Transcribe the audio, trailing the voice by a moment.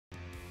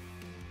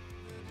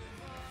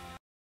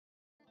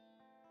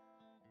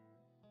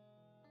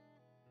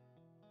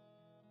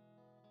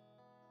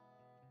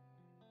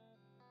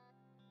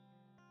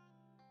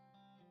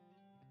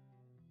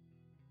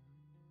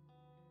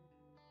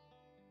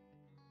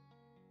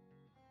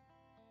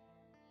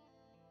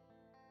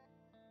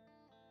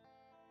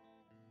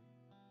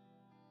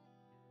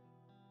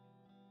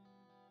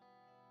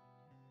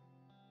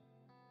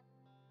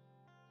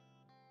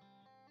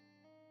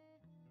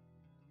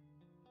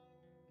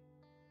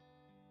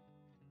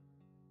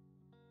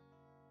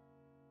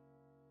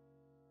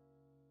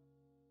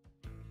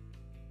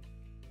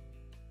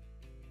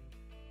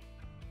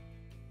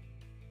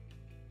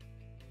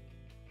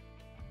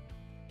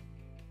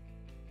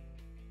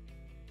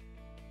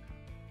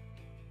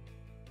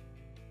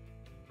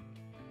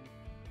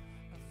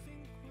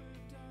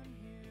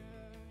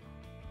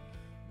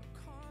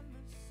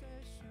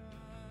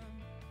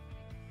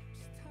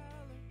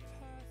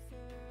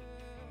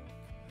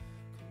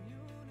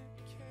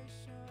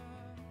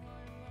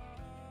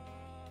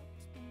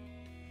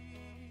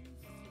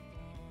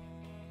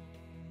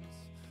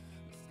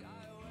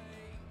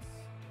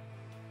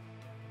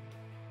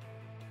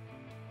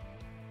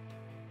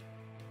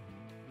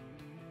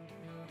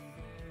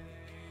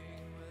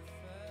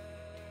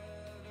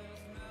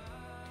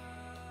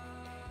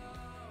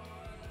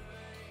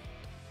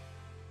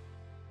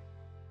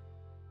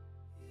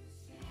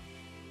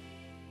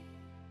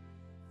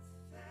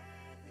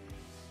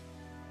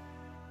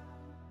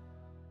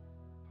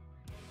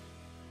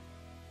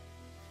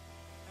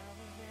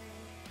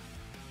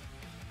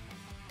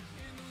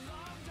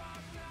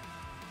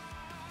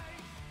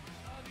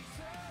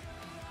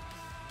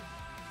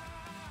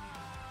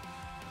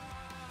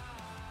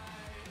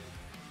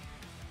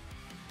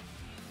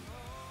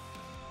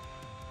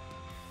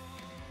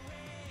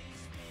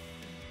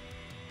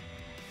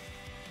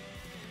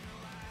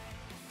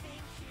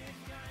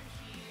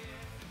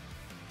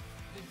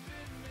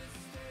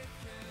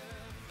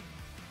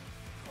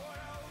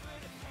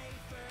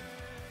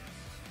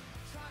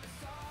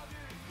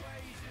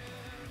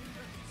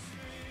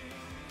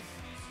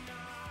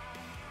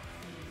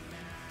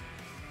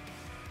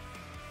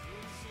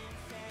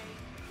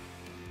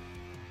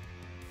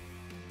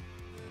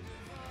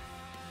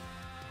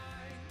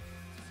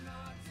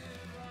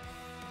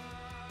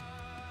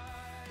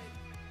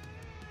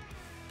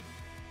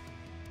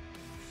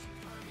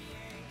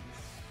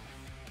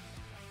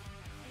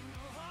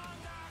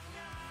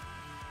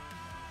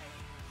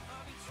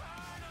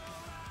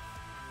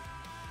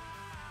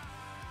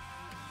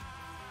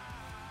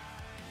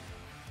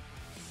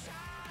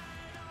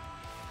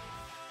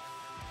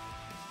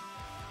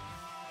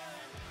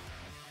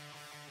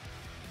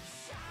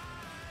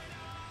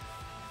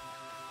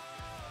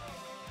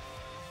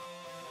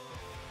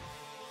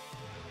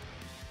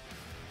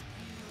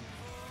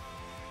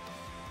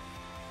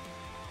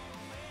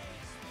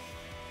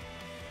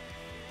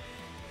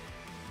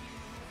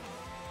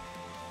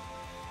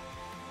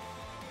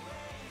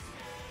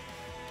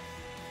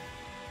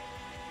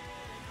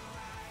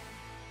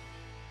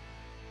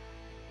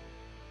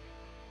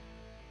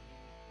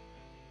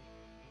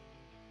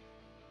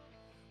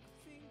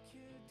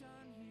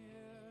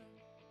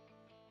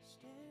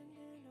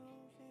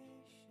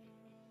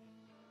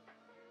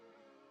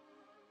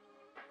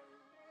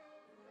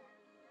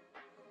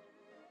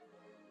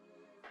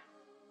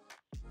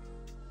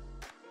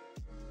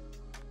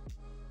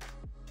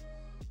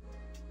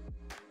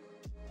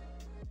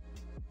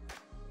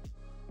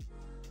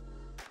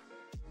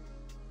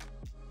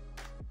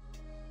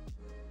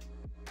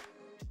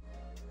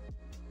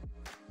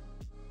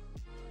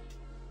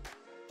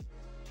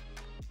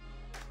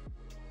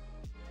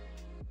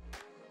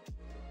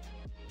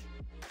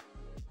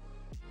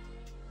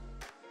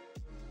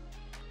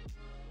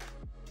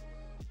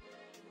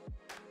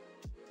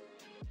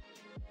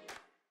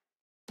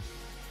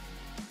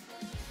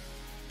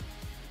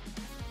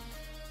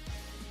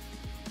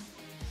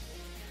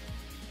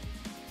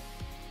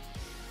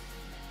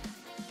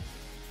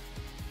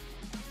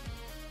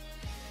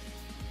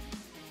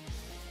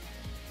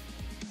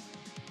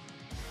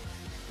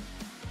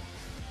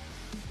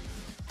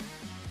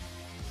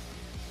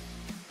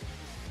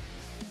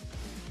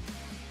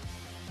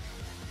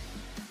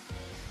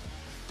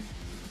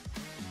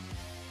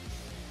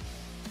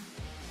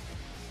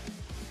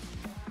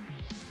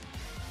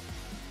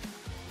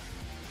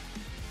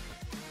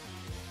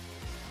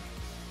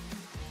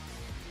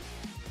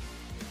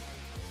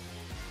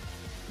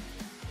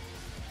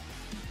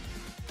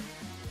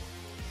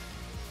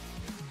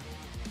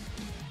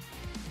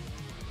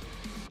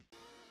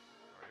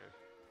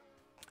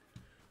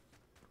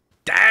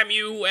Damn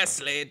you,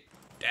 Wesley.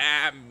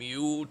 Damn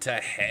you to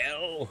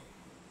hell.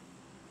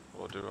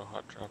 We'll do a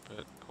hot drop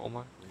at coal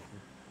mine.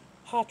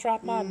 Hot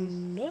drop my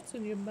nuts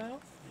in your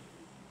mouth.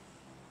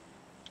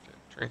 Okay,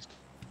 trains.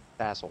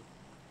 Castle.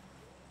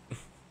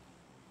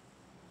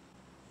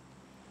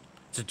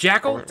 It's a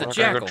jackal? We're It's a not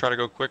gonna jackal. go try to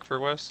go quick for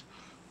West.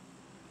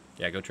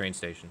 Yeah, go train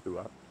station. Do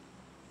up.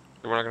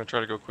 We're not gonna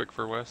try to go quick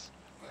for West.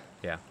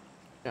 Yeah.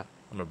 Yeah.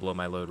 I'm gonna blow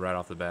my load right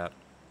off the bat.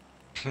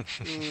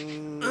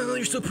 Oh,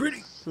 you're so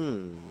pretty.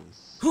 Oh,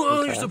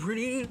 Oh, okay. you're so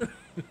pretty.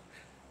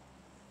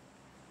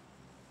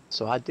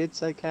 So I did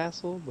say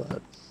castle,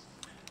 but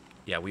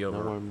Yeah, we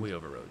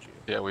overrode you.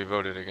 Yeah, we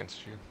voted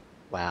against you.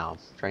 wow,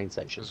 train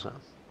station, huh?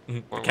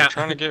 We're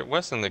trying to get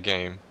West in the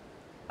game.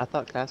 I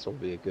thought castle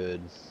would be a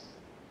good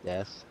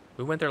yes.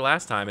 We went there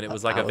last time and it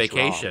was like I a was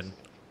vacation. wrong.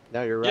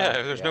 No, you're right.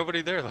 Yeah, there's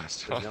nobody there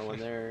last time. There's no one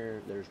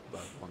there. There's but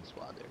one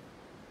squad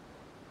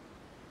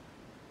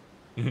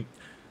there.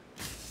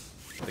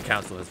 The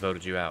council has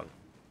voted you out.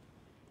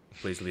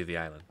 Please leave the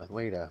island. But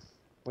way to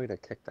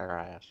kick their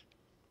ass.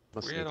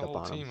 Must We sneak had a up whole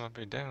on 'em. team up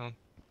and down.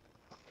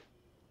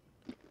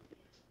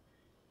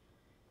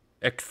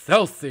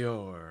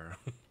 Excelsior!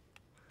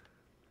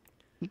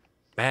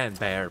 Man,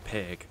 bear,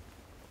 pig.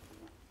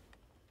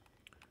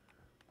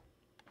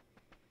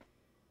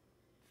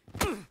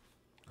 Oh,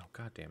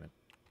 god damn it.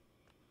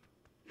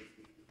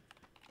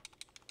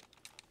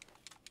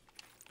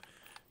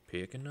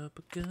 Picking up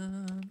a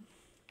gun.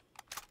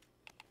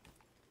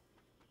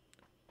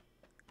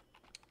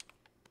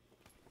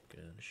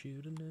 Gonna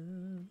shoot a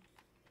nun.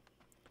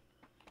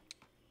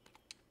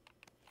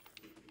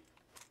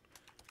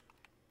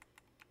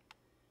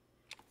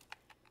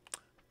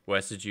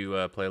 Wes, did you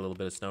play a little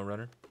bit of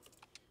SnowRunner?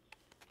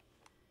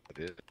 I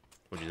did.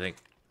 What'd you think?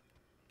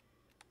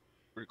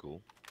 Pretty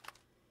cool.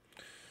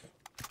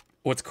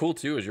 What's cool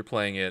too is you're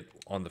playing it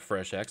on the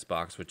fresh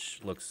Xbox, which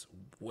looks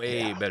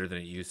way better than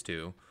it used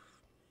to.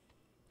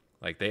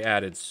 Like they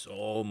added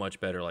so much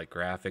better like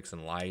graphics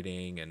and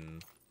lighting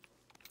and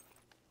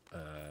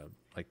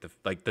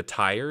like the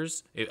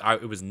tires.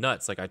 It was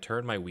nuts. Like I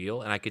turned my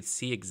wheel and I could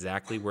see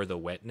exactly where the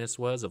wetness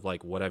was of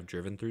like what I've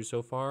driven through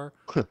so far.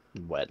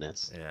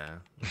 Wetness. Yeah,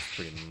 it's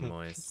pretty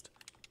moist.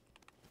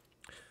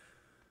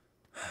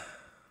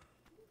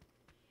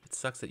 It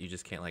sucks that you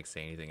just can't like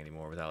say anything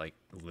anymore without like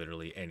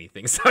literally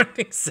anything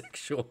sounding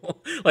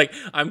sexual. Like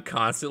I'm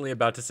constantly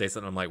about to say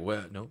something. I'm like,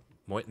 what? No,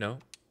 what? No,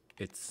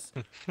 it's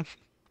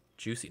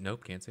juicy.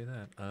 Nope, can't say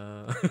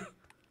that.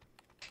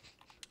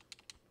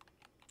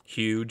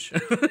 Huge,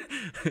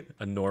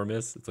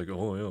 enormous. It's like,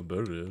 oh yeah, I bet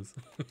it is.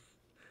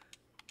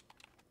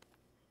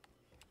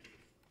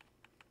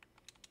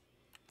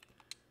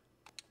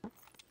 All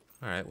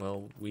right,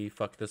 well we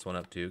fucked this one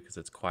up too because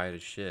it's quiet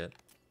as shit.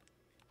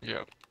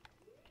 Yep.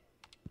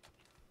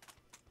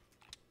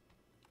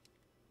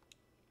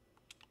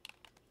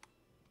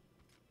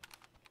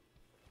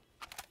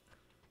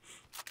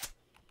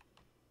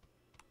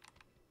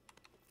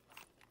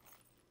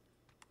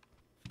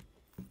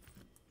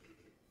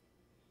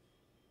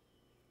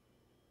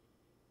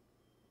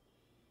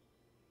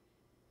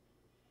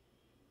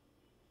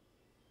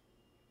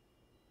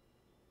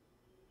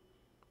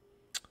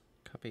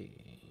 Copy.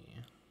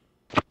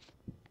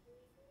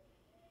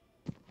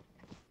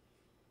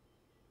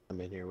 I'm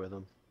in here with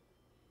him.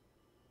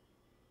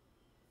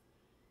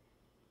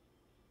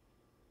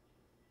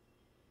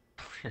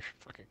 You're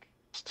fucking.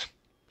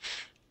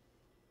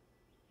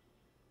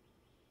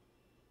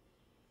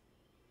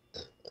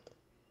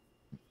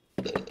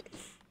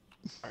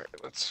 Alright,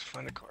 let's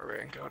find a car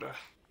and go to.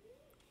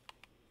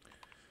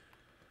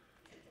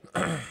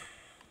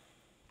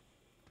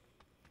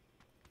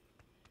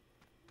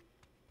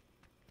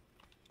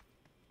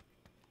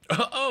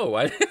 Oh,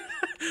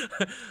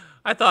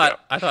 I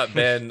thought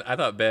Ben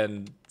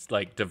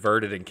like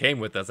diverted and came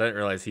with us. I didn't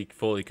realize he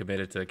fully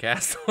committed to the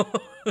castle.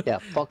 Yeah,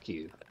 fuck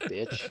you,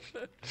 bitch.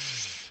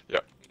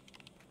 Yep.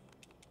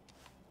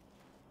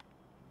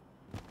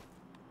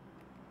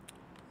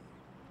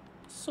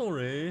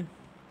 Sorry.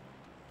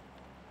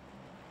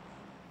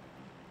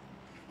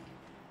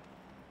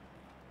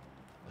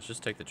 Let's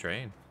just take the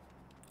train.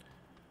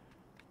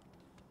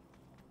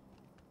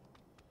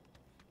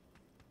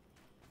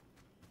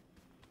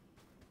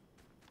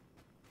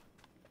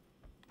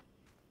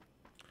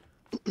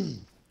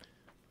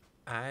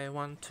 I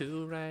want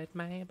to ride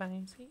my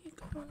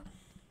bicycle.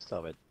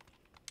 Stop it.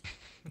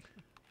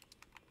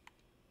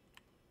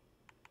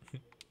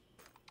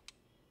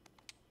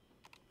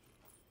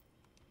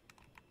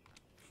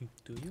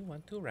 Do you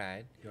want to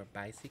ride your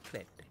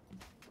bicyclette?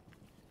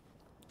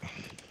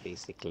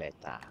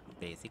 Bicicleta.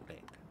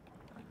 Bicyclette.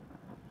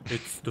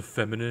 It's the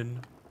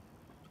feminine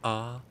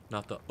ah,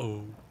 not the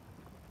O.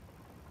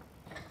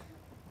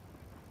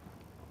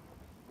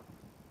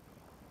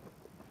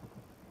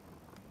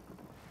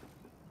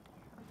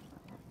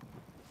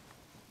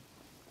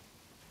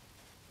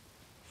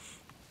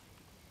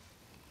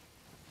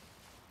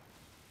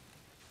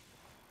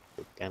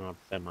 You cannot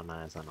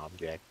feminize an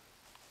object.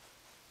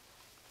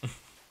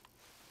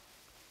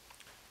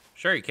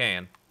 Sure you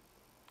can.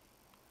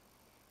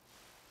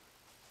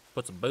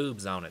 Put some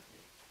boobs on it.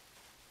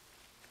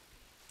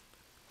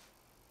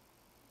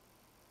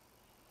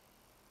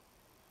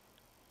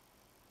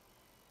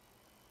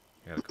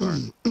 I got a car.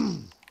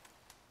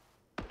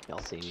 Y'all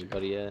see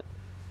anybody yet?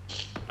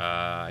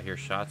 I hear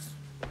shots.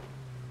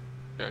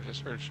 Yeah, I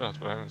just heard shots,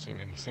 but I haven't seen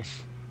anything.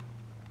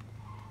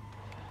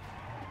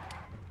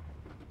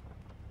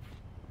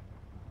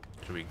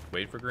 Should we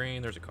wait for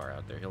Green? There's a car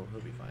out there. He'll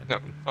be fine. No,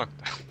 fuck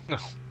that. No.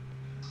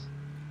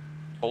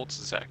 Holt's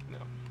Zach. No,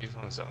 he's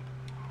on his own.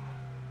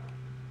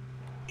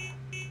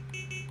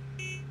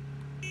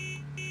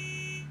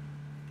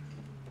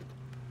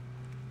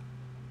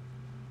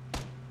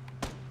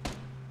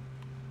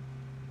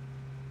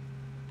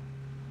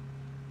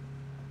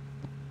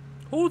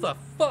 Who the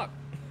fuck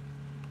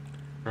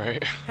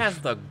Right? has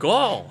the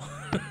gall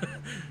to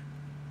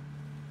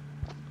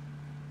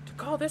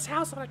call this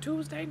house on a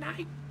Tuesday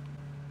night?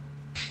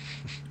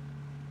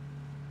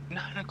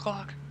 9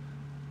 o'clock.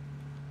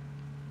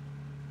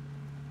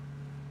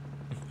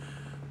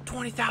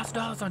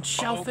 $20,000 on Oh,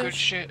 shellfish. good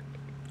shit.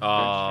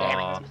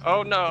 Aw.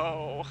 Oh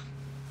no.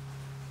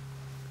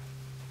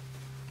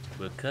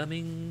 We're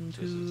coming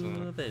This is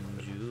to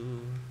avenge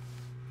you.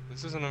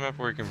 This isn't a map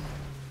where you can.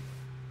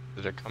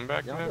 Did it come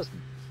back? Y'all Map? just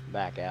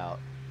back out.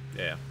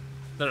 Yeah.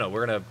 No,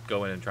 we're gonna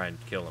go in and try and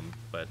kill him,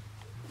 but.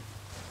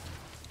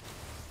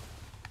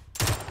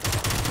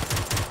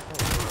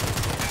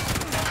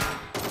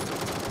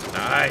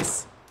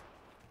 Nice!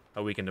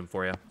 I weakened him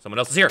for you. Someone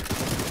else is here!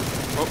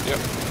 Oh, yep.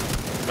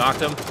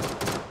 Knocked him.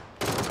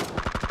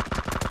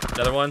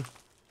 Another one.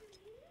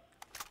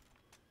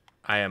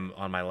 I am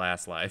on my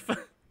last life.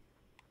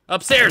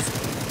 Upstairs!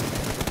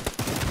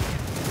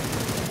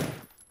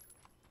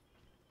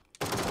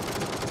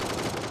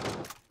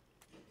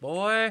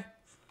 Boy.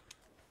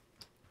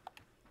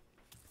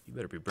 You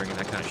better be bringing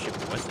that kind of shit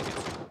west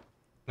against you.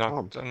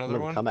 Knocked another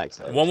one. Come back,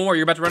 side. One more,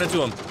 you're about to run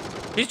into him.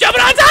 He's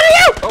jumping on top of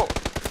you! Oh!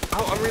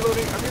 Oh, I'm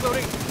reloading. I'm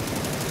reloading.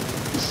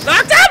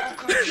 Knocked him!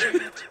 Oh, God,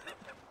 shit.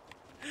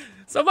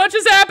 So much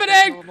is Kill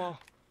happening! 'em all.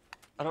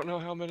 I don't know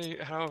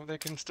how they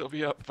can still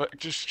be up, but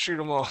just shoot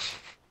them all.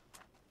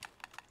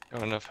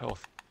 Got enough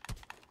health.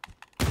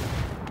 I'm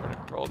gonna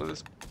crawl to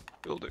this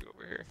building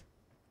over here.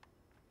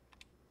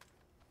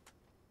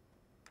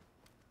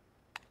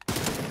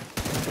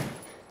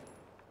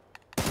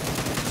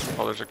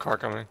 Oh, there's a car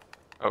coming.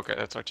 Okay,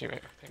 that's our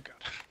teammate. Thank God.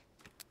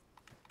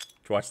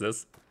 Watch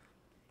this.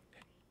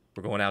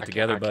 We're going out I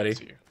together, can't buddy.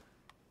 see you.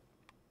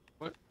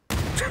 What?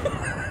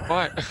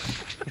 What?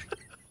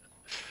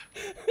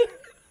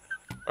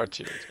 Our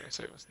teammate's gonna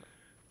save us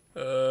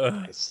now.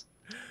 Nice.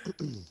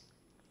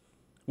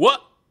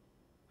 What?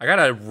 I got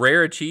a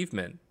rare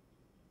achievement.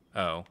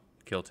 Oh,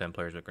 kill 10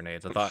 players with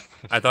grenades. I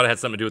thought it had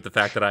something to do with the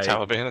fact that I.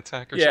 Taliban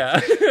attack or Yeah.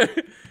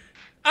 something?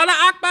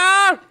 Allah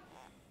Akbar!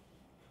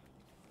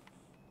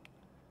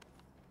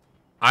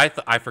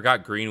 I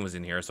forgot Green was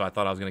in here, so I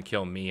thought I was gonna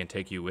kill me and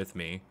take you with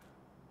me.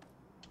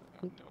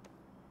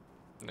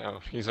 No,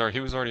 he was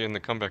already in the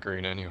comeback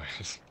arena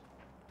anyways.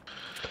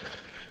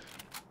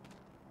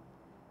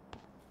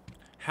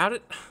 How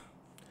did?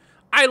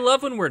 I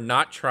love when we're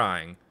not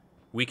trying.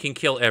 We can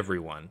kill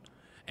everyone,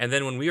 and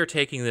then when we are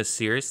taking this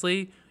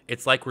seriously,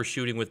 it's like we're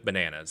shooting with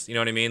bananas. You know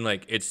what I mean?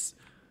 Like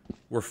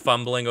we're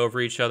fumbling over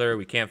each other.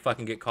 We can't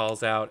fucking get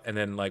calls out, and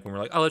then like when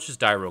we're like, oh, let's just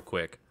die real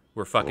quick.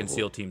 We're fucking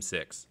SEAL Team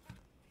 6.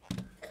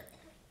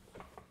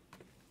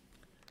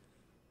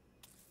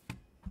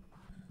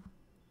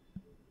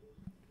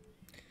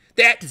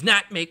 That does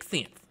not make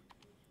sense.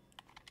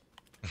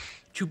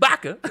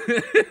 Chewbacca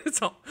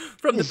it's all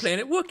from the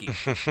planet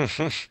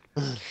Wookiee.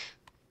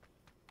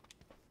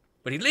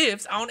 But he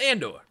lives on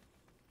Andor.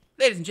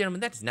 Ladies and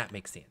gentlemen, that does not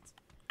make sense.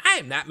 I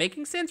am not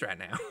making sense right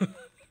now.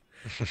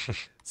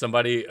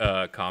 Somebody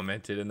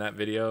commented in that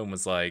video and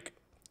was like,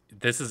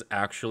 this is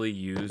actually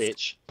used...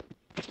 Bitch.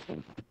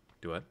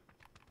 Do what?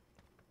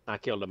 I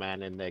killed a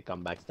man in the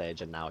comeback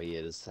stage, and now he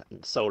is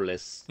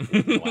soulless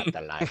in the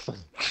afterlife.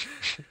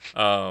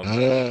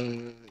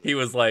 He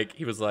was like,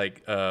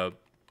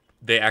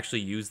 they actually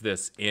use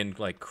this in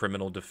like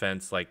criminal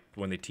defense, like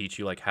when they teach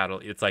you like how to.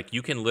 It's like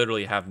you can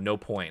literally have no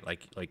point,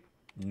 like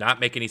not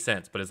make any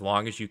sense, but as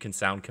long as you can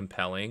sound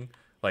compelling,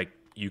 like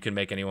you can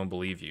make anyone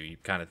believe you,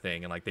 kind of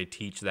thing. And like they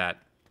teach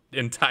that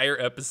entire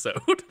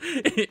episode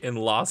in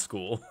law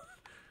school.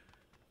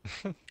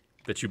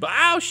 That you.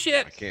 Oh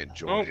shit! I can't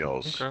join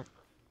y'all's. Okay.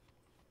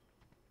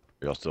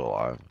 Y'all still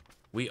alive?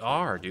 We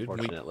are, dude.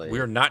 Unfortunately. We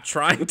are not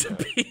trying to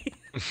be.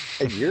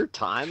 And your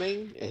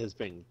timing has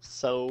been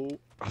so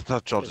I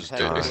thought y'all just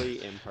died.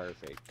 incredibly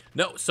imperfect.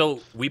 No,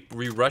 so we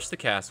rushed the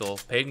castle.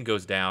 Peyton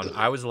goes down.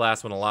 I was the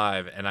last one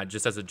alive, and I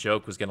just as a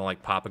joke was gonna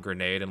like pop a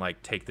grenade and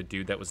like take the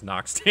dude that was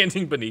knocked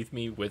standing beneath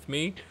me with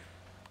me.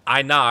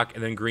 I knock,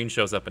 and then Green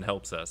shows up and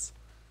helps us.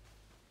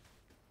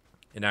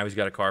 And now he's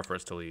got a car for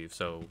us to leave.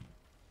 So,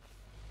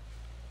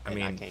 I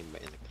mean, I came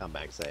in the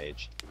comeback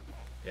stage.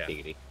 yeah.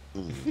 Giggity.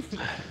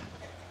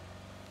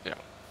 Yeah.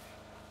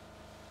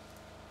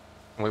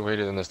 We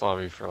waited in this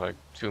lobby for like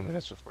 2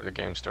 minutes before the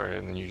game started,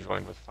 and then you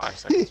joined with 5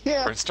 seconds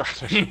Yeah. before it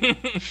started.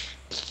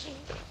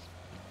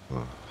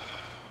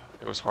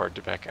 it was hard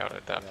to back out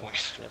at that You got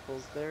point.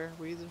 Nipples there,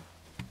 Weezer?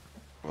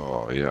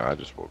 Oh yeah, I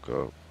just woke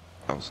up.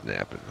 I was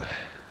napping.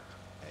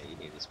 Yeah, you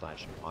need to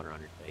splash some water on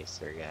your face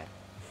there, guy.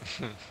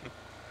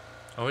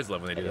 I always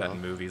love when they do Hey, that y'all.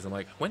 in movies. I'm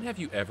like, when have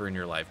you ever in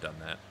your life done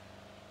that?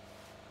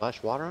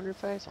 Splash water on your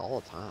face? All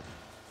the time.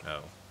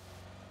 Oh.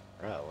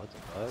 Bro, what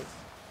the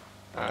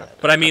fuck?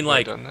 But I mean, I've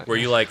like, done that. where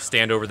you, like,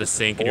 stand over the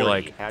sink and you're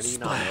 40. like, How do you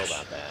not know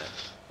splash.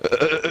 about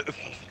that?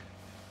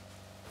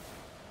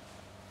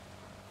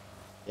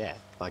 Yeah,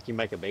 like you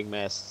make a big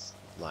mess,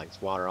 like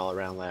it's water all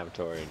around the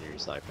lavatory, and you're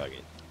just like, fuck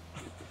it.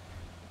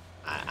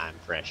 I'm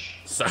fresh.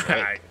 So,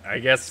 Right. I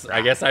guess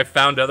I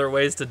found other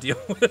ways to deal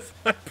with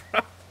my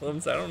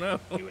problems. I don't know.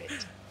 Do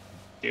it.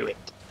 Do it.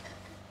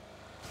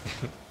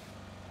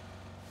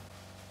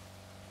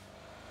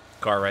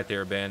 Car right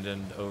there,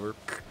 abandoned, over.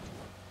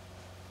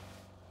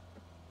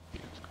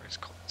 Jesus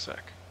Christ,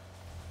 cul-de-sac.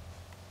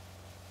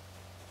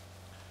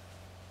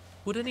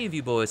 Would any of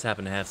you boys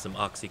happen to have some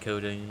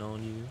oxycodone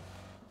on you?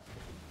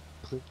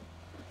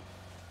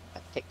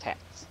 Tic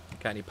Tacs.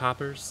 Got any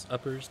poppers,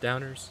 uppers,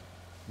 downers,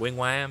 wing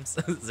whams,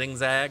 zing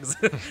zags,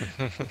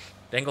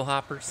 dangle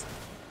hoppers,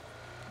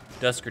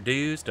 dusk or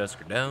do's, dusk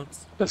or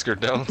don'ts? Dusk or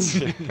don'ts.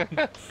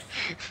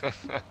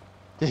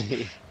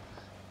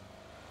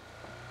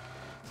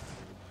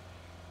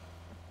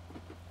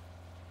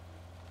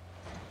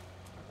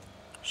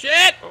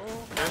 Shit! Oh,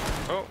 okay.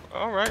 Oh,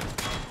 all right.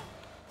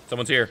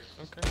 Someone's here.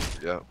 Okay.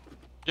 Yeah.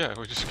 Yeah,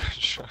 we just got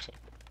shot.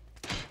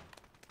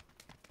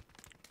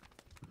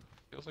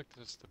 Feels like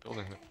this is the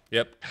building that...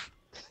 Yep.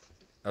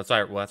 That's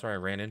why. Well, that's why I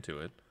ran into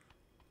it.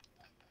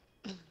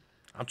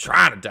 I'm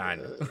trying to die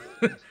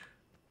now.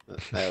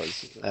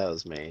 that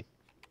was me.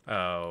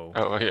 Oh,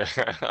 Oh, yeah.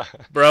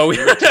 bro,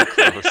 You were too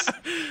close.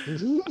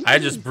 I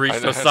just breached I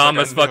know, it's like,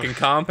 Osama's I know. fucking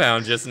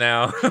compound just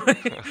now.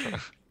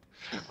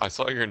 I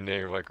saw your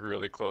name, like,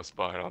 really close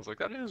by, and I was like,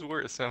 that is where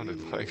it sounded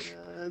like.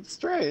 It's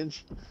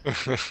strange.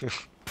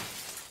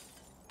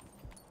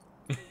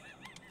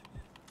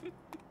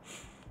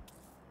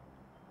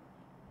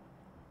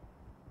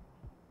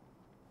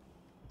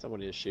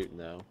 Someone is shooting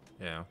though.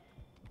 Yeah.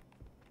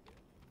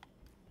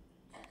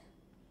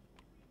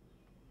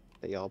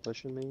 Are y'all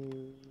pushing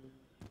me?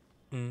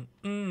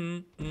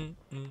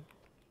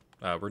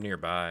 We're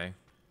nearby.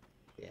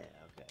 Yeah.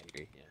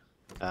 Okay.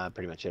 Yeah.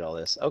 Pretty much hit all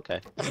this. Okay.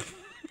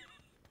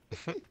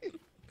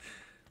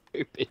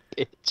 Stupid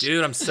bitch.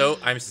 Dude, I'm so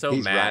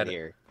He's mad. right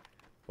here.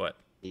 What?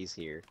 He's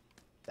here.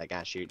 That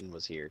guy shooting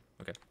was here.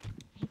 Okay.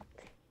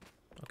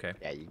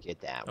 Yeah, you get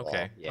that. Okay.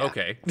 Wall. Yeah.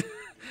 Okay.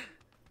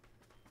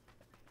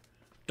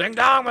 Ding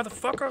dong,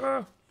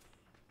 motherfucker!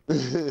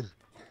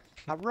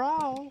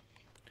 Hurrah!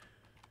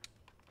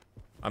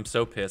 I'm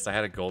so pissed. I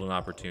had a golden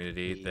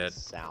opportunity He's that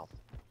south.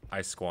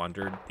 I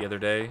squandered the other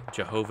day.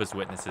 Jehovah's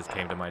Witnesses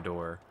came to my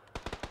door.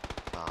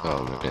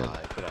 Oh, man.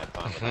 I could have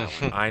fun with that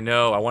one. I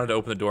know. I wanted to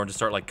open the door and just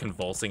start like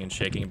convulsing and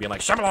shaking and being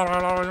like, like,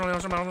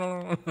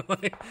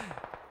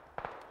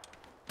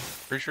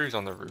 Pretty sure he's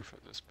on the roof of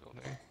this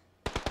building.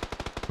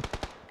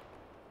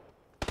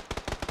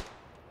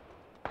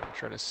 I'm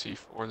trying to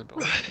C4 the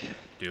building.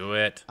 do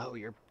it. Oh,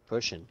 you're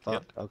pushing.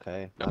 Fuck.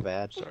 Okay. My Nope,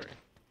 bad. Sorry.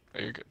 Oh,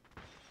 you're good.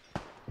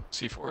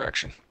 C4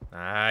 action.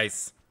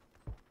 Nice.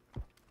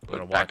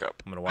 But back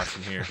up. I'm gonna watch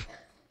from here.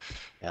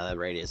 Yeah, that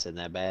radius isn't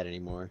that bad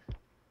anymore.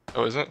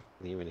 Oh, is it?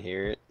 Can you even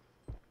hear it?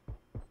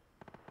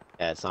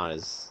 Yeah, it's not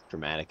as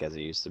dramatic as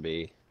it used to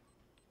be.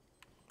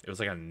 It was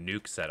like a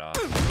nuke set off.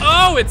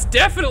 Oh, it's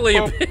definitely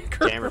a Oh,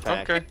 bigger. Camera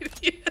pack. Okay.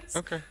 Yes.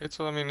 Okay.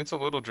 I mean, it's a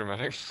little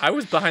dramatic. I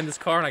was behind this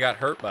car and I got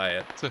hurt by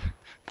it.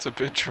 It's a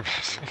bit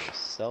dramatic.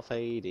 Self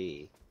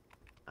AED.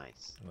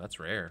 Nice. Well, that's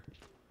rare.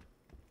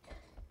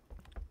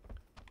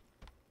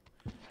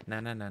 Na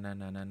na na na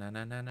na na na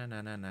na na na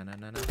na na na na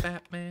na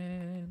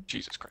Batman.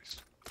 Jesus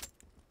Christ.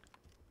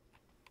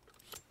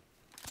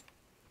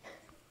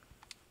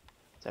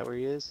 Is that where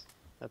he is?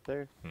 Up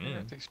there? Yeah,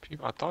 Mm. these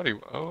people. I thought he.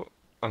 Oh,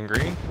 on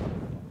green.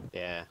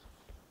 Yeah.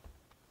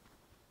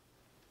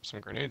 Some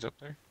grenades up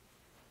there.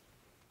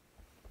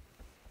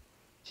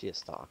 She a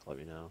stock, let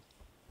me know.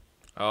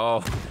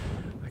 Oh,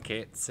 I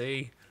can't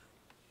see.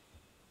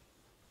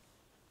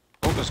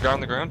 Oh, there's a guy on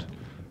the ground.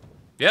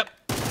 Yep.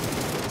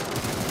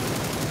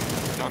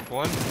 Knocked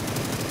one.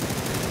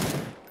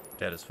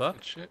 Dead as fuck.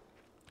 Good shit.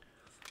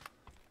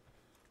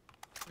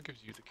 What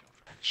gives you the kill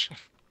for action?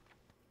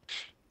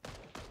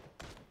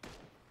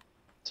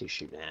 What's he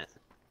shooting at?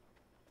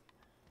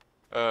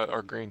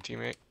 Our green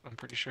teammate. I'm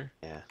pretty sure.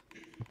 Yeah.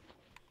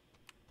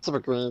 What's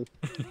up, Green?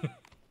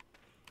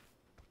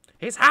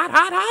 He's hot,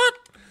 hot, hot.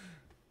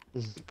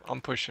 I'm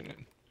pushing it.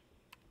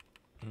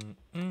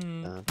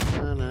 Mm.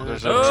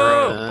 There's a Oh!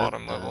 drone at the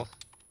bottom level.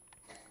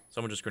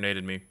 Someone just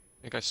grenaded me.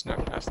 I think I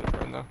snuck past the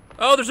drone though.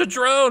 Oh, there's a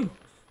drone.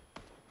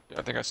 Yeah,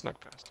 I think I snuck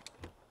past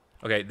it.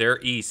 Okay, they're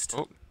east.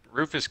 Oh,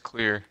 roof is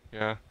clear.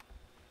 Yeah.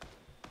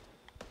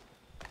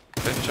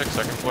 I didn't check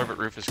second floor, but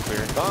roof is clear.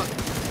 Fuck!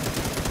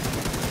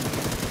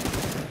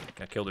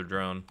 I killed their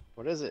drone.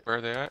 What is it? Where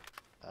are they at?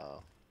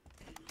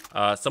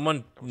 Oh.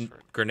 Someone That was right.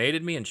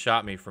 grenaded me and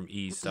shot me from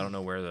east. I don't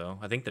know where though.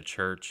 I think the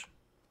church.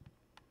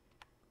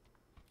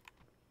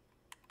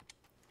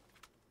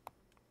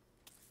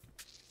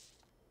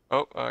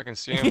 Oh, I can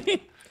see him.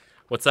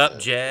 What's up,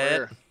 Jet?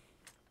 Where?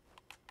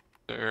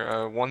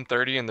 They're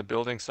 130 in the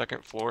building,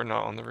 second floor,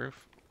 not on the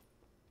roof.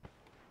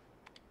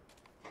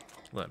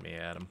 Let me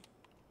at him.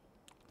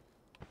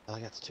 Oh, I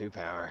got the 2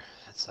 power.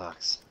 That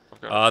sucks.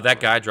 I've got That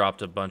guy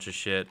dropped a bunch of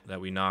shit that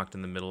we knocked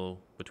in the middle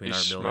between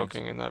He's our buildings.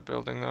 smoking in that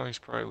building though. He's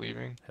probably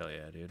leaving. Hell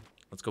yeah, dude.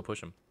 Let's go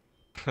push him.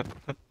 Yeah,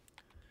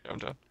 I'm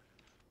done.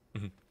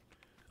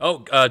 Oh,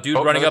 dude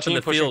Oh, running another up in team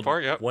the pushing field. far,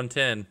 yep.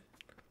 110.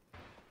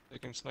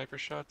 Taking sniper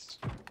shots.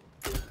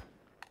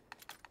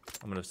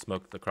 I'm gonna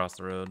smoke across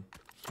the road.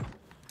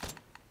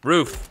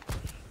 Roof.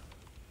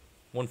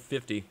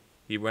 150.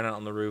 He went out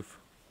on the roof.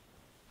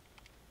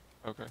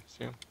 Okay,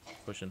 see him.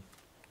 Pushing.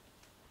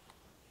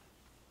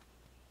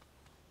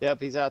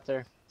 Yep, he's out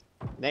there.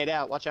 Nade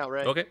out. Watch out,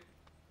 Ray. Okay.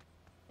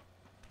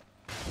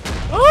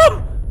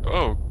 Oh!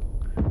 Oh!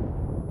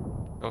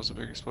 That was a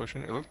big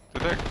explosion. Did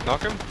that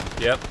knock him?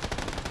 Yep.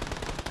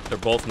 They're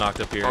both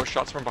knocked up here. Oh,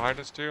 shots from behind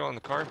us too on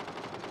the car.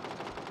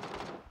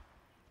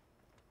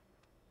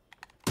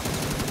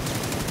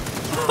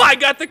 I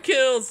got the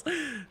kills!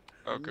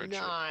 Oh, good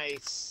shit.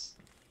 Nice.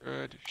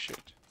 Good shit.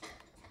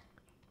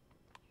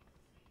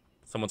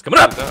 Someone's coming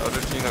up! That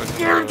other team that was in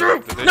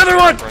did they Another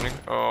start one! running?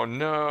 Oh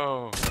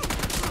no!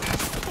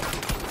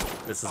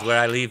 This is where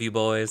I leave you,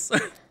 boys.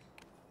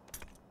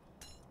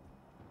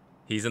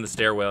 He's in the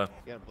stairwell.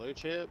 You got a blue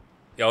chip?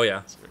 Oh,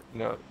 yeah.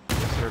 No,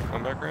 is there a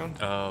comeback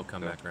round? Oh,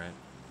 come back, right.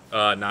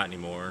 Not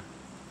anymore.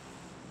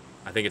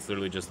 I think it's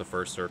literally just the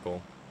first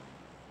circle.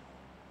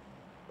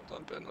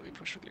 Hold on, Ben. Let me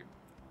push with you.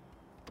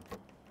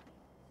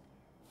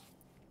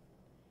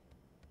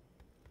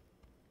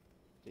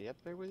 Is he up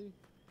there with you?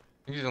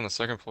 I think he's on the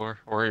second floor,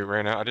 or he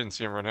ran out. I didn't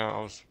see him run out.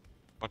 I was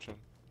watching.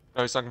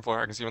 Oh, he's second floor.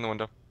 I can see him in the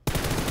window.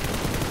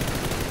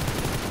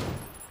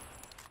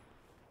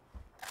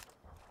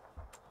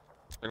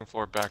 Second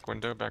floor, back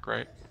window, back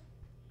right.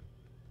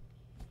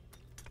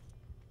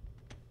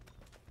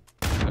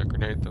 That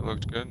grenade that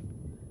looked good.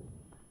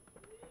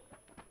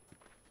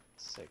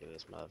 Sick of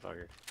this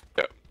motherfucker.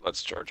 Yep,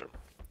 let's charge him.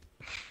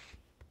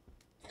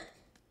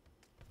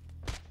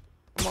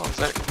 Come on,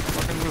 Zach.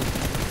 Fucking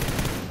move.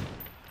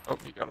 Oh,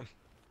 you got him.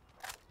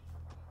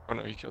 Oh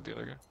no, he killed the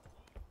other guy.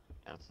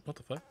 What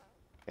the fuck?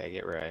 Okay,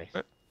 get Ray.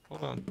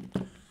 Hold on. I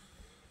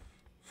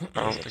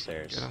don't He's think I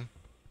upstairs. can get him.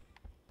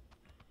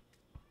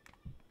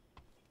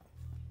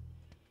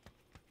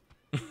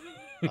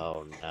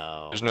 Oh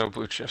no. There's no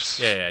blue chips.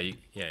 Yeah.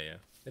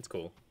 It's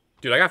cool.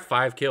 Dude, I got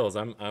 5 kills.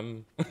 I'm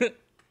I'm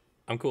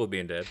cool with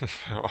being dead.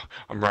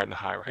 I'm riding the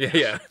high right now.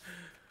 Yeah.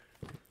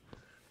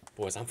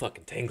 Boys, I'm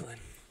fucking tingling.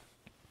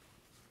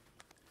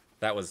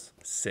 That was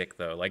sick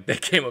though. Like they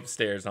came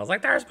upstairs and I was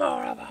like, "There's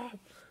more of them."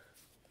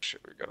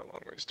 Shit, we got a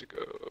long ways to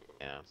go.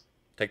 Yeah.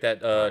 Take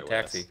that Right,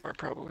 taxi Wes. Or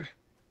probably.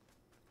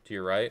 to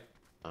your right.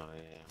 Oh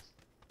yeah.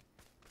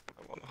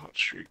 I'm on the hot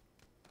street.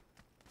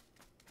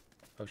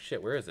 Oh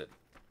shit, where is it?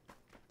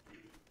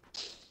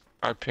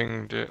 I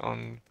pinged it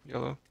on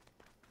yellow.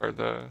 Or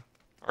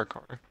our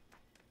car.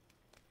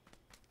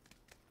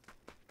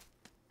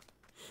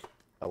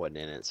 I wasn't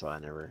in it, so I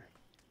never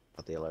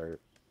got the alert.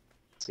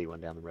 See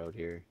one down the road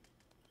here.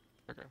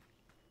 Okay.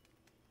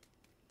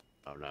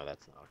 Oh no,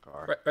 that's not a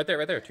car. Right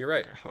there, to your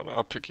right. Okay, hold on,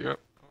 I'll pick you up.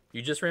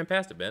 You just ran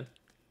past it, Ben.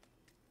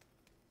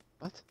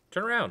 What?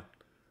 Turn around.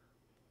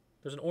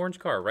 There's an orange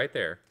car right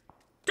there.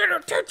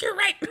 Turn to your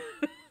right.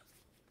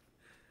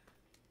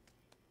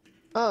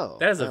 Oh.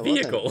 That is a well, then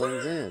it vehicle.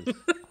 blends in.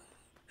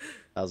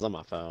 I was on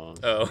my phone.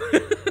 Oh.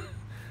 It's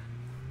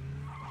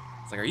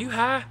like, are you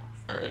high?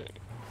 Alright.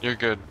 You're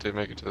good to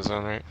make it to the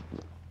zone, right?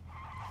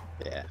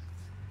 Yeah.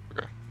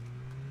 Okay.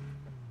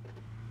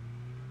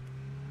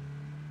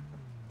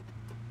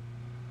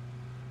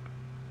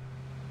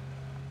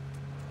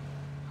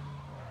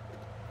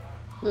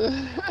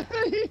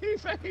 You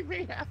fucking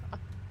me out.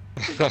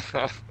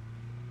 Alright,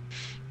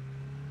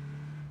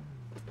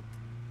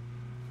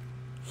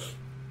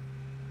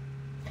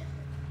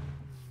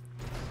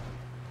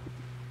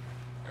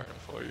 I'll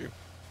follow you.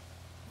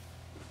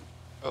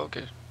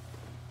 Okay.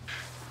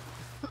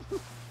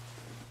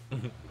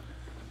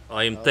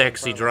 I am Oh,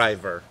 taxi promise.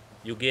 driver.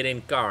 You get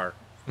in car.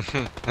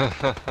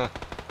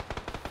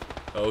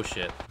 Oh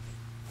shit.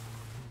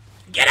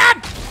 Get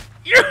up!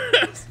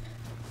 Yes!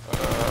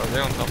 Are they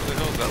on top of the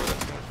hill? Is that where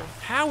that's coming from?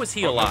 How is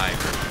he alive?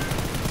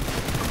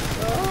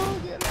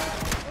 Oh, get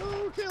out.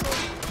 Oh, kill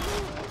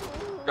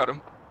him. Got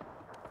him.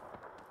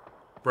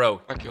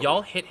 Bro, I killed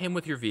y'all him. hit him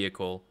with your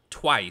vehicle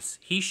twice.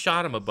 He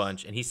shot him a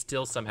bunch, and he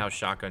still somehow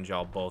shotgunned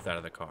y'all both out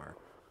of the car.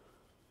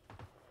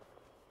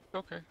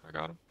 Okay, I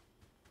got him.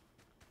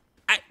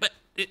 But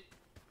it...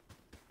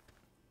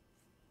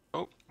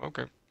 Oh,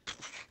 okay.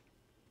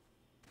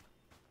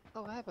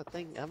 Oh, I have a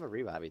thing. I have a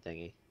revivey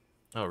thingy.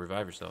 Oh,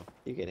 revive yourself.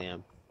 You get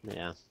him.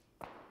 Yeah.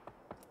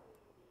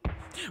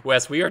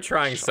 Wes, we are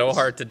trying so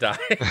hard to die.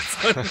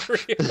 It's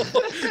unreal.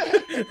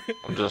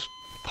 I'm just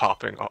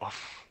popping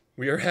off.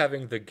 We are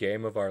having the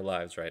game of our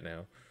lives right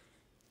now.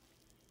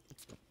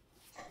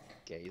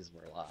 Gays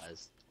were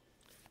lies.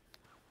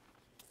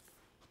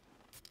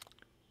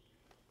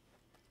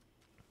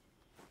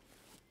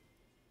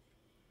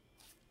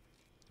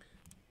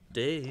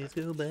 Days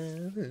go by.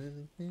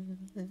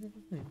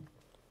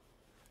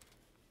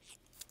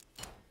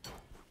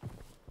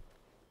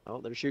 Oh,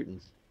 they're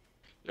shooting.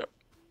 Yep.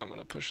 I'm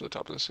gonna push to the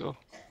top of this hill.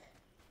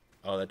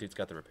 Oh, that dude's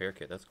got the repair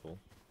kit. That's cool.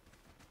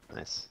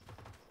 Nice.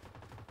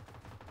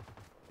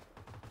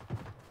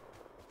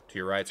 To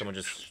your right, someone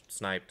just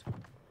sniped.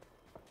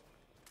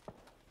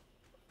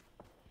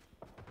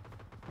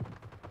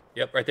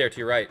 Yep, right there to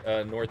your right.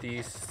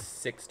 Northeast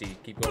 60.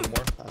 Keep going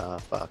more.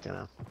 Fuck, you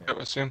know. Yep,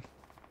 I see him.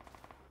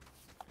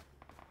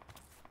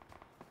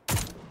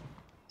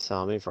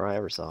 Saw me before I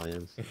ever saw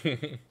him.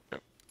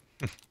 Yep.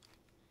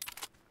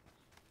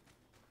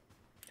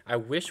 I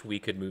wish we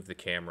could move the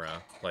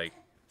camera, like,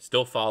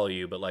 still follow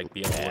you, but like be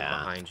able to look Yeah.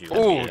 behind you.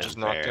 Oh, be just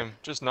knocked unfair. him.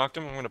 Just knocked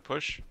him. I'm gonna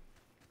push.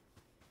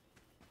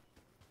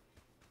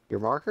 Your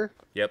marker?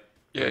 Yep.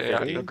 Yeah, yeah,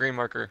 350. the green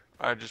marker.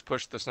 I just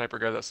pushed the sniper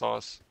guy that saw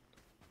us.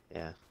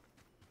 Yeah.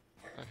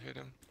 I hit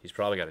him. He's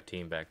probably got a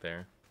team back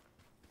there.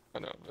 I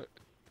know, but it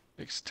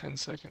takes 10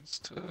 seconds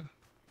to...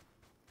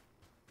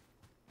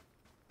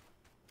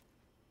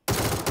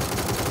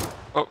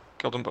 Oh,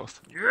 killed them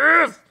both.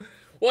 Yes!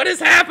 What is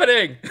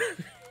happening?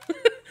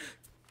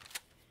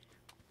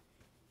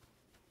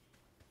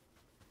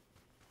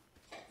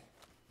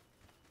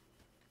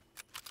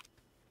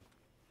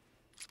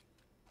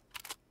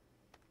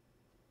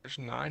 There's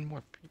 9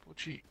 more people.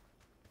 Gee.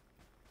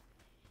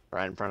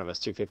 Right in front of us,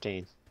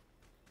 215.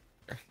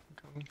 Here, I'm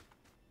coming.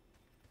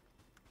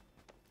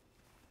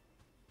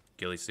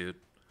 Ghillie suit.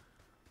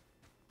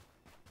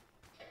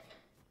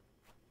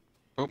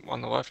 Oh,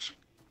 on the left.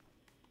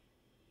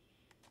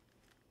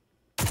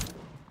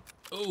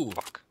 Oh,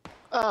 Fuck.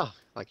 Oh,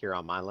 like you're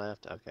on my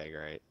left? Okay,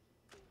 great.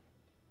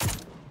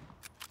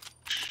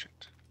 Shit.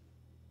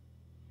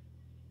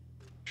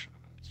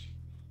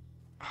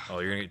 oh,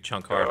 you're gonna get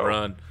chunk hard Oh.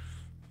 run.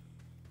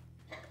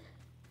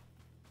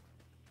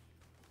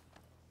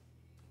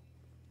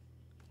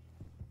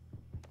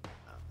 Oh,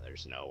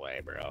 there's no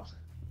way, bro.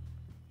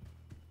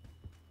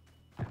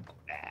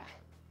 Ah.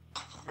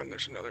 And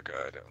there's another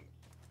guy down.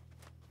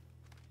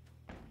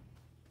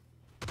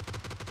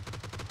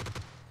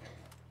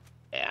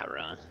 Yeah,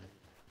 run.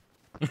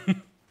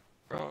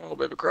 Crawl,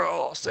 baby,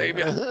 crawl. I'll save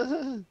ya.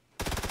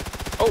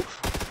 Oh!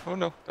 Oh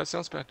no, that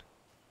sounds bad.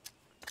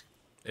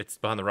 It's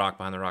behind the rock,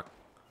 behind the rock.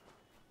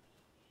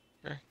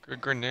 Okay,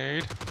 good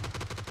grenade.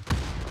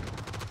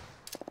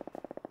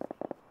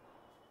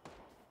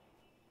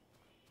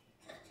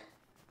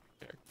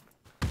 Yeah.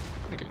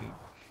 Again,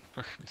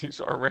 these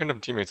are random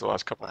teammates the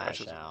last couple Flash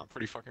matches. out.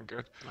 Pretty fucking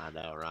good. I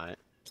know, right?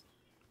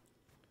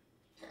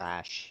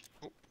 Flash.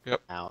 Oh,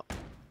 yep. Out.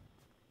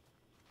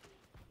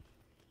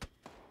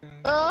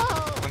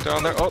 Oh! One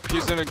down there. Oh,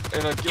 he's in a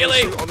Ghillie!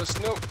 ghillie suit on the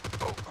snow.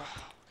 Oh.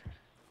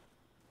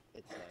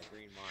 It's a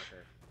green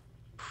marker.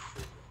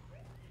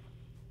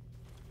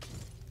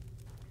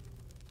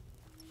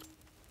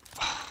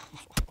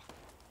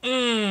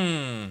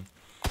 Mmm.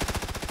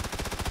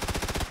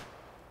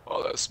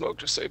 Oh, that smoke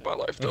just saved my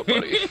life, though,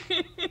 buddy.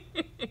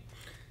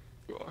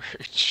 You are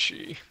a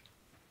G.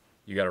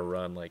 You gotta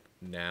run like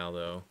now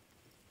though.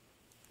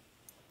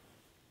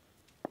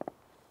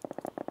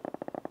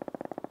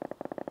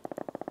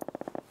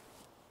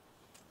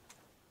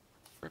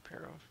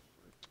 Repair off,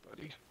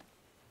 buddy.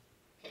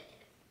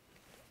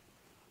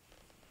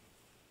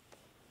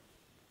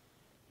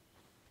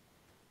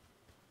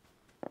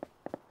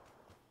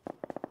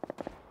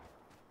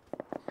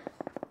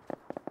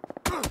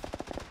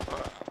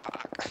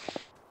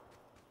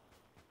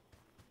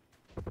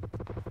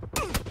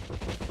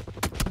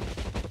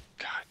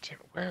 God damn,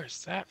 where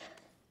is that?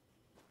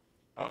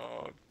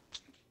 Oh,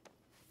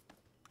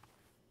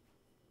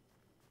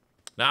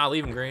 Nah,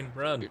 leave him green.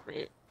 Run. leave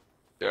me.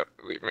 Yep,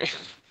 leave me.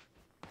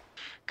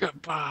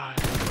 Goodbye.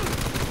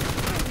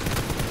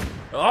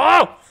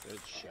 Oh! Good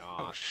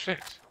Oh shot.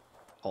 shit.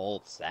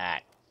 Hold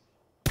sack.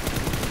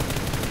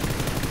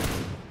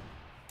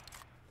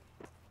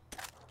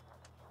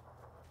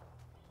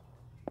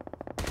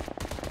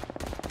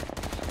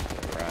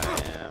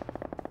 Right, yeah.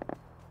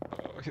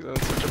 Oh, he's in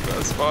such a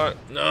bad spot.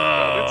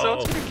 No. It's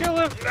out to kill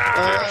him.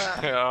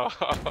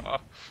 Yeah.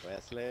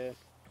 Wesley.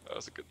 That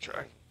was a good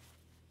try.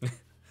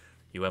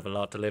 You have a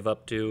lot to live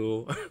up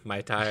to,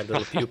 my tired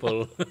little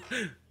pupil.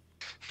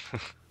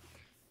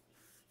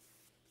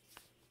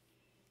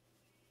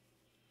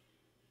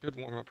 Good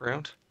warm up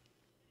round.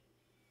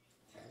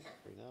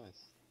 Pretty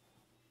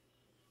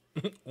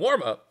nice.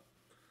 Warm up.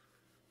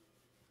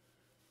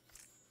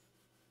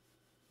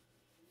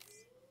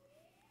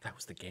 That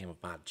was the game of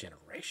my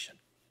generation.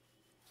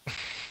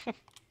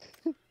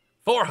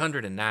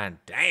 409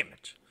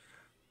 damage.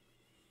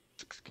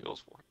 6 kills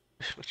for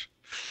damage.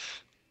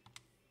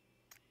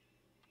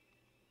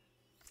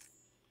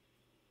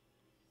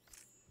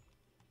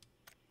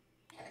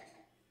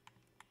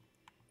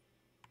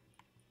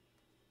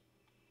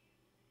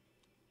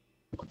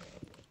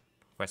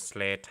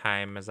 Wesley,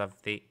 time is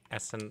of the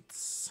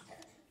essence.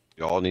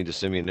 Y'all need to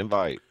send me an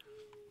invite.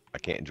 I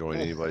can't join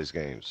anybody's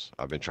games.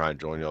 I've been trying to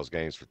join y'all's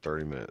games for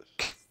 30 minutes.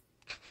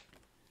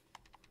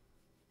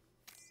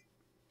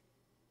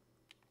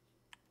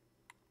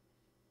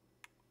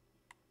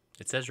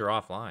 It says you're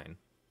offline.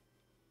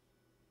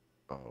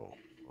 Oh.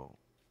 Oh.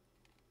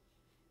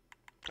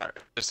 Alright,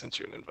 just sent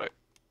you an invite.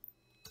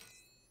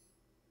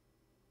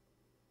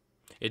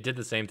 It did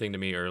the same thing to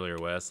me earlier,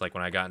 Wes. Like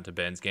when I got into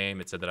Ben's game,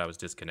 it said that I was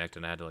disconnected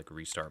and I had to like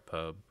restart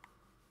pub.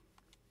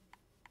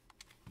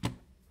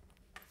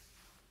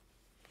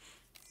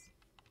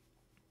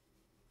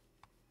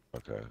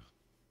 Okay.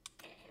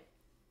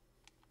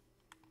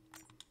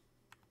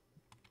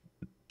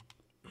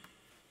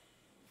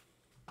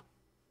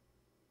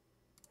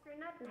 You're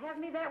nuts and have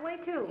me that way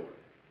too.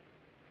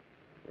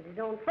 It was his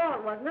own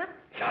fault, wasn't it?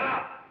 Shut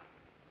up!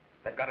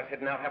 They've got us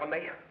hidden out, haven't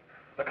they?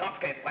 The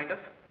cops can't find us.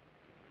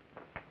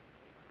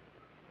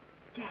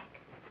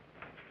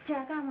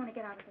 Jack, I want to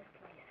get out of this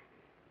place.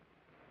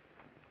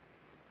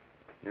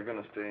 You're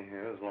gonna stay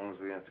here as long as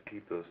we have to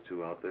keep those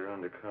two out there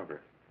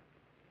undercover.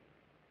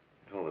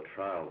 Until the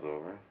trial's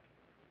over.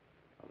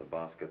 Or the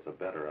boss gets a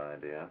better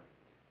idea.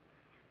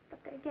 But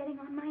they're getting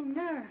on my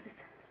nerves.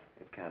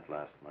 It can't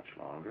last much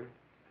longer.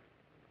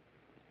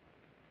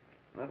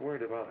 I'm not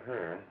worried about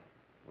her.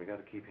 We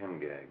gotta keep him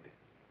gagged.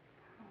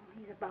 Oh,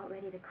 he's about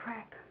ready to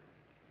crack.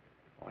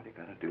 All you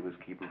gotta do is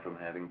keep him from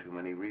having too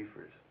many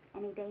reefers.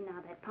 Any day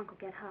now, that punk will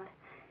get hot.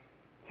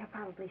 He'll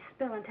probably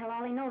spill and tell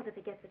all he knows if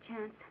he gets a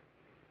chance.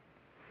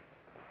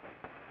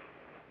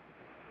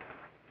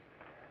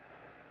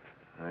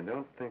 I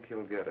don't think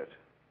he'll get it.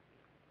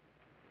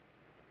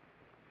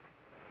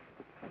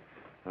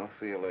 I'll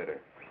see you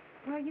later.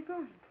 Where are you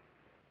going?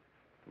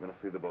 I'm gonna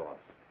see the boss.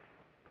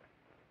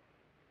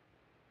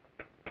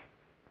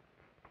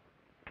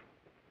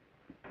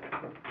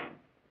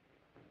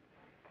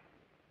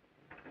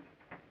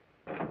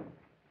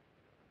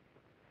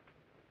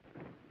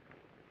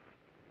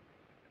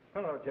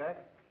 Hello, Jack.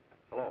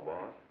 Hello,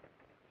 boss.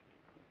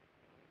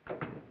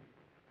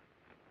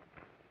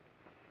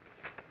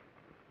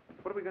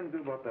 What are we gonna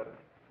do about that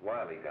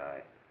Wiley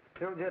guy?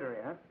 Still jittery,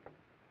 huh?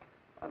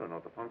 I don't know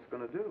what the punk's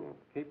gonna do.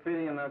 Keep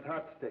feeding him those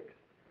hot sticks.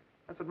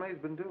 That's what May's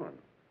been doing.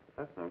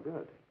 That's no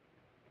good.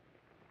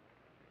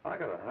 I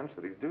got a hunch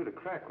that he's due to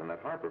crack when that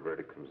Harper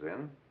verdict comes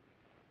in.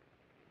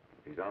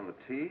 If he's on the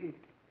tee,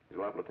 he's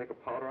liable to take a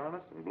powder on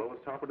us and blow his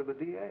topper to the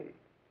DA.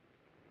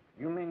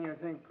 You mean you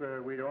think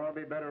we'd all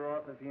be better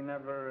off if he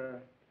never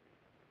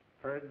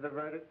heard the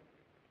verdict?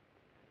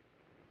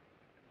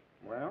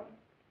 Well,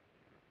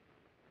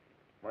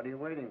 what are you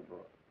waiting for?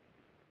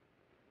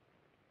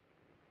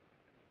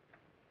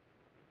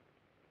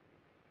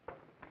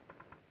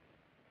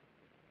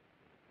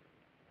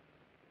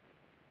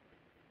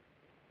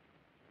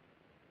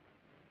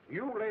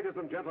 You, ladies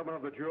and gentlemen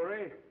of the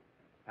jury,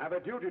 have a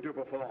duty to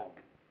perform.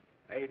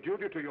 A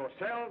duty to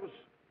yourselves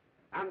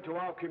and to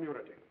our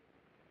community.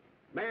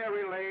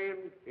 Mary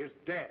Lane is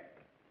dead.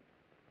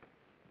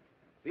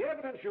 The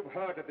evidence you've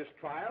heard at this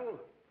trial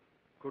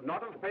could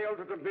not have failed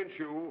to convince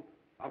you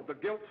of the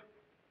guilt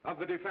of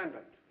the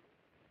defendant.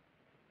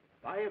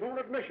 By his own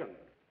admission,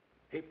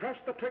 he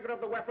pressed the trigger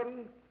of the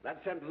weapon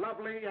that sent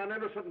lovely and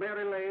innocent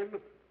Mary Lane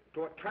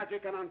to a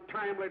tragic and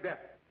untimely death.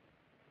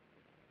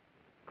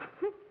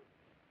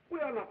 We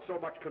are not so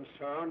much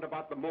concerned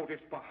about the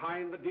motives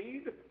behind the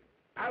deed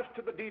as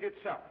to the deed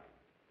itself.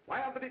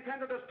 While the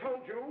defendant has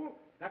told you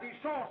that he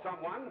saw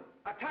someone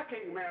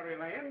attacking Mary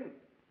Lane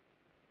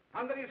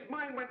and that his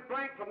mind went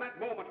blank from that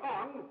moment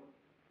on,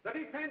 the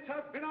defense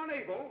has been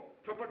unable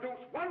to produce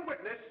one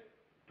witness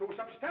to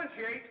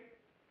substantiate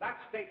that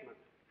statement.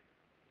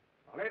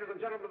 Now, ladies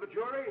and gentlemen of the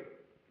jury,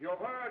 you've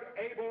heard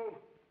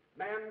able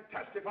men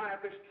testify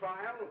at this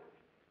trial,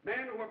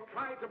 men who have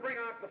tried to bring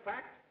out the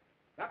fact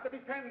that the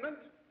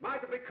defendant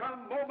might have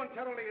become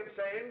momentarily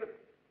insane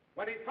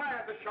when he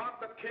fired the shot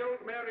that killed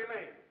Mary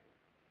Lane.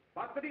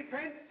 But the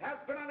defense has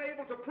been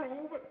unable to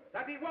prove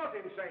that he was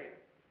insane.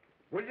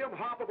 William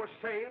Harper was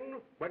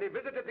sane when he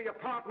visited the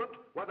apartment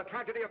where the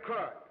tragedy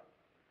occurred.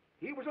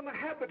 He was in the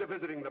habit of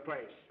visiting the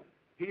place.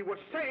 He was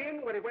sane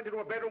when he went into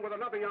a bedroom with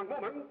another young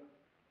woman.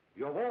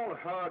 You've all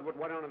heard what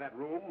went on in that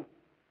room.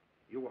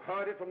 You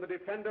heard it from the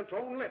defendant's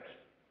own lips.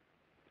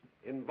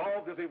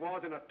 Involved as he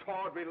was in a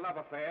tawdry love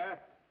affair,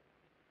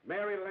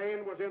 Mary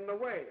Lane was in the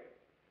way.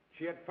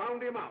 She had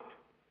found him out.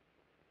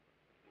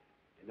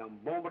 In a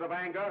moment of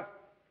anger,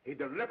 he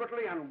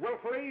deliberately and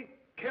willfully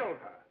killed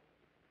her.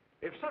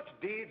 If such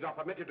deeds are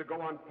permitted to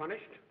go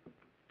unpunished,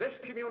 this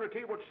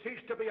community would cease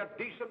to be a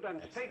decent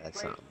and safe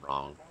That's place. something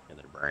wrong in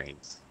their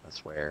brains, I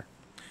swear.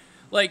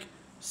 Like,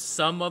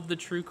 some of the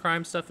true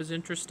crime stuff is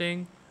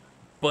interesting,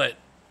 but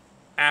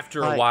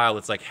after a Like, while,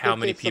 it's like how if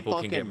many it's a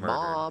people can get fucking murdered?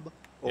 mob,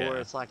 or Yeah.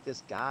 it's like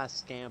this guy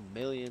scammed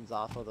millions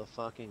off of the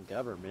fucking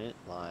government,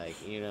 like,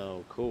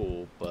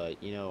 cool, but,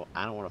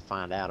 I don't want to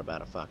find out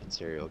about a fucking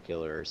serial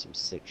killer or some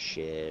sick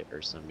shit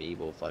or some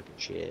evil fucking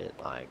shit,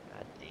 like,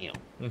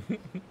 goddamn.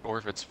 Or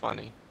if it's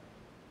funny.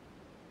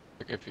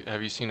 Like,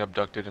 have you seen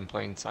Abducted in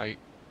Plain Sight?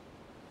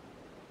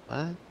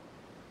 What?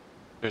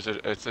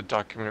 It's a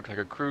documentary,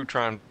 like a true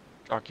crime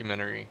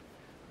documentary,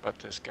 about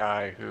this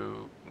guy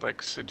who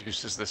like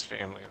seduces this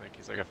family, like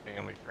he's like a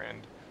family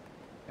friend,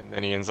 and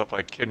then he ends up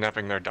like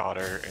kidnapping their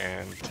daughter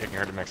and taking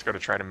her to Mexico to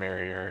try to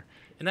marry her.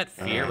 And that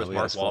Fear with we got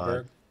Mark a squad.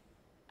 Wahlberg.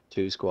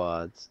 2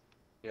 squads.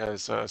 He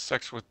has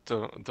sex with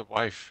the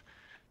wife,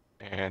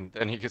 and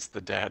then he gets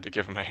the dad to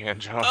give him a hand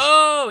job.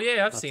 Oh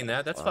yeah, I've What seen the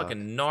that. That's fuck?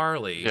 fucking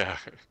gnarly. Yeah,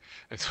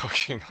 it's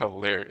fucking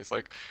hilarious.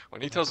 Like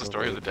when he tells the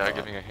story of the dad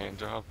giving a hand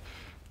job.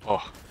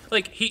 Oh,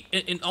 Like he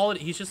in all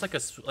he's just like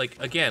like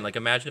again, like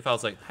imagine if I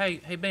was like, hey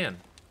man,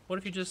 what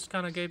if you just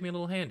kind of gave me a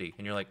little handy?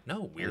 And you're like,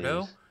 no,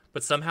 weirdo.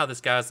 But somehow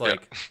this guy's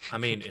like, I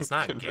mean, it's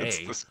not convince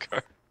gay. this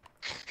guy.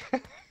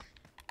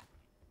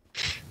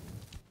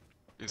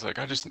 He's like,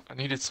 I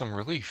needed some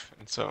relief,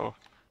 and so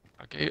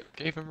I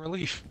gave him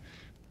relief.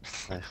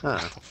 Huh.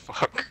 What the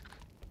fuck?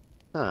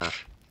 Huh.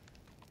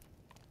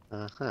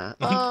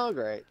 Oh,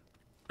 great.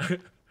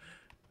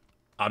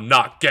 I'm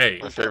not gay.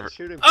 My favorite.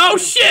 Shoot him, Oh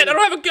shoot him, shit! I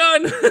don't have a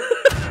gun.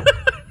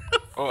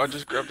 Oh, I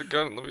just grabbed a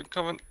gun. Let me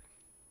come in.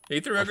 He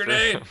threw a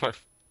grenade.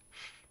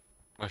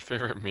 My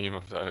favorite meme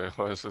of that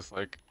was just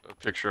like a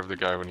picture of the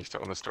guy when he's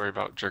telling the story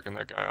about jerking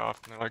that guy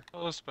off, and they're like,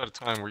 "Tell us about a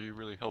time where you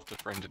really helped a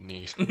friend in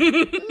need."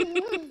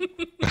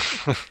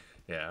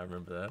 Yeah, I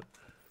remember that.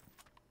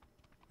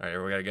 All right,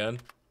 everyone got a gun?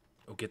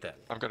 Oh, get that.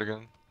 I've got a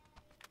gun.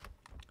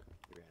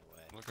 He ran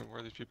away. Look at where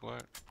are these people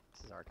at.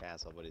 This is our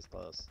castle, but he's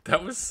close.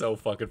 That was so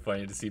fucking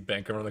funny to see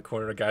Ben come around the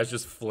corner and a guy's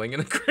just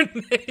flinging a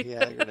grenade.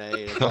 Yeah, a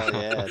grenade. That's all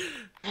he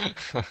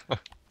had.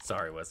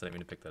 Sorry, Wes. I didn't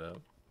mean to pick that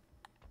up.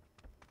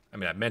 I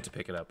mean, I meant to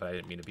pick it up, but I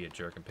didn't mean to be a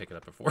jerk and pick it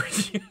up before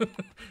you.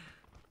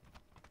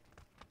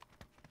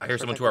 I hear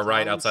someone to our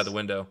right outside the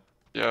window.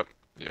 Yep.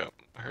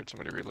 I heard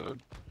somebody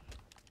reload.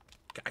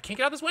 I can't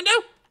get out this window?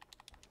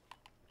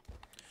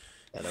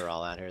 Yeah, they're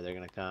all out here. They're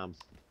gonna come.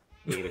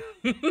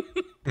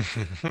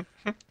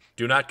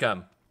 Do not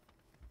come.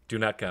 Do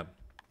not come.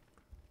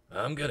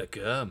 I'm gonna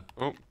come.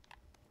 Oh.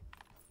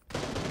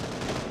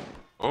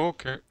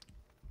 Okay.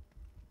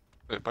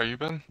 By you,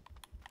 Ben?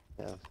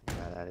 Yeah,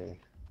 right out here.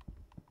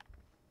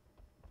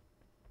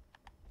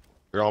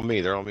 They're on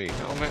me. They're on me.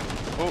 Oh man.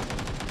 Oh.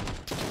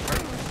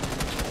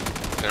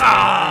 They're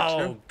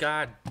Oh,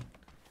 God.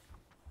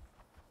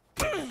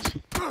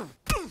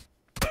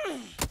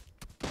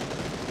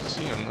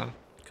 See him though.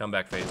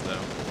 Comeback phase, though.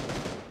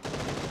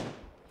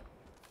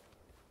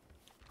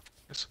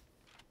 Yes.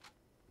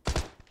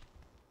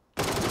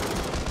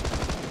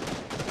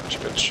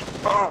 Bitch.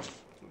 Oh!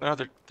 Now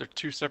they're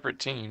two separate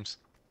teams.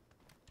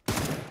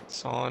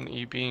 Saw and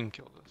E Bean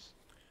killed us.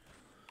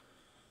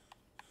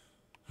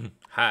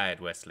 Hide,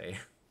 Wesley.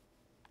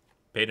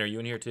 Peyton, are you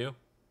in here, too?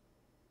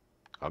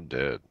 I'm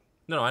dead.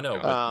 No, I know,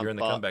 but you're in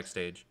the fuck. comeback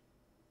stage.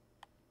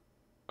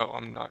 Oh,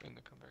 I'm not in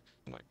the comeback.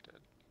 I'm like dead.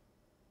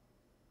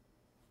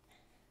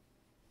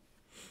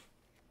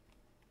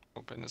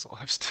 Oh, Ben is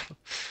alive still.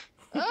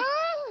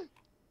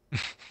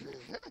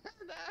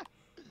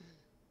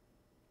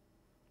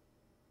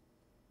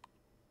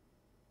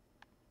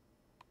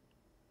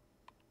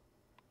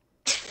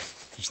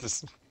 There's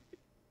this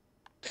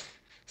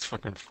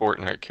fucking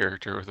Fortnite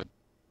character with a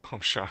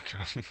pump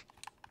shotgun.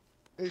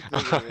 He's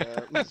picking me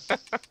up.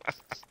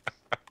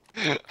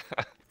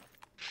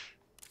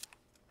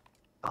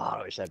 Oh,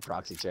 I wish I had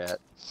proxy chat.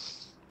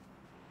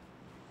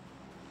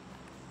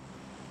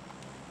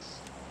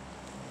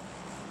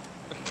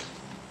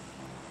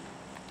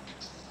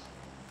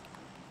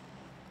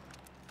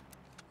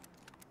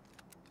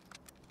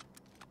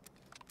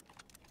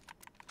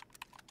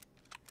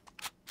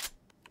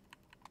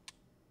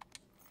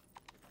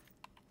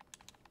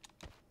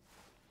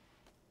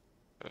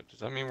 Does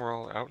that mean we're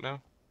all out now?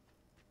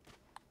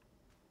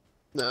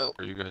 No.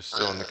 Or are you guys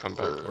still in the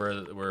comeback?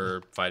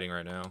 We're fighting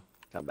right now.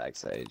 Comeback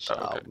stage.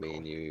 Oh, okay, Me cool.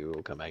 and you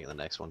will come back in the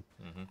next one.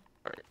 Mm-hmm.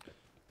 Alright.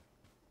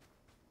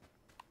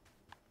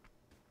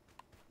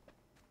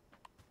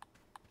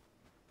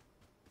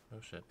 Oh,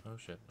 shit. Oh,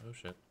 shit. Oh,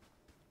 shit.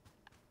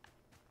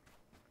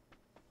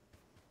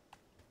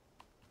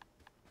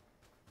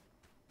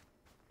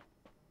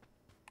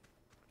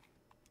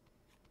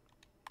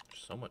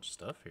 There's so much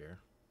stuff here.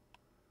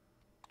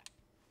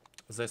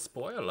 They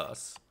spoil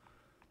us.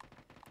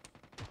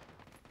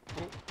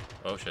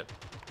 Oh, shit.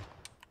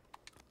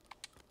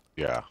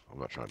 Yeah, I'm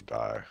not trying to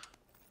die.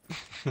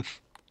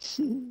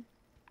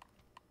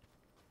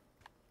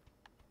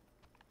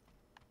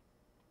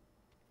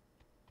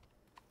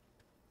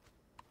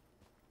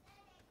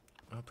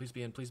 Oh, please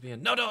be in. Please be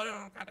in. No, no,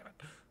 no. God damn it.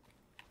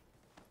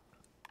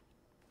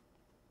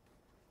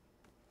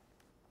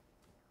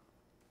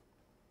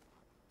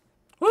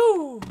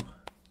 Woo!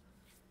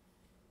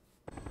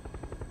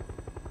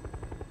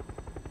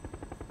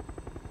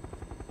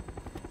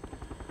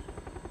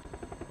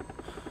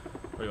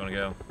 Where do you want to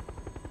go?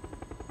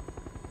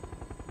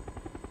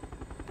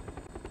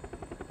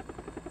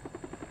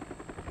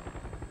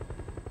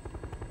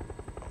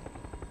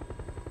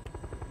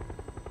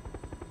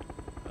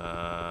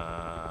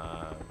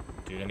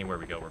 Dude, anywhere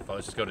we go, we're fine.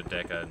 Let's just go to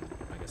Deca and,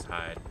 I guess,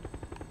 hide.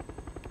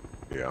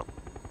 Yeah.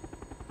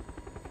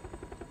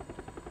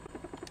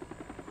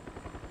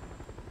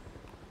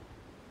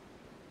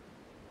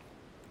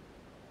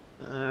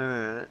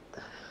 Alright.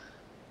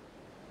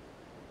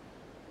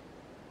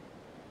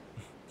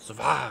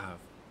 Survive.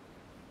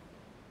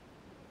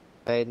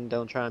 Hayden,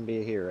 don't try and be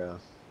a hero.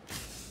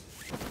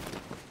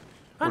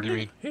 What do you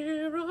mean?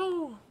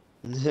 Hero.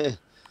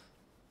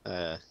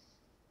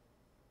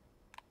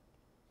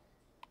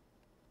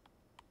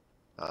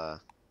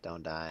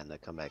 Don't die in the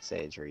comeback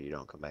stage or you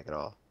don't come back at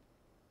all.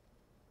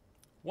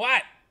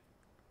 What?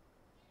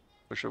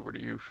 Push over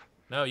to you.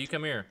 No, you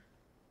come here.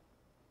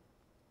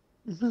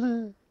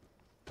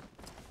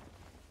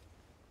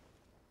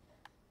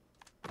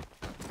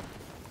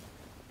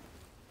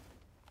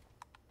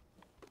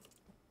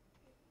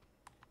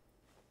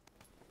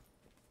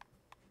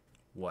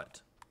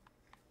 What?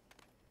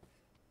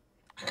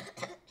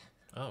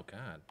 Oh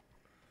God.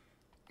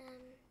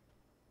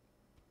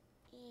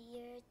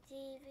 Your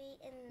TV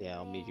in Yeah,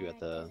 I'll meet you at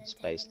the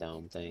Space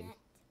Dome thing.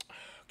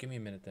 Give me a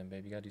minute then,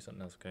 baby. You gotta do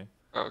something else, okay?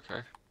 Oh,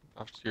 okay.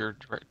 After you're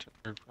right.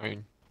 I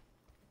mean,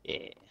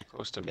 Yeah.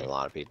 close to There'll be me. a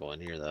lot of people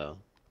in here though.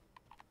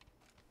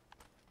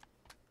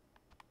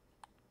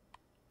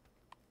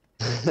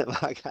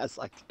 My guy's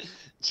like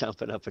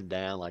jumping up and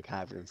down, like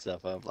hyping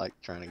himself up, like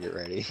trying to get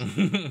ready.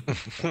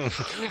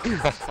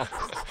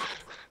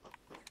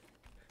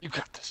 You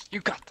got this.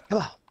 You got this. Come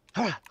on.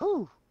 All right.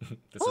 Ooh.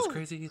 This is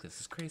crazy. This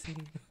is crazy.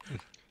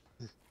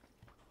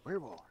 We're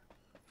more.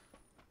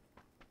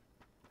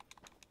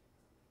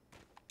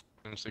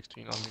 M16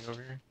 on me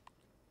over here.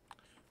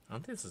 I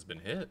don't think this has been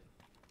hit.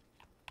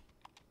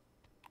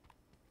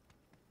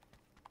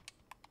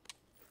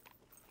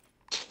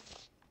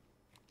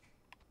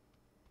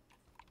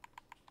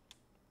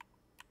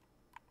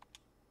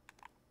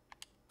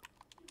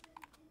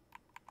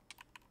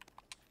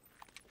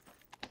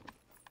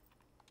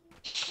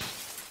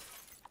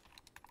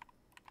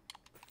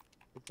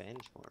 Good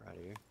vantage point right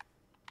here.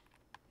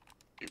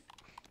 Is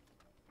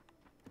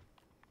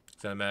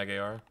that a mag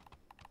AR?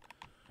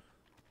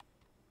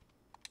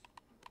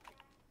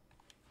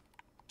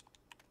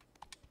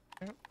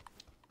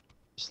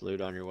 Just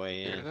loot on your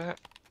way Hear in. that?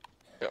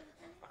 Yep.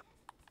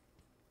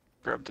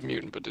 Grabbed the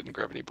mutant, but didn't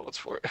grab any bullets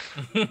for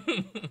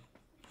it.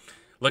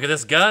 Look at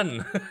this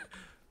gun.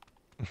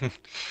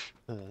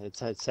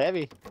 It's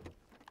heavy.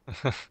 I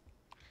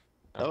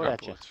Throw it grabbed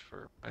at you. bullets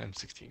for my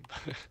M16.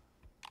 But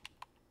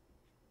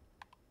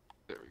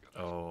there we go.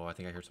 Oh, I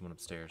think I heard someone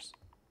upstairs.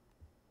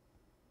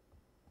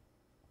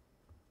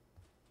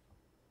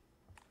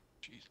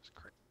 Jesus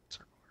Christ.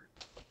 Circle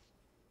hurt.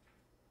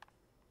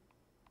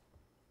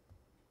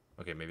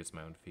 Okay, maybe it's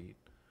my own feet.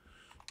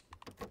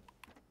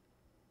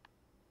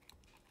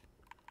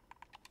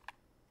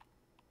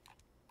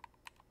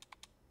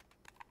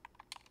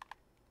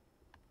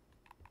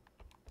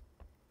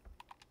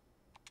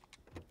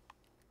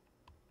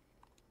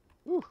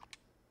 Woo.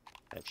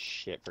 That's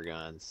shit for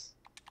guns.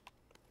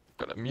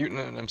 Got a mutant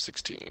and an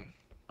M16.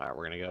 Alright,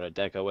 we're gonna go to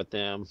Deco with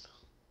them.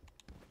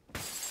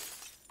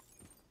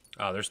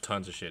 Oh, there's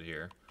tons of shit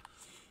here.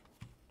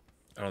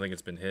 I don't think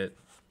it's been hit.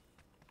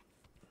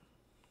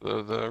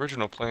 The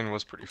original plane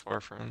was pretty far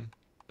from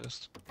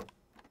this.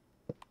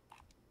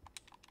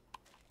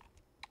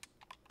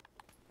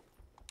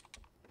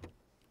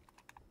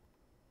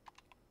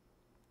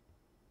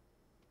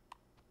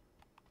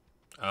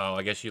 Oh,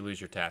 I guess you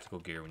lose your tactical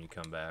gear when you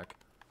come back.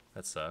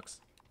 That sucks.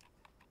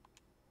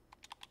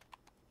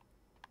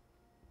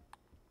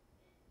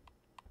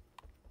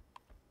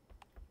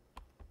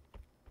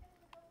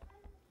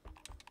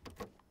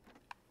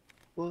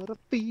 What a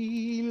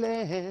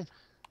feeling.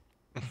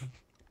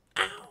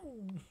 Ow!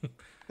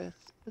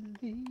 Best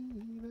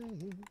believe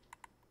it.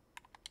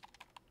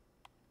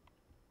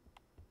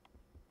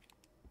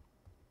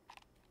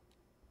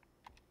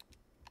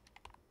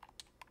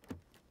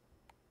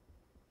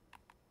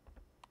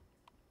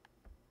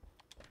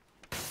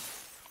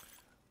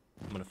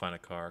 I'm gonna find a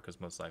car because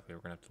most likely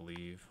we're gonna have to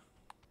leave.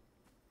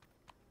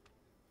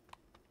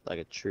 Like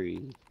a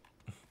tree.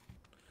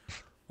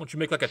 Why don't you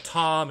make like a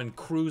Tom and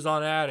cruise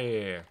on out of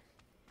here?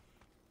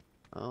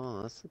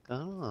 Oh, that's a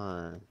good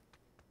one.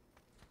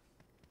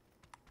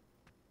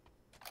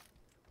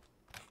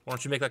 Why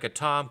don't you make like a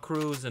Tom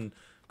Cruise and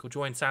go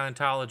join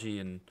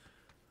Scientology and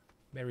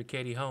marry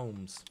Katie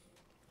Holmes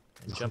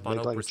and jump on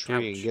Make like a Oprah's tree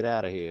couch? and get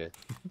out of here.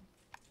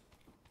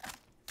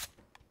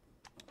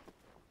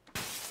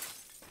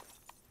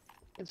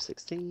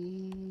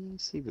 M16,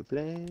 s'il vous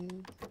plaît.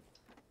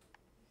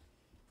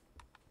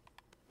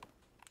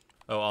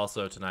 Oh,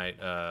 also tonight,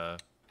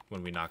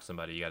 when we knock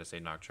somebody, you gotta say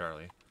knock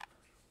Charlie.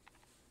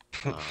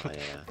 Oh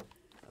yeah,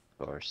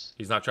 of course.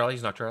 He's not Charlie.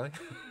 He's not Charlie.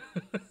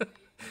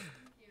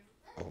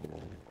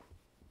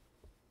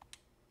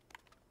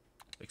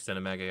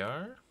 Extended mag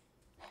AR.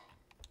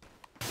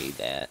 Need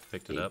that.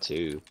 Picked it Need up.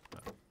 two.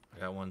 I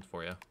got one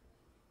for you.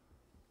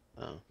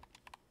 Oh.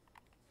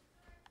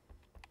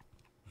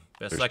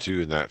 Best There's sec-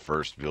 two in that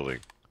first building.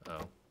 Oh,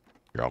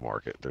 Here, I'll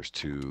mark it. There's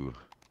two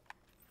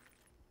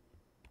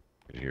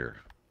in here.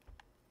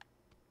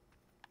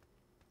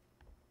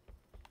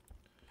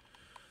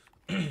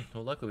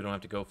 well, luckily we don't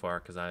have to go far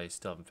because I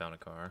still haven't found a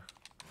car.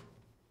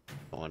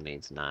 No one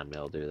needs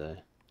 9mm, do they?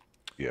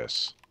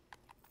 Yes.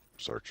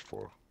 Search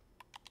for.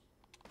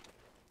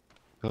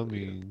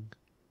 Coming.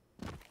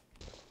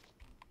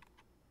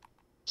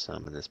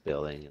 some in this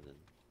building, and then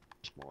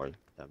there's more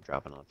that I'm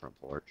dropping on the front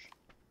porch.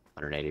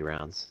 180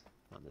 rounds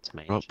on this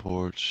main. Front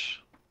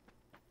porch.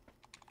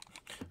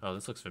 Oh,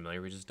 this looks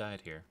familiar. We just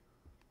died here.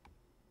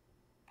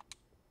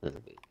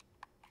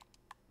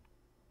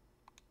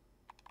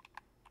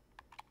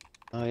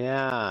 Oh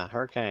yeah,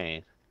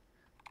 hurricane.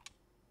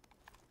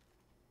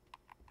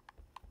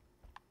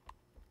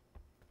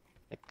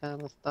 Here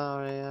comes the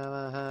story of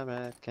a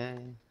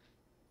hurricane.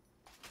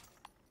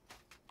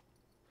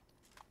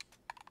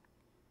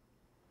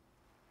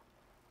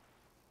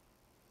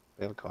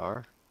 We have a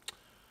car.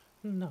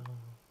 No.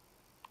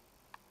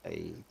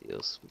 Ay,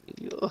 Dios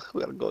mío,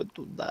 we are going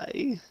to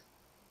die.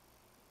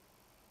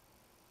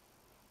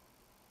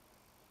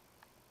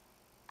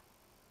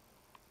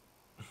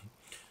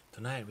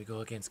 Tonight we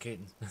go against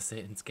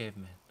Satan's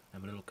caveman.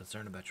 I'm a little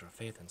concerned about your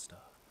faith and stuff.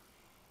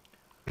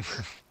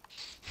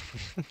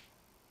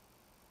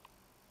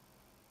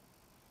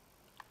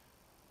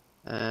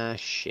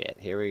 Shit,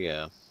 here we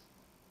go.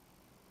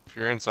 If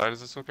you're inside,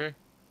 is this okay?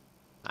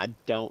 I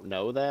don't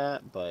know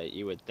that, but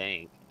you would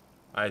think.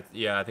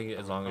 Yeah, I think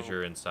as long as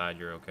you're inside,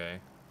 you're okay.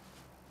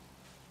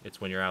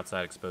 It's when you're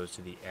outside exposed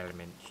to the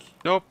element.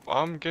 Nope,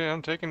 I'm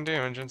taking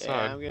damage inside.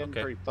 Yeah, I'm getting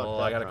Okay, pretty fucked well,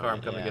 up I got a car. from I'm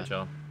it, coming to yeah. get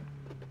y'all.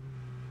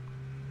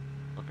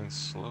 Fucking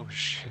slow as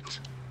shit.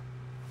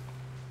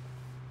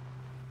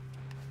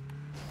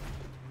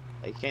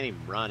 You can't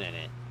even run in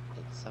it.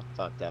 That's how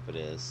fucked up it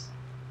is.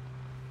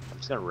 I'm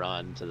just gonna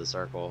run to the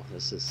circle.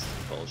 This is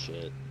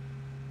bullshit.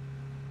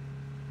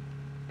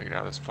 Get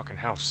out of this fucking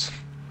house.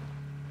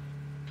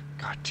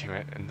 God damn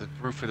it. And the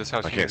roof of this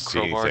house, I you can't need a see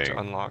crowbar anything.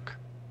 to unlock.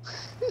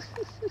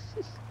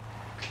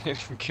 Can't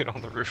even get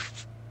on the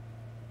roof.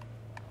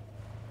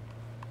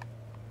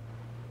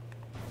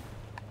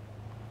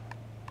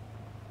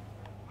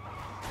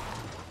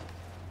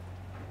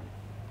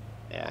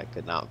 Yeah, I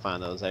could not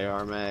find those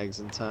AR mags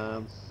in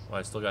time. Well,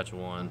 I still got you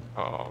one.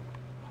 Oh,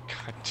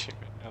 god damn it.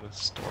 Now the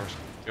store's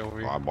gonna kill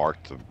me. I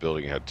marked the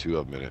building, had 2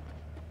 of them in it.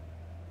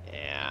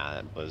 Yeah,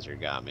 that blizzard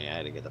got me. I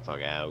had to get the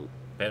fuck out.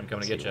 Ben, I'm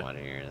coming to get you. One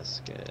here.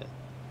 That's good.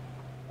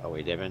 Oh,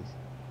 we dipping?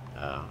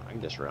 Oh, I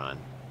can just run.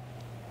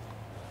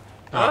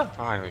 Ah,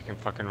 fine, we can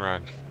fucking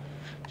run.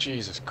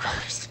 Jesus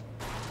Christ.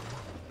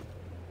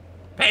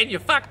 Pain, you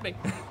fucked me!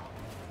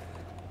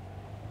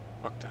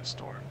 Fuck that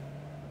store.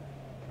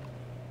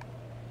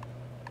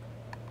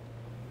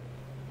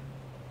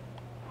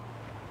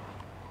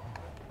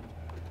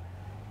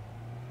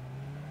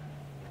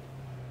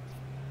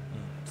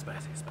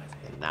 Spicy, spicy.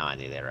 And now I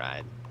need that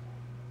ride.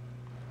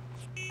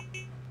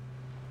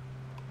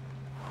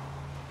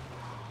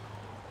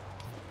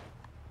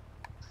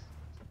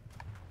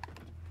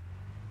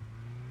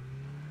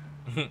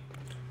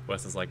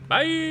 Wes is like,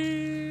 bye!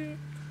 I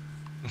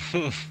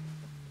go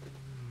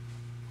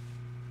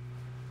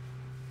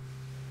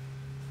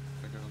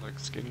like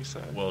skinny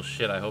side. Well,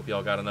 shit, I hope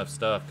y'all got enough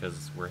stuff,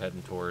 because we're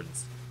heading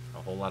towards a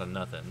whole lot of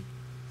nothing.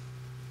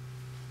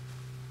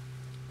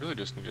 Really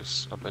just need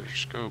a better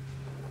scope.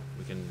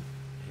 We can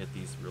hit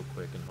these real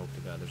quick and hope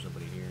to God there's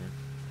nobody here.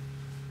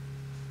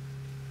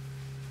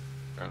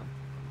 Yeah.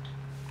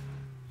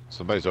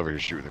 Somebody's over here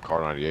shooting the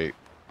car 98.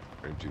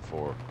 Frame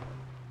 24.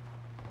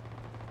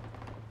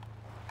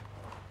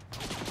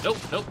 Nope,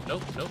 nope,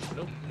 nope, nope,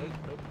 nope, nope,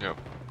 nope. Yep.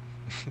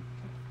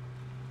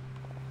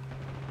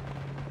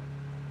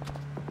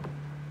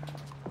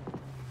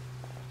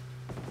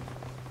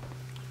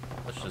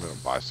 Let's I'm on a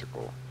just...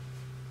 bicycle.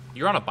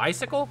 You're on a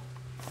bicycle?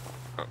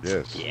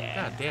 Yes.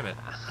 Yeah. God damn it.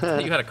 I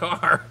thought you had a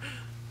car.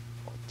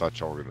 I thought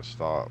y'all were gonna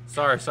stop.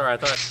 Sorry, I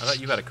thought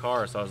you had a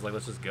car, so I was like,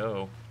 let's just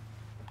go.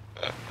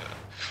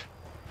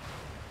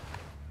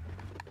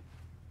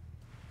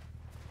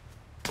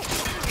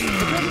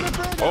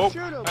 Oh!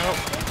 Shoot 'em.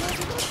 Ow.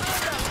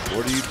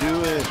 What are you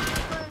doing?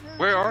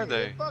 Where are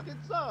they? Fucking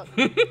suck.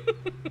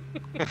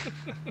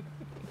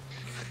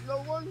 No,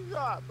 one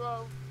shot,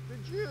 bro. The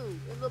Jew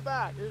in the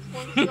back. There's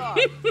one shot.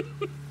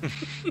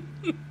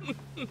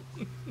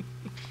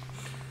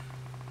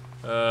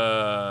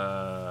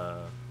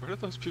 Where did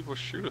those people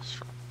shoot us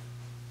from?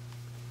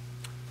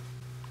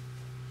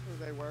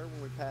 Where they were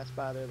when we passed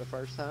by there the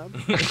first time.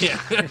 Yeah.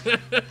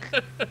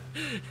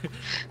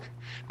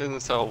 Isn't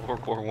this how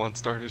World War I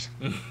started?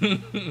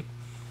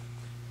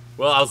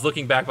 Well, I was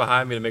looking back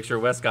behind me to make sure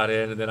Wes got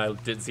in, and then I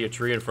didn't see a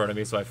tree in front of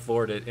me, so I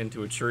floored it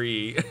into a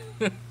tree.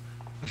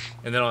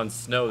 And then on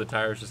snow, the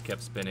tires just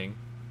kept spinning.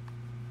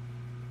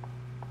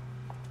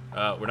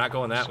 We're not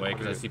going that way,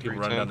 because I see people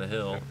running down the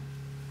hill.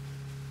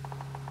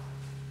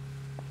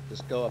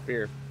 Just go up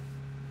here.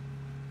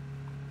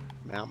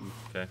 Mountain.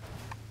 Okay.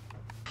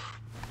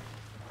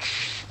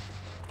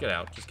 Get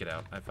out. Just get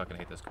out. I fucking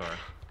hate this car.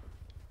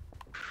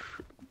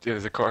 Yeah,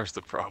 the car's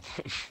the problem.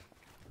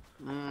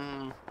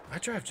 I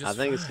drive just I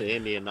think it's fine. the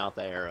Indian, not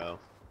the arrow.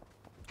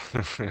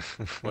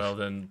 Well,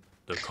 then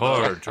the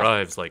car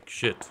drives like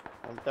shit.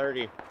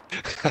 130.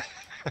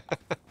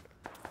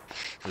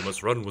 We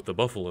must run with the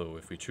buffalo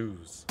if we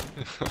choose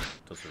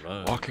to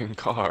survive. Walking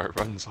car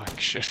runs like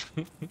shit.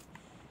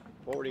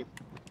 40.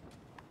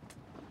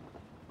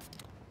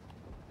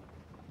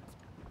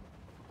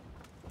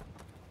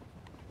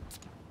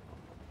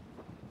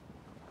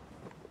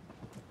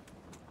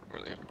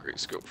 great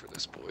scope for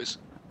this, boys.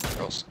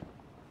 Girls.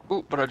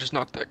 Ooh, but I just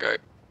knocked that guy.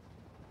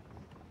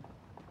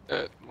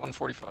 At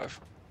 145.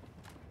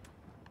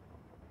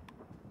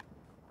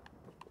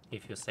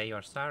 If you say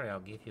you're sorry,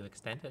 I'll give you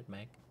extended,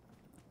 Meg.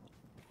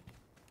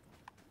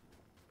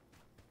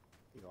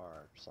 You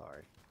are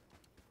sorry.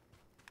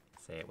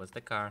 Say it was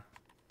the car.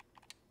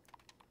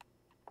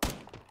 I'm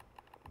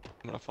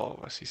gonna follow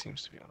Wes. He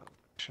seems to be on a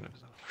mission of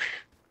his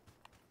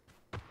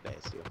own.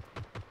 Thanks you.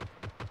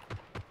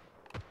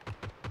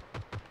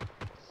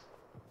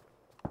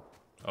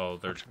 Oh,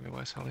 they're... Watch me,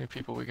 Wes. How many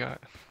people we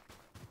got?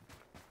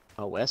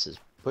 Oh, Wes is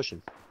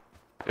pushing.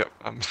 Yep,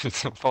 I'm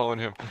following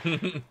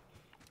him.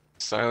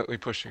 Silently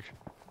pushing.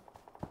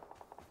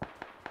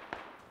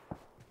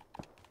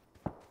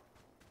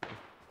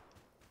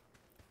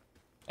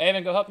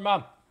 Evan, go help your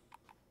mom.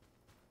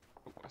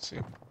 Oh, I see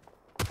him.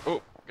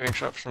 Oh, getting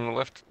shot from the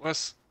left,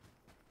 Wes.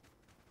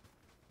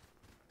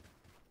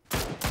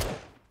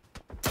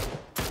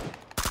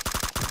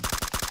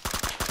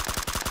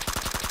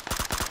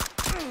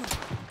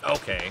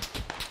 Okay.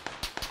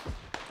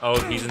 Oh,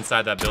 he's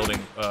inside that building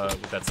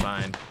with that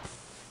sign.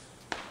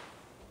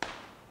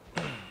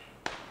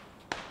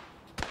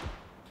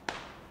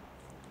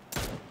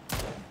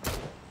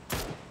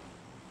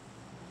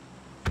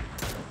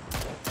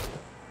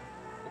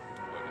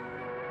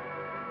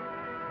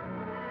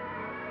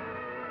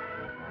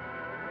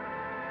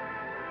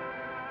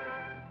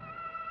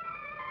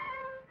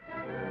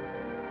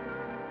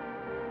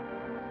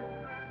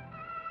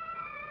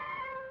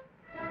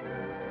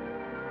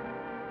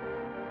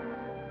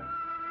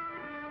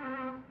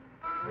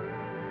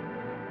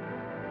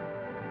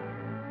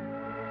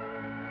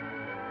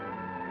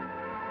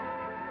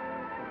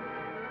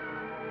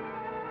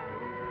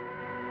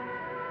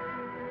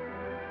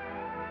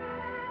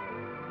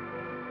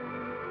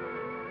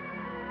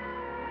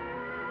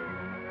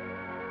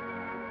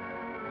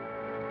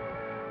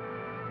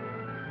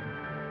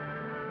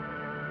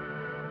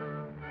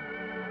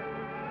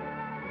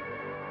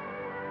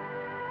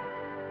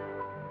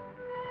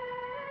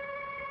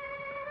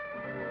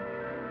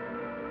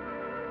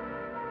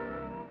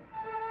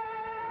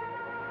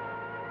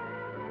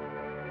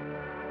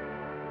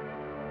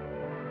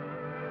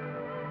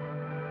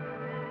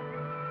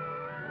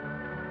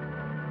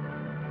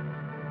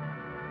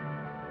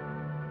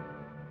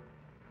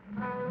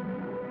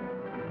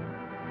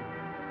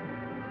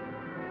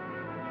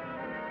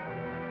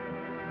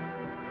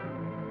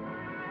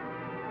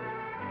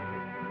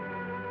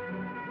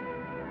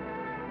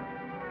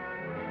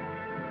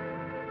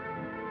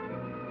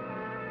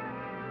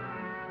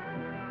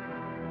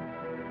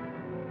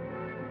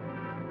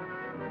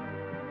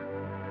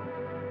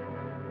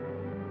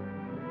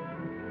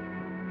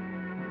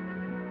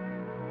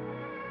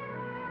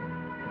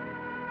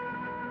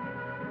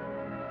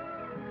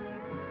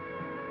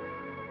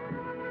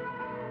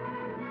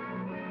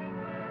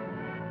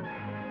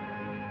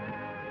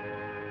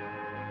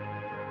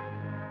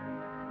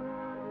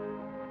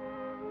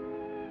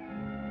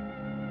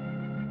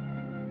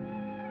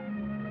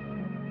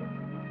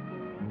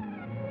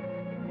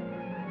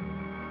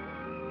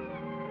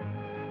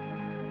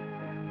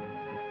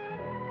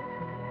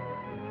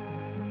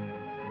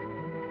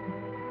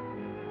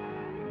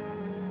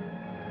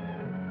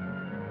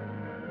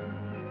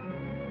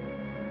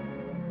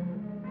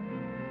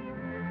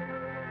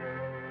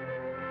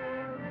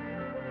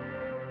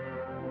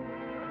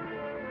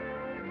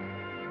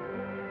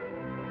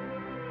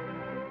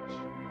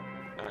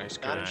 Nice,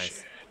 Got good him.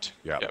 shit.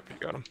 Yeah. Yep, you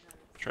got him.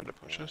 Tried to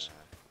push us.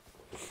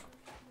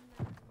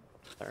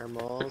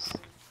 Thermals.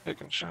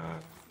 Taking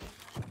shot.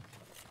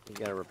 You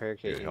got a repair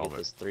kit. Good You get helmet.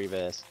 this 3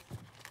 vest.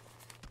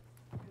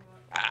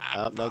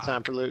 Ah, Oh, no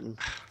time for looting.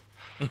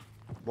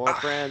 More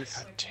friends.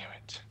 God damn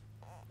it.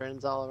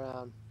 Friends all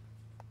around.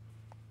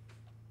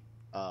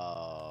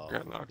 Oh,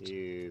 Got knocked.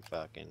 you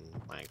fucking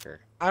wanker.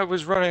 I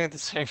was running at the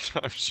same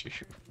time as you.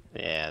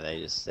 Yeah,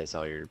 they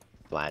saw your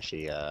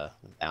flashy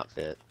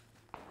outfit.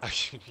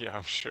 Yeah,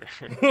 I'm sure.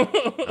 I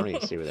don't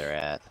even see where they're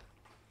at.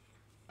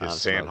 I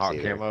Is don't smoke Sandhawk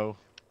either. camo?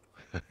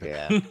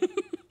 Yeah.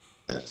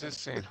 It's just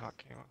saying hot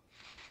camo.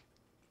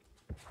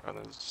 Oh,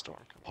 there's a storm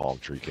coming. Palm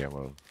tree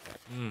camo.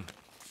 Mm.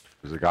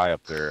 There's a guy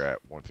up there at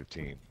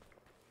 115.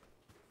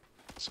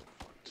 So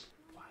fucked.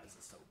 Why is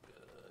this so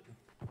good?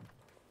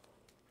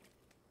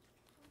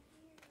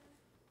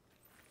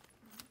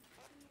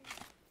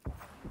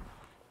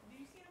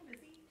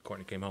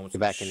 Courtney came home with Get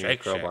some back in your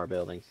Shake crowbar Shack.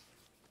 building.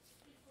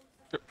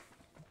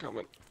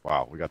 Coming.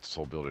 Wow, we got this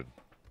whole building.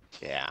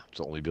 Yeah. It's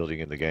the only building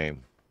in the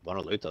game. Want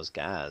to loot those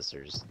guys?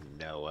 There's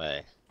no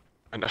way.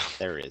 I know.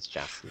 There is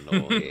just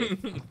no way.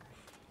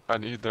 I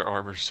need their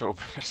armor so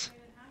bad.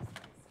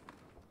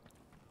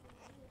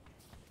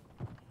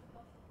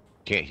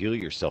 Can't heal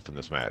yourself in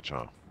this match,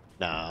 huh?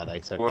 Nah, they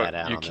took Well, that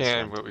out you on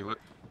can, this one. but we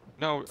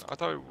no, I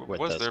thought it With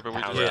was those there, but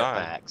we just power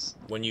died. packs.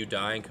 When you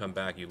die and come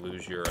back, you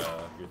lose your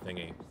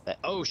thingy.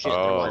 Oh shit! They're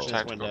Oh. watching this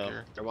Tactical window.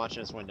 gear. They're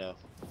watching this window.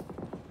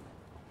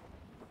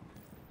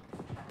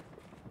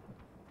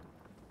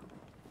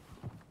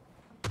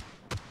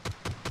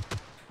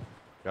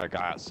 Got a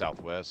guy out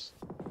southwest.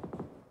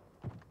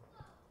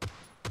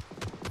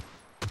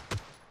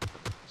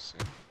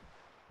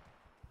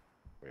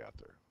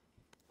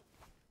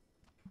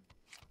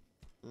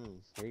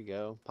 Here you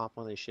go. Pop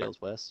one of these shields,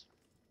 Wes.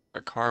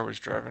 A car was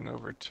driving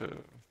over to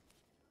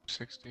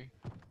 60.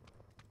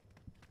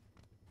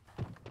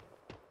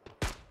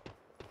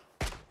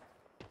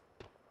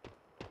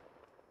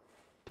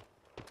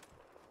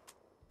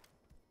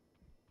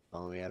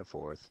 Only had a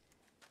fourth.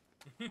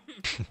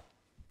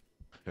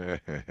 Well,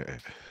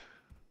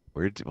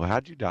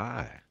 how'd you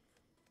die?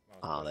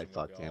 Oh, they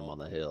fucked him on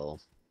the hill.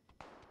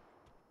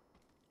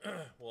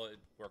 Well, it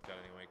worked out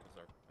anyway because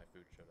my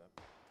food showed up.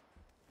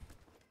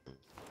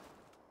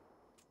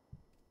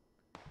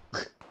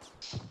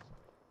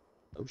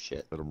 Oh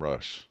shit. Let him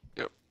rush.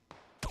 Yep.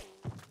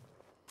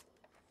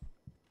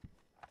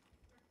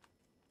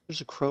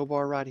 There's a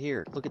crowbar right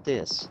here. Look at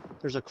this.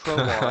 There's a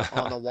crowbar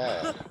on the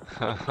wall.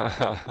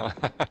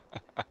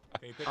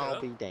 Can you pick it I'll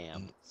up? be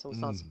damned. So it's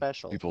not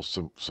special. People,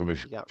 so many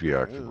You got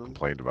people room.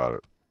 complained about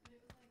it.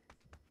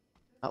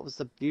 That was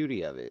the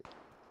beauty of it.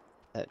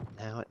 That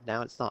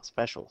now it's not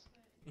special.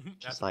 That's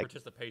Just a like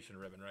participation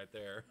ribbon right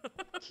there.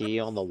 key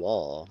on the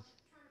wall.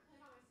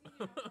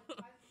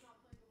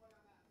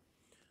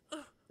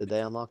 Did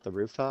they unlock the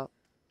rooftop?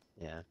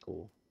 Yeah,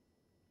 cool.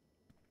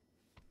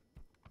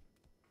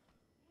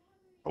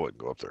 I wouldn't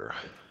go up there.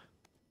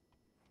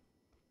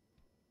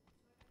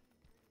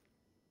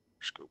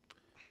 Scoop.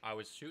 I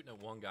was shooting at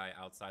one guy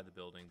outside the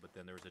building, but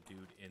then there was a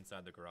dude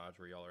inside the garage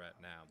where y'all are at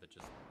now that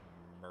just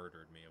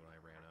murdered me when I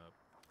ran up.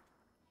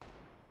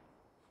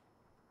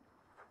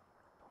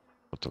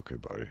 It's okay,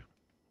 buddy.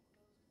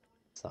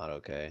 It's not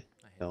okay.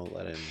 Don't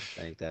let him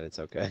think that it's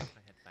okay. I had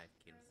 5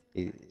 kills.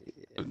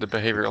 The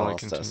behavior only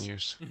cost us.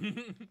 continues.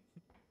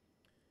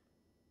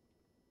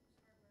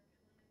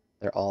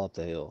 They're all up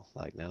the hill.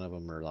 Like none of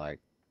them are like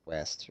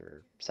west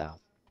or south.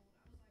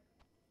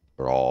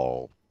 They're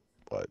all,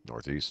 what,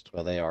 northeast?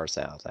 Well, they are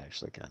south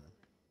actually, kind of.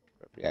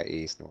 Yeah,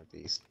 east,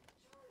 northeast.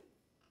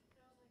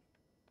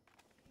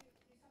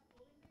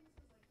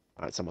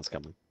 All right, someone's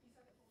coming.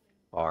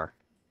 R.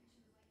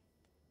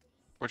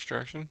 Which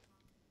direction?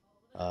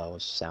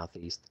 Was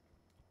southeast.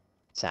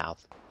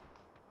 South.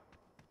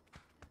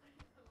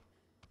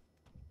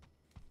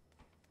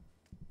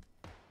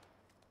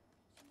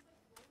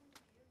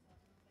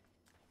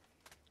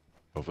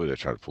 Hopefully they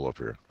try to pull up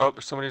here. Oh,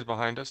 somebody's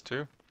behind us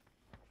too.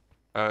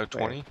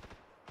 20.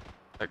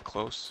 Like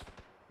close.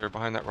 They're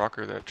behind that rock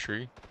or that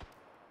tree.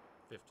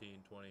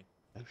 15, 20.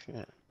 Oh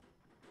shit.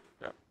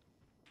 Yep.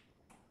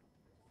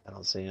 I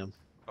don't see him.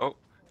 Oh,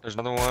 there's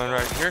another one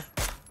right here.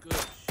 Good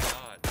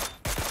shot.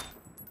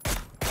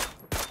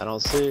 I don't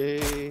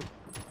see.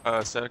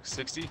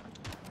 60.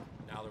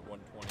 Now they're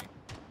 120.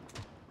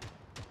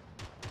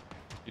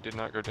 He did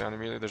not go down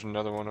immediately. There's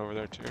another one over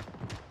there too.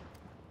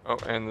 Oh,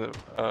 and the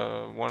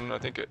one I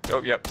think.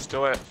 Oh, yep,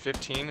 still at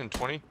 15 and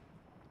 20.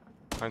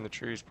 Behind the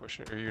trees,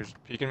 pushing. Or you're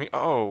peeking me.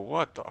 Oh,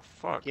 what the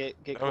fuck? Get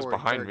that was Corey,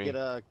 behind or me.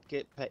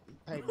 Get Peyton.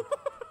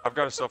 I've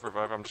got a self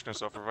revive. I'm just gonna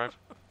self revive.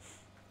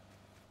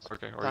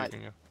 Okay, or you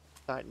can. Yeah.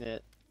 Tighten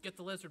it. Get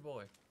the lizard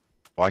boy.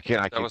 Why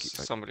can't I? That was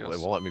somebody else.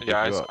 They won't let me pick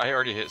yeah, you up. I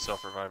already hit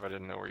self revive. I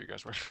didn't know where you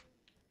guys were.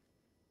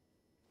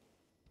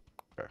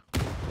 Okay.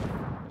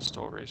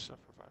 Still raise self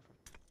revive.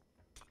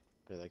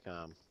 Here they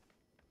come.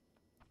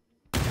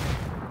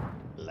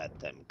 Let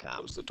them come.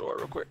 Close the door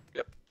real quick.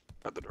 Yep.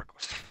 At the door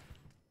closed.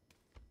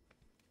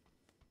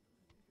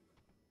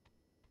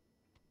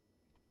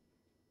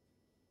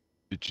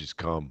 Bitches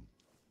come.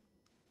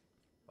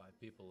 5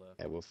 people left.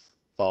 It will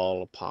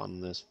fall upon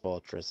this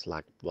fortress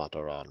like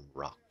water on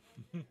rock.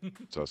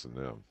 It's us and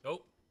them.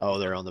 Nope. Oh,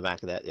 they're on the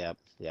back of that. Yep.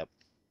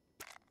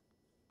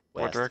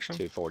 What direction?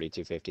 240,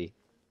 250.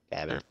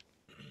 Cabin. Here.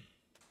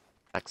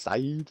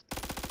 Backside.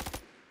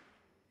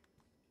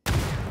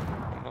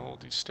 I'm gonna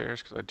hold these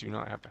stairs because I do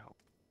not have help.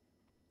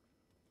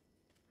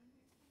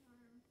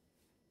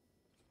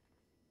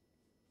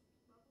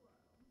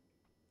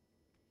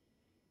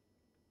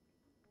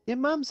 Your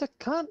mom's a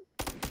cunt.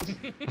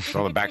 It's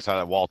on the backside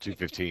of that wall,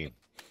 215.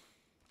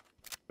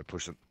 They're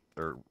pushing.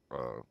 They're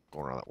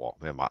going around that wall.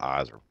 Man, my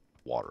eyes are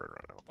watering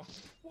right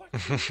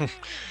now.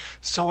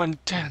 So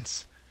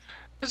intense.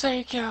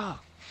 Ezekiel.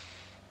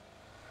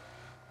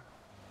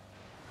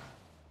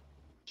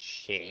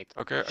 Shit.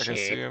 Okay, I can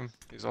see him.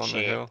 He's on the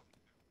Shit. hill.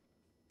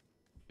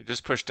 He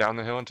just pushed down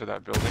the hill into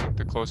that building,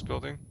 the close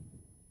building.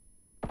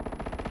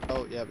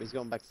 Oh, yeah, he's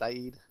going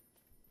backside.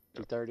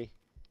 230.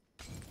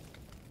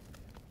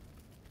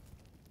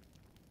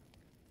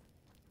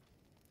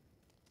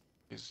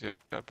 He's hit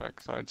that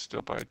backside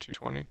still by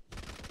 220.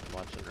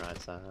 Watching right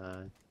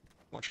side.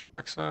 Watch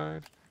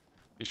backside.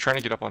 He's trying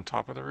to get up on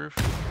top of the roof.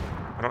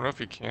 I don't know if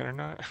he can or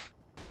not.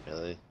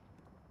 Really?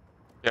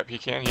 Yep, he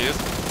can. He is.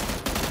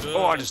 Good.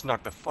 Oh, I just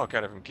knocked the fuck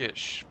out of him. Get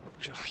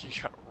You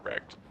got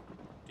wrecked. Do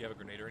you have a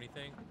grenade or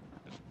anything?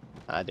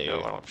 I do. No,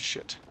 I don't have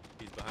shit.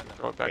 He's behind that.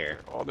 Throw it back Here.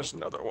 there. Oh, there's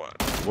another one.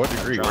 What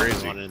degree? Where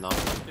is he?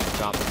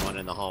 Dropping one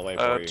in the hallway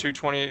for you.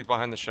 220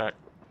 behind the shack.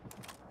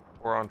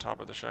 Or on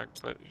top of the shack,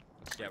 but...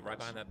 Yeah, right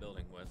behind that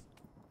building, Wes.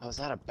 Oh, is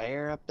that a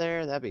bear up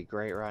there? That'd be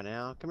great right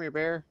now. Come here,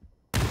 bear.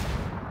 They're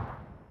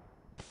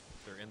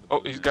in the Oh,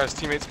 building. he's got his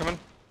teammates coming.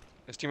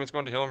 His teammates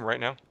going to heal him right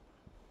now.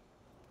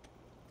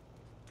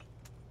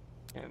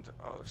 And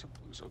oh, there's a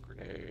blue zone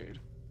grenade.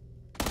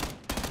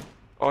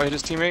 Oh, I hit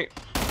his teammate.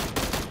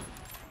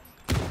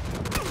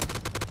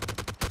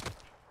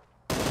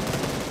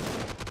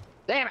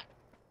 Damn it!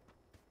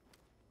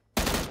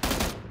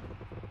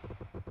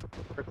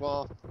 Brick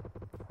wall.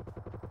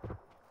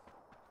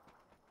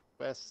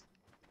 West.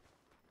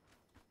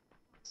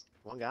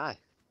 One guy.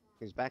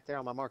 He's back there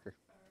on my marker.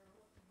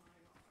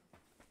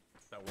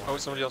 Oh,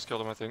 somebody else killed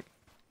him, I think.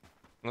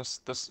 Is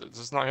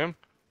this not him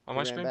on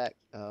my He ran screen? back.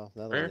 Oh,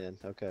 the other Where? one in.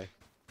 Okay.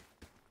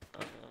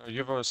 You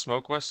have a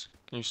smoke, Wes?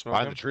 Can you smoke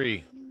Behind him? the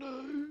tree.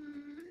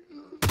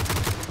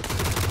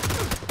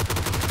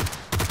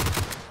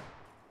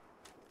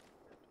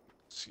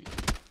 Let's see.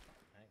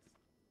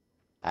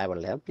 I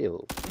will help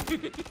you.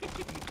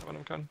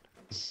 I'm coming.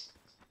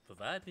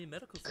 Provide me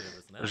medical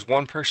service now. There's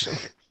one person.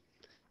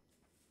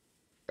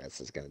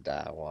 Bess is gonna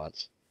die.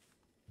 Watch.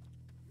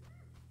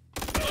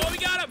 Oh, we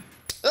got him!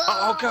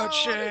 Oh, God, I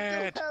shit!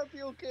 didn't help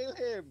you kill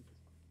him.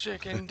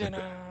 Chicken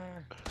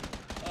dinner.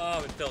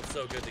 Oh, it felt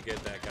so good to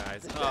get that,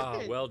 guys.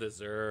 Oh, well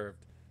deserved.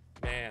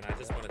 Man, I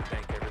just want to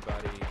thank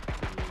everybody who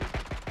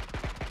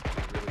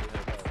really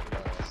helped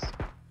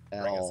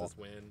bring us this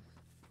win.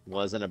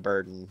 Wasn't a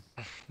burden.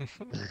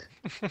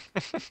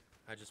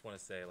 I just want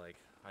to say, like,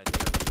 I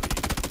think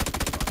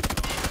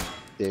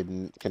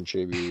Didn't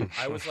contribute.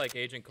 I was like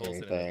Agent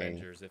Coulson in anything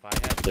Avengers. If I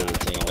had to the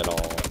died, team at all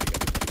all. of us would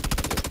come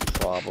together. Just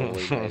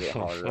probably made it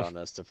harder on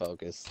us to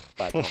focus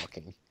by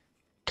talking.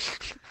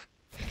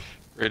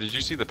 Ray, did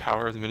you see the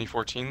power of the Mini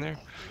 14 there? We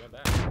went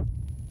back.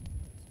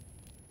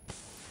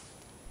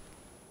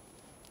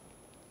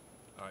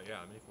 Yeah,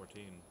 Mini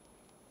 14.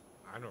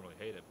 I normally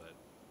hate it, but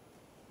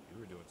you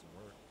were doing some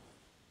work.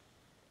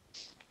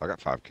 I got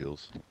 5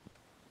 kills.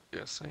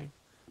 Yeah, same.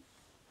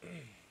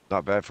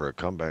 Not bad for a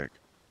comeback.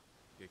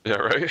 Yeah,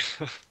 right?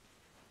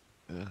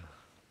 Yeah.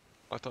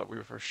 I thought we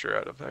were for sure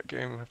out of that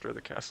game after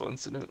the castle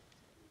incident.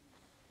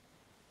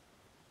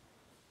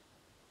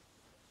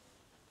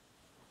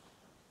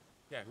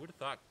 Yeah, who would have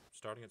thought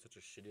starting at such a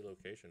shitty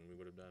location we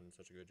would have done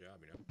such a good job,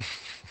 you know?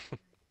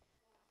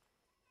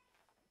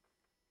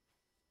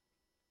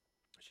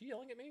 Is she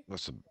yelling at me?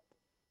 That's a...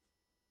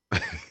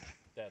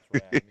 That's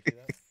right. Let me see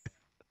that.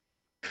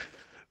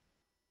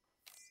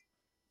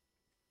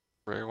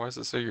 Ray, why does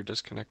it say you're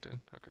disconnected?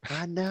 Okay.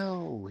 I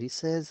know. He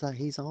says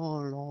he's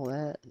on and all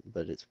that,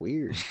 but it's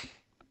weird.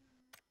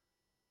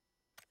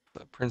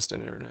 The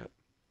Princeton internet.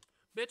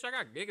 Bitch, I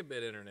got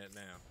gigabit internet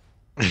now.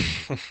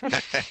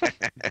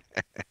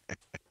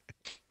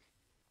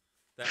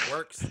 That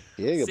works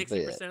Gigabit.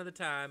 60% of the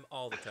time,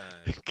 all the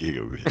time.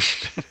 Gigabit.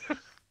 It's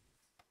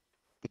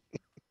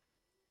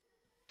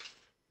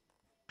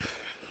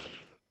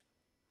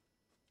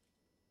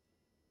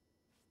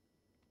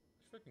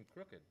freaking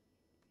crooked.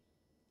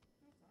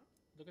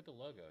 Look at the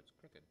logo, it's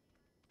crooked.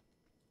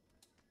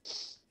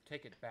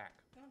 Take it back.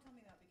 Don't tell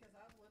me that because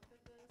I've looked at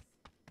this.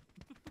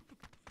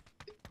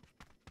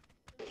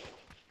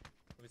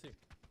 Let me see.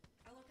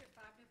 I looked at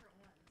 5 different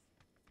ones.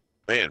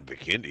 Man,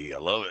 Bikindi, I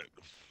love it.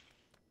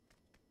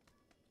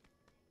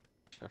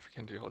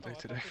 African deal all day I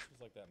today. thought this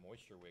was like that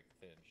moisture wick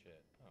thin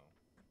shit. Oh,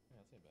 yeah,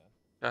 that's not bad.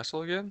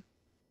 Castle again?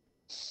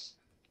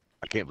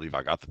 I can't believe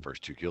I got the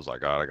first 2 kills I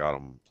got. I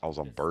was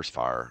on burst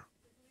fire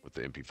with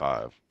the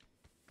MP5.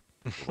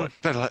 What?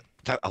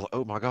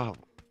 Oh my god.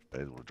 I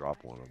didn't want to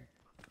drop one of them.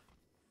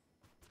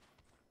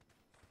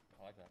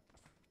 I like that.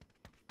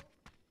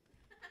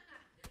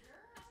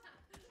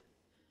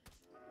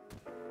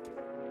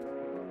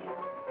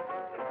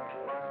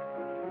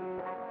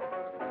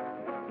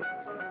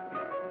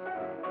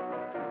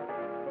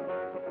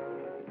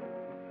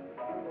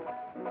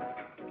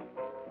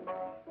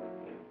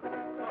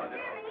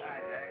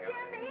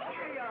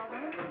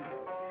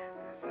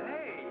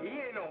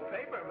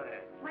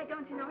 Why,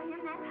 don't you know him?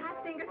 That's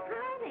Hot Finger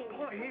Curly.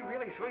 Oh, he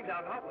really swings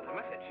out hot with a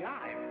mess of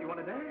jive. You want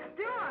to dance?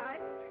 Do I?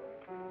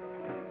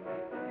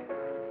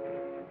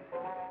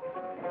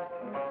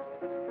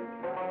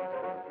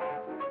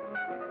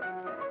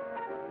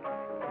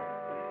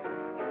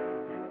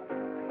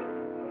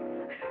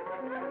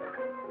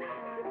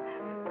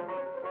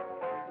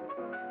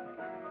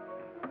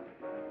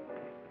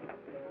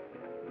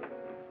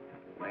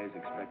 May's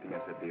expecting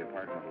us at the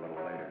apartment a little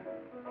later.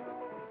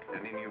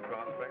 Any new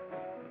prospects?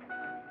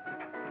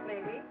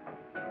 Maybe.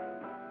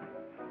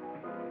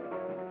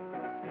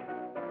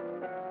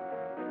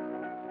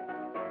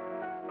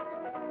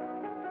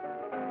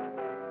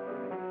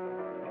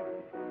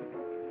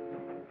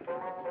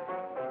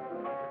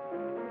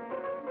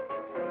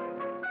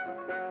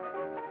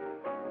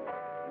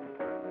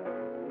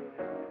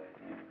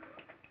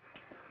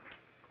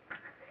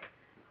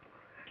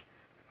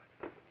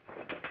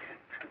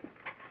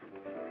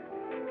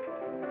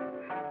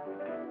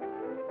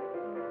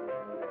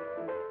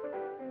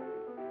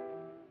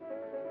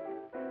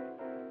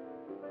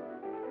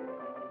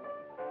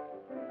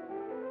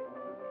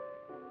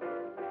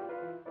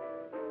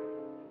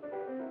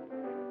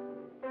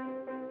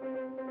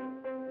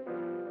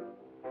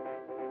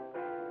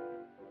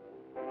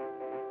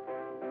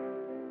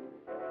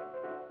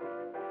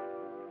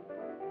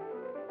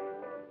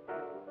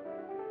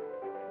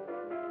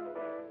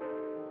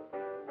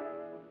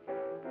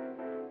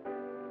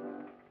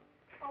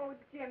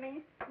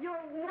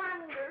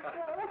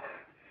 wonderful.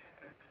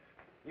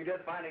 You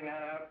just finding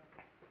that out?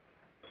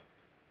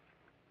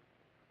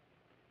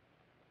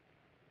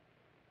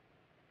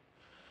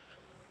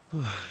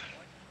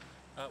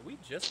 We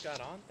just got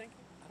on thinking.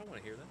 I don't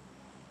want to hear that.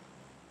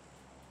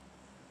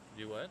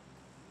 Do what?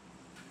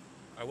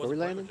 I wasn't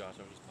playing with Josh.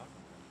 I was just talking.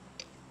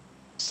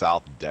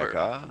 South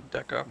Deca.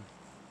 Deca.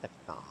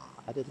 Nah,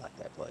 I did like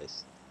that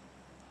place.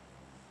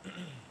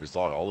 There's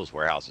all those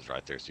warehouses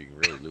right there, so you can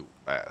really loot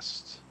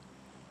fast.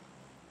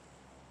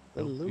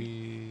 The loot.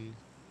 We...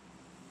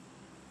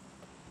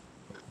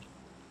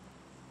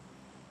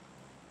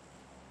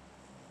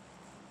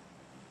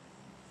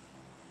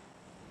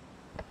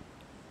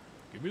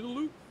 Give me the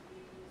loot.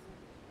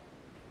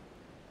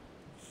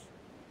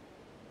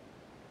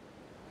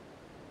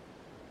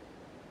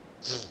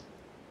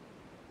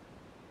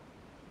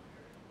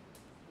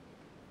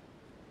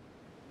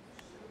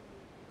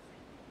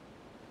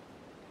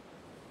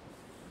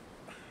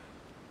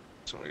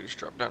 Somebody just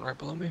dropped down right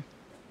below me.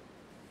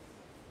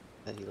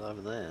 Hey, you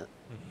loving that?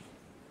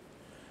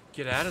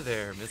 Get out of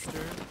there, mister.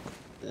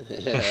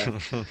 Yeah.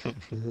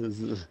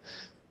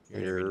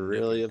 You're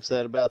really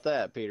upset about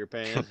that, Peter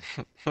Pan.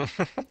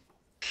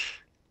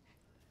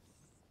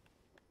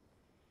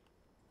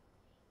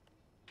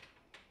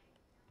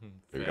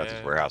 We got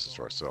these warehouses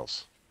to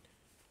ourselves.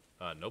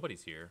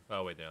 Nobody's here.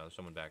 Oh, wait, no, there's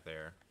someone back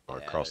there. Or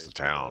across the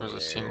town. There's a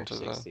team to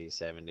 60,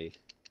 70.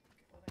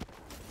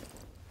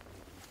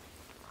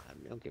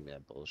 Don't give me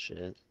that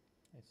bullshit.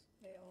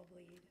 They all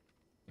bleed.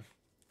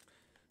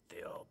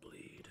 They all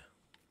bleed.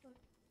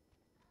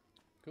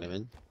 Cool.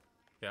 Women?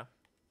 Yeah.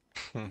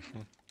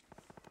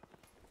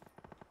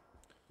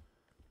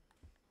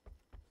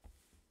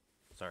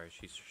 Sorry,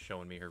 she's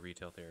showing me her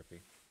retail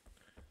therapy.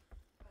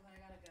 And I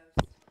got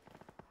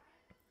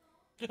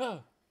a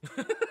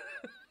ghost.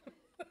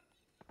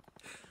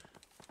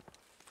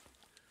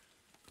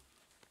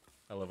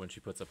 I love when she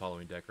puts up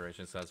Halloween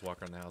decorations, so I just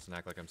walk around the house and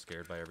act like I'm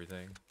scared by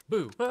everything.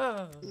 Boo!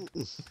 Ah!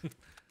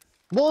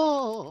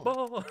 Whoa!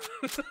 Ball!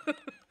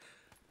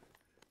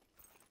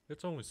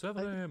 It's only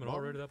 7 a.m. and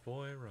already that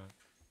boy ain't right.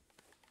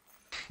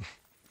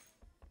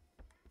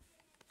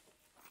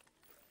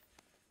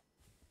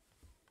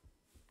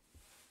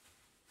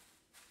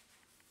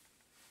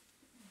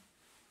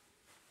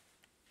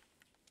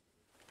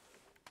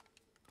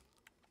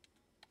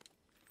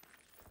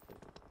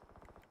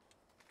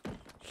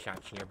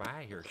 Shots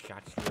nearby. Here,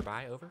 shots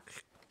nearby. Over.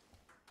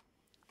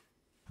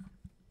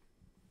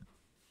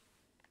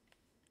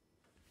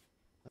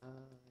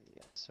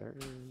 Yes, sir.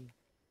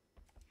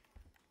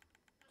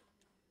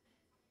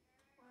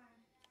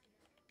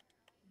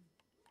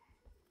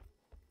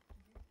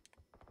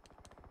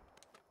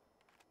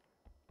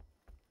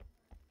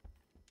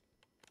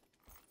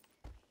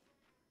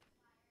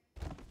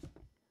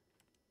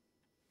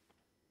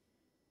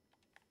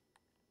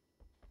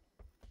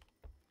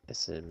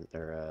 Isn't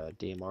there a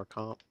DMR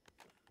comp?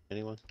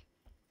 Anyone?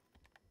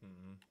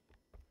 Mm-hmm.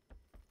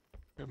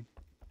 Yep.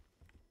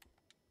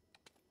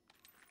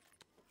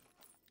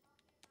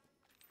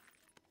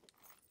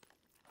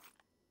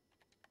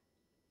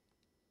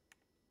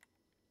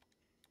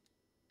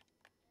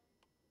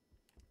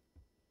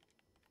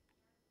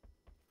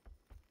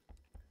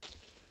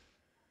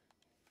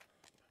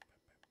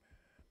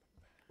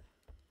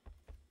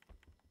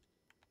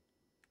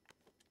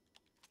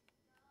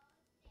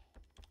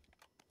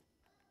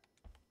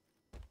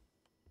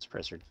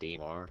 Suppressor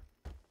DMR.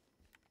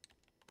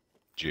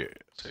 Yes.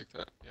 Take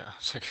that. Yeah.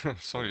 It's like,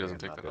 somebody doesn't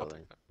take that. I'll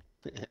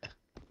take that.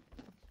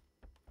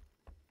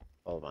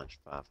 Whole bunch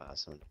of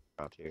 5.5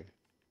 out here.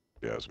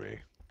 Yeah, it was me.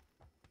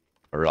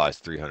 I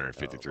realized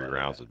 353 Oh,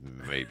 rounds was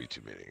maybe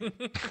too many.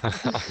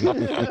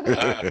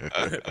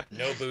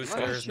 No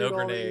boosters, no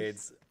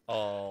grenades,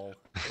 all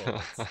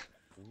bullets.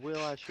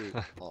 Will I shoot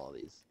all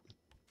these?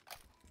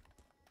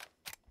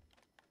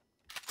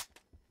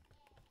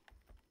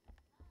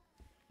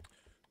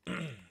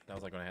 That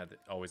was like when I had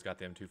always got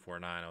the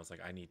M249. I was like,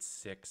 I need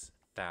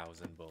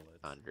 6,000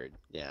 bullets. 100,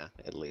 yeah,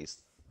 at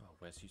least. Oh,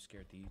 Wes, you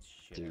scared these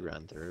shit. Do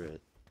run through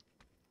it.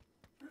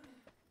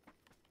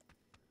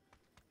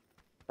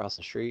 Across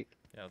the street.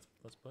 Yeah,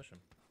 let's push him.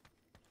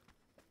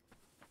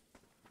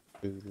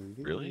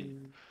 Really?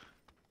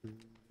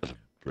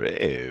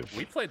 Brave.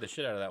 We played the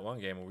shit out of that one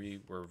game where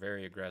we were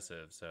very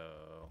aggressive, so...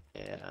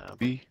 Yeah.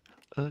 Be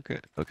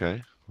okay.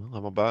 Okay. Well,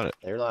 I'm about it.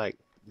 They're like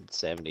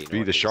 70.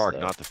 Be the shark,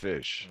 not the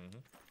fish. Mm-hmm.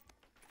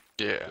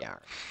 Yeah. Yeah.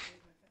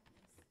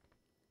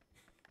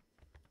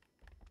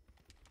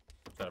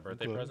 Is that a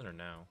birthday present or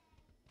no?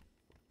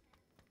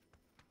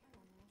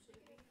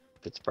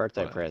 If it's a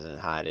birthday What? present,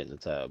 hide it in the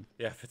tub.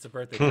 Yeah, if it's a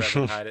birthday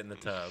present, hide it in the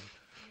tub.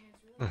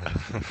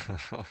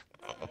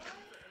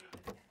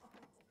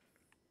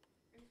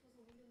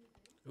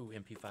 Ooh, MP5. I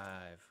mean,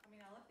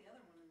 I left the other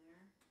one in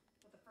there,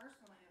 but the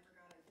first one I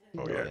forgot I did.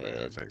 Oh Go yeah, man,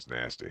 ahead. that thing's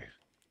nasty.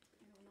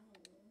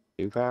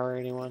 2 power,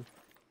 anyone?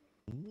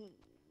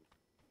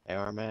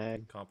 AR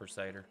mag?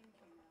 Compensator.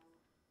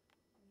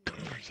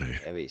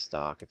 Heavy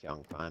stock if y'all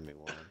can find me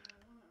one.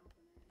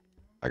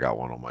 I got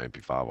one on my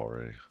MP5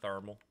 already.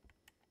 Thermal.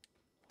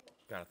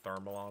 Got a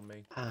thermal on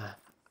me.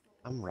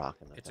 I'm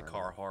rocking the It's a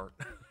thermal. Carhartt.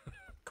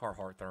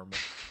 Carhartt thermal.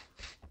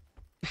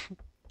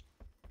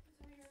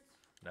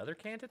 Another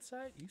canted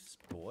sight? You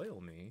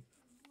spoil me.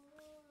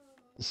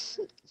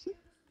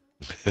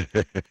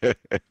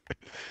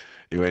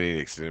 You ain't any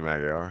extended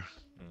mag AR?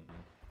 Mm-mm.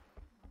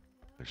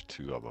 There's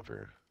 2 up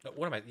here.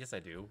 What am I? Yes,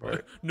 I do.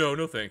 Right.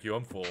 No, thank you.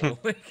 I'm full.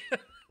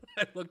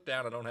 I look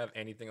down. I don't have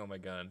anything on my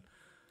gun.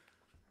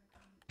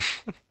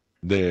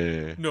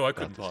 Nah, No, I not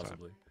couldn't this time.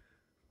 possibly.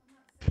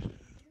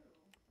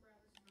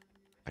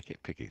 I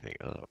can't pick anything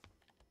up.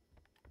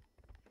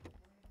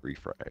 3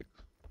 frags.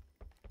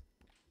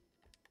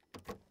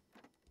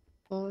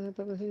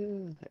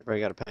 Everybody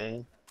got a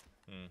pan?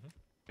 Mm-hmm.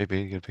 Hey,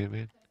 man, you got a pin,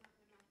 man?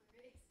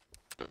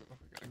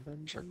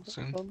 Circle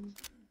soon.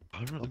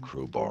 I don't know the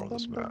crowbar on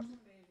this map.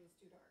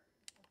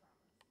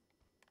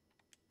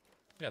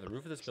 Yeah, the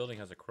roof of this building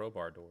has a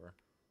crowbar door.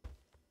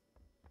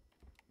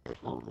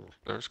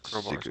 There's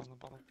crowbars Secret. on the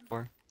bottom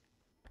floor.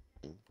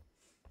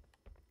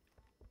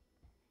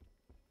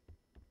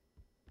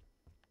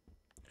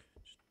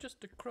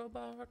 Just a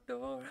crowbar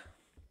door.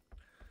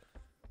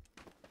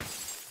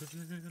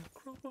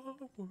 Crowbar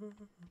world.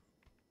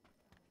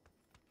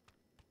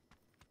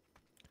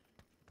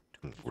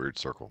 Weird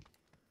circle.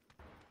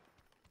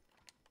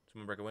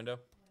 Someone break a window?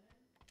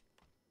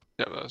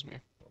 Yeah, that was me.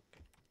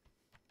 Okay.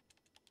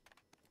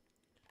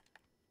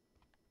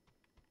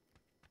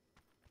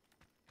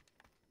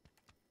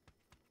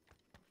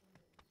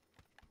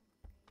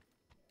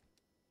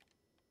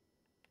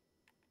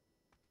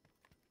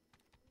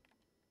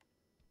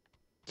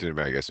 Extended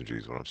mag SMG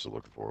is what I'm still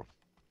looking for.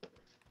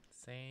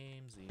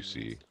 Same Z. You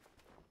see.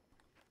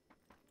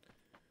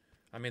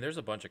 I mean, there's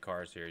a bunch of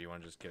cars here. You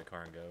want to just get a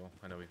car and go?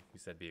 I know we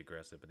said be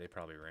aggressive, but they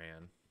probably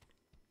ran.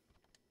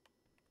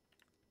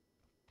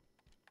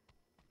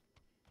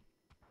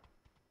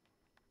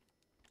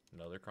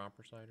 Another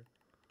comper cider?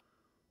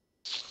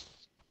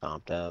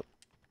 Pumped up.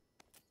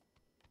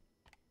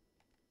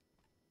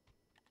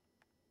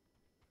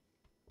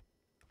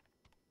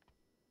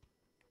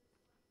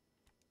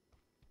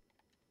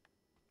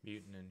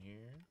 Mutant in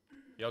here.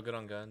 Y'all good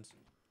on guns?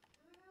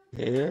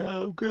 Yeah,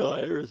 I'm good on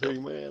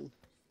everything, man.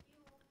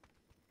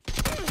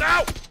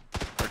 No!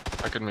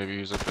 I could maybe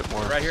use a bit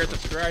more. Right here at the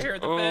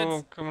fence.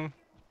 Oh, coming.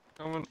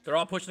 They're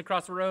all pushing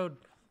across the road.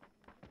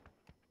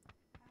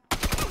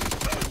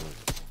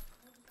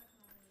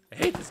 I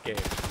hate this game.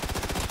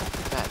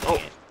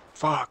 Oh,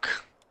 fuck.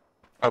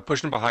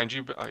 Pushing behind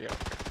you, but oh yeah.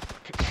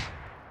 Okay.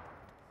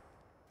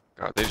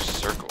 God, they just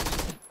circled.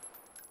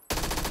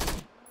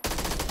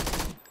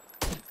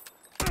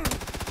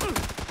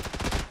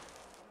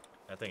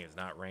 That thing is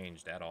not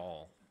ranged at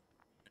all.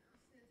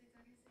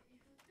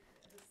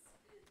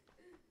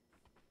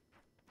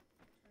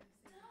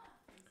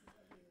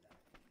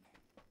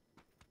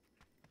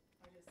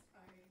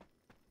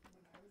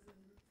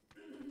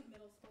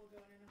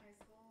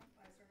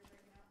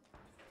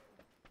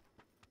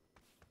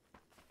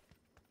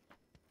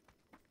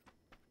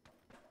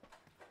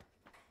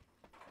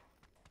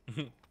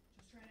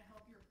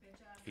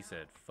 He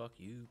said, "Fuck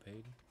you,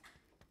 Peyton."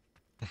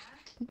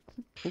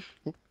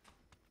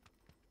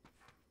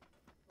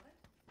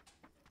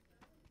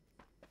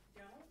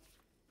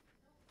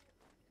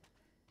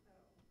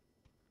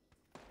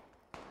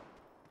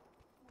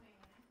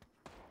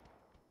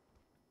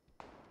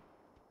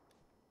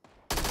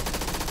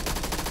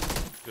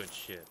 Good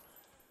shit.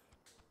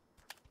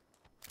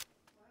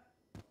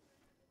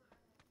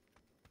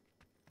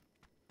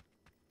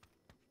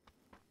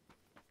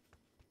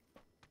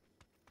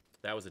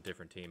 That was a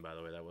different team, by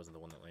the way. That wasn't the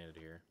one that landed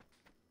here.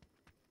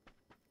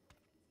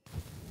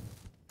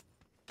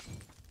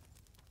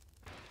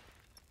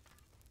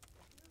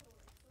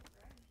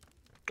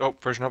 Oh,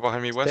 pushing up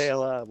behind me, Wes. Stay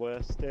alive,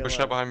 Wes. Stay alive.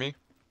 Pushing up behind me.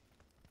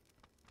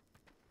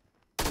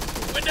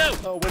 Window!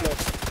 Oh, window.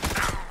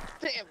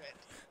 Damn it.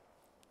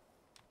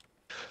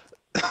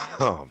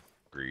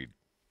 Greed.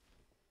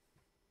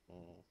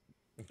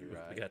 You're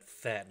right. We got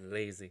fat and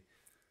lazy.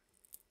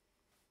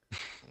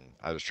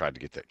 I just tried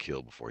to get that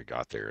kill before he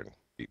got there and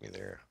beat me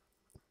there.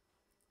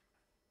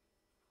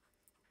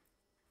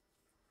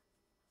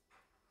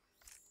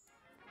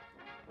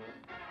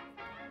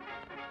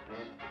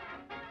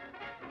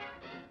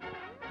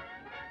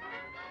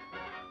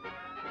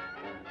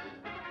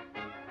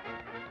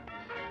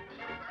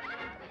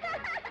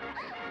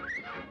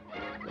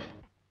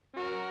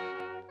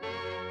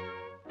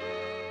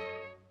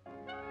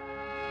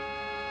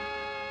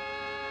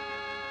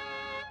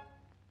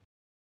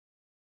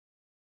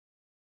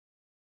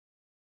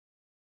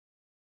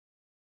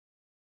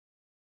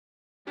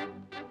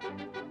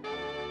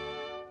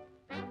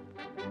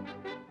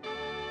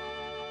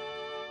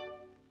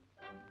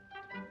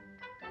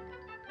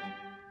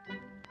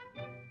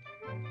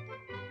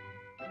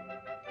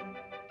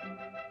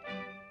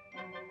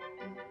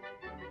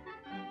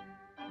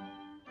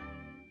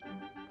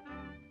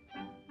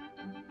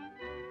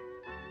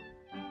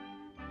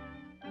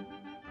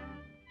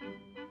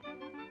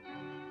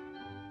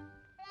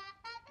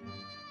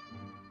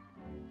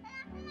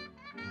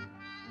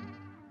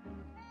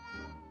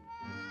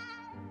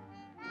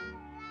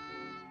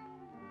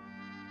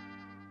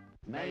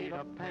 Made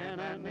of pen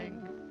and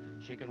ink,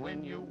 she can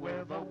win you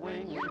with a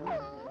wing.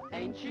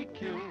 Ain't she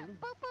cute?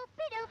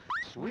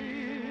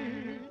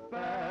 Sweet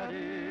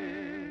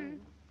Betty.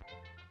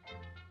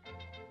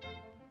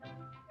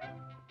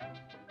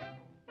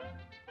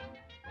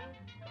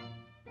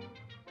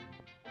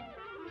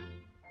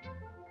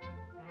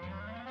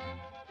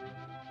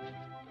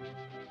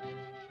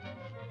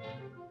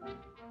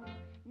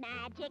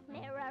 Magic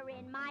mirror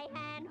in my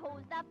hand,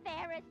 who's the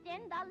fairest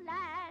in the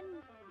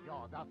land?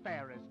 You're the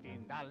fairest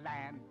in the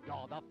land.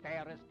 You're the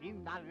fairest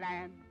in the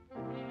land.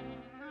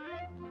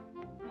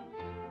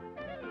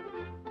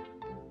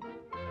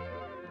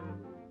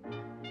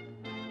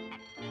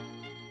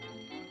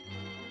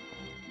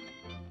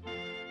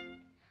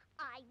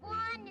 I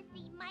wanna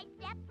see my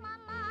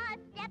stepmama,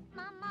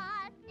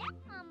 stepmama,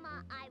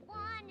 stepmama. I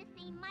wanna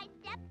see my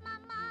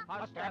stepmama.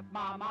 Our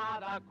stepmama,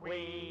 the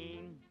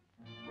queen.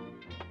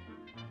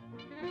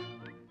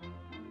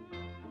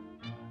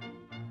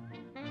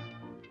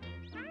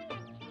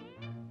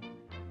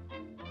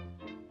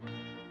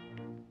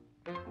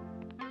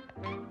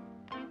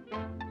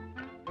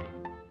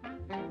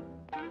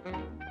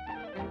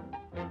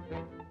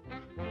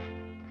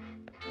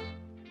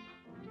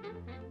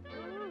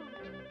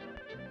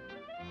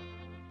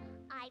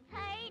 I've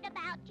heard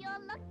about your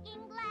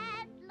looking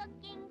glass,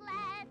 looking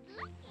glass,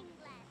 looking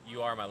glass.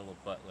 You are my little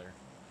butler.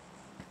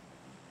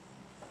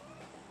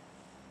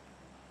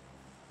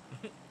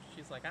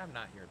 She's like, I'm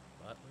not your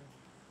butler.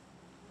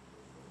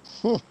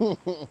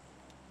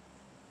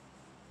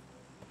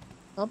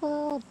 How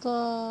about,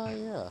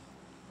 yeah.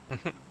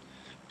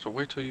 So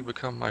wait till you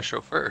become my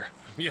chauffeur.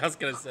 Yeah, I was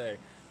gonna say,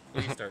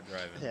 when you start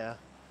driving. Yeah.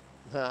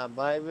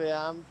 Baby,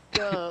 I'm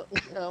done.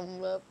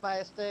 I'm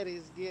fast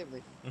Eddie's give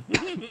me.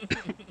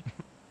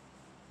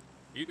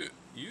 You don't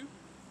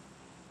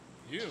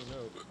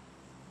know.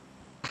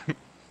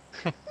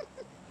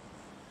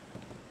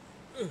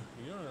 You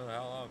don't know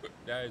how long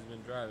Daddy's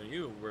been driving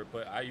you.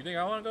 But you think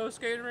I want to go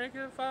skating rink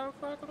at 5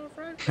 o'clock on a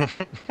Friday?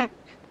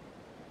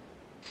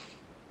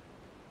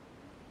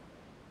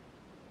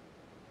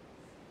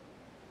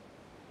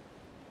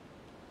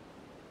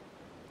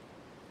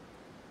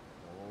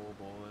 Oh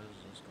boys,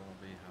 it's gonna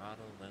be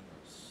hotter than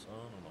the sun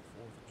on the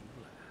 4th of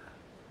July.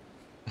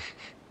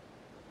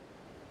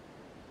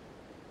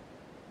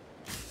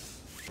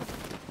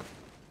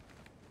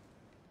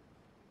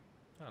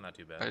 Oh, not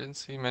too bad. I didn't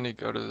see many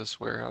go to this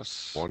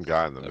warehouse. One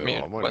guy in the middle. Me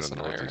and I'm waiting Wes on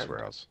the and I are northeast heading-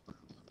 warehouse.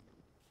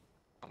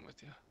 I'm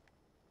with you.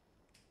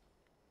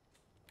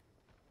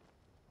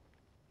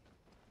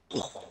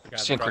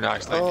 Guys,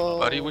 Synchronized drop- landing,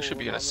 buddy. We should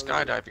be in a on the roof.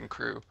 skydiving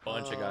crew.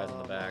 Bunch of guys in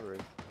the back.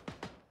 roof.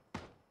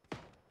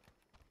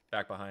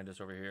 Back behind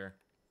us over here.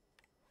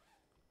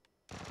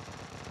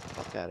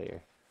 Fuck out of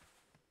here.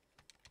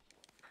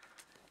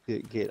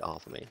 Get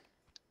off of me.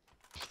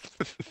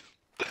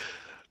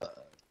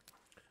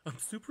 I'm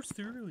super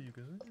serial, you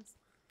guys.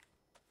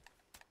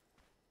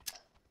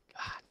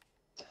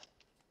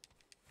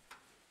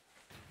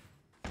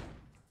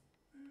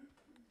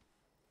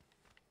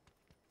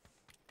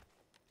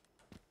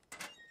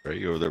 Are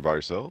you over there by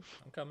yourself?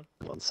 I'm coming.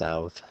 Going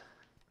south.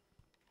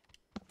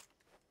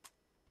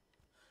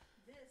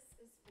 This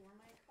is for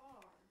my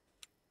car.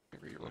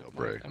 Maybe you're Yeah, looking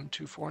Bray. at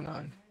M249. That I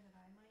might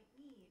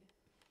need.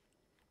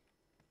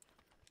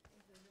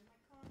 If they're in my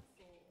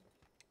console.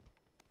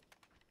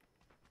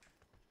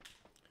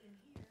 In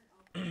here,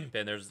 I'll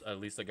Ben, there's at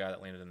least a guy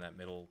that landed in that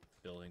middle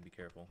building. Be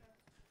careful.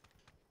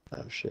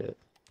 Oh shit.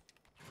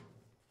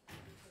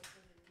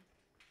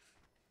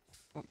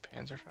 Oh,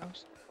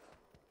 Panzerfaust?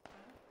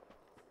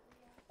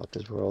 Fuck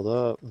this world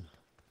up.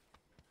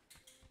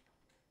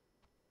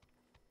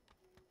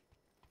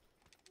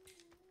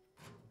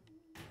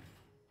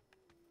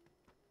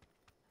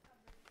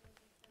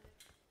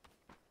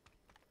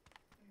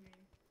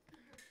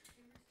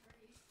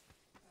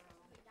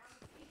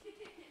 She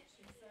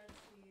said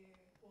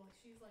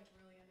she's like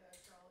really into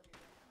astrology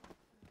right now.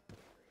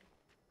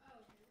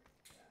 Oh,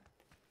 yeah.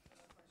 So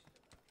that's why she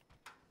did that.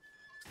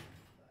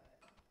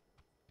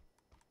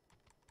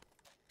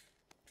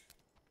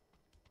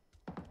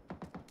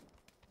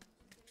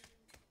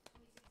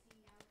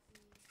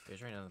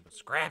 There's right nothing but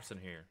scraps in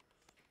here.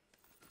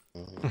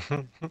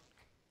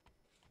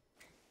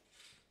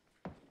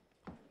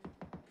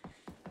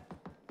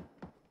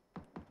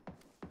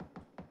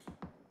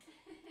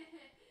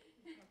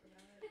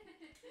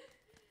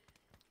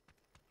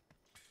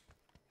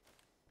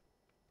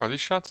 Are these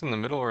shots in the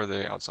middle or are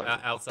they outside?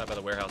 Outside by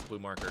the warehouse, blue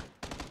marker.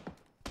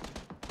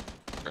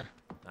 Okay.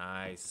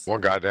 Nice.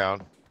 One guy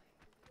down.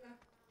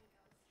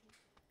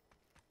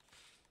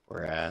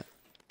 Where at?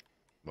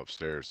 I'm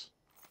upstairs.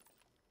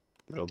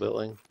 Middle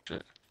building.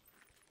 Shit.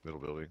 Middle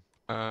building.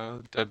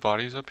 Dead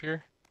bodies up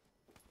here?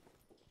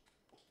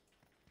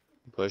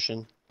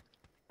 Pushing.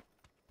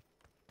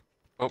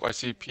 Oh, I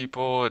see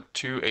people at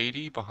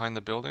 280 behind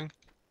the building.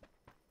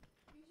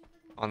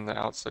 On the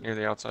outside, near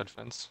the outside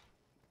fence.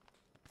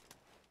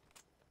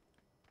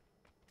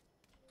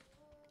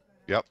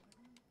 Yep.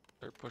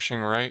 They're pushing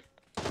right.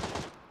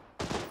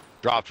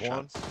 Dropped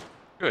one. Shots.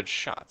 Good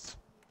shots.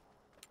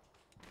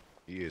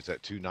 He is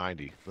at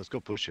 290. Let's go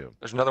push him.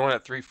 There's another one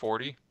at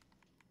 340.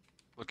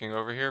 Looking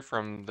over here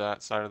from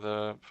that side of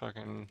the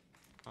fucking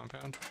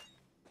compound.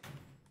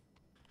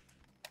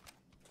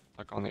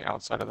 Like on the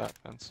outside of that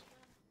fence.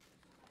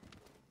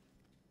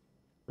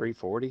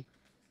 340?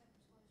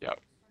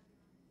 Yep.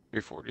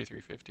 340,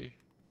 350.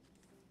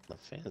 The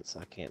fence,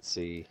 I can't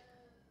see.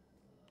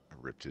 I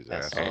ripped his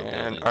That's ass all off. And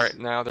buildings. alright,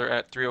 now they're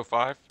at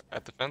 305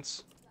 at the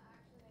fence.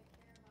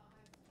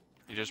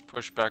 You just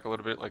push back a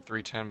little bit, like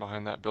 310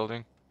 behind that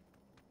building.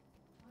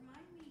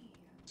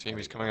 See him,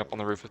 he's coming up on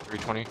the roof at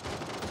 320.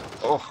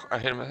 Oh, I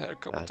hit him in the head a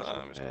couple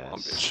times. Come on,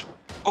 bitch.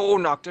 Oh,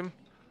 knocked him.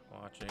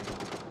 Watching.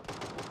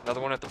 Another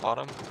one at the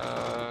bottom.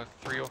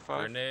 305.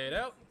 Grenade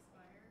out.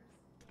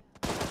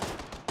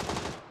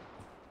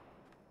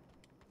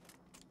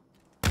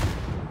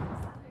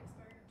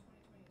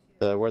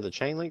 Where the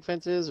chain link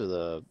fence is, or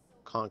the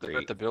concrete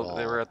They're at the build. wall?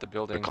 They were at the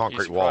building. The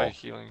concrete He's wall. probably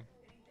healing.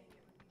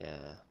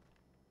 Yeah.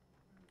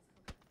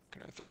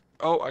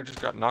 Oh, I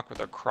just got knocked with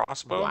a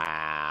crossbow.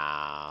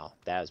 Wow,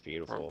 that was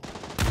beautiful.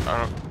 I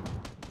don't.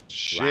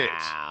 Shit.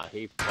 Wow,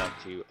 he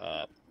fucked you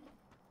up.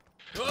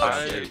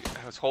 I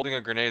was holding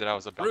a grenade that I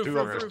was about to Two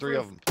of them. There's three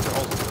of them.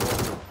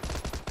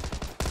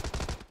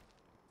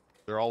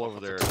 They're all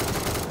over there.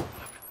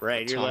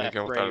 Right, you're left.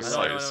 Go Right, without a you're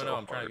sight left. is so No,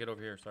 I'm trying to hard. get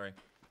over here. Sorry.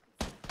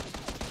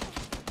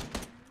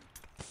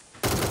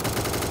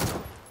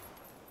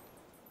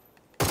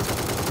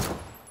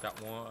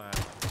 Got one.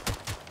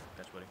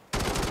 Catch, buddy.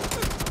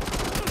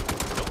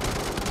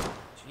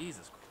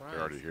 Jesus Christ.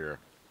 They're already here.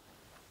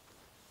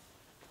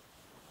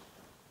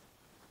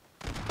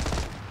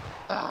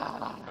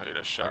 I need a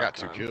I shotgun. got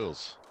 2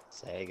 kills.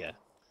 Saga.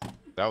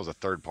 That was a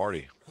third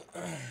party.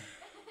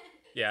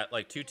 Yeah,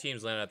 like 2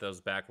 teams landed at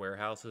those back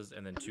warehouses,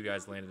 and then 2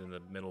 guys landed in the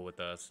middle with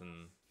us,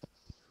 and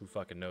who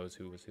fucking knows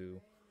who was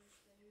who.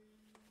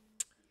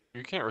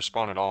 You can't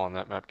respawn at all on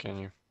that map, can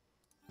you?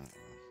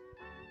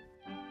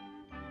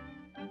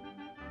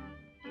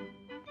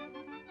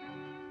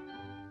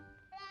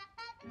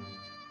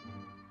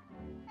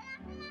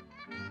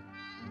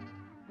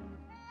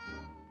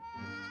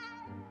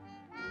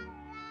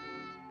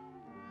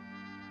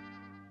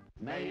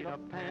 Made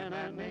of pen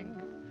and ink,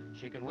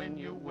 she can win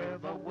you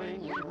with a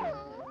wing.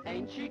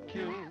 Ain't she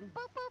cute?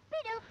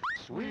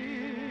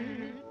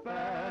 Sweet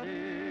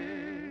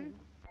Betty.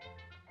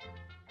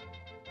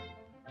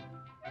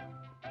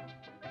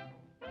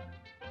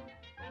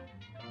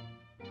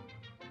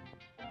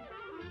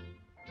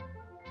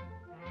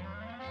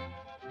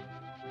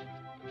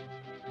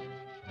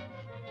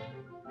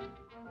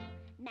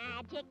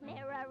 Magic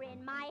mirror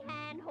in my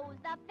hand, who's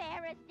the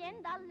fairest in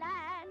the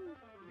land?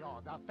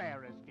 You're the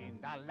fairest in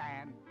the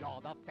land.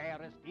 You're the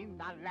fairest in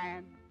the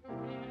land.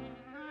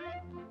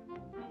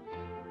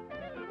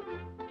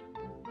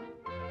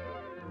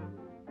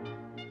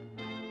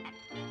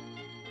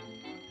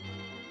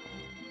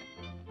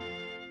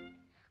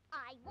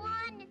 I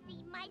wanna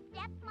see my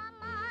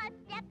stepmama,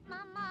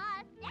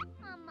 stepmama,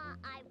 stepmama.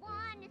 I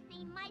wanna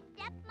see my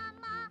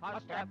stepmama. Her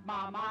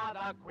stepmama,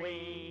 the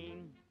queen.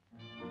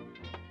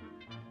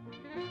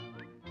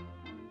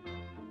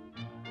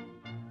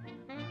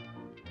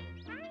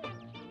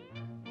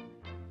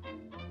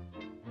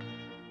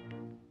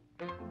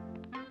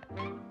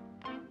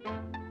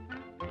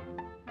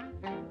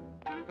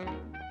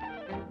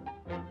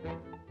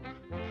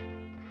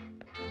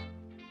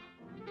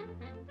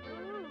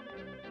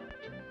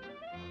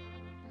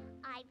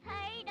 I've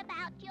heard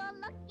about your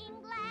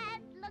looking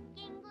glass,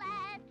 looking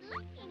glass,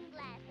 looking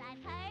glass.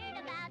 I've heard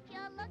about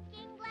your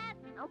looking glass.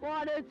 And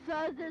what it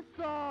says is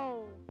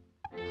so.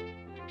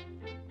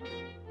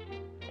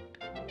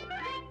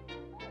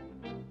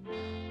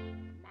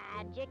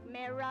 Magic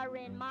mirror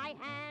in my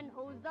hand,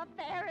 who's the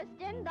fairest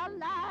in the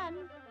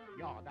land?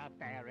 You're the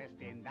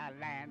fairest in the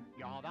land.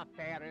 You're the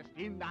fairest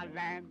in the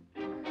land.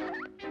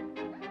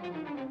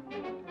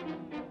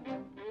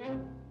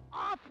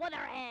 Off with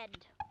her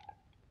head.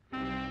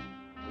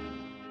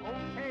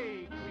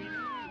 Okay, queen.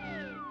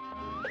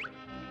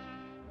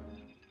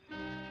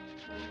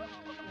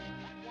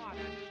 What a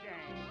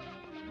shame.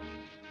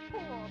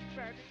 Poor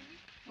Betty.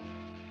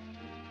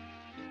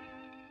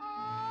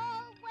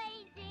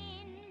 Always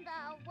in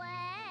the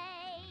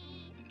way.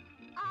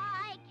 I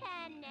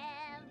can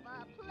never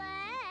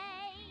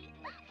play.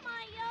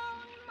 My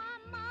own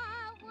mama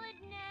would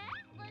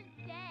never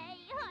say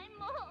I'm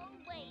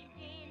always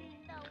in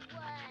the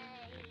way.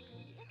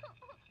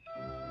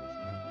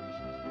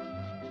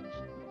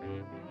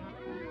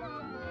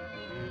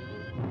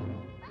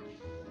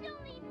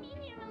 Don't leave me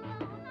here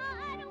alone. I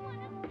don't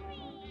want to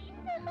freeze.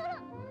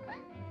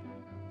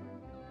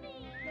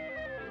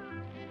 Please.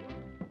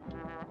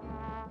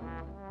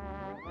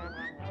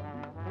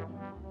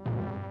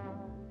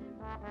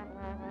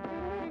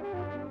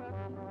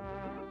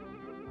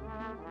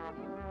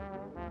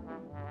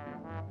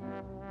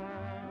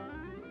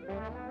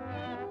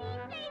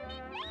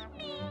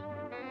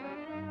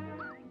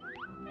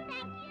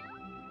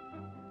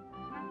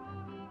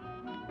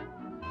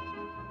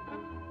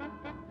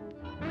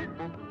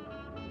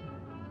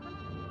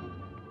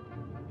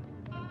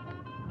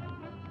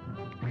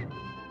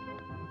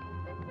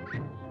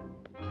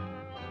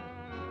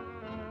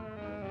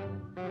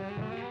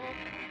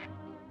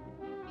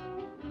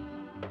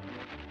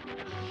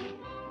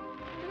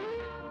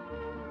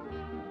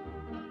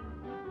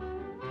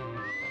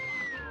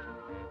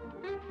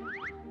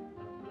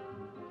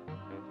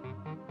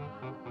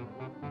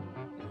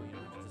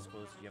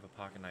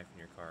 pocket knife in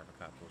your car if a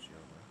cop pulls you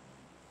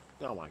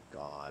over. Oh my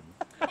god.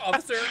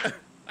 Officer,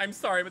 I'm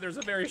sorry, but there's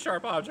a very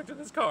sharp object in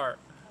this car.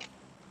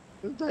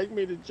 Take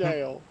me to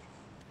jail.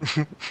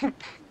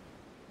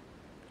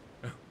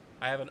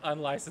 I have an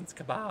unlicensed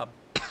kebab.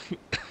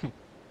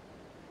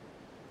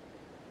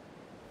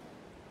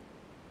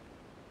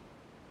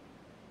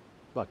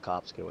 Why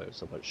cops get away with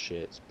so much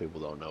shit, so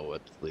people don't know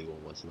what's legal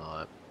and what's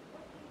not.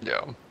 Yeah.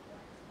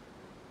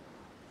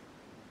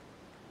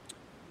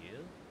 Yeah.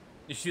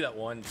 You see that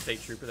one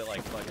state trooper that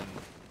like fucking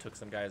took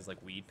some guy's like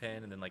weed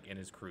pen and then like in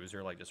his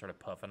cruiser like just started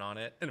puffing on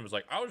it and it was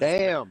like I was just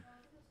Damn.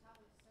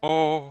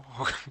 Oh,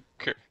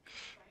 okay.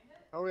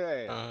 Oh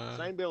yeah.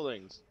 Same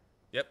buildings.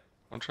 Yep.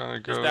 I'm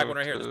trying to go. This back one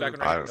right here. This back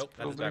one right here. Nope,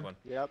 that's this back one.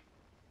 Yep.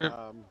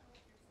 Yep.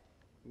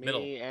 Me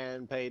Middle.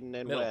 and Peyton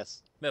and Middle.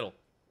 Wes. Middle.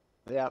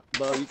 Yeah,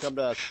 Bo, you come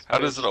to us. How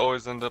does it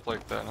always end up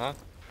like that, huh?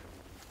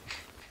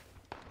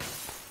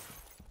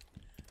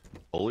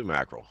 Holy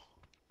mackerel.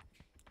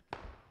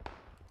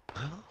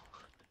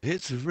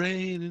 It's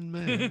raining,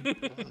 man.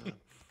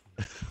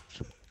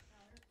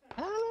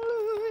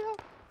 Hallelujah.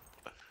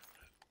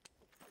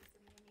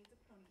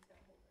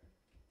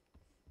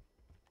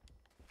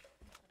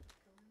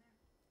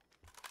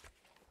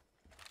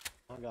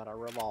 I got a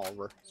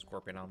revolver.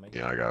 Scorpion on me.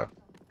 Yeah, I got a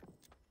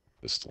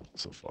pistol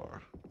so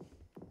far.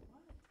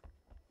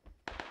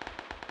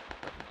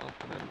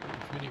 Open it.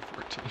 Mini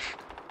 14.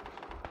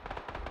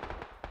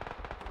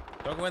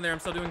 Don't go in there. I'm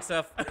still doing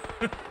stuff.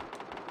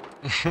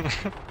 I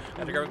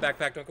had to grab a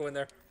backpack. Don't go in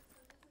there.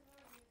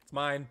 It's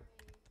mine.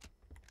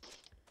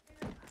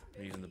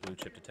 I'm using the blue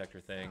chip detector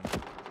thing.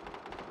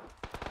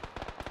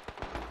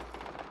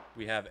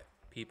 We have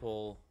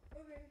people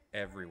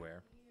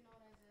everywhere.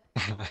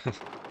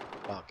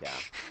 Fuck yeah.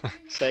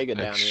 Sega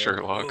down here.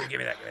 Sherlock. Ooh, give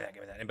me that. Give me that.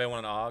 Give me that. Anybody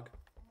want an AUG?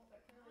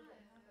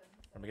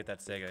 Let me get that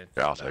Sega.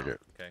 Yeah, I'll take it.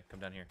 Okay, come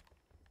down here.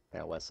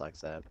 Yeah, Wes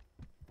likes that.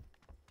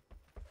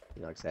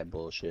 He likes that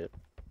bullshit.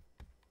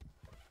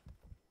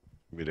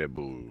 Give me that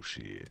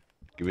bullshit.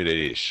 Give me that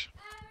ish.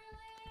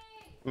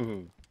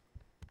 Mm-hmm.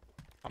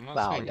 I'm not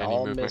Wow, seeing any y'all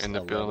movement missed in the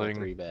level building.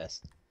 3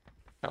 vest.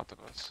 Out of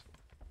us.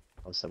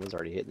 Oh, someone's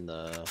already hitting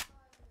the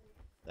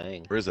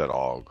thing. Where's that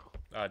AUG?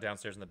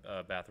 Downstairs in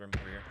the bathroom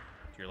over here.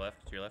 To your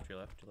left. To your left. To your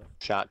left. To your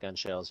left. Shotgun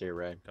shells here,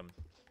 Ray. Come.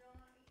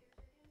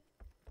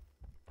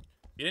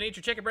 You didn't eat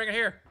your chicken. Bring it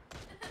here.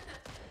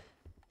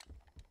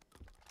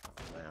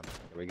 Man,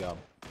 here we go.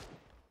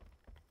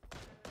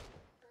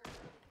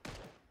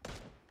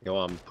 You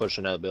want to push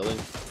another building?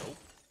 Nope.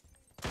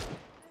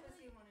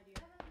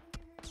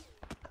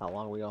 How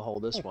long are we gonna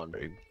hold this one?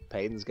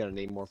 Peyton's gonna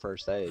need more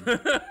first aid. All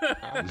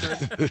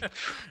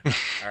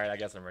right, I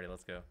guess I'm ready.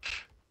 Let's go.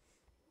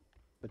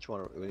 Which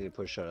one? We need to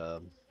push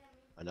another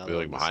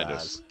Building one behind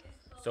besides.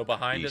 us. So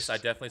behind us, East. I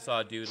definitely saw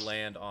a dude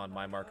land on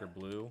my marker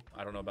blue.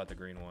 I don't know about the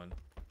green one.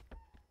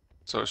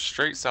 So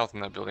straight south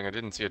in that building, I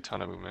didn't see a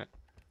ton of movement.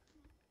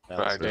 Now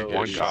But I let's did go get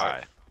One east.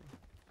 shot. guy.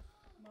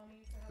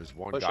 There's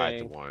one guy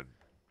at the Pushing. one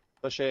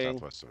Pushing.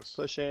 southwest of us.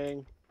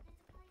 Pushing.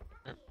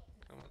 Yep,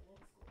 come on.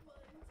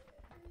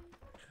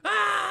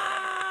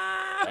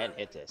 Ah! And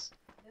hit this.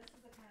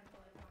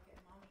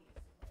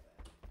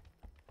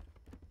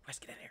 Let's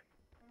get in here.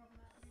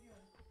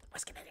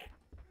 Let's get in here.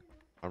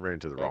 I ran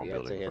into the Yeah, wrong you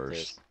have to building hit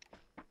first. this.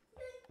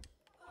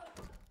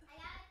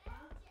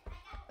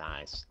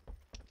 Nice.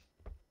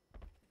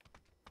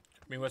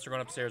 Me and Wes are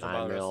going upstairs and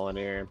 9 bother us. mil in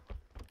here.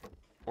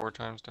 4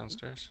 times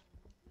downstairs.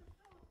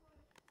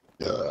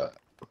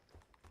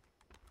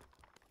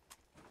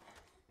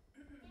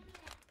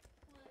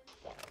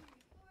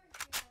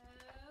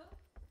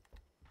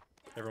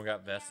 Everyone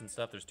got vests and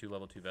stuff. There's 2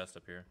 level 2 vests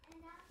up here.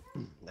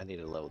 I need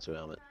a level 2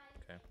 helmet.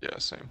 Okay. Yeah,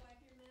 same.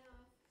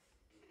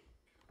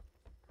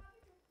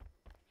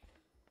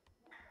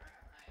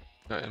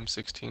 Got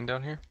M16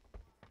 down here.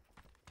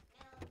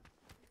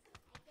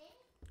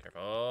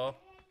 Careful.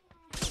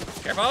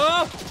 Careful!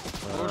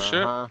 Oh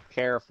shit.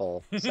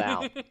 Careful.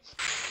 South.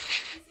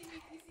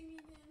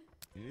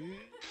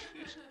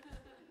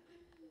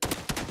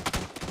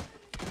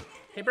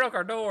 He broke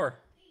our door.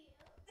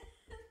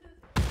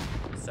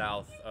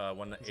 South, Is it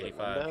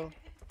 185. window?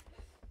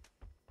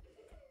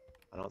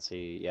 I don't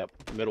see. Yep.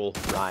 Middle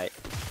right.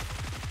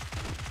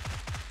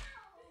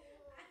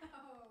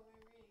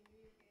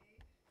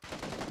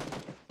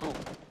 Oh,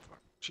 fuck.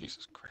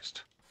 Jesus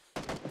Christ.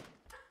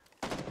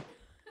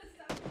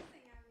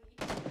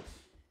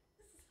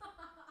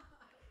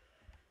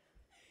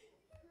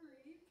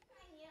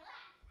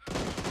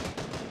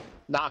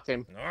 Knocked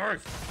him.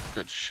 Nice.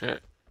 Good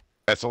shit.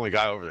 That's the only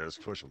guy over there. Let's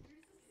push him.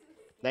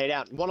 Nate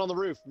out. One on the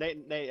roof. Nate,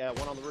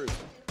 one on the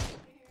roof.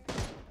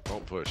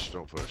 Don't push.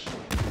 Don't push.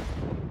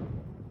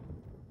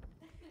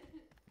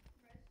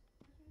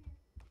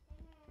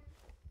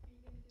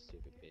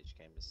 Stupid bitch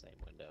came to the same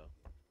window.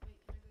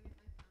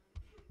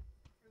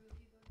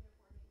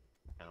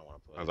 I don't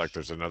want to push. I was like,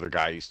 there's another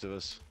guy east of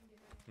us.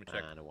 Let me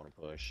check. I don't want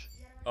to push.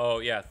 Oh,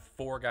 yeah.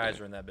 4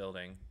 guys are in that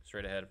building.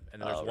 Straight ahead.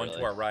 And then there's Oh, one to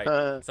really? our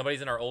right.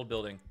 Somebody's in our old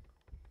building.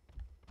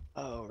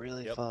 Oh,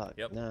 really? Yep, Fuck.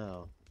 yep.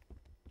 No.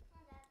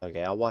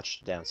 Okay, I'll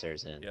watch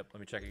downstairs in. Yep. Let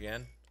me check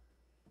again.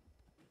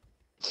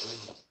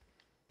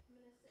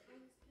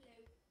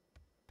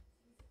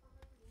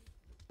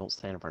 Don't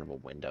stand in front of a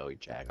window, you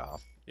jag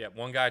off. Yeah,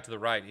 one guy to the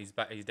right. He's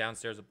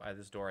downstairs by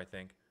this door, I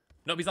think.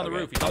 Nope, he's on the Okay.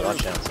 roof. He's on the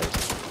Watch roof.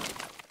 downstairs.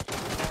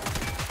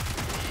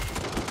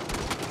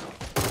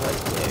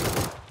 That's big.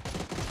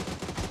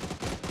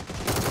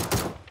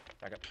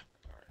 Back up.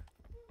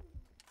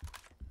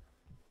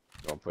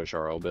 Don't push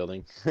our old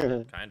building.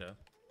 Kinda.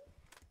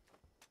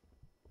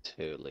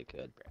 Totally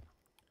good, bro.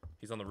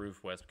 He's on the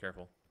roof, Wes. Be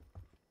careful.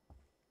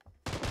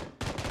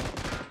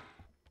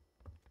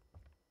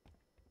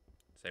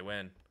 Say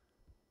when.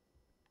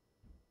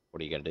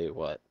 What are you gonna do?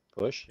 What?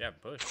 Push? Yeah,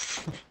 push.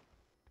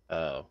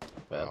 Oh,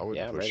 well, I wouldn't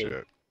yeah, push ready.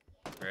 it.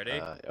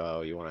 Ready?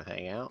 Oh, you want to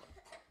hang out?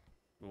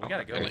 Well, we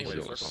gotta go any anyway.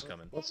 The heals. circle's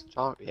coming. Let's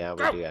talk. Yeah, we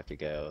Go! do have to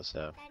go.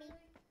 So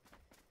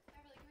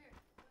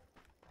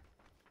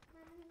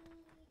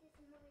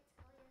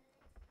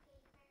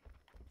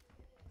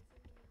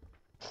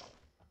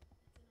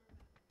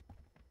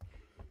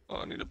Oh,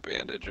 I need a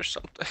bandage or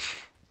something.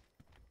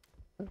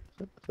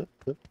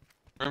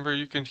 Remember,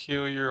 you can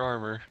heal your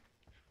armor.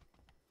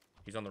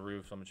 He's on the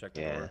roof, so I'm gonna check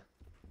the yeah, door.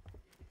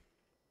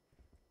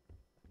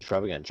 he's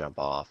probably gonna jump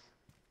off.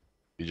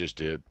 He just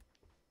did.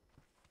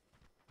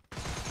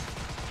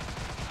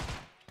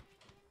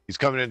 He's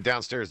coming in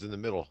downstairs in the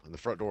middle, in the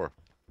front door.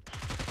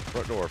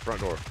 Front door,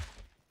 front door.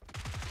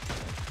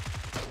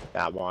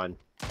 Got one.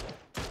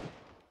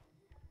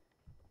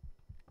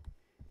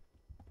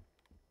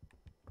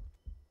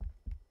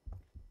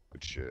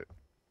 Good shit.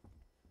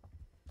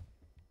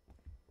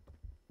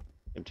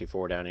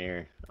 M24 down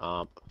here.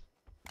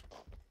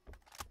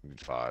 Need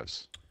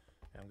 5s.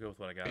 Yeah, I'm good with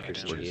what I got.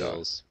 Here's Right two now.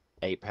 heals.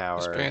 8 There's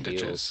power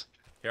bandages. heals.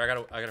 Here, I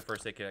got a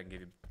first aid kit I can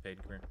give you, Paige.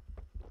 Come here.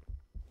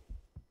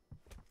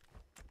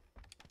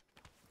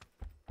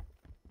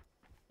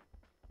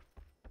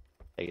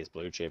 Take his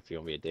blue chip if you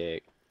want to be a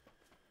dick.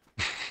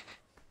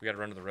 We gotta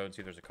run to the road and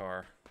see if there's a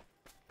car.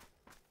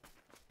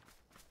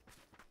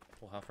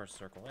 Well, how far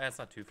circle? Eh, it's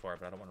not too far,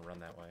 but I don't want to run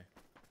that way.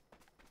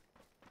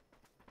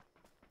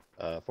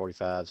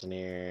 45's in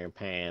here.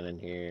 Pan in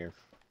here.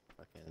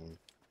 Fucking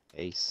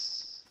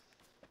ace.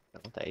 I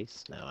want the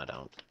ace? No, I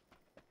don't.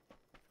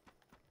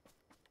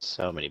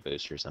 So many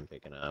boosters I'm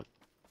picking up.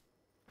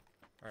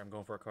 Alright, I'm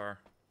going for a car.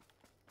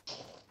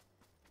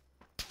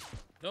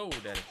 No,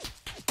 daddy.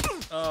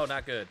 Oh,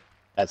 not good.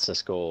 That's the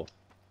school.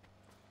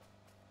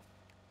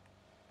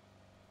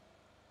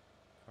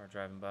 Car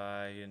driving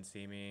by, he didn't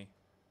see me.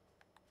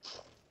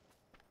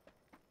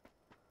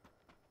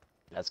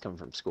 That's coming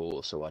from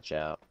school, so watch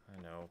out.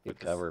 I know. Get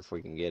But cover if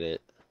we can get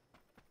it.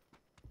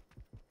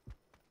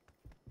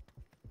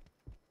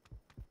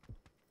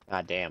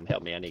 God damn,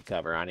 help me, I need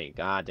cover.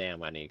 God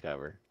damn, I need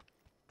cover.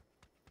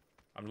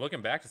 I'm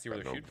looking back to see where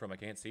they're Nope. shooting from. I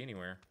can't see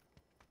anywhere.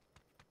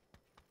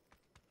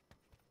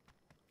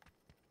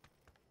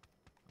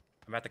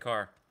 I'm at the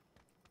car.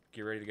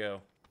 Get ready to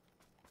go.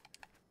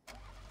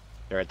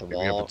 They're at the Pick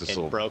me up wall, with this in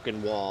little-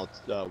 broken wall,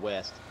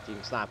 west. If you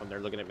can snipe them, they're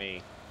looking at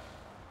me.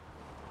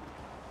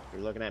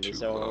 They're looking at me Too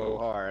so low.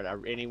 hard.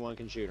 Anyone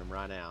can shoot them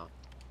right now.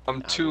 I'm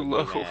I too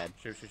would be low. mad.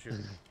 Shoot, shoot, shoot.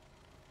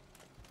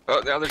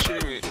 Oh, now they're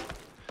shooting me.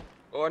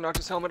 Oh, I knocked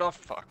his helmet off.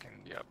 Fucking,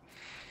 yep.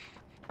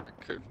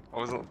 I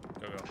wasn't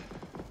Go, go.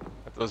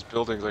 at those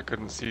buildings. I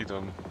couldn't see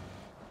them.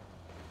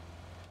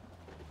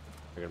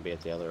 They're gonna be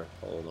at the other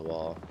hole in the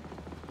wall.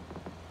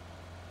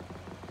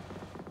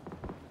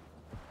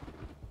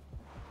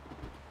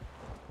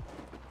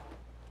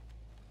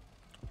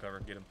 Cover,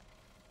 get him.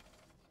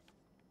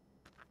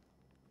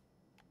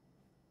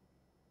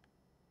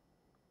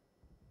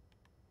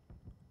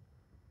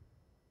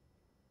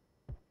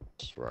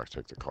 This is where I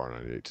take the car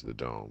 98 to the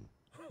dome.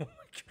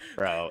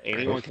 Bro,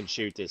 anyone can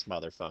shoot this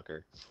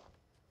motherfucker.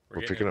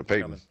 We're getting picking him. up We're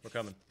Peyton. coming. We're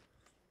coming.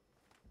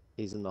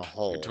 He's in the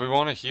hole. Do we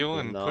want to heal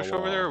In and the push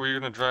over there, or are wall. we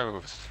gonna drive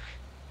over?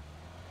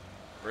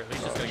 We're at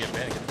least just gonna get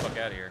Ben and get the fuck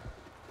out of here.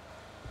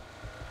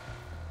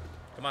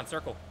 Come on,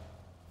 circle.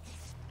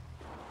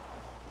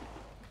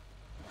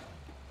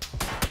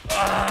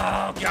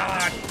 Oh,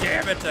 god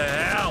damn it to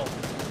hell!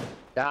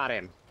 Got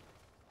him.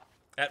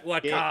 At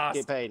what Get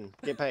cost? Peyton.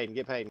 Get Peyton.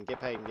 Get Peyton. Get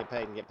Peyton. Get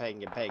Peyton. Get Peyton.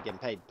 Get Peyton.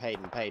 Get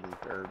Peyton. Peyton.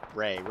 Or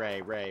Ray.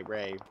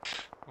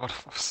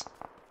 What was?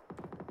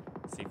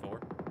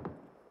 C4.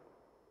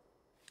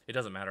 It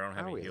doesn't matter. I don't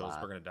have How any we heals.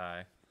 alive? We're gonna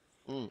die.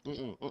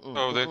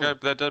 Oh, they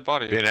got that dead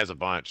body. Ben has a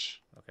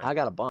bunch. Okay. I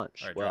got a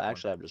bunch. Alright, Well, drop one.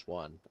 actually, I have just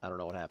one. I don't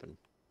know what happened.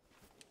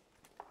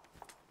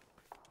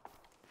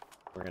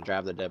 We're gonna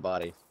drive the dead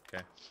body.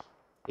 Okay.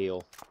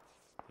 Heal.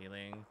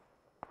 Healing.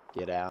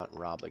 Get out and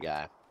rob the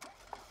guy.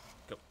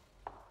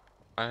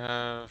 I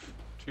have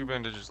 2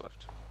 bandages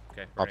left.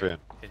 Okay. Hop ready. in.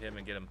 Hit him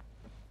and get him.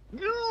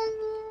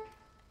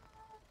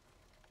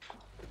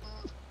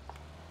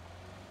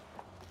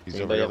 He's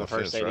Anybody over have on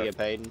a the first fence, aid to right? get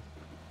Peyton?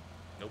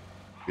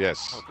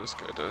 Yes. Oh, this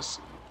guy does.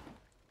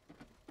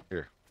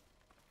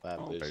 5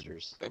 Oh,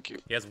 boosters. Thank you.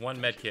 He has 1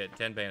 med kit,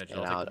 10 bandages.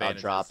 And I'll take the I'll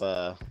bandages. drop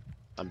a.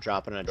 I'm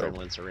dropping an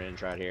adrenaline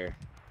syringe right here.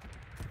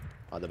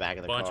 On the back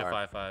of the bunch car.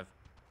 of 5.5.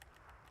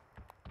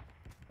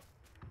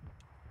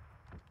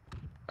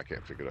 I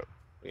can't pick it up.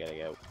 We gotta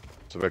go.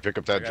 Somebody pick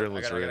up that I got it, adrenaline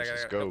I got it, syringe. I got it,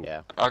 Let's I got it. go.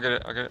 Yeah. I'll get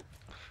it. I'll get it.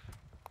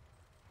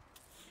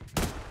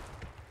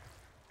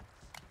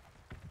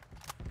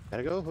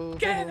 Gotta go.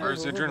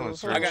 Where's the adrenaline I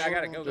syringe?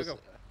 got it. Go, go, go.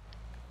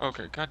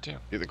 Okay,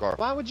 goddamn. Get the car.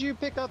 Why would you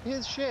pick up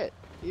his shit?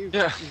 You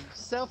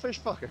selfish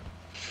fucker.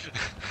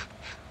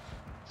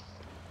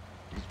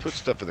 You put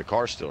stuff in the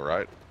car still,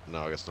 right? No,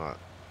 I guess not.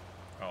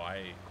 Oh,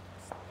 I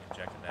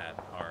injected that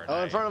hard.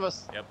 Oh, in front of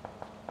us. Yep.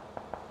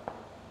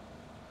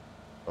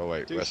 Oh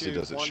wait, Two Wesley shoots,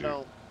 doesn't one shoot.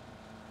 don't.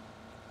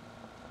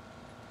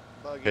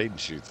 Buggy. Hayden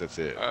shoots. That's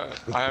it. I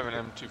have an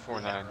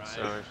M249, Yeah, right.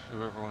 so if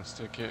whoever wants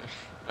to get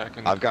back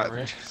in the I've got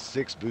raid.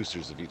 6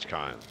 boosters of each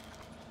kind.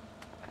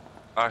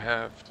 I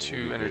have So 2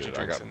 we'll be energy good.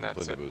 drinks, I got and that's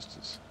plenty it. of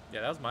boosters.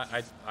 Yeah, that was my.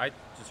 I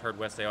just heard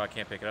Wes say, "Oh, I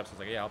can't pick it up." So I was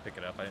like, "Yeah, I'll pick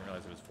it up." I didn't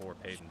realize it was for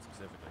Peyton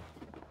specifically.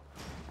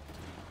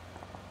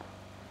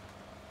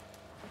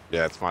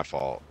 Yeah, it's my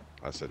fault.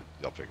 I said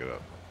I'll pick it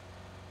up.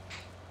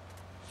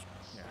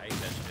 Yeah, I ate that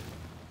shit.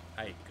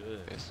 I ate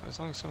good. As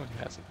long as somebody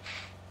has it.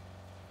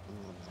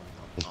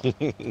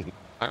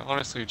 I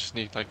honestly just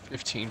need like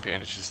 15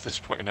 bandages at this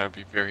point, and I'd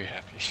be very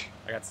happy.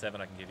 I got 7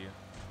 I can give you.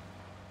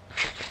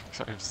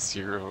 I have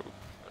 0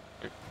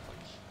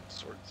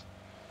 swords.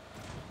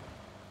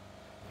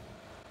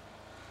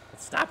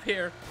 Let's stop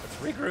here. Let's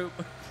regroup.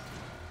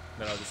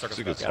 Then I'll just circle It's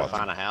a good back. Gotta spot.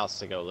 find a house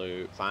to go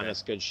loot. Find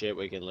us good shit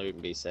we can loot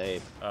and be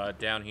safe.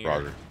 Down here.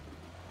 Roger.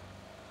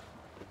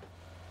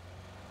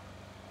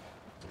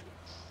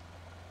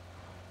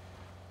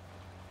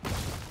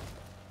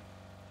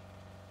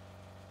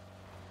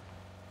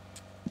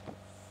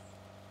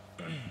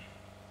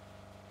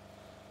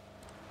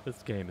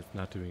 This game is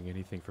not doing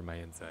anything for my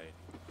insight.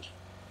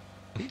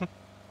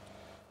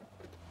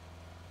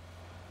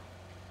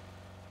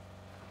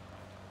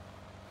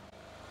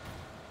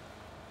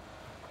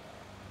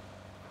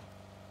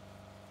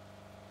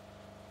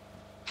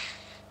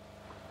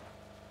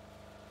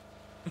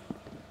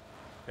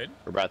 We're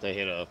about to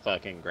hit a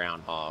fucking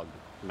groundhog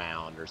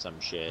mound or some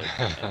shit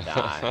and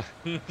die.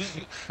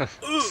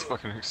 Just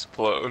fucking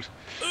explode.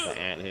 The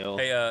anthill.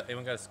 Hey,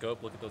 anyone got a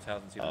scope? Look at those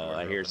houses and see if the doors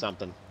I are hear open.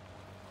 something. Is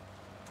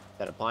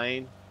that a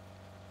plane?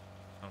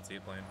 I don't see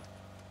a plane.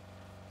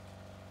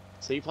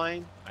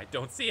 Seaplane? I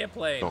don't see a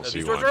plane. Don't see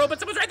These doors one. are open.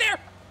 Someone's right there.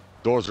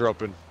 Doors are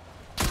open.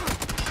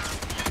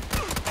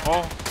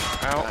 Oh,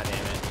 ow. God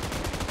damn it.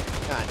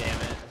 God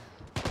damn it.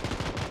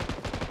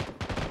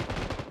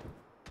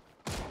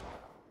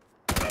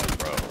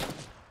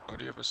 Oh,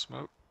 do you have a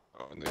smoke?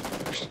 Oh, and then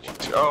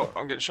oh,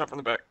 I'm getting shot from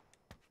the back.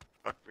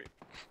 Fuck me.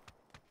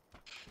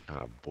 What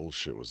kind of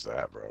bullshit was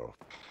that, bro?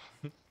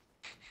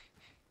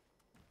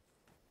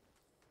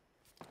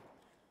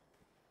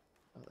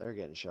 Oh, they're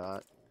getting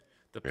shot.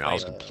 The I mean, I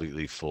was plane.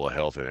 completely full of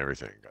health and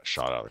everything. Got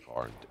shot out of the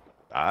car and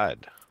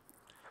died.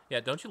 Yeah,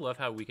 don't you love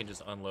how we can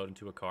just unload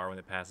into a car when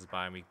it passes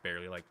by and we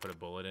barely like put a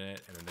bullet in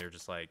it, and then they're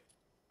just like,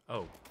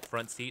 "Oh,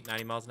 front seat,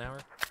 90 miles an hour,"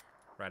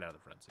 right out of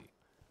the front seat.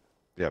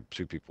 Yeah,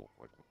 2 people.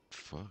 Like, what the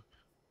fuck?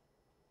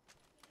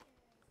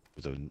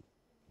 With a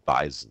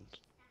bison.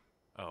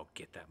 Oh,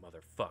 get that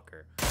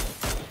motherfucker!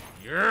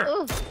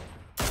 Yeah.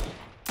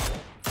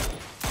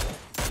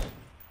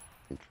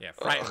 Yeah,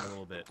 frighten him a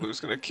little bit. Who's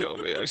gonna kill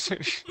me? I see.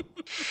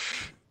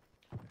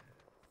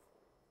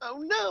 Oh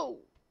no!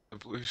 The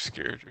blue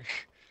scared me.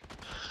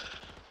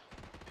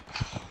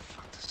 Oh,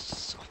 fuck, this is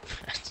so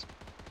bad.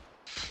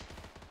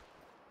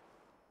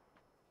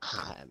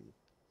 I'm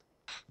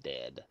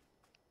dead.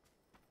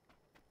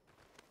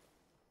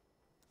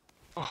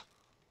 Oh,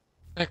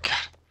 thank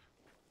God.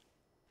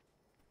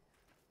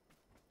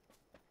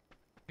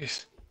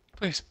 Please,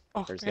 please.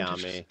 Oh, There's got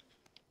bandages. me.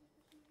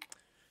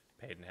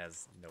 Peyton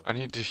has no. I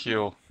need to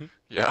heal.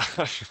 Yeah.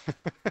 I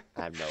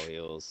have no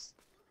heals.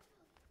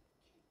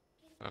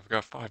 I've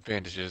got 5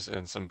 bandages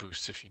and some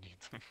boosts if you need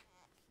them.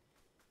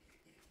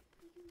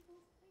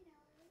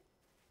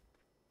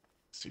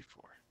 C4.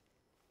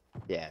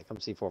 Yeah, come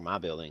see for my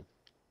building.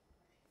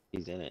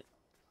 He's in it.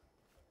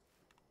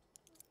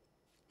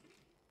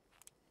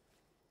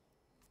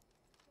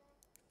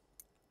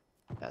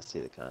 I see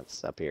the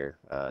cunts up here.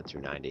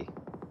 290.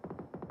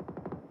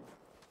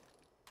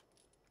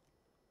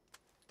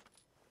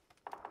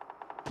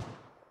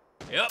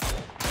 Yep.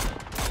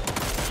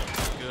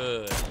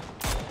 Good.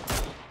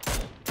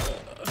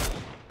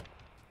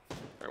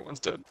 Everyone's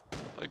dead.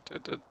 Like,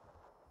 dead.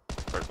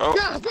 Oh!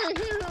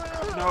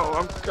 No,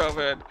 I'm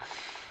coming.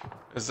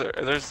 Is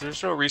there's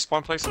no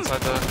respawn place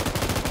inside the...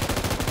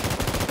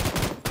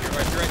 You're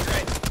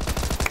right.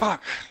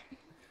 Fuck!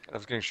 I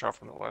was getting shot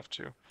from the left,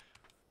 too.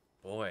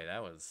 Boy,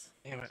 that was.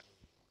 Damn it.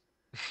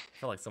 I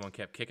felt like someone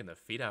kept kicking the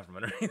feet out from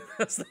underneath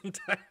us the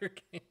entire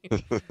game.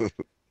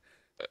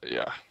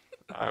 Yeah.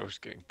 I was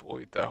getting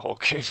bullied that whole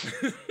game.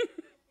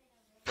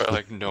 By,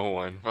 like, no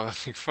one. By,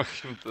 like,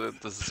 fucking the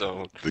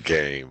zone. The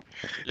game.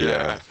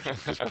 Yeah.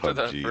 Just After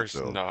that PUBG, first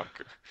so.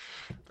 knock.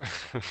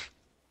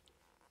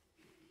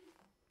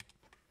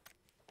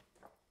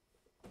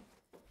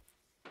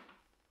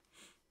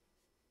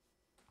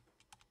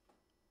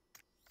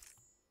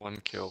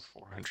 1 kill,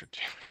 400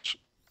 damage.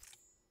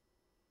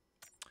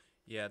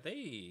 Yeah,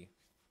 they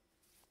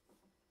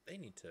They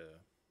need to.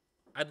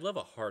 I'd love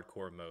a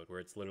hardcore mode where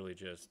it's literally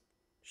just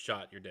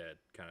shot, you're dead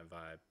kind of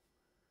vibe.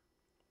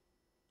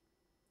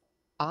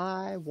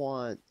 I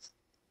want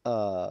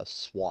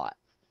SWAT,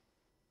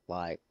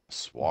 like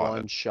SWAT.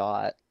 one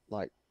shot.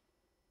 Like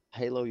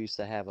Halo used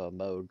to have a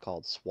mode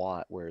called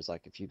SWAT, where it's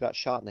like if you got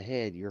shot in the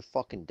head, you're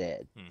fucking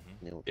dead.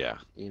 Yeah.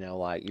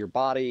 Like your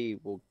body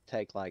will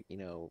take like 2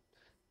 or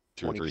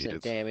 3 20%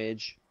 hits.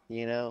 damage,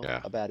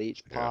 Yeah. about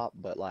each Yeah. pop,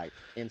 but like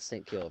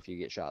instant kill if you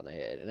get shot in the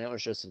head. And that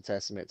was just a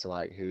testament to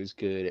like who's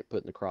good at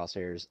putting the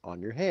crosshairs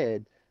on your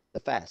head the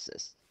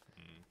fastest.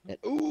 And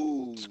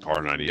ooh,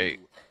 Scar 98.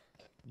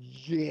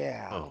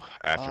 yeah. Oh,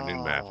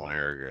 afternoon map on Oh,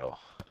 Airgill.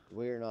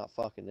 we're not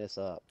fucking this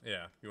up.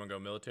 Yeah. You want to go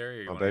military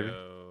or you Oh, want to baby.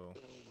 go?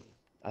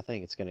 I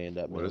think it's gonna end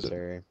up What is it?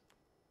 military.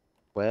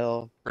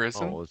 Well,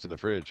 Prison? Oh, well, it's in the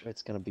fridge.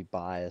 it's gonna be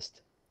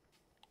biased.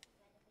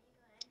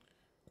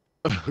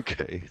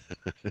 Okay.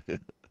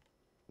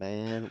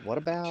 Man, what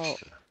about?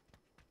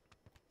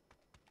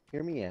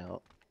 Hear me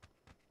out.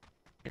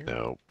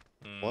 No.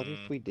 What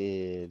if we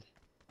did?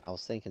 I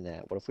was thinking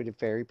that. What if we did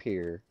Ferry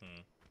Pier,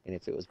 Hmm. and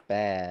if it was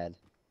bad,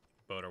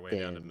 Boat our way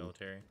down to then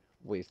military.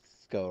 we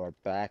go our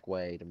back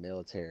way to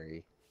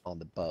military on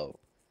the boat.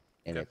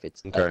 And Okay. if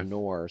it's Okay. up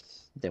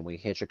north, then we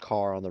hitch a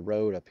car on the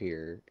road up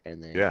here,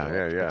 and then Yeah, go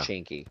yeah, up to yeah.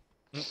 Pachinki.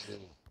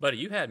 Buddy,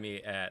 you had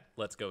me at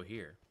let's go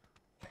here.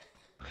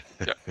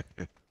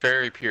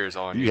 Ferry Pier is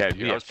all I You need. had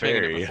Dude. me I at was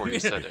pinging Ferry. it before you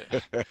said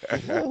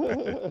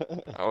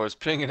it. I was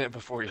pinging it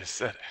before you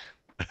said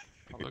it.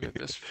 Oh, look at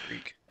this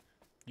freak.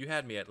 You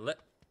had me at let.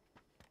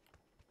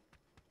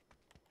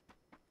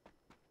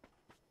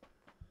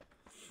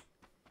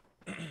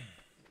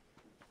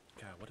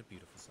 God, what a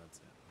beautiful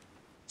sunset.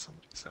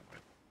 Somebody sent me.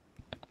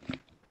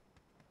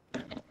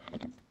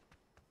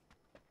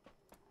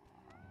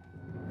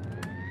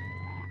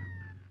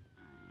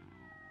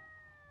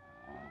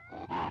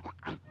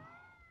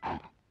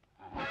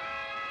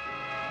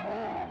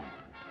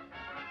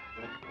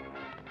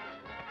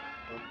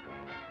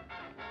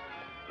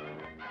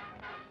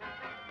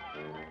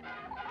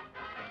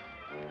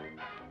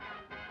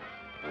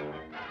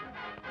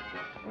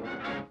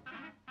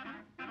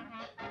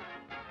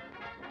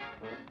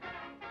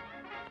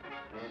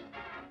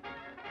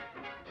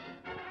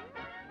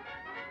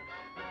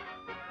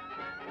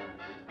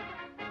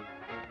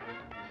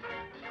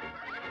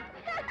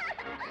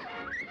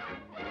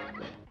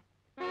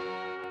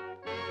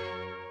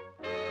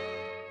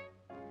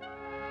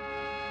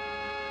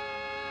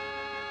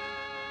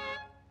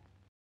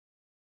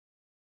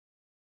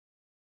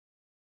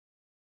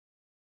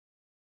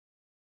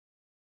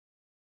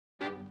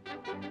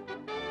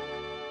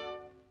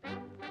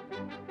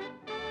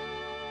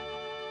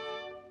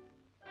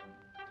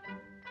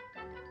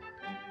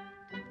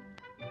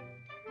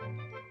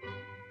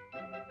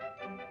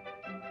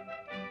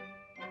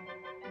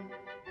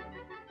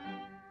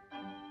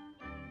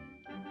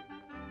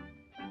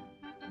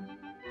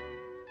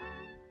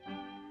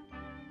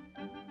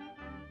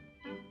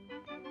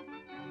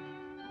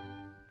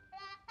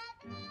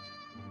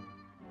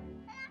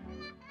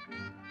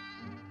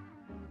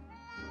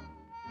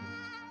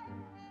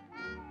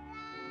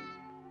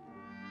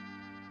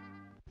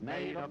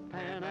 Made of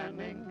pen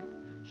and ink,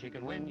 she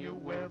can win you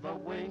with a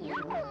wing.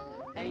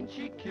 Ain't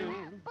she cute?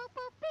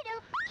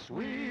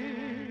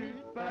 Sweet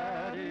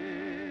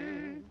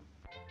Betty.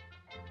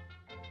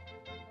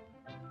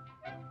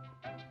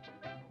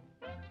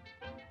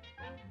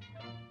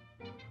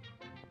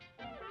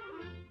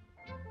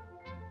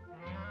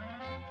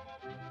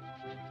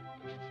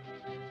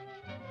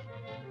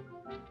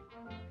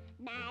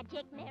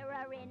 Magic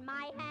mirror in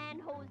my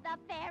hand, who's the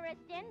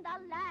fairest in the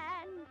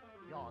land?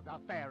 You're the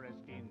fairest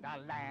in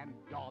the land.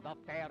 You're the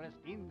fairest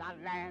in the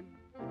land.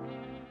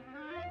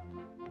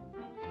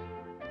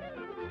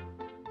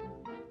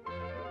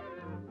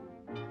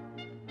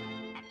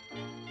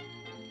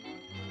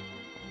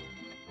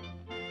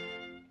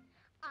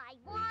 I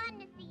want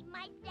to see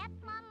my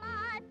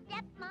stepmama,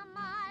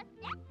 stepmama,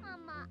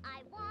 stepmama.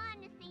 I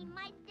want to see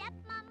my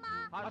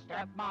stepmama. Her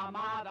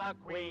stepmama, the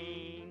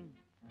queen.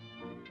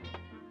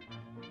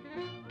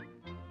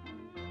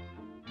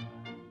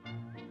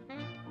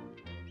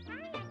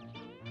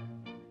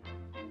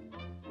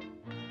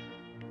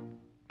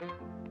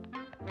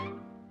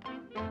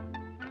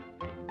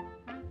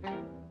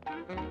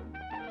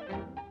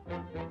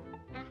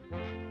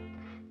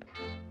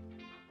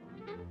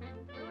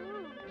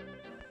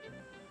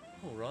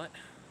 All right.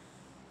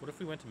 What if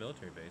we went to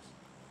military base?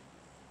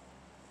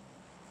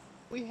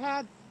 We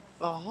had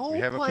a whole We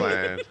have a plan.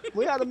 plan.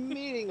 We had a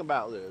meeting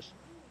about this.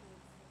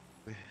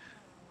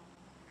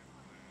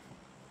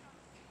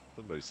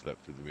 Somebody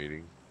slept through the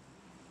meeting.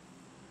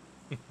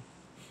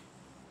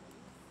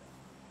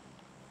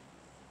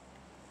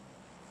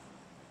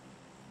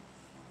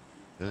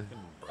 Fucking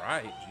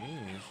bright,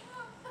 jeez.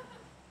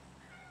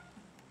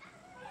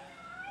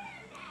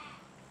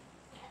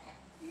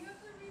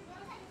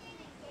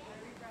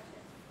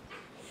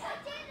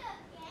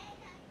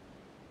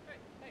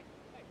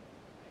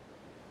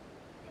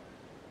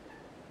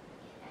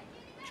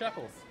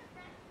 Chuckles.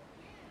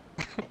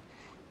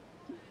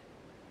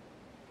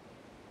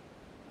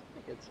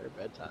 It's their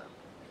bedtime.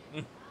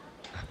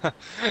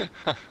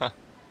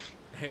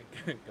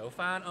 Go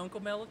find Uncle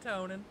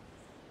Melatonin.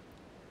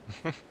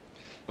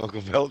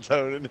 Uncle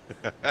Melatonin.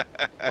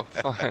 Oh,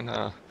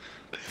 fine.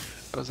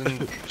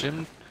 Cousin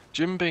Jim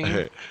Beam.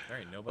 There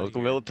ain't nobody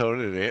Uncle here.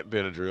 Melatonin and Aunt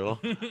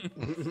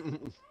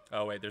Benadryl.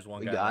 Oh wait, there's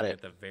one We guy got like it.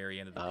 at the very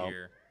end of the Oh.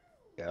 pier.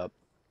 Yep.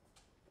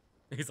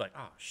 He's like,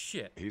 oh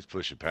shit. He's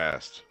pushing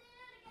past.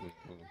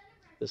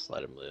 Just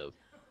let him live.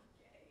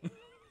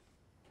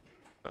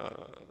 I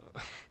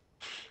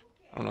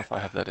don't know if I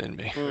have that in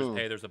me.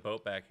 Hey, there's a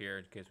boat back here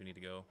in case we need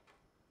to go.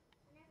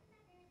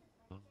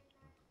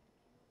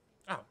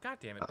 Oh, god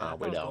damn it, Ben. I thought I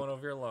was going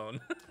over here alone.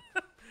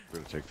 We're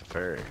gonna take the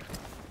ferry.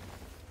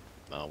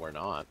 No, we're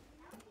not.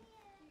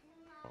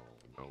 Oh,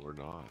 no, we're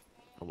not.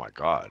 Oh my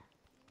god.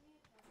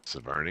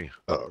 Severny.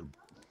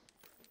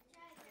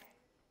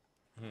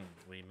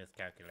 We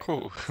miscalculated.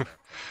 Cool.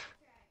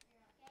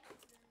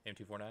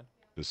 M249?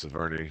 To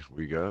Severny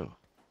we go.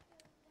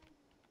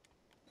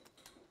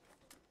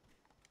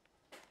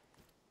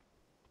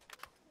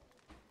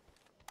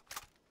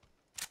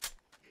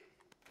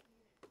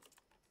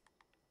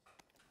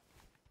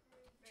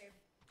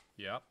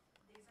 Yep.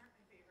 These aren't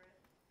my favorite.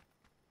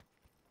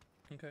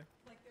 Okay.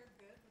 Like, they're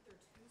good, but they're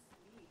too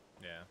sweet.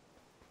 Yeah.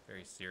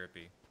 Very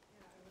syrupy. Yeah,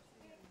 I wish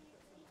they didn't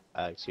put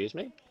so much. Excuse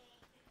me?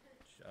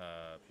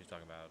 She's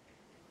talking about...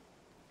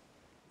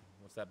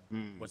 What's that?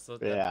 What's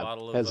that Yeah,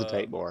 bottle of...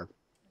 hesitate more.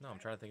 No, I'm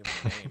trying to think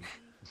of the name.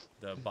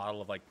 The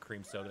bottle of, like,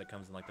 cream soda that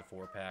comes in, like, the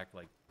 4-pack,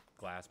 like,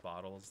 glass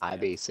bottles.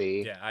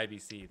 IBC? Yeah,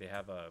 IBC. They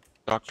have a...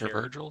 Dr.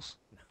 Virgil's?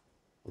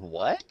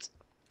 What?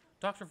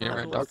 Dr. Yeah,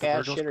 Virgil's. What kind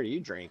of shit are you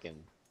drinking?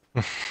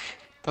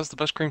 That's the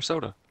best cream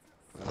soda.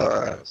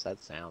 Gross,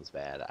 that sounds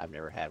bad. I've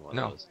never had one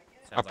No, of those.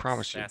 I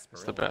promise you,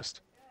 it's the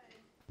best.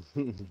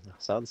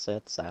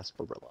 Sunset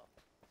sarsaparilla.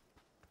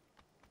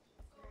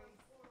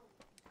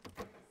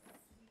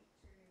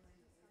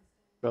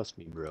 Trust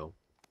me, bro.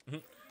 I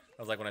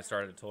was like, when I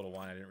started at Total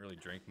Wine, I didn't really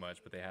drink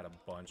much, but they had a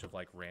bunch of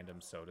like random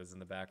sodas in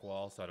the back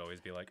wall, so I'd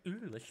always be like,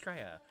 "Ooh, let's try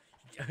a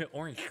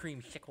orange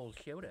cream sickle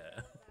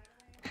soda."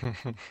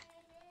 Ugh,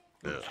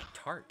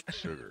 tart.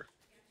 Sugar.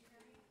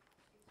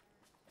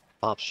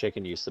 Pop's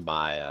Chicken used to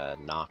buy a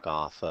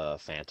knockoff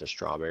Fanta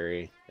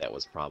strawberry that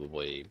was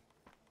probably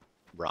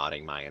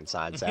rotting my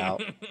insides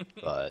out,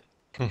 but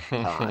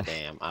god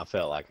damn, I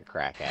felt like a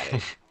crack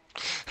addict.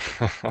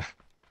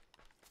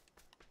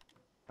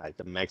 Like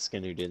the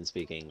Mexican who didn't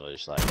speak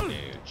English, like,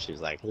 dude, she was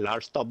like,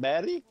 "Large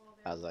strawberry?"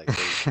 I was like,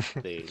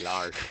 the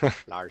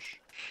large.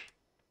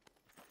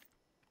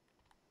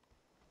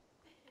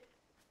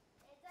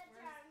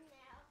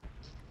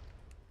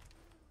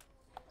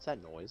 What's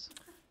that noise?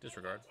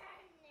 Disregard.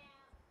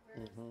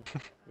 What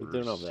are you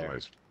doing over there?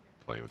 Somebody's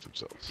playing with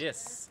themselves.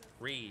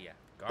 Disregard.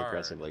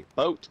 Aggressively.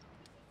 Boat!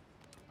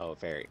 Oh, a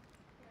ferry.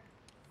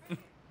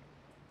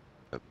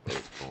 That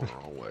boat's going the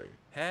wrong way.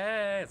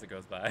 Hey, as it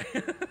goes by.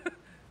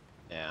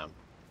 Yeah.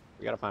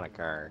 We gotta find a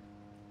car.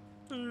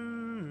 Your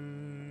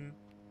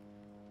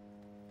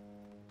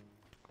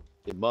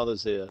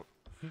mother's here.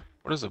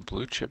 What is a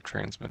blue chip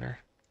transmitter?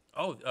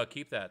 Oh,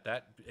 keep that.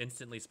 That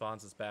instantly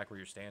spawns us back where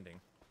you're standing.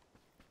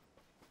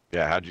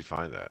 Yeah, how'd you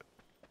find that?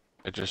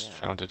 I just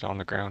found it on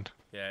the ground.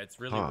 Yeah, it's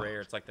really rare.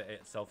 It's like the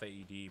self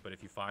AED, but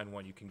if you find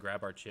one, you can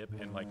grab our chip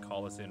and like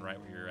call us in right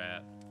where you're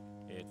at.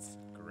 It's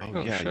great.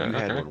 Oh, yeah, you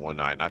had one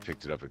night, and I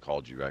picked it up and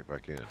called you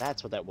back in.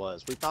 That's what that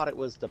was. We thought it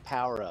was the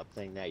power-up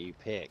thing that you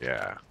picked.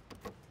 Yeah.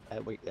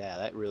 That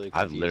really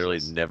I've confused literally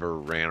us. never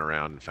ran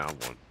around and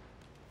found one.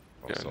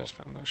 Yeah, I just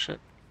found that shit.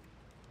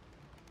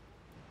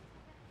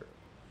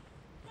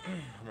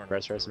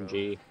 Press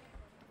SMG.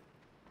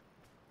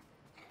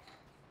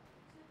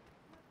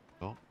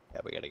 Oh.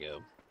 Yeah, we gotta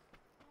go.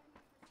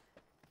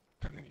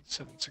 I need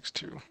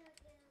 762.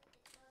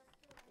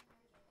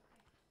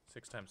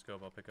 6x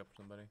scope, I'll pick up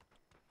somebody.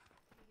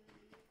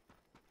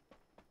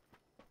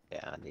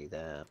 Yeah, I need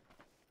that.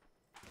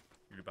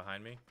 You're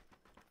behind me?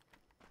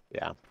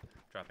 Yeah.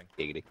 Dropping.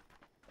 Giggity.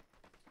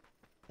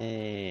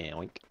 And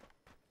oink.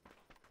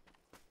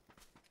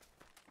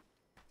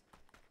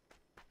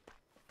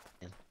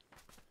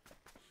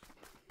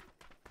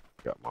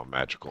 Got my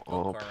magical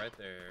Oh, ump. car right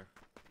there.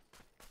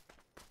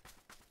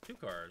 2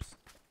 cars.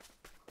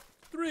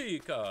 3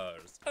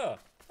 cars.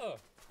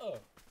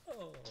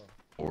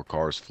 4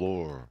 cars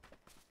floor.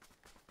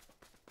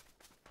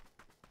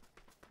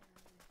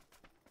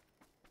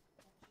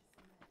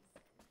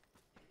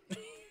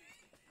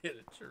 Hit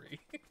a tree.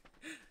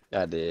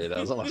 I did.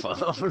 I was on my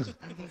phone.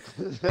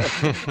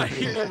 I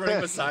hear you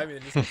running beside me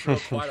and just real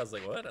quiet. I was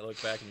like, what? I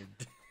look back and you're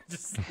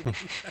just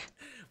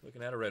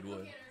looking at a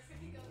redwood.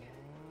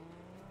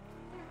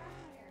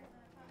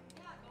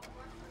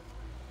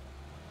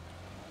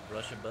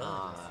 Russian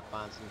bugs.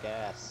 Find some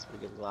gas. We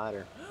get a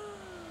glider.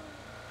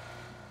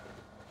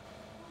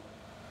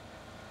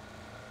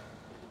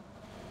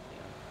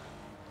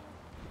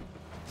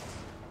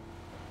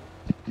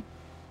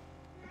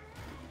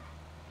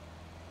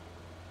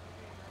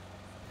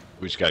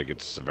 We just gotta get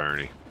to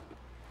Severny. I'm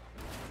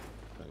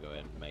gonna go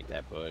ahead and make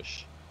that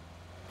push.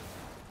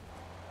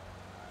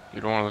 You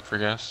don't want to look for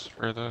gas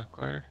for the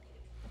glider?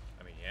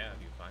 I mean, yeah,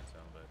 if you find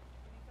some, but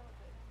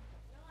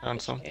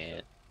Found some.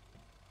 Can't.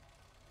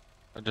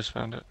 I just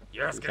found it.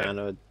 yes, You get it. found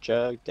a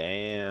jug?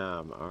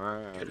 Damn.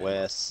 Alright,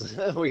 Wes.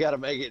 We gotta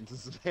make it to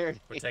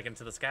Severity. We're taking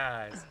to the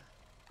skies.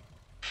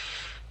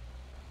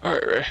 All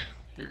right, Ray.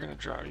 You're gonna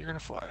drive. You're gonna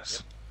fly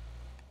us.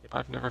 Yep.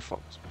 I've never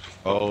flown this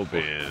before. Oh,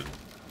 Ben.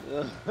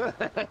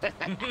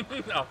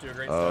 Off to a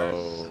great start.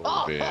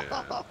 Oh, Ben.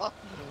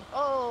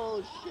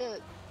 Oh,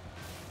 shit.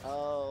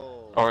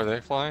 Oh. Oh, are they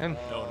flying?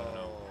 No, no,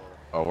 no.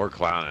 Oh, we're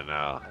clowning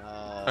now.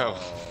 Oh.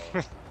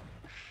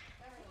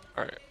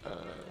 All right.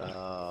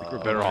 I think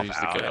we're better off use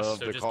the out gas. of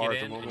So the just car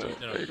get at the in. And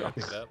moment. no, There you go.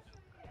 pick it up.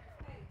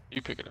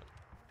 You pick it up.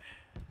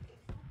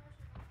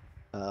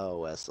 Oh,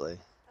 Wesley.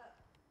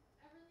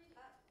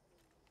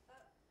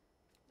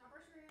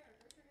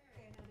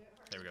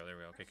 There we go. There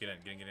we go. Okay, get in.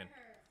 Get in.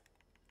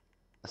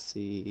 I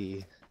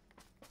see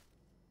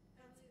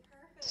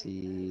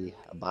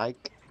a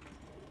bike.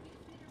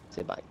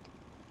 See a bike.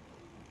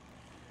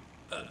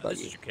 This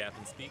is your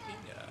captain speaking.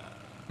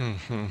 I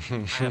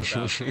have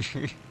about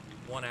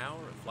 1 hour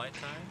of flight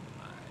time in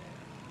my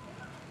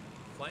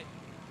flight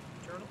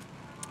journal.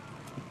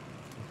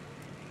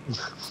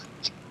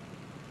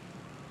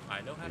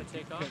 I know how to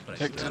take off, but I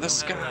Take still to the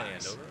don't know how to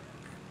land. skies. Over.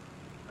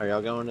 Are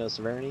y'all going to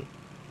Severity?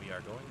 We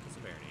are going to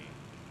Severity.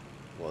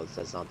 Well,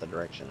 that's not the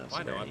direction of Well,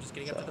 I know. Severity. I'm just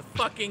getting up to the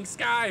fucking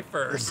sky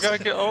first. We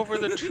gotta get over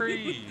the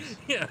trees.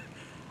 Yeah.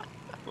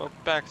 Well,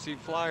 backseat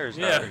flyers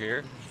Yeah. out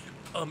here.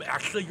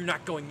 Actually, you're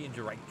not going in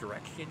the right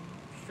direction,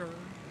 sir.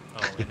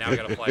 Oh, and now we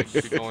gotta fly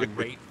going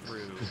straight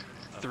through.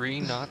 3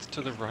 knots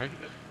to the right.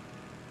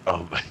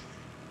 Oh, my.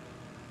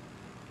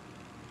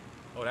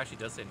 Oh, it actually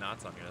does say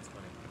knots on here. That's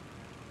funny.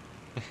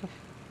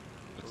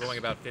 We're going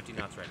about 50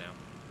 knots right now.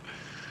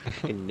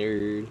 Fucking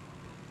nerd.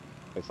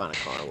 If we find a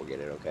car, we'll get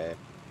it, okay?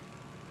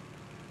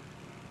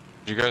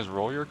 Did you guys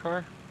roll your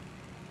car?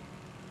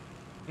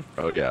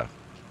 Oh, yeah.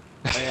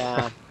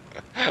 Yeah.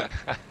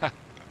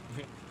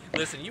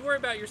 Listen, you worry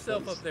about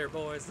yourself up there,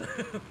 boys. This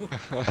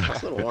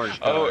little orange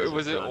car Oh, is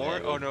was it kinda orange?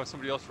 heavy. Oh no,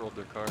 somebody else rolled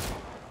their car.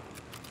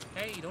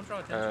 Hey, don't draw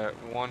attention.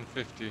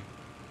 150.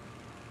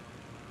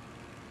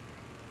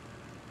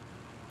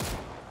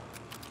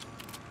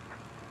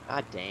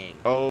 God dang.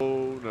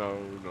 Oh, no,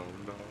 no,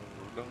 no,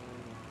 no.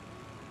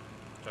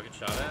 Did I get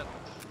shot at?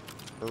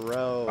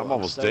 Bro, I'm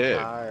almost so dead.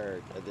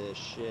 tired of this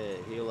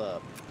shit. Heal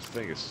up. This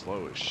thing is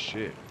slow as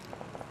shit.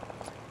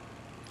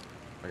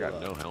 I got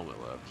Heal no up.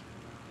 helmet left.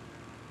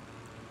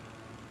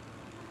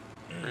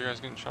 Where are you guys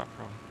getting shot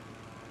from?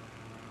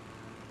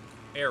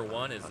 Air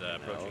 1 is Fucking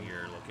approaching hell.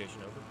 your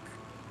location over.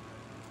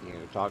 You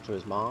gonna talk to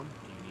his mom?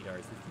 Do you need our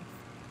assistance?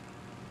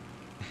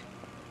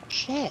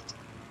 Shit.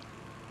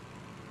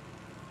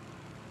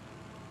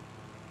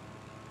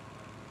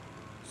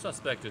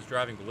 Suspect is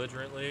driving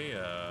belligerently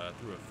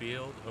through a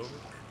field. Over.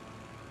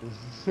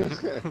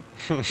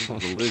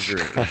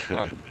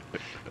 Belligerent.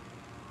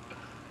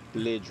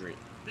 Belligerent.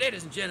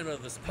 Ladies and gentlemen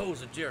of the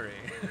supposed jury.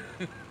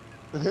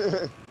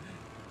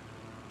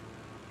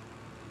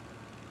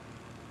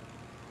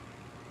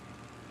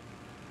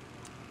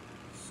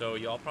 So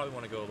y'all probably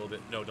want to go a little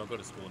bit. No, don't go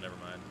to school. Never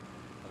mind.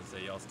 I was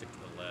gonna say y'all stick to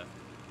the left.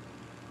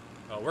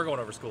 Oh, we're going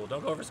over school.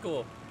 Don't go over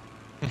school.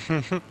 We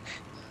got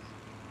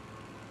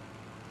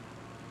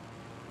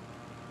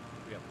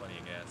plenty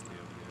of gas too.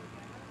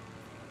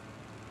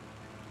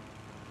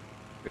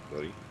 Good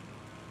buddy. You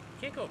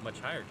can't go up much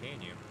higher,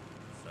 can you?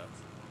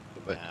 Sucks.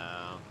 But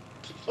No.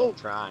 Oh,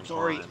 Try and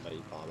sorry. climb, but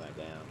you fall back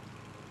down.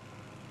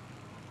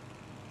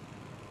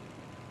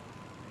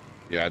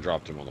 yeah, I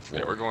dropped him on the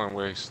floor. Yeah, we're going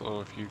way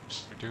slow if you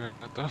are doing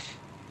that though. Okay.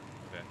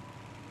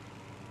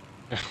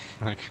 Yeah,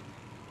 like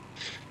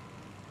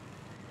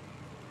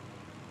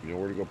You know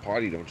where to go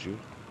potty, don't you?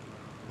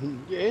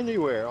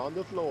 Anywhere on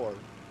the floor.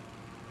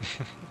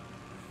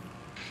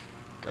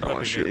 God, I want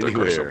to shoot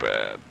Anywhere. the car so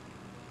bad.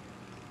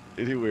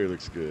 Anywhere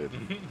looks good.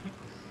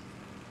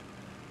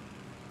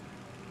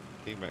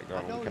 He might go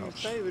I on know the you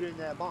couch. save it in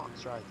that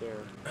box right there.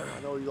 I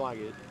know you like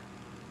it.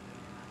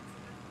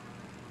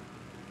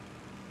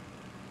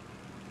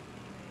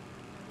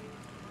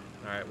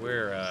 All right,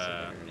 we're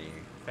Severity.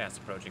 fast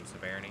approaching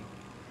Severity.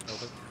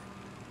 Over.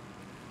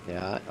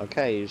 Yeah,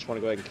 okay, you just want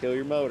to go ahead and kill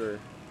your motor.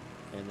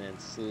 And then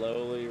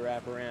slowly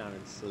wrap around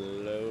and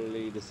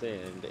slowly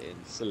descend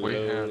and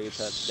slowly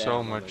touch so down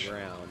on much- the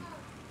ground.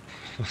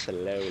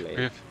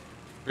 Slowly.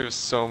 We have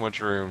so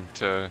much room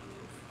to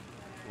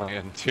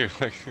land too.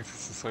 Like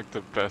this is like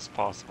the best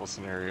possible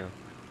scenario.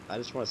 I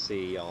just want to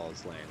see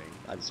y'all's landing.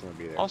 I just want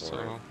to be there for it.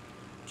 Also,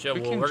 Chill,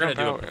 we well, can we're gonna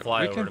jump do a out.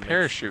 flyover. We can to make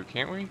parachute,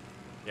 can't we?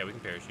 Yeah, we can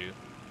parachute.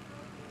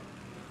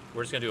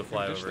 We're just gonna do a Yeah,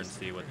 flyover and just-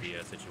 see what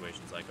the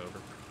situation's like over.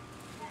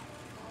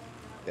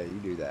 Yeah, you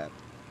do that.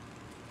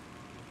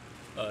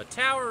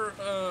 Tower,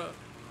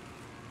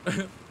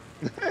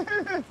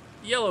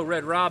 Yellow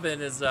Red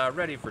Robin is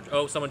ready for.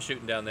 Oh, someone's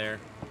shooting down there.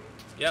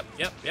 Yep.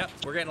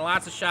 We're getting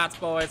lots of shots,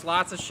 boys.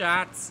 Lots of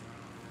shots.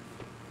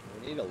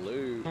 We need a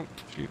loot. Oh,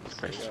 Jesus So we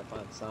Christ. gotta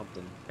find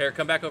something. Here,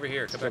 come back over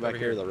here. Let's go back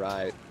here to the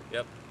right.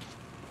 Yep.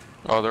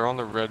 Oh, they're on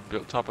the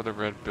top of the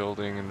red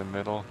building in the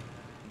middle,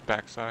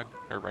 backside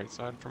or right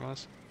side from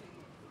us.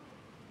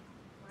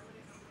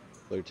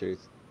 Bluetooth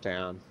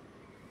town.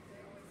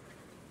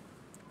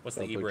 What's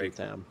Go the e-brake? Bluetooth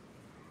town.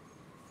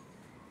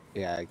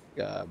 Yeah,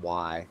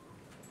 Y,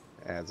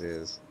 as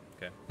is.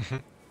 Okay.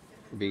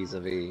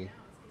 Vis-a-vis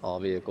all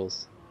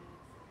vehicles.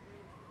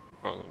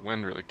 Well, the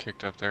wind really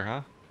kicked up there,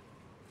 huh?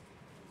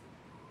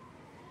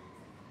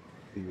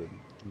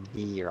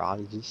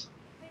 Meteorologist.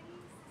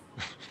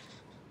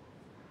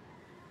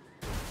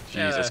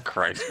 Jesus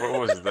Christ,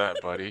 what was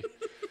that, buddy?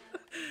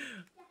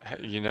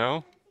 You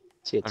know?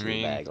 See a I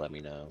mean, bag, let me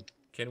know.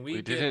 Can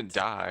we didn't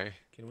die.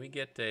 Can we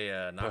get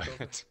a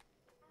knockover?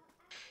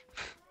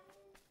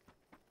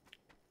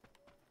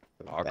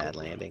 Bad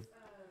landing.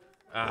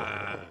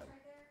 Our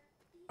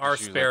She was like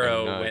a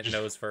sparrow went nudge.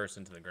 nose first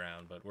into the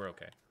ground, but we're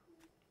okay.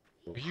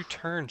 You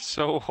turned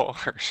so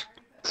hard.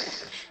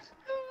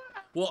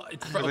 Well,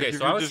 Like, okay, if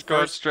so you I was just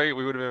gone first. straight,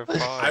 we would have been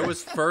fine. I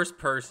was first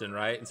person,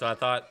 right? And so I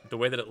thought the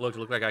way that it looked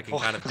like I can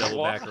kind of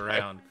double back Why?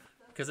 around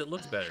because it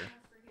looks better.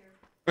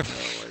 Oh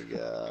my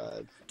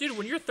god. Dude,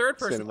 when you're third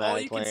person, all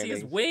you can see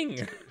is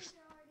wing.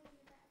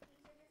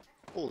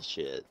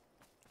 Bullshit.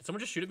 Did someone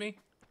just shoot at me?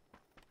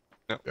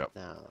 No. Yep.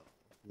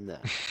 No.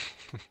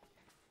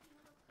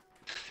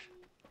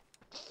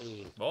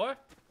 Boy?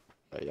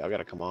 Oh, y'all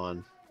gotta come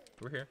on.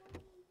 We're here.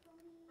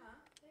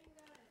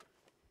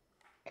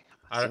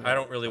 I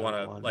don't really want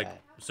to, like,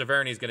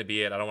 Severity's going to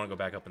be it. I don't want to go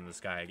back up in the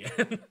sky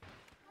again.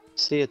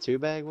 See a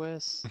 2-bag,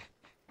 Wes?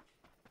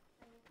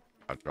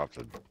 I dropped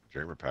a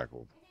jammer pack.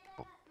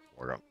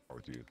 I got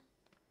with you.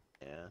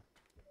 Yeah.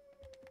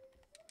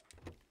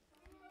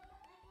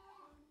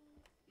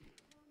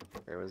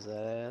 Where was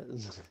that at?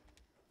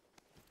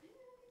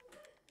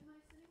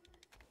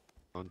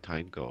 Long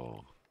time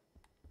ago.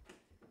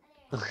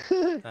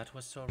 That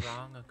was so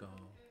long ago.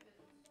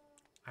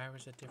 I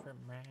was a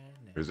different man.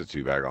 There's a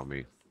 2-bag on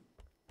me.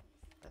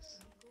 Yes.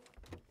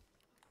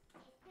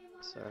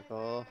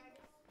 Circle.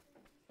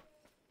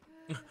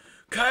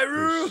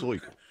 Kairu!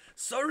 Psych.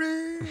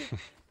 Sorry!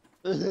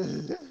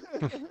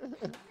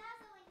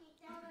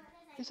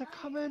 These are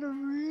coming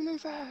really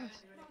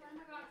fast.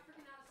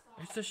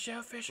 It's a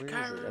shellfish, Where is it?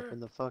 Up Kairu! in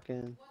the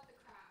fucking...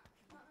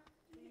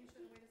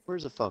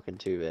 Where's the fucking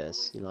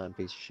 2S? You lying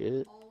piece of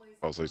shit.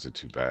 Also, it's a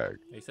 2-bag.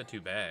 He said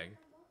 2-bag.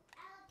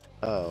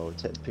 Oh,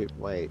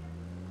 wait.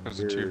 There's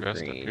a 2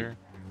 vest up green. here.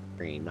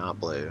 Green, not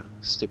blue.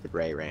 Stupid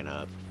Ray ran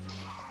up.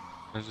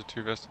 There's a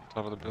 2 vest at the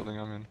top of the building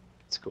I'm in.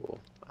 It's cool.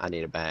 I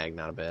need a bag,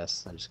 not a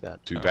vest. I just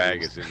got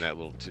 2-bag is in that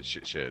little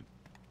shit shed.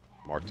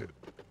 Marked it.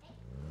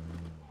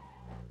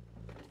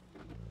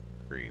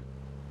 Green.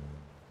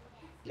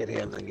 Get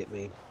him and get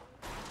me.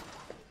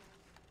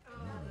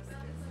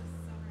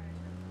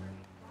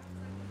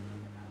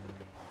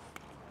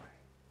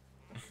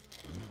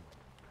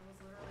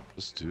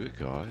 Let's do it,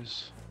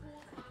 guys.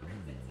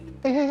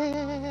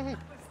 Hey.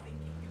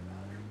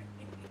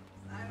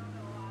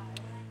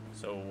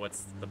 So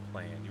what's the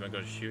plan? You want to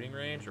go to shooting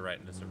range or right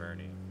into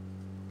Severity?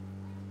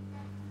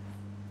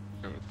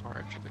 Go far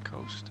edge of the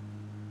coast.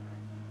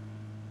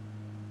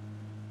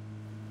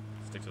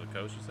 Stick to the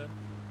coast, you said?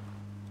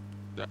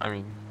 I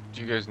mean,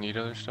 do you guys need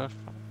other stuff?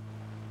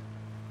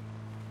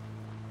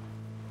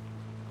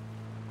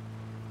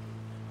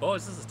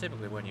 Boys, this is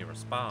typically when you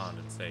respond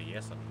and say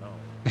yes and no.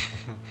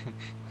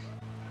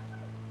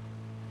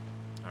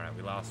 Alright,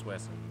 we lost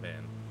Wes and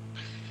Ben.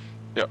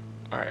 Yep,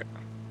 alright.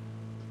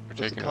 We're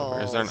What's taking the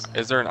over.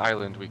 Is there an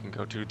island we can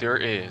go to? There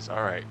is,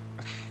 alright.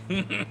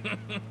 You want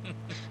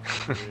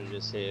to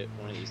just hit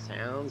one of these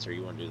towns, or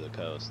you want to do the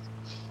coast?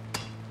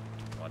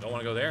 Well, I don't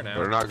want to go there now.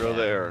 Better not go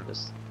there.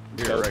 Just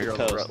Here, go right to here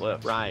the on the coast.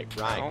 right, left.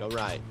 Right, No. go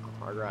right.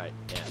 Hard right,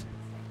 yeah.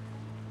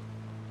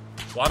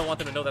 Well, I don't want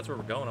them to know that's where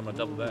we're going. I'm going to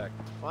double back.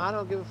 Well, I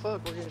don't give a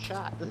fuck. We're getting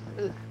shot.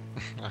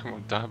 I'm gonna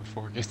die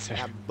before we get there.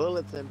 Got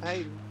bullets and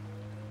paid.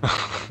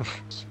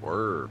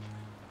 Swerve.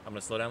 I'm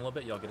going to slow down a little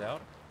bit. Y'all get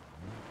out.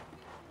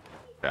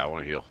 Yeah, I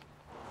want to heal.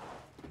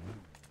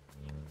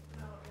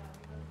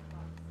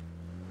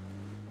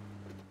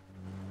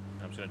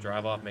 I'm just going to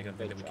drive off, making them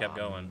think that we kept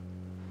going.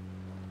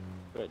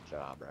 Good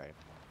job, right?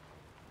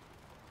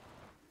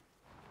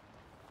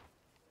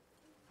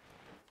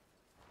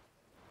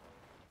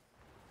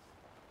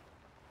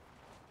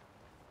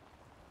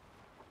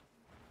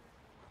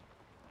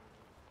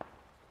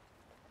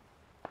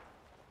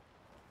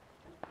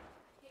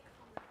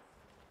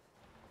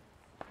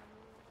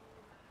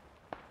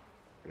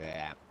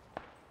 Yeah.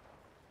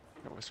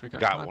 I wish we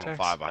got Got contacts.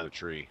 105 behind the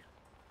tree.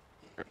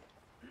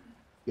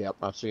 Yep,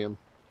 I see him.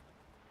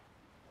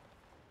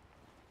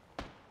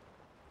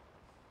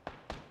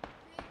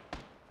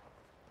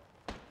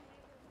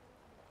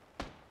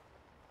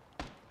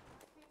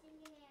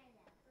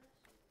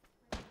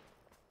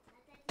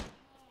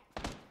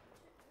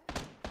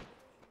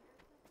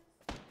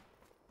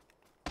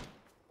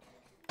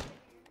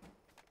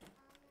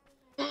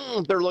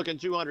 They're looking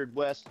 200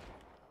 west.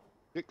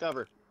 Get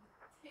cover.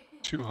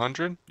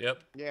 200?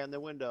 Yep. Yeah, in the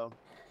window.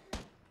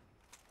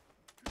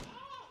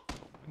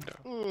 Window.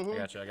 Mm-hmm.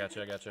 I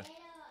got you.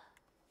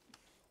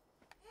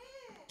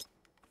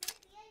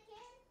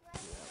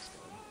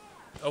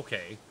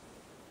 Okay.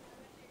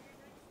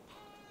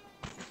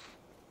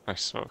 I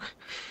smoke.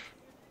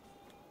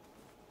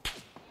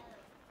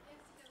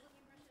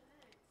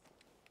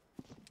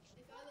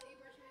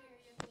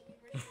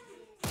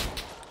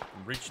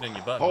 I'm reaching in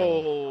your butthole.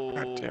 Oh,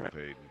 God damn it.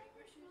 Peyton.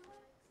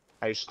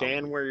 Hey,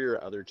 stand where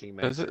your other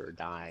teammates are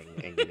dying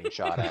and getting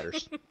shot at. Or...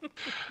 It's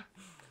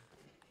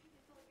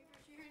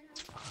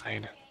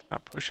fine.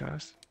 Not pushing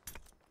us.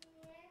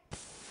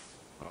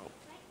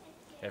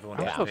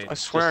 Everyone I gets thought- paid. I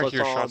swear I let's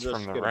hear all shots just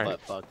from the get right.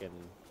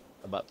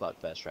 a butt fuck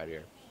fest right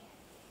here.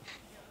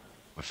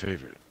 My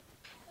favorite.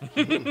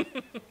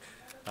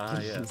 Ah,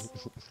 yes.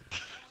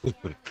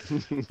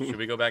 Should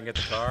we go back and get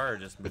the car or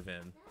just move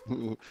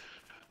in?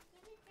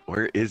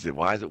 Where is it?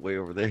 Why is it way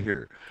over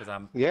there? Because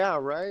I'm. Yeah,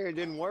 right. It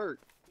didn't work.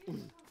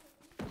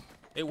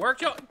 It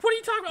worked, y'all. What are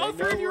you talking about? All They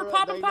three of know you were we're-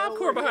 popping they know popcorn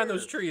we're behind here.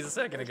 those trees a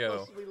second They're ago.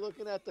 supposed to be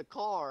looking at the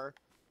car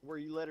where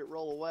you let it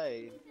roll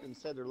away.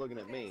 Instead, they're looking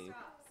at me.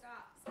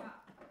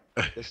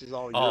 This is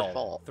all your All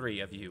fault. three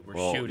of you were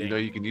Well, shooting. you know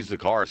you can use the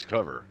car as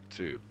cover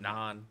too.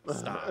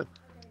 Non-stop.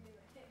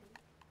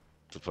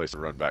 It's a place to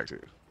run back to.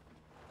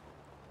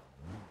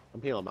 I'm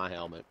peeling my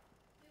helmet.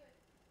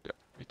 Yeah,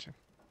 me too.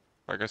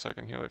 I guess I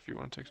can heal if you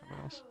want to take someone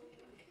else.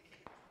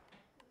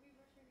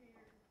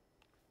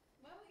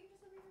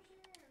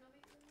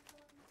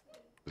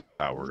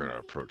 How we're gonna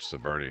approach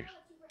Severny.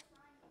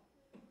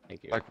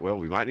 Thank you. Like, well,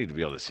 we might need to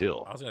be on this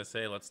hill. I was gonna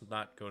say let's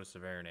not go to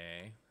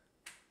Severne.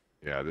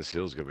 Yeah, this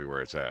hill's gonna be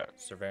where it's at.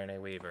 Severne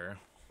Weaver.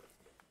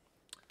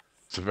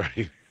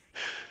 Severny.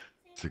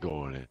 It's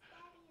going in.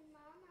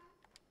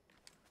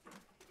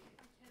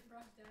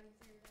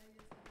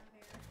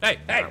 Hey,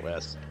 hey!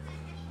 West.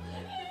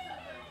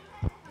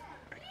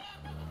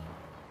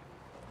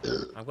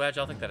 I'm glad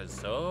y'all think that is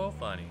so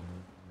funny.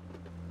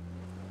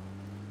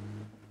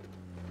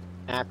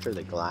 After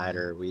the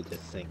glider, we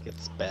just think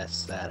it's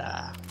best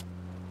that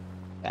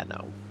yeah,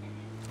 no.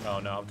 Oh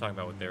no, I'm talking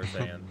about what they were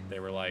saying. They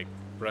were like,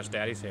 brush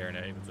daddy's hair, and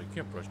everyone's like, you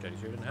can't brush daddy's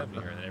hair, he didn't have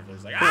any hair. And then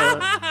everyone's like,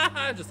 ah!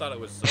 I just thought it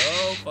was so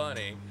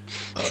funny.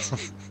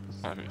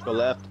 Go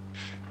left.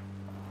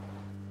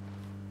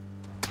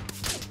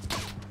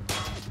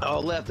 Oh,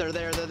 left. They're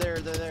there.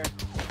 There.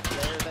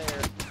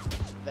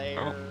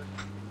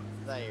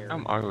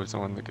 I'm always the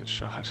one that gets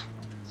shot.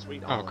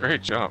 Sweet. Oh,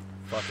 great jump.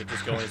 Fuck it,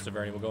 just go into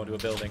Severne, we'll go into a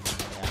building.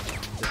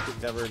 Just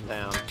get covered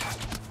down.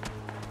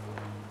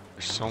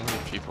 There's so many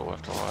people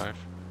left alive.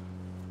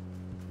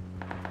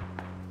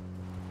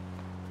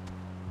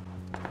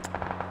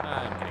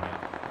 I'm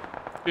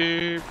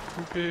getting it.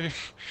 Beep,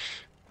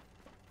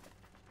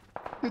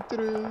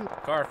 beep.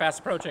 Car fast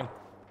approaching.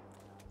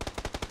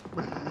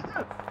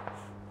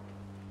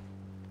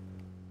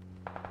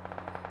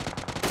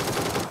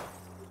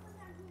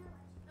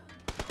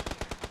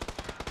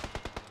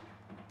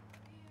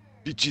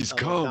 Bitches Oh,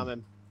 come.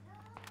 coming.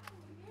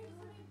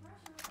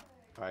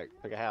 All right,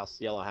 pick a house.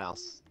 Yellow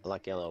house. I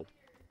like yellow.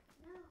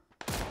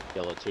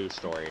 Yellow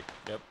 2-story.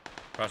 Yep.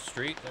 Across the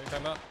street, that what you're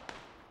talking about?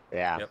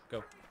 Yeah. Yep,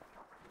 go.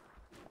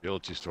 Yellow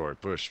 2-story.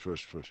 Push.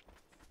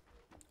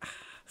 Ah,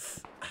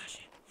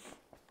 shit.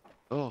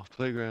 Oh,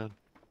 playground.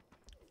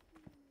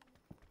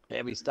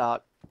 Heavy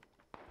stock.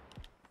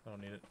 I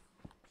don't need it.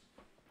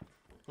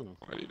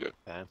 I need it.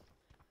 Okay.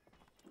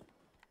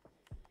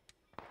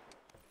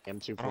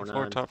 Bottom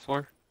floor, M249. top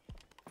floor.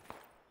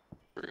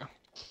 There we go.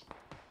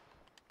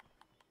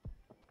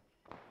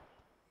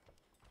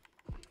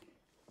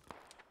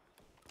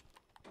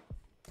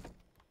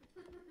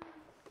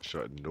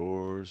 Shutting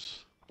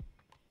doors.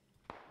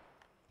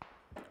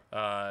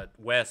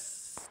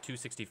 West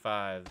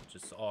 265,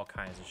 just all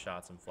kinds of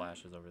shots and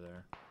flashes over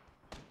there.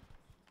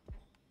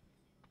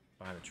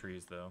 Behind the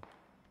trees, though.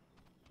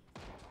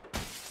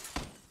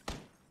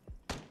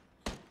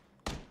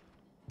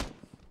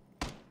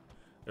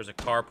 There's a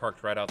car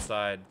parked right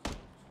outside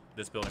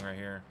this building right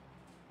here.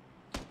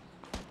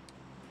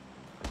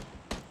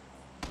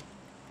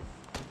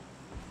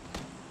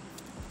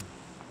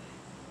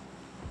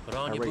 Put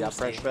on your We got boots,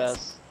 fresh kids.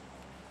 vests.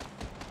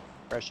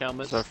 Fresh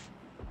helmets.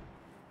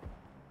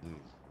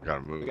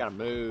 Gotta move. We gotta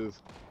move.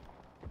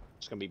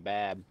 It's gonna be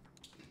bad.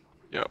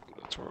 Yep,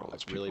 that's where all those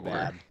That's people really were.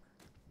 bad. Can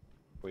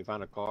we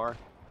find a car?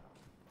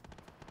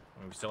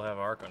 We still have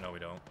our... Oh, no, we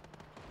don't.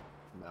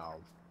 No.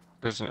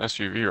 There's an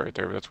SUV right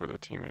there, but that's where the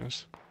team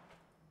is.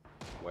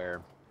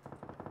 Where?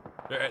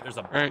 There's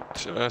a... Right,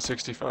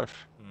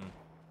 65. Hmm.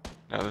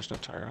 No, there's no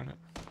tire on it.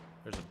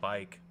 There's a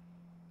bike.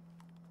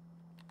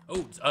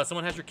 Oh,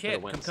 someone has your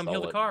kit. went and Come heal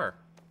stole the it. car.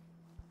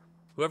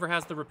 Whoever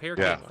has the repair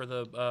Yeah. kit for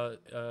the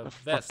fuck,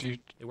 vest, dude?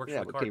 it works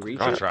Yeah, for the but car. can you reach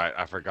That's right.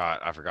 I forgot.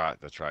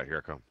 That's right. Here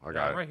I come. I Yeah,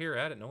 got I'm it. right here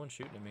at it. No one's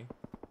shooting at me.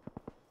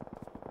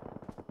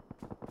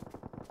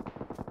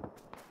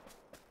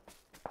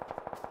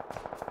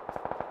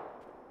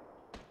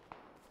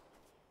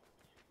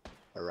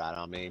 They're right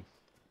on me.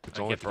 It's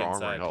I only kept for it armor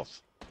inside. and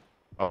health.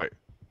 Oh wait.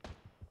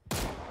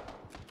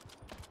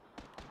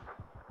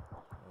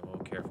 Oh,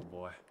 careful,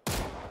 boy.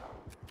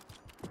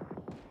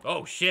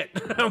 Oh, shit.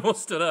 I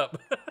almost stood up.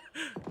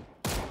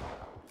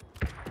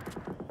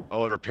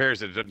 Oh, it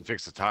repairs it. It doesn't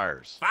fix the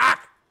tires.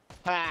 Fuck!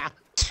 Ha!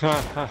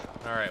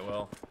 Alright,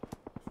 well.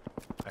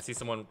 I see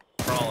someone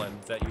crawling.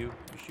 Is that you?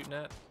 You shooting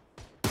at?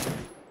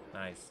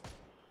 Nice.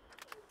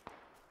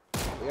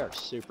 We are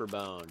super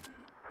boned.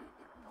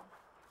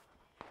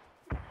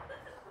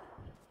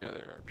 Yeah,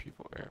 there are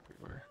people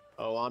everywhere.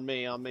 Oh, on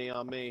me, on me,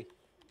 on me.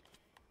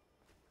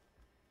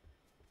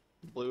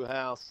 Blue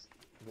house,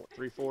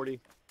 340.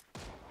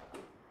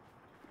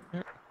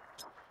 Yep.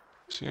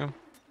 See him?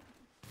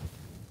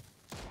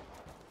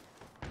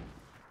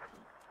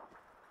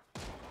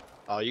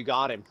 Oh, you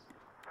got him.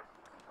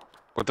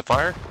 With the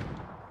fire?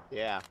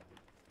 Yeah.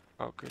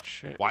 Oh, good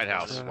shit. White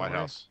House, White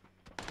House.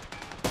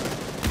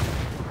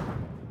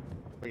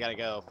 We gotta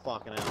go.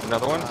 Fucking hell.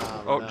 Another one?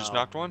 Oh, no. just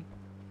knocked one.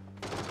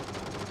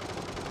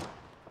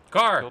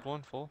 Car! Killed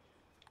one, full.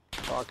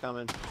 Car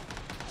coming.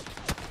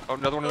 Oh,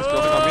 another one in this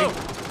building on me.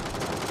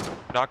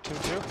 Knocked him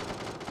too.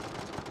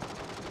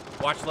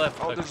 Watch left.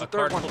 Oh, there's a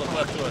third one.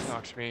 Left to us.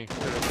 Knocked me.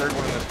 There's a third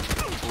one in this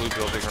blue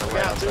building or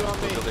Yeah, outside two on the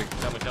blue me. building.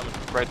 Coming.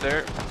 Right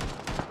there.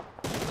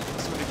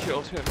 Somebody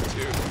killed him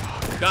too.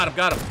 Got him.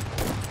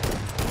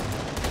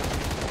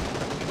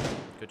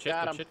 Good shit,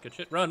 Got good him. shit, good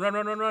shit. Run.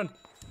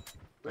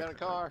 We got a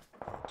car.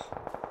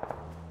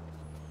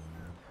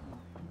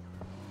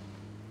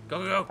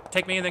 Go.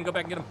 Take me and then go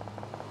back and get him.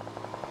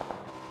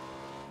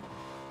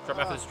 Drop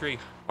after this tree.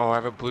 Oh, I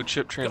have a blue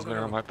chip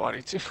transmitter on my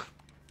body too.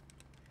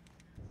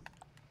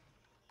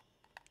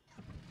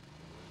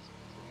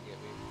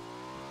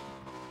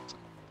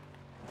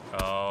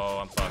 Oh,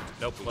 I'm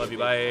fucked. Nope, love you,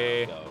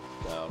 bye.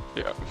 Go.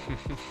 Yeah.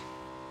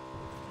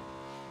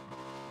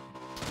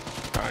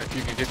 Alright, if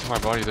you can get to my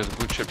body, there's a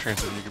blue chip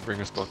transmitter. You can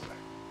bring us both back.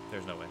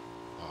 There's no way.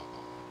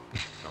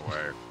 No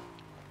way.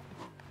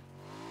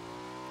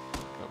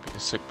 That'll be a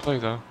sick play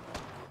though.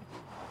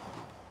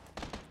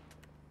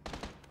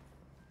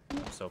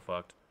 I'm so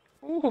fucked.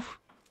 Oof.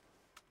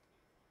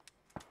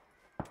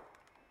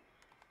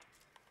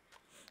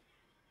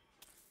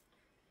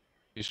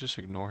 He's just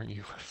ignoring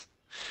you.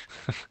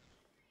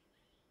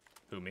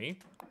 Who, me?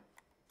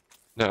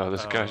 No,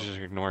 this guy's just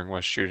ignoring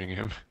Wes shooting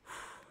him.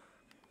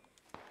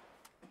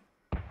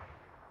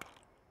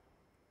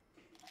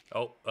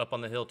 Oh, up on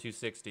the hill,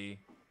 260.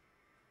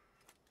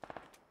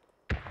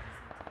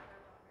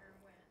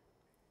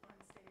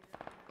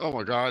 Oh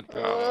my God.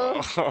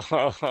 Oh.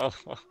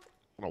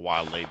 What a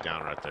wild laid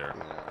down right there.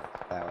 Yeah,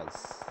 that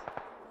was.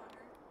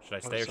 Should I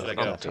stay or should I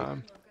go?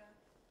 Time.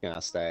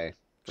 Gonna stay.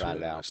 Ride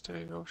it out.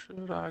 Stay or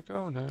should I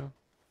go now?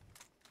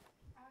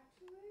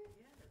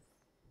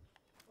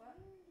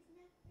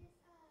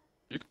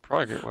 You could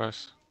probably get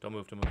Wes. Don't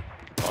move.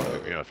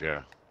 Oh,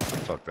 yeah.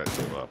 Fuck that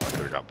deal up. I could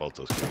have got both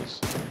those kills.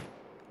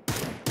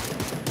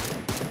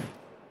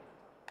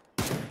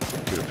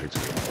 Could have picked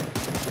me up.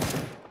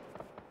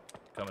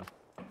 Coming.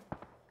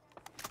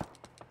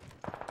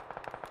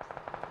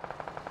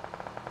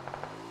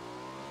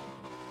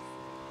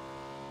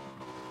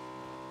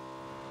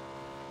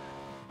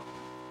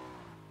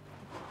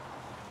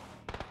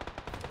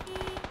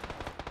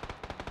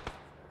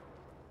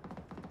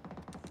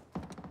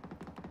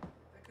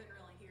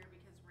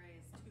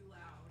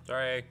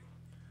 Sorry.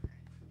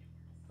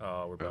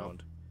 Oh, we're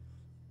boned.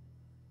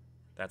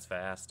 That's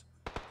fast.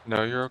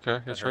 No, you're okay.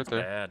 That It's right hurts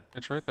there. bad.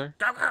 It's right there.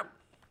 Go!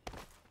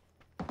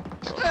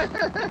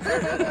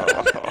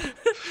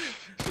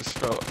 Just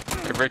fell.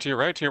 Okay, right to your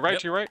right, to your right,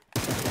 to your right.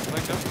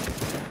 Like that.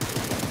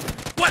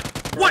 What?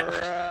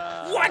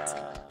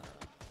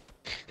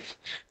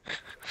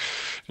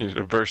 You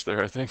needed a burst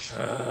there, I think.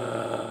 You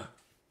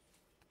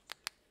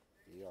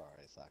are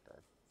a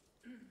sucker.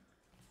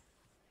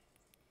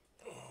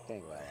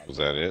 Can't go out like Was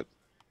that it?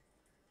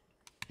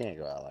 Can't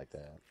go out like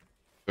that.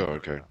 Oh,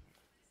 okay.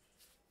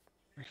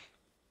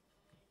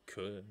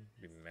 Could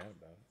be mad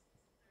about it.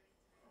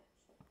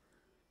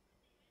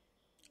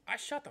 I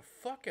shot the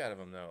fuck out of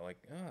him though. Like,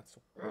 oh, it's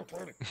so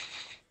irritating.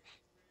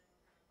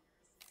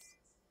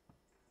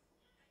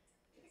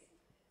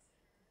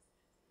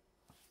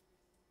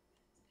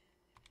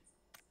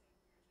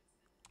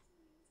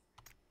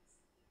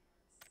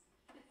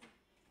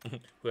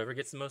 Whoever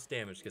gets the most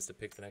damage gets to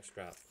pick the next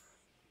drop.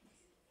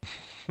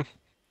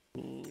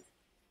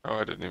 Oh,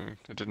 it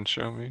didn't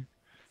show me.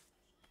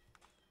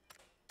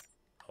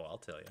 Oh, I'll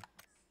tell you.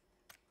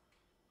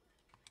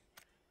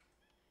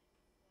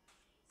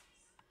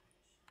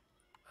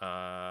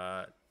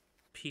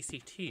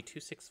 PCT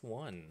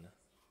 261.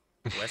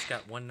 Wes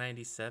got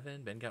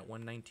 197, Ben got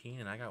 119,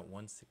 and I got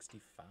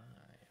 165.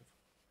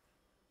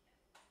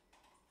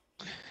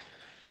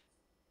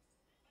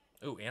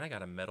 Oh, and I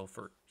got a medal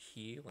for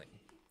healing.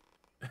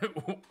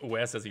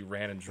 Wes as he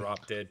ran and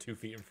dropped dead 2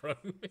 feet in front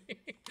of me.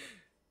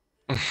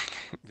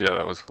 Yeah,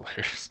 that was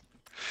hilarious.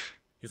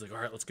 He's like, all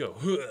right, let's go.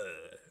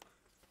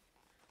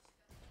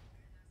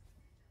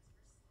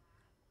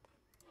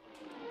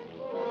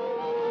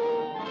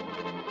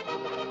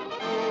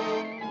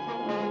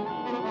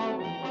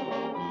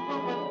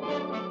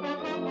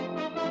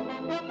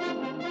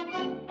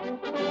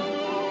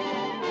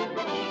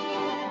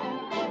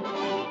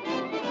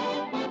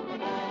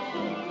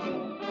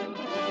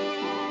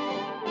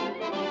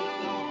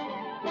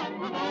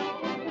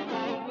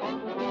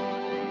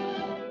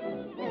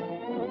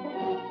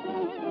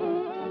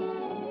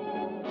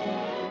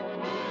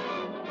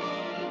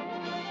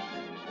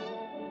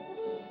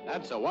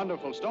 That's a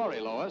wonderful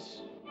story,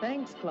 Lois.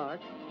 Thanks, Clark,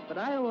 but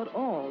I owe it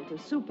all to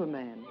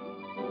Superman.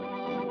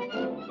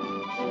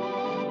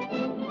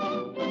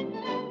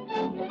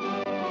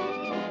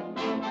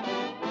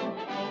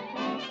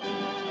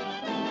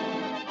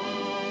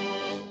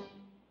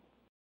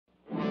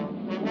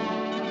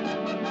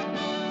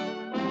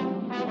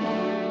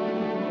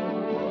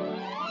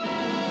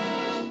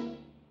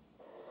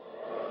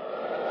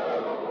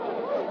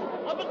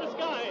 Up in the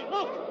sky,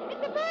 look!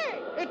 It's a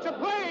bird! It's a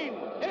plane!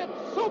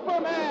 It's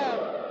Superman!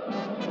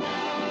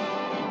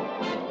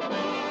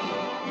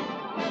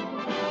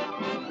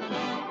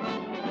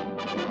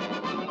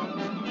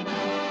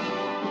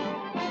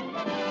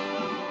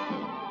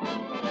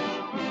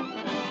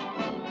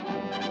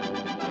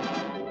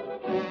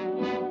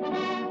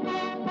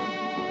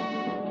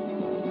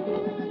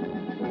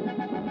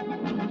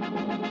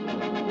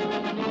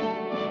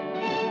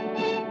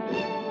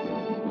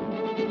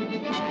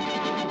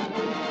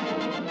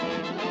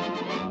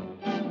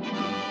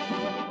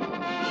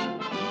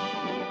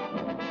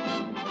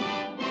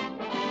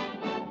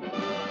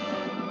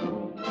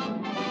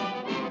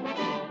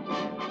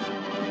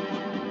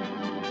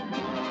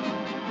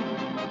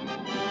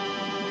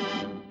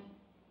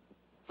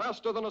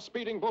 Faster than a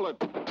speeding bullet,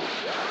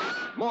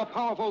 more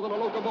powerful than a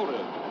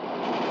locomotive,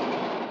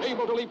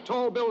 able to leap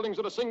tall buildings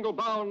at a single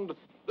bound,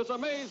 this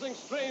amazing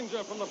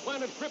stranger from the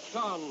planet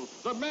Krypton,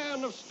 the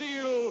Man of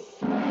Steel,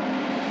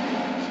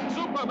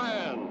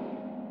 Superman.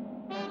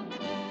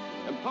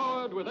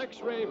 Empowered with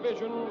X-ray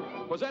vision,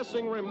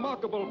 possessing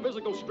remarkable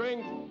physical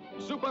strength,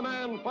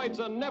 Superman fights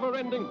a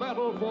never-ending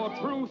battle for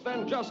truth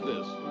and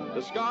justice,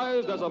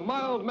 disguised as a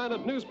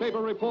mild-mannered newspaper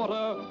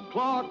reporter,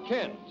 Clark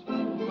Kent.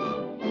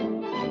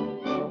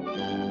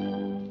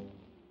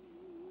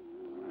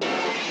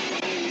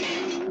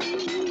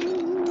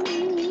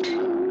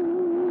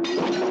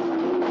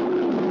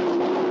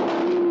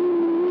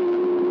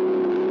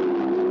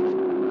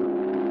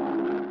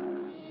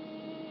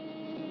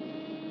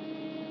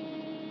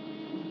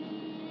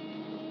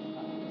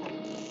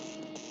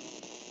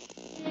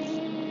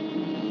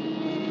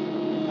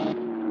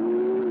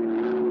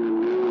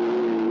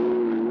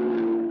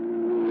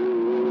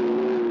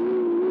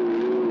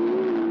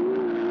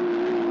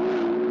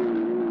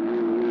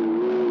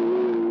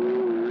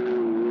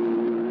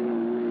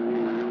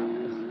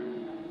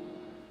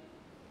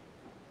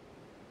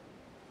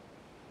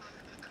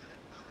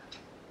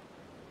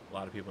 A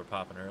lot of people are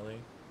popping early.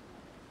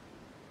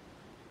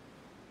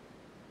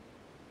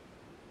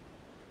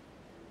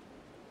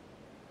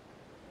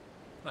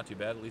 Not too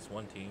bad, at least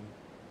one team.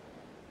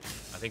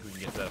 I think we can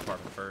get to that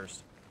apartment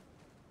first.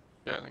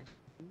 Yeah, I think.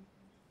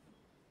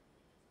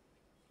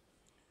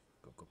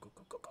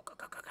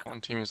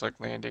 One team is like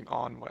landing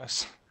on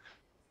Wes.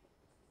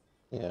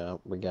 Yeah,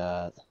 we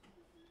got.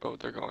 Oh,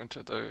 they're going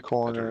to the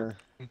corner.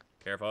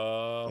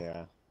 Careful.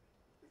 Yeah.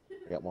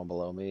 We got one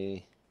below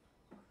me.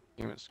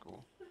 Team at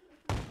school.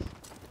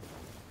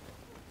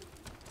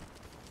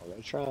 Oh,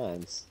 they're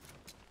shrines.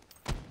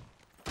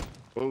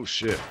 Oh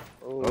shit.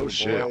 Oh, Oh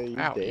shit. Boy, you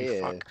Ow, you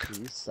dead. fuck.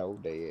 You so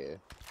dead.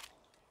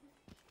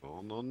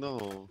 Oh no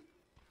no.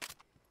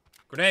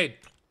 Grenade!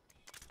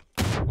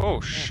 Oh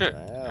shit.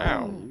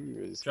 Wow, Ow.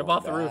 you just Jump gonna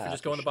off the roof die and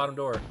just for go in the sure. bottom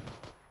door.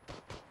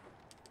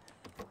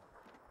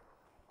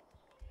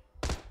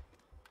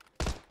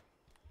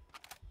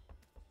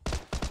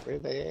 Where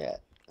they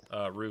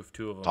at? Roof,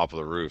 two of them. Top of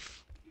the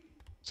roof.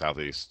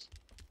 Southeast.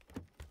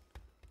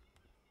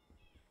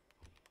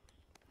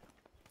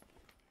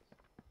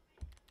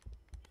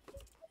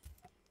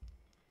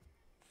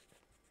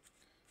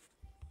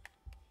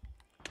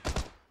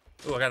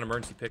 Oh, I got an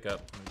emergency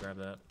pickup. Let me grab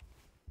that.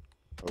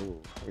 Oh,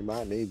 we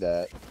might need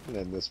that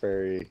in this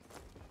very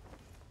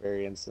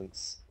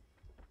instance.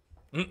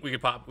 We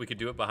could pop. We could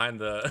do it behind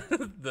the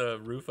the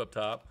roof up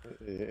top.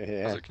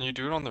 Yeah. Can you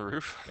do it on the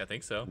roof? I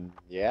think so.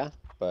 Yeah,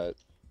 but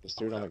just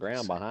do it on the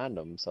ground behind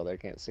them so they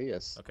can't see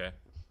us. Okay.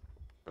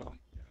 Oh.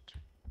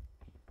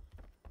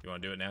 You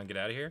want to do it now and get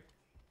out of here?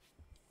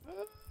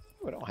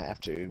 We don't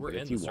have to. We're but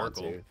in if you the want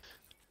circle. to.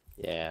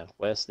 Yeah,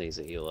 Wes needs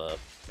to heal up.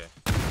 Okay.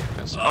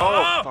 Yes. Oh!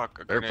 Oh fuck!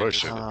 A They're grenade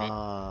just pushing. hit me.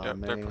 Oh, Yep,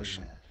 they're man.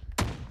 pushing.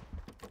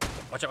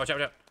 Watch out! Watch out!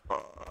 Watch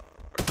out!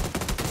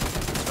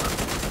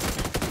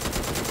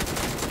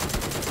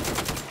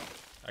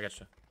 I got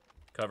you.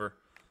 Cover.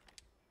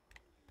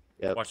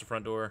 Yep. Watch the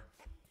front door.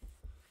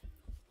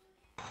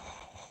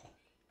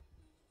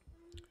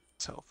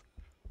 Self.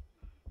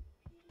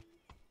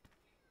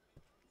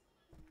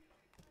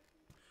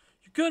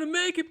 You're gonna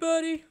make it,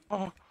 buddy.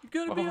 Oh.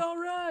 You're gonna be all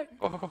right.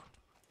 Oh.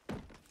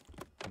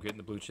 I'm getting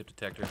the blue chip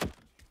detector.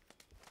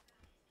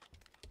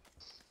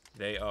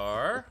 They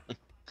are.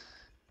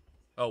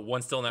 Oh,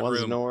 one's still in that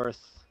One's room.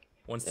 north.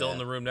 One's still in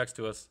the room next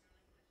to us.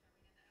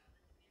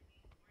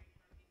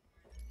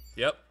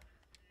 Yep.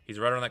 He's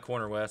right around that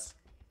corner, Wes.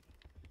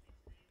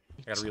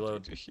 I gotta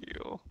reload. To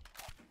heal.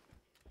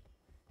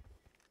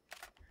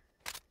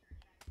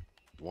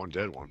 One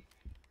dead one.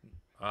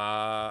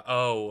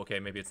 Oh, okay.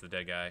 Maybe it's the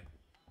dead guy.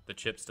 The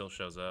chip still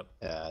shows up.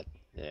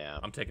 Yeah.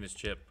 I'm taking his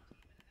chip.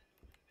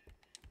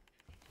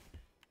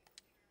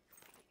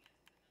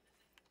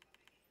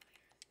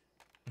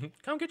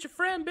 Come get your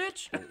friend,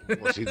 bitch.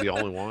 Was he the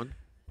only one?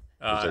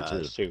 Was there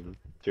There's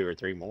two or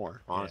three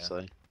more,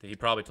 honestly. Yeah. He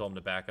probably told him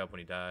to back up when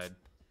he died.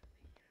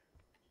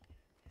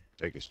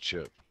 Take his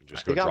chip.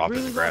 Just He go got drop it in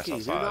really the grass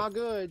lucky. You're outside. not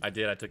good. I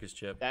did. I took his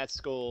chip. That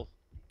school,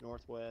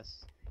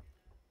 northwest.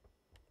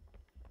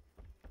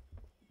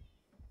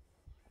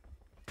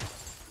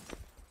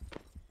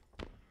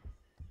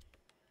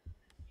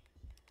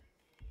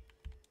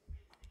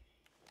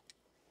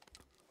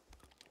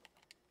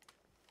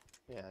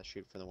 Yeah,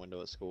 shoot from the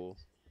window at school.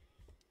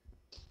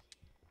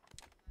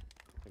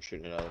 They're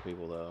shooting at other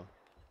people though.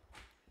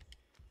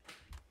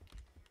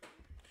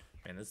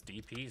 Man, this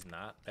DP's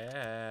not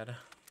bad.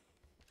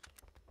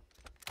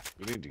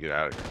 We need to get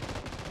out of here.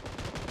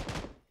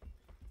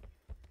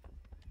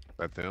 Is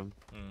that them?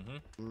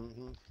 Mm-hmm.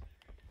 Mm-hmm.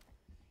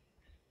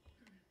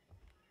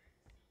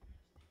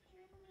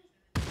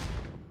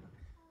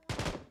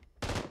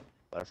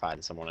 They're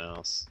fighting someone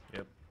else.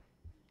 Yep.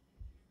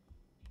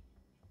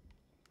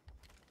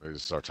 Maybe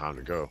it's our time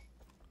to go.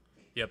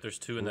 Yep, there's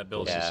two in that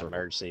building. Yeah,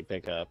 emergency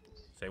pickup.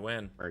 Say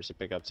when. Emergency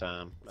pickup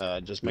time.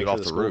 Just Get make off sure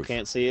the the school roof.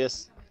 can't see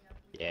us.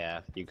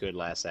 Yeah, you could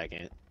last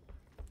second. You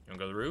wanna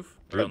go to the roof?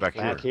 Do it back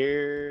Back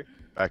here.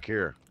 Back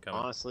here.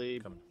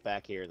 Honestly,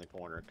 back here in the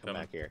corner. Come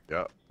back here.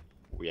 Yep.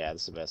 Yeah,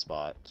 this is the best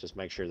spot. Just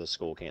make sure the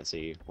school can't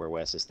see where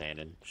Wes is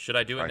standing. Should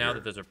I do it Right now here.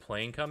 that there's a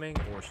plane coming,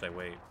 or should I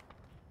wait?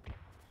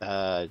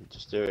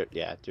 Just do it.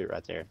 Yeah, do it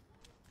right there.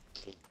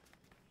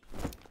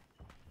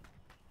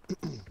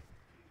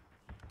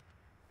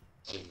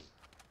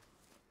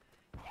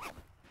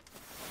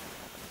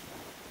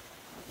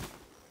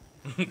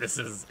 This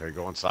is. Okay,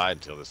 go inside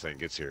until this thing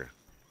gets here.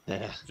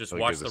 Yeah. Just So it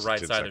watch gives the us a right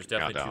 10 side. There's second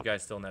definitely countdown. two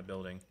guys still in that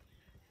building.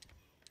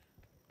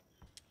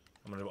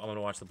 I'm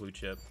gonna watch the blue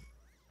chip.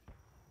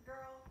 Girl,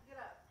 get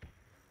up.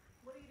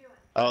 What are you doing?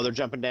 Oh, they're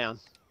jumping down.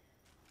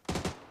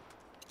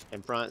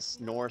 In front,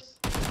 north.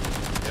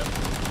 Yep.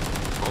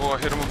 Oh, I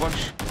hit him a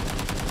bunch.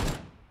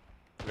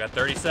 We got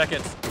 30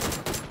 seconds.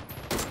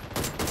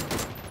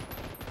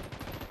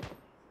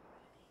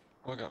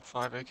 Oh, I got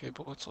 5 AK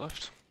bullets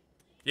left.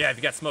 Yeah, if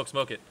you got smoke,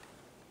 smoke it.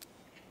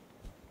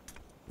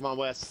 Come on,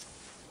 Wes.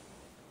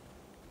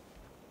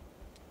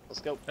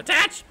 Let's go.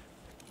 Attach!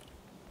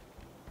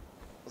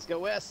 Let's go,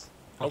 Wes.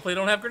 Hopefully, you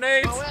don't have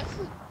grenades. Come on, Wes.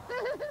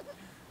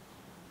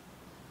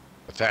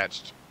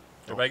 Attached.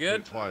 Everybody Don't hit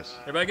good? it twice.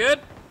 Everybody good?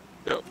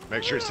 Yep.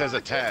 Make sure it says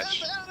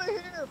attached.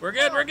 We're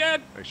good. We're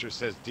good. Make sure it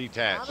says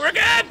detached. We're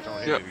good. Don't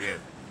hit Yep. it again.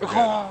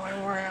 Oh,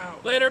 and we're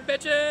out. Later,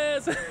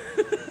 bitches.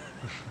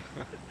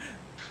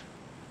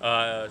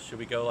 Should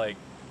we go like?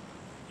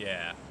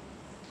 Yeah.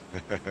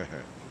 Hell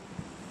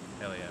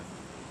yeah.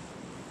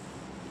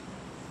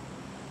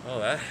 Oh,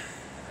 that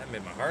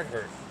made my heart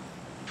hurt.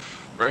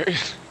 Right?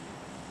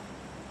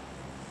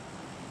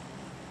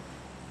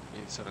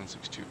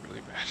 8762 really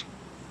bad.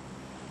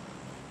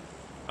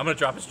 I'm gonna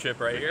drop his chip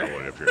right here.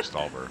 Going up here,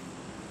 Stalber.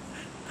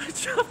 I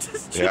dropped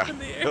his chip Yeah. in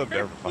the air. He'll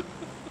never find.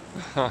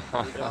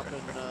 You dropping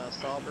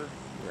Stalber?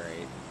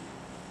 Great.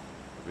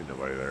 There'll be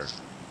nobody there.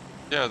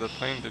 Yeah, the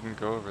plane didn't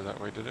go over that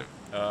way, did it?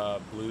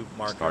 Blue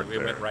marker. Start We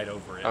went there. right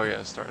over it. Oh yeah,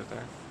 it started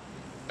there.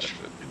 Be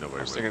nobody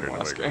I was went thinking there,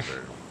 last nobody game. goes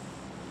there.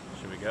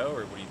 Should we go,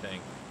 or what do you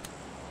think?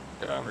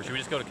 Yeah, Or should we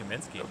just go to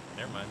Kaminsky?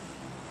 Never mind.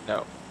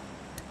 No.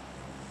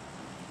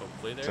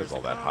 Hopefully there's Says all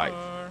a that hype.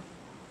 car.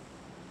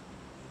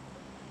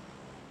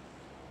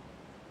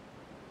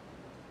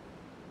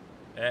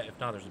 If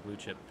not, there's a blue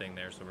chip thing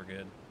there, so we're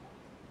good.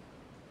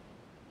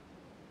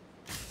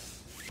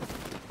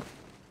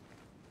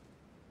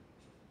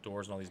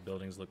 Doors in all these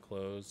buildings look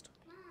closed.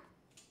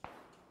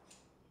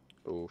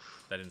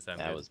 Oof. That didn't sound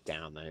That good. was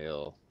down the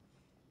hill.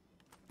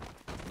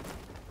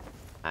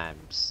 I have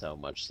so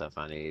much stuff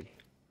I need.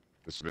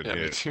 This has been Yeah,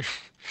 me hit. too.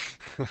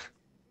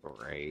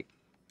 Great.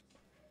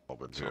 All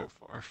been So hit.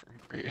 far from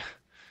great.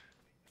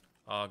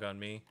 Og on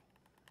me.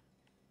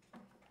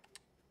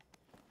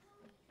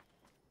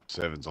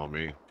 7's on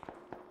me.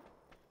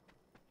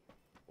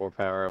 4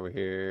 power over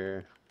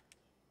here.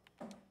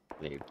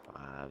 Need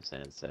 5s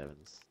and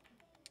 7s.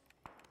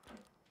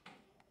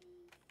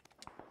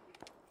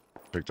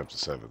 Picked up the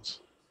 7's.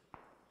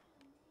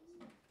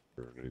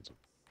 Sure needs them.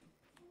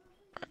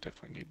 I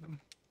definitely need them.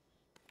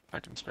 I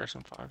can spare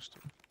some 5s too.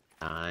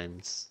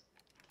 9s.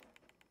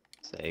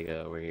 Saga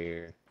over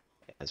here.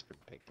 Yeah, it's been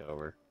picked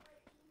over.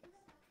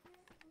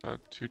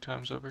 2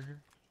 times over here.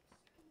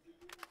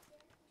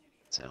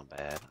 Sound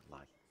bad. I'm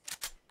like,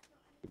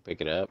 you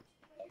pick it up.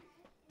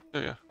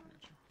 Yeah, yeah.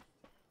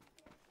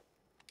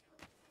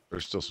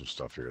 There's still some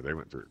stuff here. They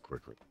went through it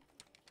quickly.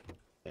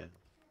 Yeah.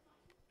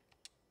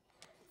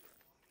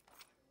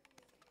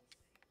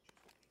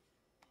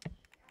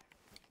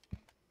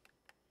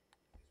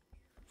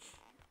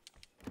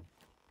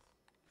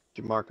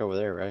 Did you mark over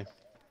there, right?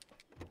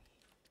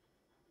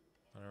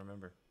 I don't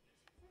remember.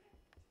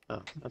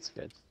 Oh, that's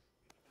good.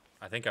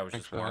 I think I was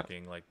Thanks just for that.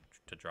 marking like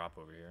to drop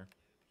over here.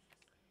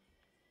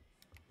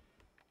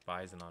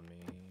 Bison on me.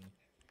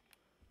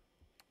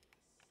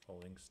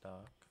 Holding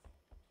stock.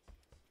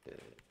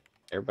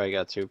 Everybody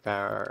got 2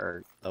 power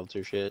or level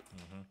 2 shit?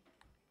 Mm-hmm.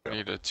 I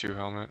need a 2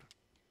 helmet.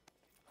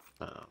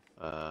 Oh,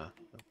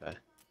 okay.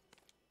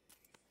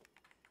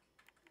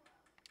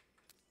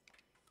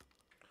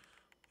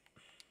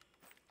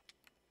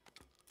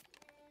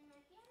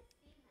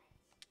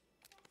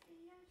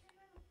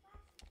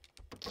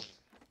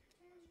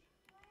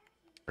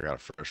 I got a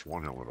fresh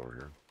one helmet over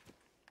here.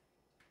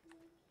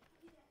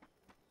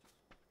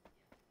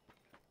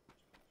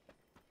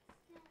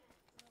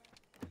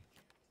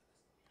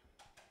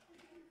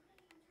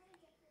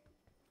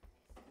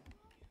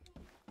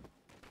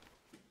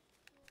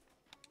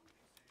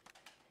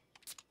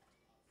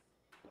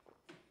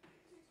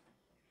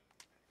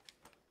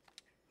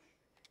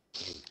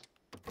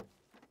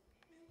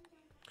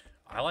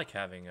 I like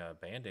having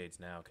band-aids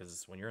now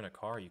because when you're in a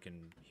car, you can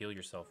heal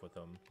yourself with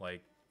them.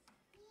 Like,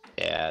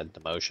 Yeah, the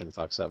motion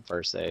fucks up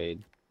first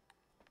aid.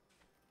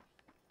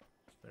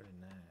 it's very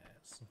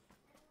nice.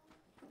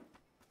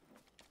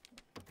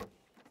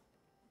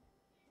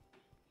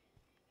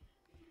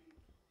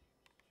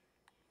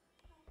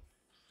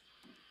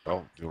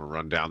 Oh, you want to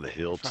run down the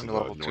hill to Found a the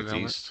level 2 helmet.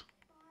 northeast?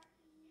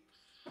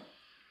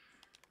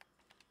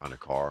 On a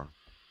car.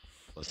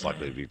 Less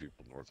likely to be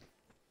people north.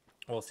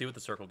 Well, see what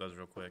the circle does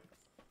real quick.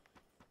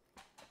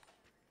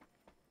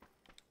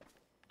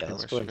 Yeah, Hey,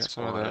 let's Wes, go you ahead and got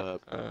some of squad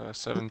that up.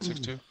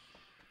 762?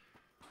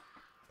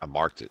 I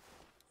marked it.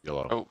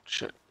 Yellow. Oh,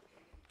 shit.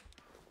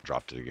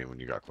 Dropped it again when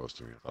you got close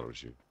to me. I thought it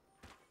was you.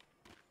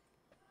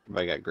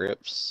 Everybody got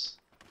grips.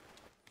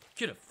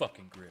 Get a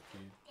fucking grip,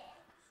 dude.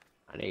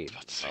 I need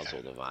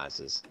muzzle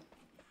devices.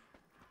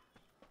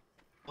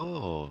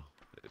 Oh,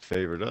 it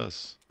favored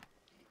us.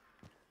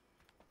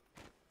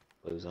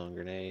 Blue zone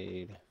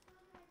grenade.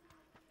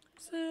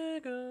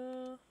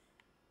 Saga.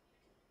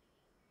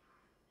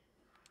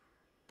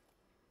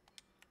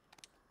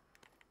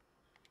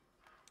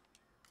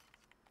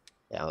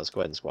 Yeah, let's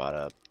go ahead and squad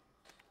up.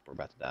 We're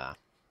about to die.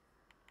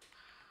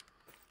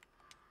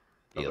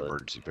 Another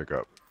emergency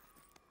pickup.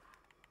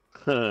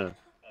 Mhm.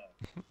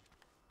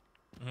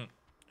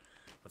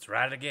 Let's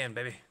ride it again,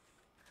 baby.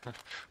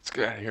 Let's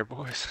get out of here,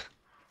 boys.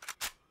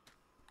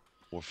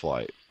 More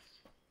flight.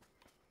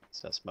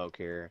 It's that smoke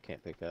here. I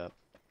can't pick up.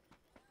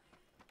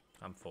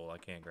 I'm full. I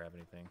can't grab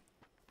anything.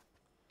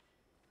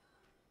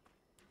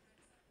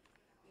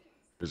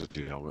 Here's a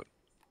T helmet.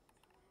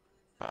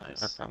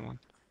 Nice. I found one.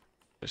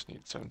 Just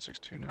need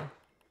 762 now.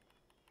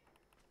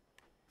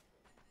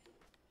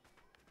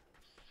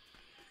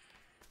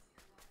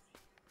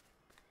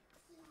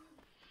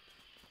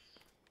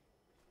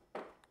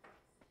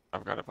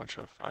 I've got a bunch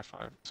of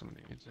 5.5.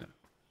 Somebody needs it.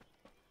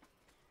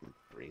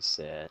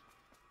 Reset.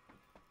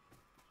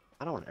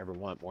 I don't ever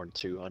want more than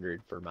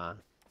 200 for my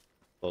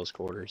close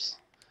quarters.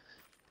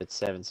 It's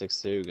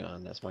 7.62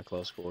 gun. That's my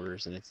close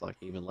quarters, and it's like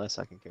even less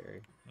I can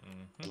carry.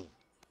 Mm-hmm.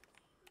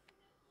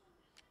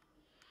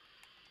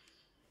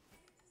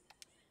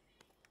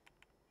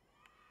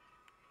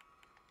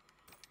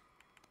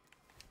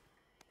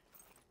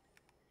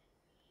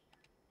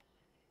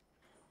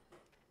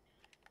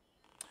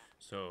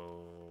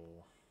 So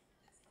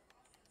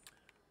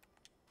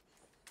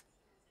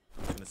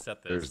I'm gonna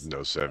set this. There's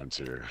no sevens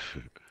here.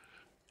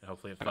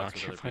 Hopefully it I know, I fucks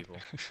with can't other find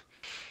people.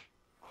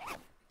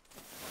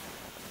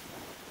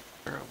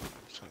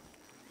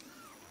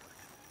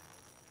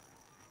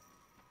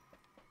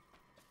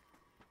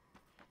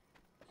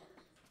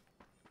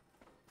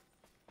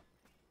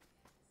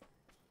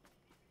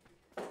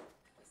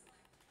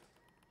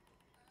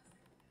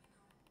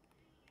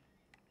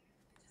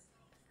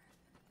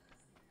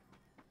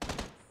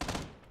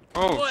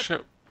 Oh, What?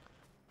 shit.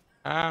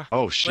 Ah.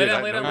 Oh, Lay shit. down,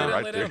 I lay know down, lay you're down,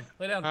 right lay there. down,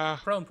 lay down.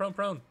 Prone, prone,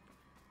 prone.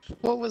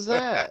 What was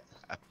that?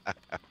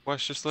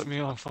 Wes just lit me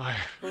on fire.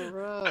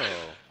 Bro.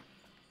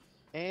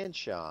 Hand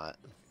shot.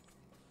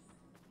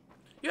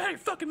 You out of your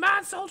fucking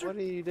mind, soldier? What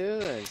are you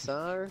doing,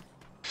 son?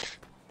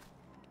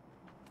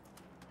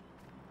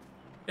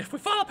 If we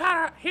fall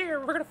apart out here,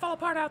 we're gonna fall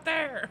apart out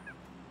there.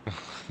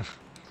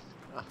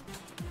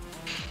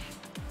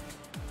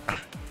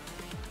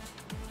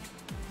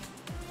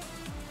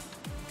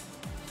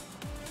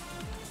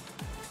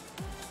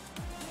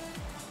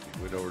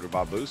 Went over to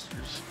my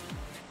boosters.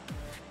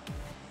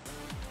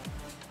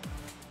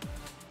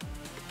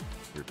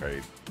 You're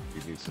paid.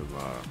 You need some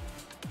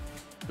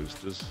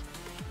boosters.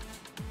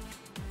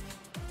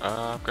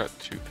 I've got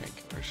 2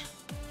 painkillers.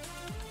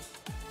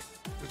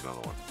 There's another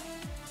one.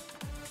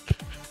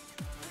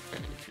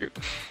 Thank you.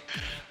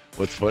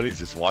 What's funny is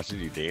just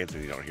watching you dance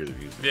and you don't hear the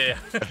music. Yeah.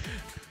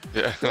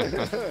 Yeah.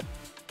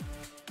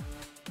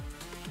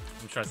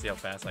 I'm trying to see how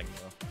fast I can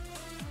go.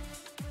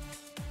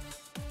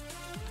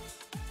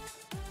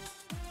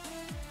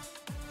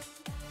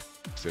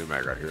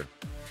 Cinematic right here.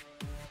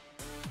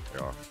 They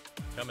are.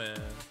 Come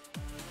in.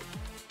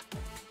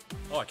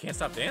 Oh, I can't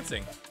stop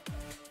dancing.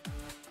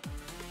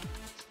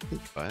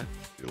 What?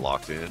 You're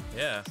locked in?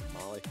 Yeah.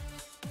 Molly.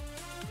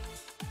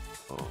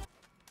 Oh.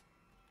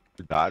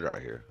 You died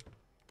right here.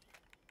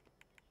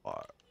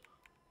 What?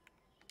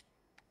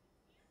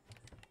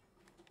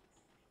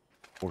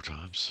 4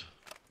 times.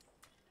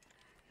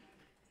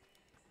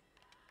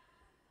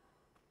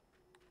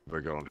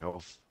 Very good on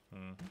health.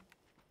 Mm-hmm.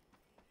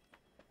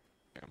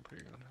 Yeah, I'm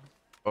pretty good now.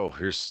 Oh,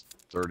 here's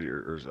 30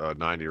 or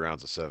 90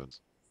 rounds of 7s.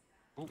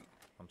 Ooh.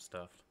 I'm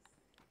stuffed.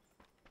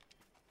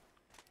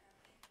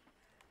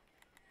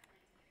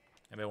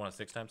 Anybody want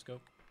a 6x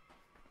scope?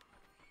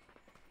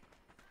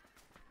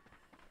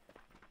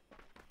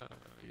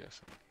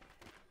 Yes.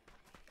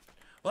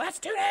 Well, that's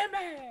too damn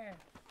bad.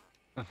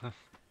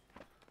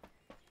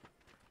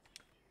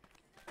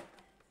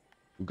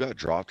 Who got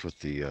dropped with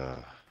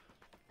the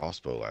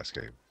crossbow last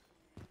game?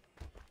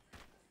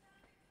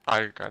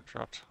 I got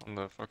dropped on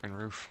the fucking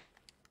roof.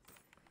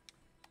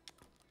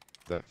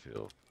 That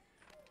feel.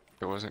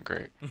 It wasn't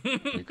great.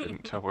 You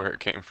couldn't tell where it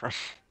came from.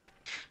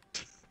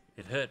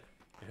 It hurt.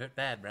 It hurt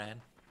bad,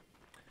 Brian.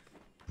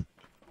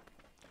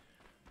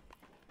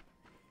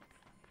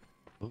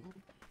 Ooh.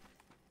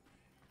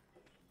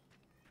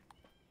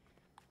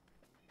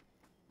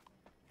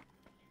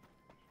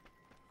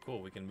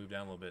 Cool, we can move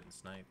down a little bit and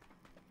snipe.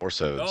 More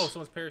 7s. Oh,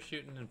 someone's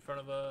parachuting in front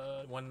of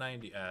a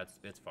 190.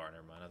 It's far.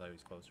 Never mind. I thought he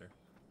was closer.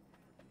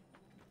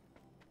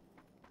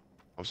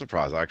 I'm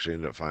surprised I actually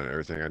ended up finding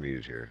everything I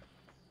needed here.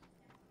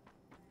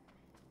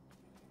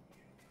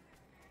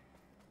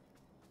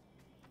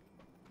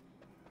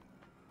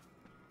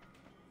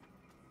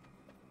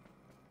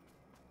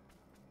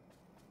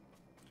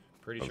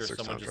 Pretty Oh, sure 6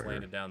 someone times just right here.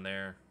 landed down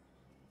there.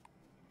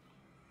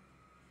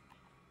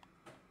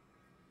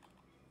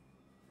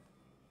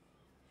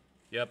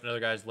 Yep, another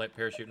guy's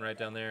parachuting right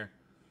down there.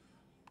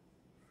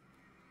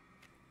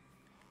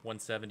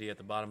 170 at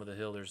the bottom of the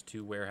hill. There's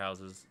 2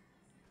 warehouses.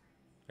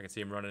 I can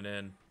see him running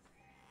in.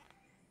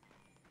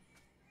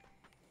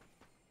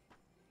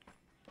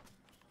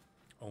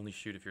 Only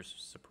shoot if you're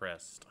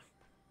suppressed.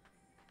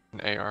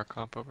 An AR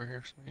comp over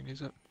here, so he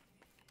needs it.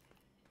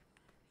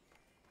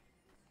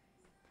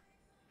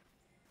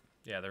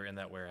 Yeah, they're in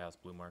that warehouse,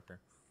 blue marker.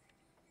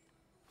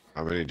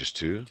 How many? Just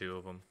 2? 2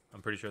 of them.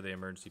 I'm pretty sure they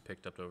emergency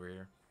picked up over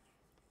here.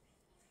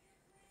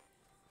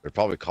 They're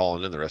probably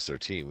calling in the rest of their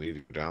team. We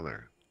need to go down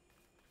there.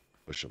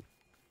 Push them.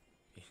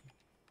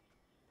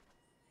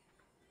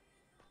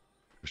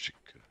 Wish you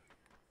could.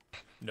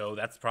 No,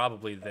 that's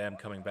probably them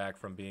coming back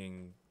from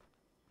being...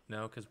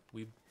 No, because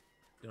we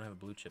don't have a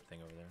blue chip thing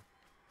over there.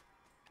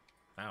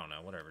 I don't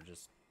know, whatever,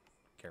 just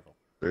careful.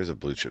 There's a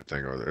blue chip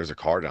thing over there. There's a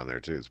car down there,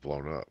 too. It's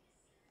blown up.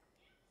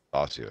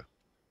 Dacia.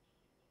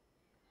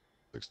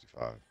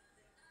 65.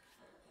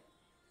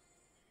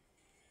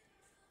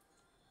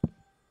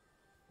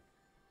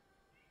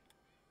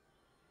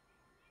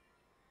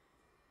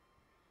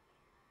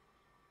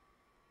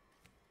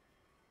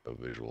 No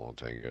visual on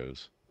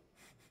tangos.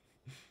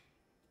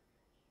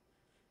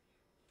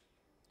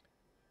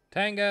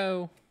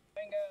 Tango!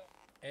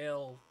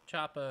 El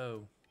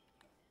Chapo.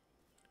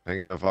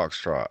 Tango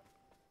Foxtrot. Are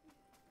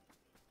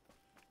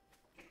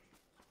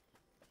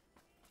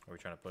we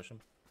trying to push him?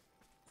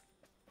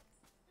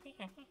 We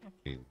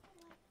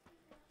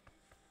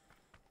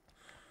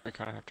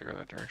kind of have to go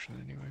that direction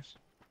anyways.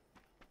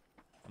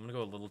 I'm gonna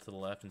go a little to the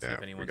left and see Yeah, if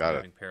we anyone's got it.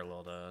 moving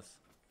parallel to us.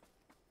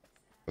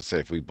 Let's say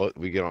if we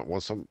get on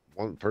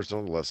one person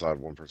on the left side,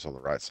 one person on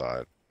the right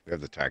side, we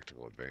have the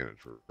tactical advantage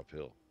for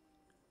uphill.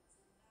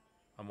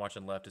 I'm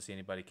watching left to see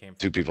anybody came from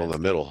 2 people in the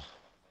defense. middle.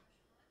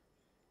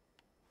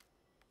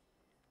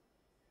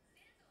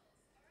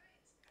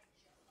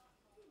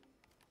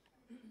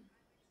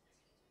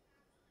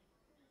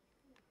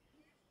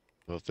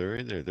 Well, if they're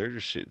in there, they're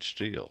just shitting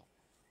steel.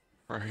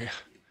 Right.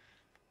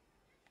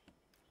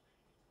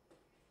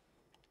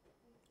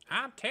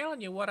 I'm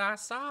telling you what I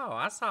saw.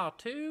 I saw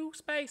 2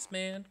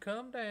 spacemen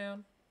come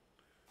down.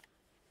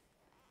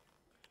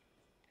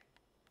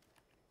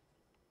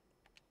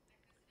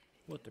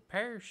 With their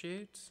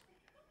parachutes.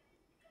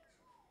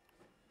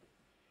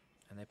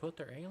 And they put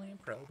their alien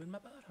probe in my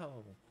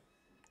butthole.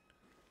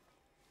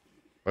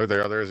 Oh,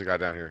 there is a guy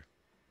down here.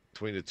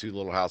 Between the 2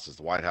 little houses,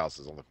 the white house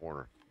is on the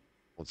corner.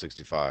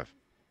 165.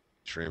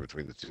 Stream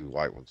between the 2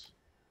 white ones.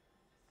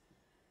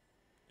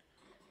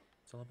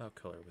 It's all about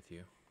color with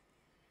you.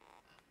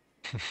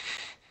 Here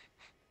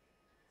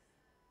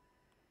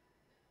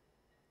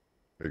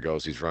he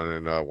goes. He's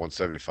running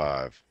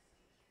 175.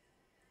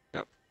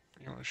 Yep.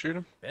 You want to shoot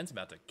him? Ben's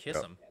about to kiss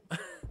Yep. him.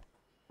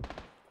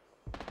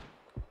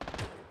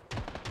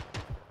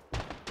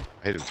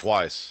 I hit him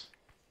twice.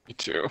 Me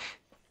too.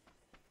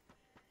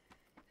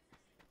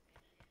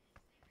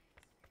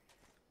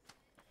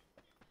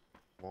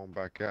 Come on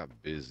back out,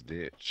 biz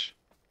ditch.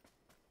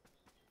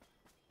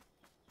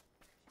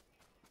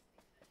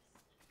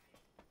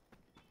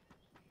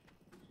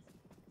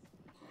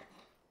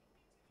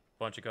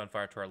 Bunch of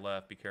gunfire to our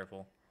left. Be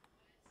careful.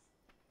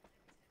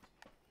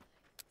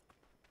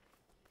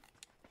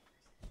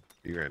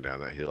 He ran down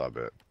that hill, I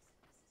bet.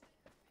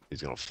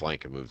 He's going to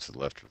flank and move to the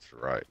left or to the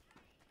right.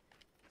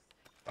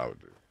 I would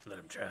do. Let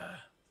him try.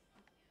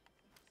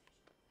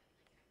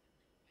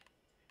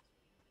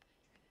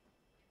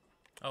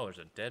 Oh, there's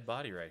a dead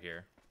body right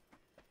here.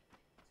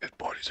 Dead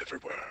bodies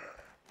everywhere.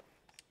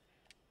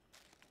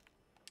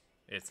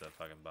 It's a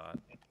fucking bot.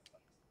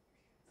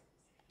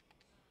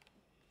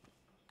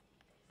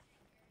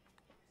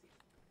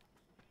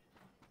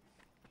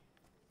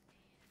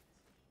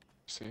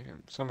 see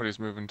him. Somebody's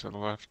moving to the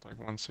left, like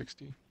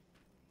 160.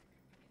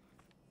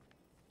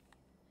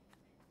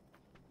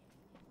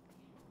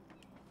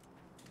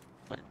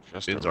 Like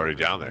just Ben's over already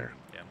here. down there.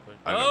 Yeah, I'm pushing.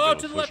 I know Oh,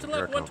 Ben's to the left, to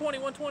pushing. the left. Here I come. 120,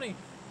 120.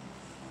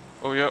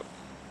 Oh, yep.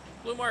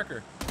 Blue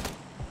marker.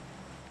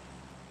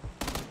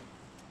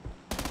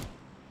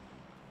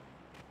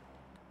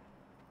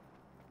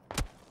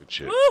 Good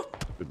shit. Woo!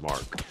 Good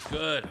mark.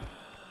 Good.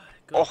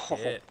 Good Oh,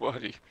 hit.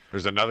 buddy.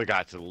 There's another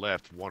guy to the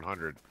left,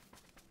 100.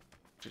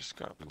 Just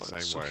got The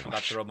blooded same so way. I'm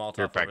about to throw a Molotov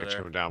Care over package there.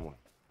 coming down one.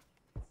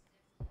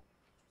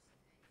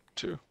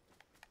 2.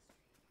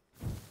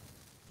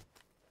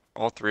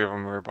 All 3 of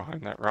them were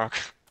behind that rock.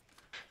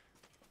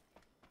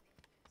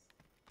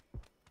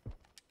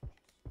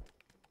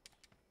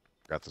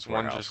 Got this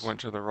One warehouse. just went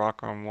to the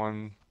rock on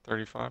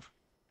 135.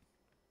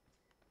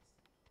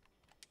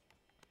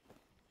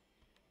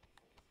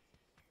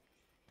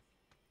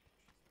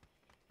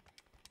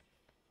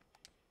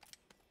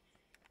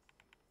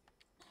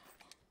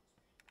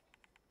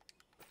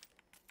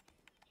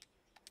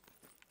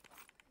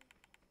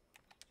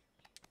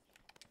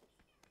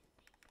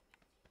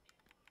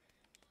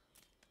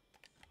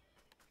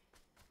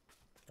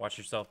 Watch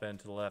yourself, Ben,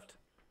 to the left.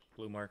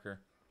 Blue marker.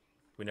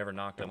 We never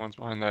knocked That him. one's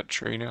behind that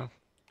tree now.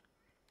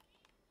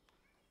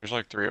 There's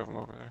like 3 of them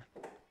over there.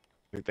 I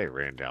think they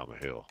ran down the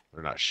hill.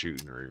 They're not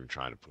shooting or even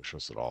trying to push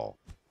us at all.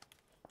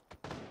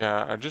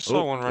 Yeah, I just saw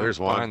Oh, one running there's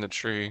one. behind the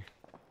tree.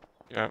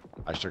 Yep.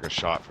 I took a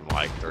shot from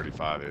like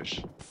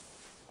 35-ish.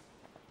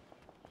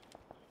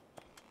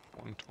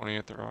 120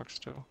 at the rock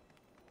still.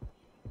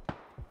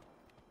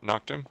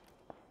 Knocked him.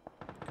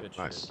 Good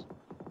Nice. shit.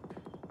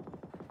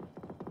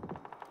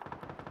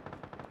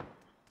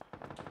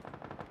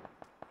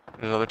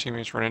 His other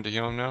teammates running to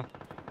heal him now.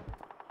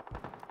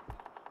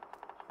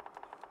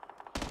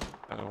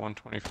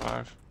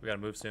 125. We gotta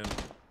move soon.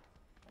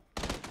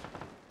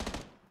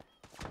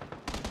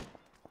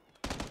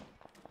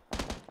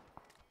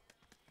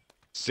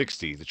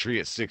 $60. The tree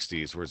at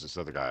 60 is where's this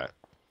other guy at?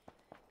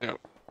 Yep.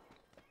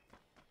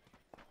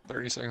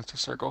 30 seconds to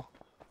circle.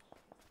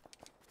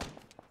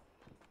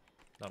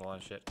 Not a lot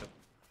of shit. Go.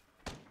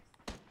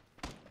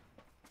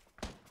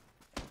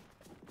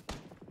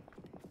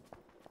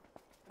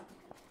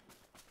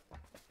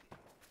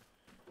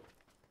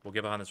 We'll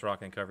get behind this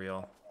rock and cover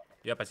y'all.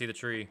 Yep, I see the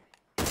tree.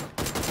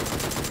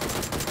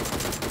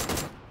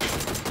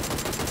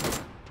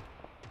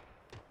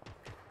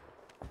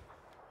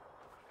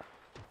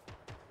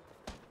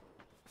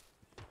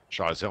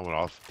 Shot his helmet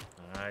off.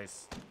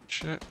 Nice.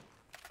 Shit.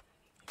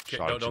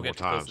 Shot Don't, him don't 2 get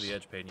too more close to times. the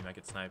edge, Peyton. You might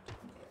get sniped.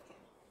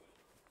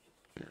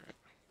 You're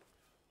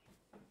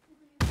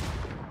right.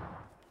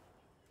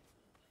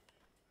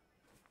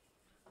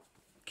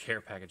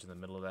 Care package in the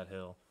middle of that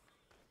hill.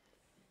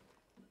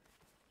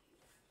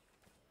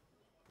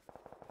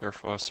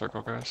 Careful,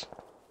 circle, guys.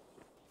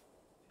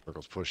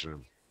 Circle's pushing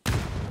him. Did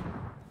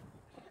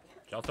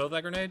y'all throw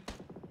that grenade?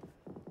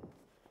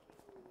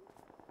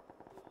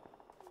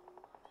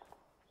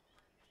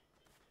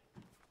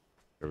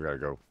 Here we gotta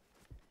go.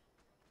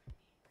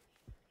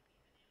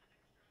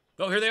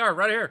 Oh, here they are,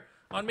 right here.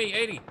 On me,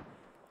 80.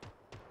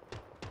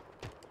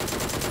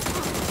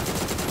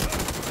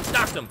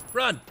 Knocked him.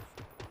 Run.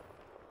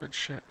 Good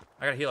shit.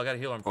 I gotta heal. I gotta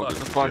heal. I'm Oh, fucked.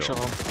 there's a bunch of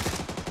them.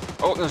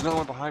 Oh, there's another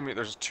one behind me.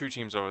 There's 2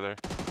 teams over there.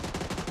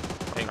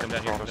 Hey, come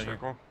down here. Come Across down here.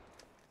 circle.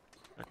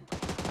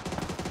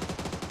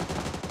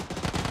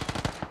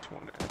 There's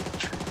one at the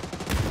tree.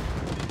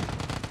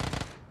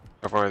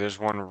 Oh boy, there's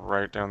one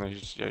right down there.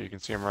 Yeah, you can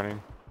see him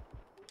running.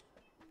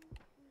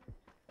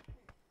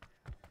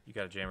 You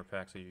got a jammer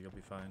pack, so you'll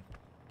be fine.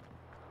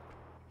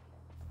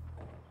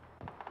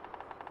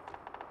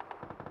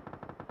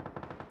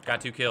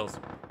 Got 2 kills.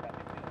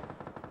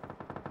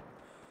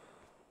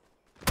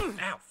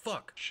 Ow,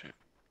 fuck. Shit.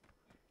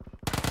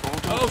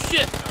 Oh,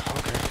 shit.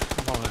 Okay,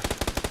 I'm alive.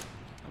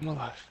 I'm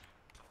alive.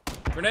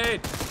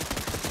 Grenade.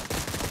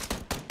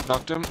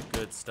 Knocked him.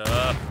 Good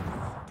stuff.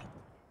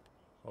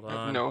 Hold I have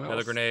on. no Another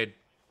health. grenade.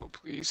 Oh,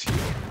 please heal.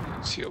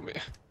 Please heal me.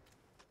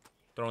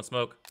 Throwing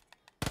smoke.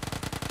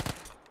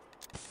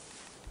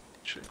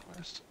 Shit,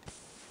 West.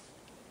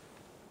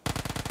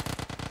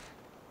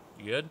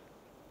 You good?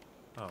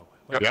 Oh.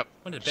 Yep.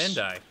 When did Ben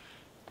die?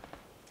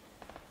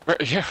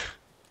 Right, yeah.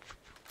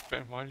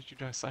 Ben, why did you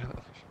die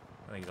silently?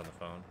 I think he's on the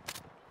phone.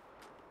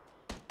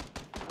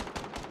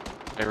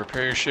 Hey,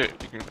 repair your shit.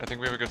 You can. I think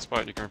we have a good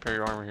spot. You can repair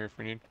your armor here if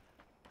we need.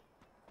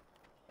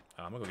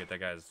 I'm gonna go get that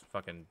guy's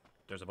fucking...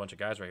 There's a bunch of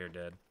guys right here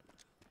dead.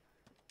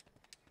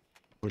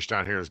 Push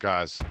down here,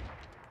 guys.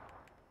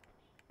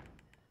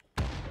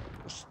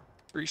 Just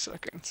 3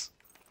 seconds.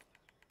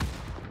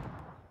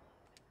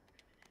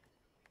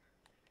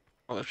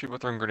 Oh, there's people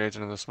throwing grenades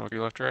into the smoky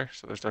left ray,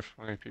 so there's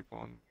definitely people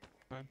on.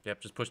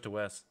 Yep, just push to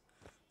west.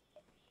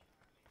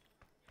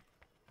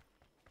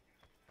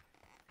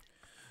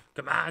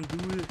 Come on,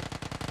 do it.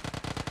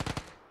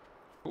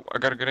 Oh, I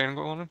got a good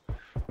angle on him.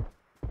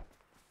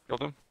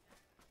 Killed him.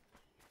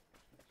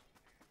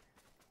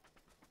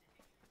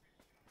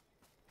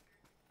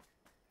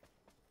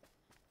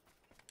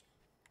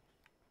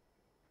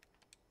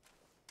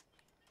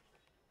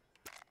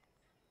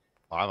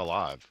 I'm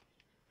alive.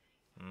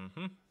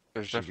 Mm-hmm.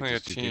 There's Should we definitely a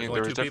just do team. Only There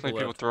was two definitely people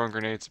people left. throwing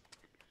grenades.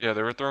 Yeah,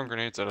 they were throwing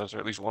grenades at us, or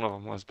at least one of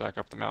them was back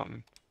up the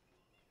mountain.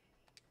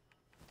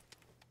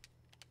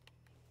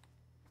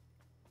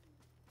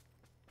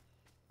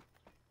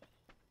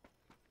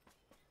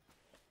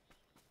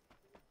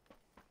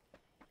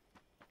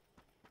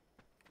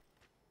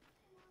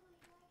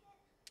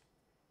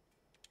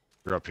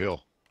 You're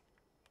uphill.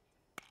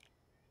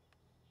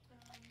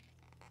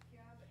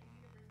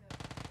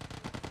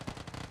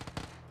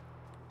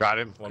 Got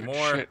him. One Good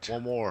more. shit.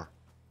 One more.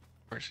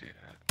 Where's he at?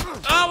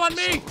 Oh, on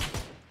me!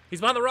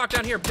 He's behind the rock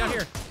down here. Down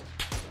here.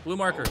 Blue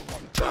marker. Oh,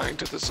 I'm dying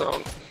to the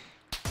zone.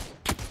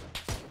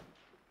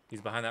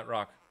 He's behind that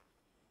rock.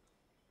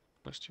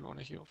 Wes, do you want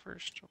to heal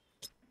first?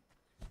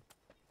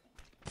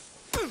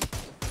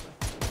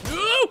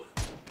 No!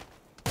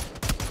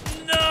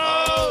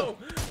 No!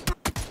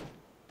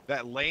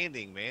 That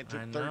landing, man, took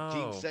I 13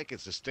 know.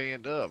 seconds to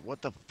stand up.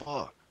 What the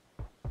fuck?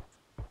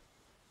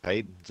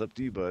 Hayden, it's up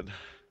to you, bud.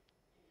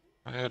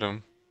 I hit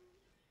him.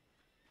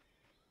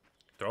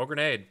 Throw a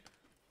grenade.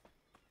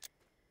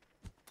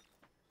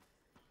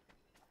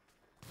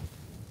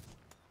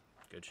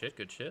 Good shit,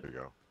 good shit. There you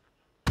go.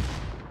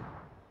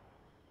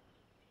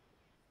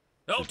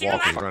 Oh, He's to your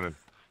walking, left! running.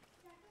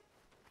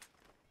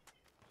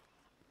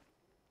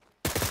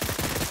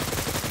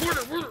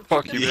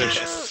 Fuck you,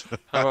 Yes. bitch.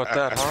 How about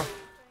that, huh?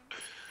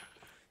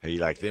 Hey, you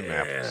like them Yeah,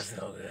 apples?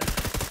 that's no good.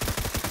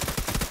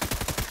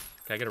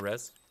 Can I get a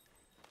res?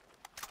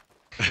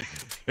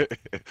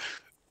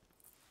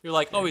 You're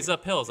like, oh, he's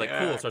uphill. It's like,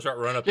 cool. So I start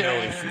running uphill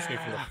and he shoots me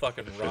from the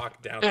fucking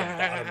rock down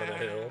at the bottom of the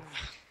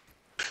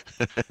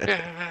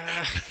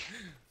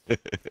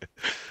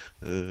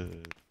hill.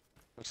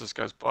 Watch this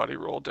guy's body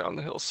roll down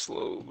the hill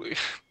slowly.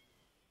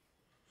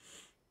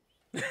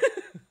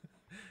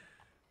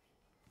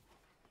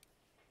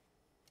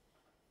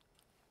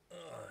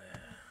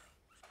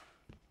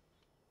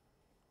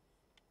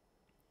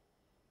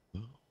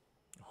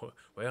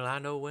 Well, I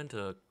know when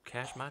to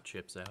cash my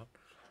chips out.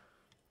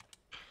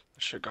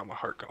 That shit got my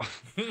heart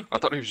going. I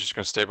thought he was just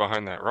gonna stay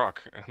behind that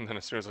rock, and then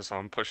as soon as I saw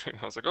him pushing,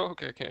 I was like, oh,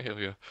 okay, I can't heal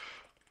you.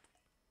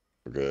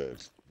 We're good.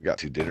 We got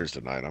 2 dinners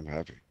tonight. I'm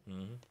happy.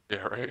 Mm-hmm.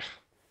 Yeah, right.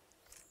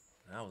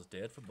 I was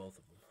dead for both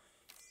of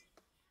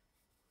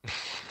them.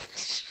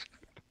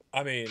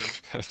 I mean,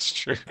 that's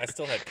true. I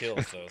still had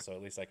kills, though, so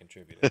at least I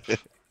contributed.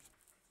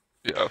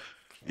 Yeah.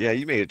 Yeah,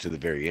 you made it to the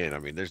very end. I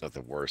mean, there's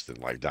nothing worse than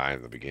like dying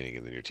in the beginning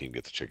and then your team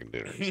gets a chicken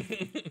dinner.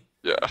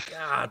 Yeah.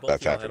 God, both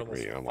That's of y'all had happened to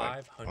almost me. I'm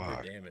like, 500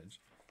 fuck. damage.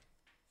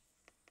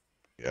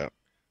 Yeah.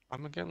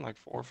 I'm getting like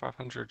 400 or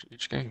 500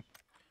 each game.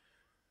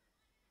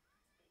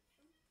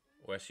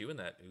 Wes, you and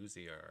that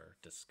Uzi are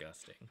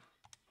disgusting.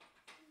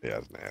 Yeah,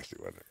 it's nasty,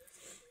 wasn't it?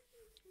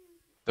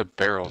 The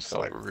barrel It's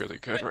felt like- really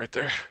good right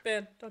there.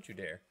 Ben, don't you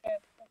dare.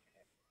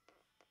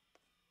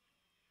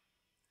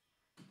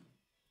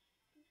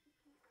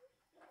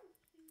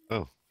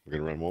 Oh, we're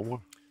gonna run one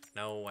more.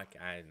 No,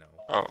 I know.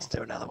 Oh. Let's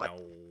do another one.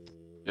 No.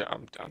 Yeah,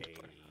 I'm down to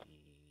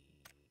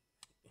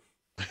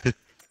play.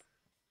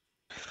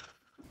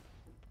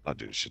 I'll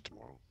do this shit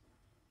tomorrow.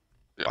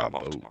 Yeah, I'm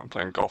off tomorrow. I'm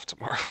playing golf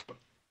tomorrow.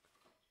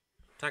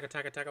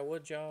 Taka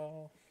wood,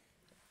 y'all.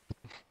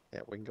 Yeah,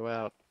 we can go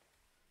out.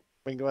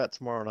 We can go out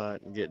tomorrow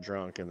night and get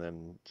drunk, and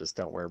then just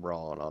don't wear a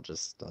bra, and I'll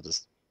just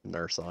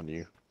nurse on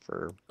you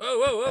for half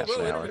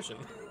an hour. Intermission.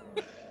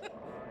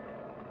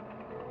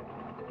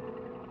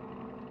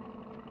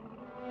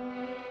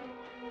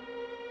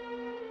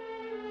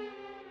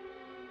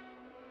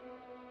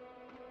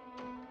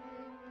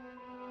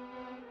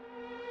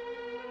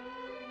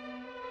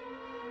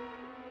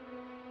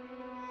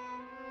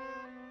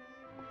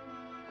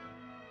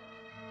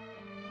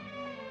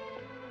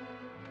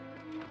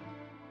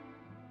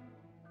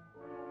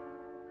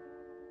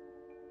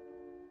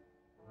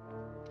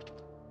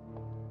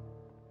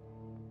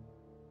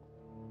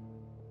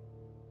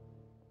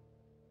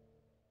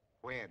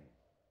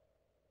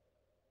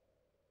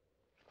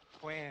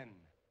 When?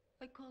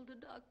 I called a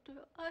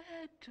doctor. I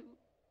had to.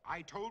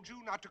 I told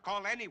you not to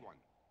call anyone.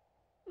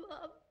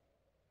 Mom,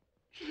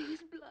 she was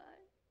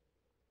blind.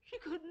 She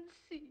couldn't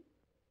see.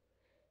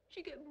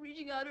 She kept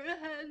reaching out her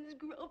hands,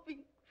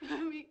 groping for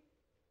me.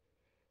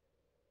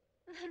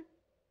 And then,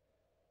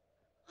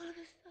 all of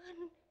a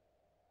sudden,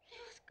 she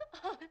was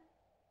gone.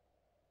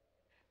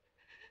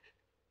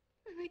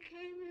 And they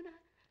came and I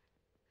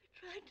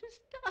tried to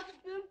stop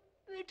them.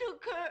 They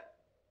took her.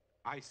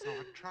 I saw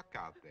a truck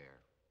out there.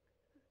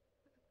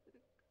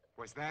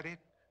 Was that it?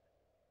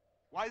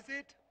 Was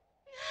it?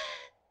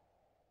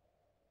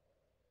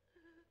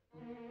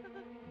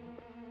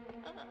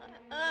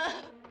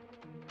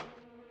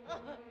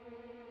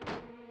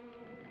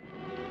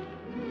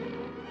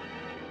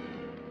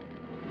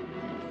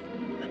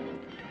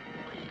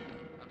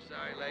 I'm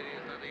sorry, lady.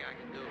 There's nothing I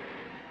can do.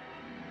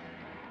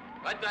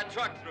 Let that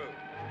truck through.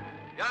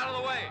 Get out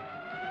of the way.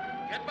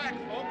 Get back,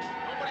 folks.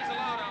 Nobody's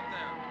allowed out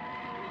there.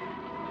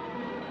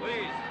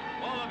 Please,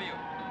 all of you,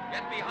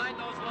 get behind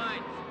those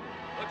lines.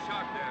 Look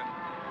sharp there.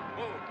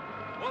 Move.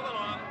 Move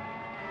along.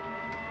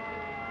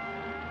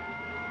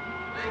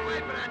 Make way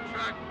for that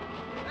truck.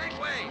 Make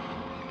way.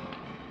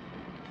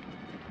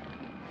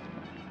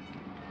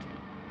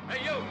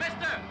 Hey, you,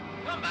 mister!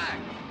 Come back!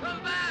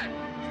 Come back!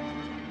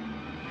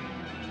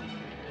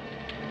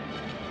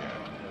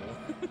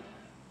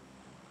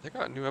 They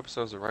got new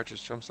episodes of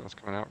Righteous Gemstones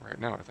coming out right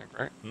now, I think,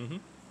 right? Mm-hmm.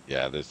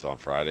 Yeah, this on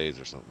Fridays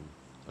or something.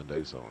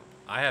 Sundays on.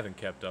 I haven't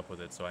kept up with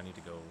it, so I need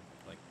to go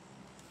like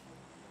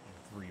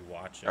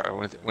rewatch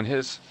it. When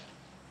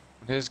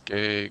his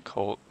gay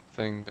cult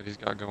thing that he's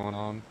got going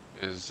on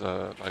is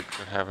like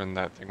they're having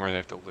that thing where they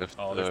have to lift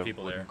there's the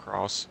people wooden there.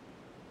 cross.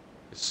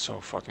 It's so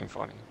fucking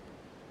funny.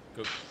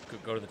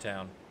 Go to the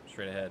town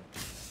straight ahead.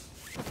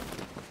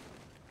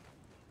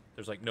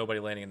 There's like nobody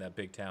landing in that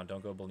big town.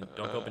 Don't go beneath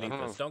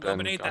us. Don't go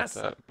beneath us.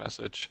 That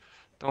message.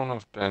 Don't know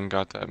if Ben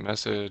got that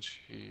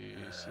message.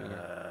 He's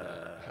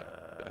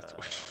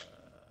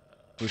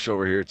Push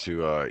over here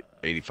to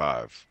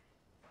 85.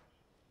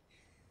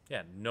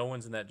 Yeah, no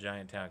one's in that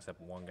giant town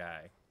except one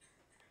guy.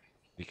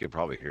 He can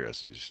probably hear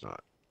us. He's just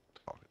not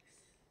talking.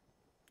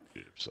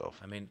 He himself.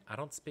 I mean, I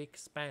don't speak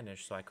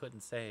Spanish, so I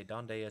couldn't say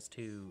 "Donde es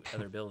tu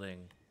other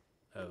building?"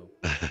 Oh.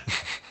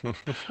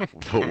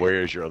 But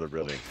where is your other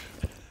building?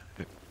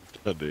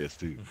 Donde es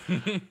tu?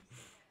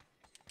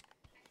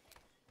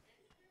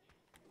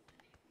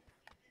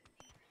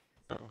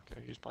 Oh,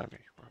 okay, he's by me.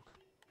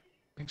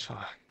 It's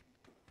fine.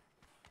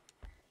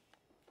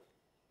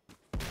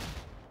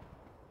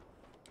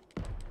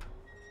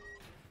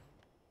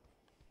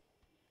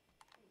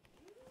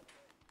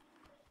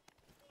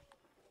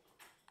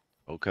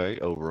 Okay,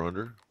 over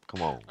under.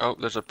 Come on. Oh,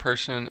 there's a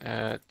person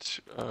at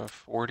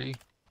 40.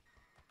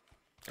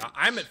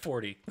 I'm at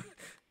 40.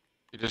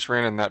 He just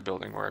ran in that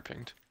building where I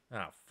pinged.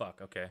 Oh,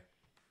 fuck. Okay.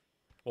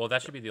 Well,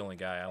 that should be the only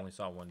guy. I only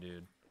saw one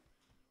dude.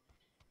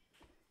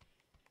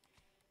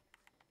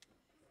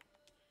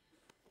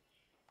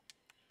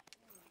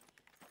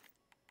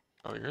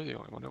 Oh, you're the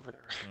only one over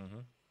there. Mm-hmm.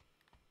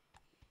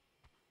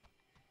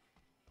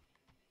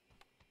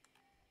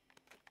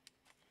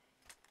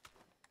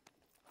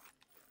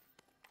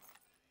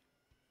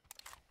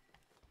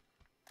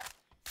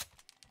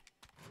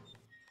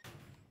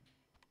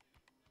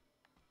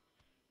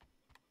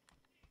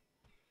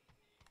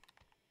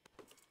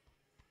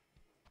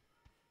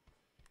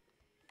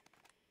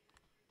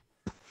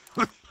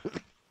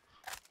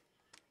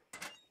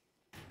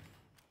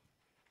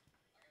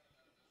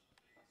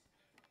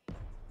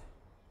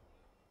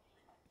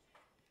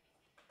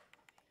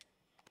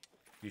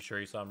 You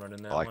sure you saw him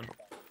running that one?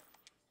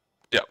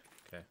 Yep.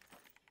 Okay.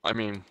 I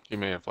mean, he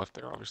may have left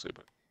there, obviously,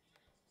 but...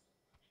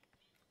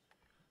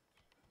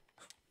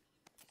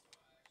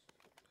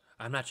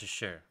 I'm not just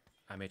sure.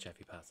 I'm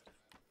HIV positive.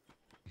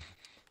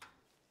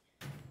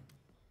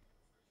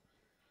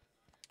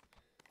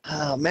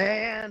 Oh,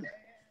 man.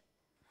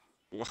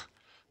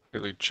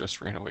 Really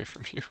just ran away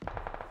from you.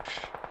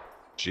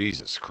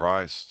 Jesus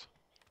Christ.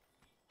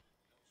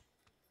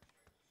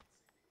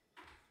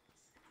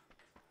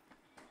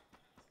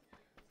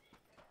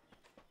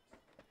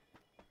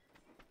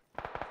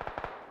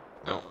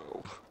 No.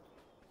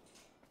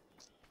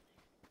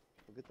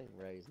 Good thing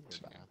Ray's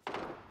nearby.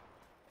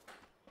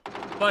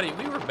 Buddy,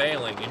 we were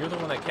bailing, and you're the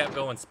one that kept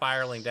going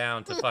spiraling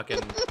down to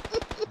fucking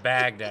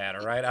Baghdad,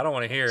 all right? I don't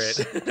want to hear it.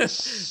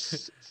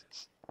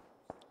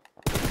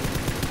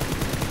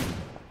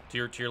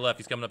 to your left,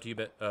 he's coming up to you,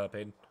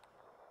 Peyton.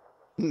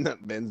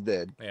 Ben's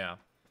dead. Yeah.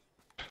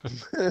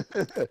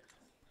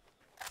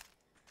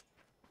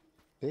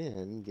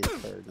 Ben gets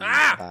hurt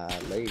by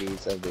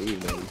ladies of the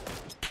evening.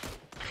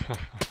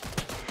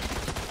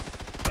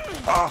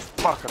 Oh,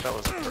 fuck, that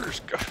was the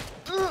first guy.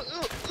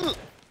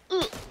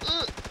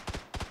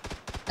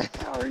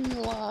 How are you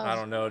alive? I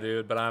don't know,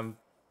 dude, but I'm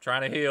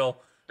trying to heal.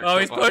 Oh,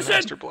 he's pushing!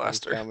 Master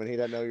Blaster. He's coming. He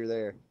doesn't know you're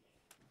there.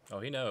 Oh,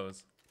 he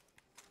knows.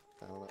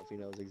 I don't know if he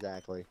knows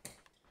exactly.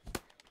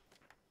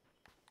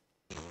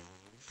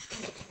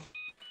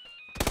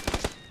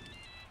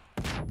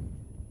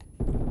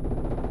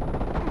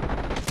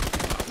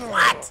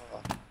 What?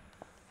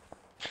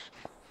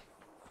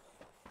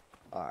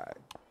 Alright.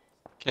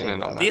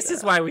 This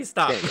is why we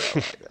stop.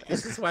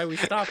 This is why we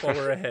stop while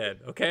we're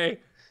ahead, okay?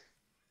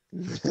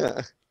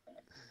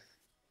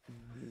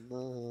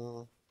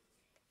 No.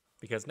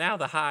 Because now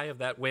the high of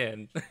that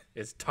win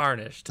is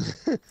tarnished.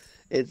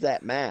 It's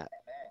that map.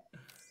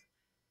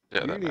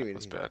 Yeah, that map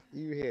was bad.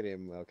 You hit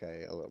him,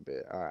 okay, a little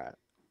bit. Alright.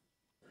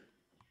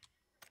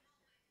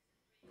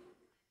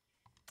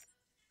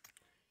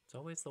 It's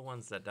always the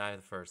ones that die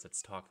the first that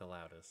talk the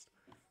loudest.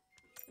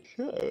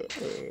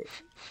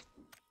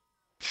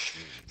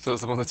 So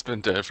it's the one that's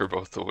been dead for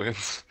both the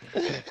wins.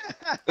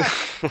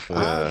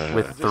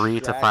 With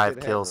 3 to 5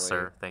 kills,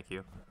 heavily. sir. Thank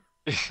you.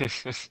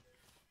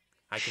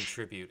 I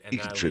contribute, and You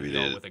then I leave you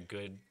all contributed. with a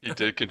good... You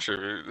did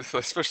contribute,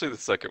 especially the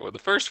second one. The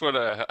first one,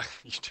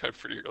 you died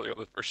pretty early on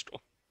the first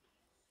one.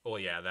 Well,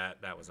 yeah,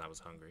 that was I was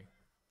hungry.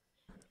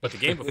 But the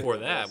game before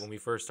that, when we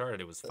first started,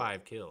 it was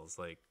 5 kills.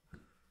 Like,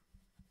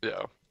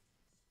 Yeah.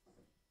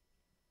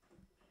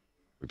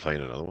 We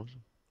playing another one?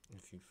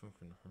 if you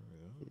fucking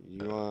hurry up.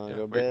 You wanna Yeah,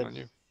 go waiting bed? on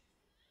you.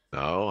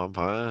 No, I'm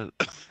fine.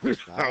 I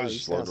Ah, was you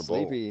just loading sound the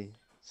bowl. sleepy.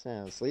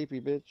 Sound sleepy,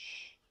 bitch.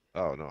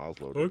 Oh no, I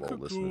was loading the bowl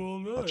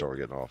listening. That's how we're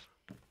getting off.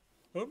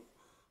 I'm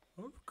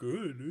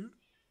good, dude.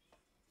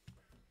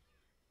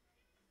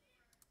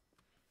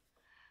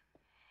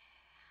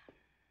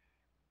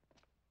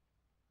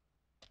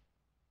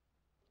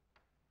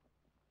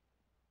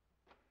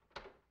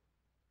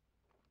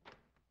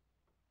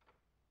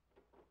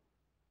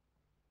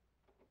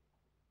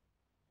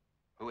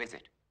 Who is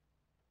it?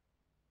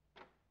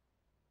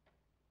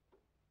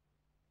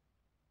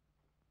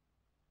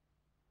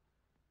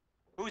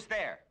 Who's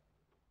there?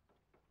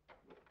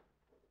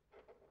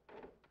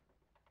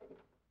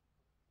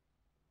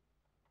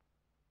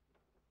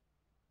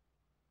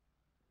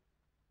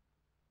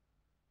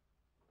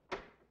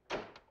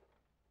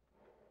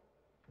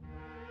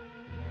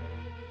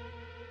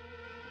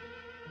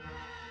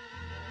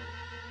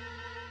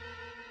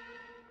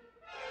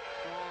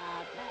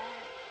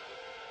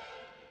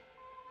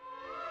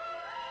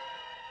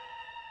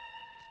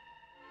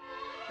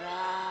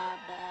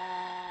 Robert.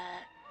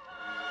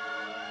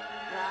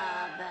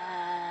 Robert.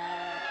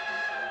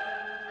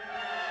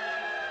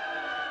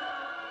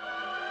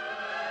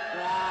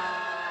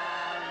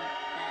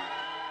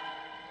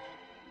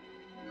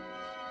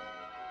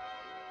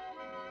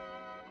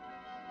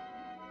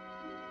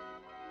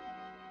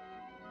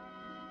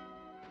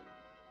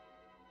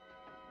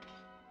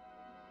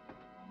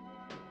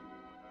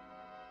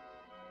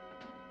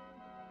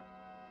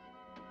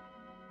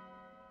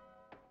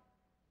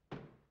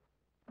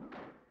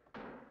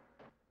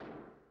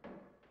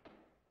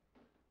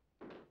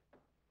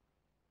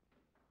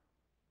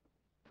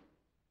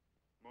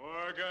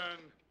 Morgan!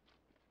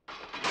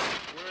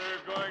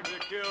 We're going to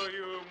kill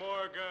you,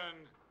 Morgan!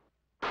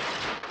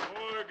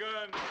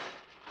 Morgan!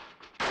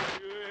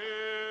 You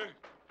hear?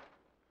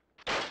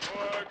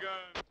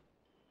 Morgan!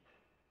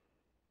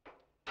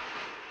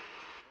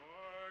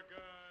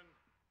 Morgan!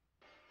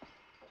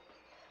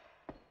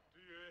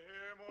 Do you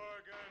hear,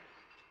 Morgan?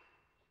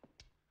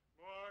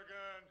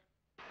 Morgan!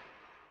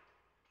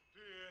 Do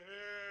you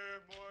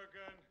hear,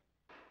 Morgan?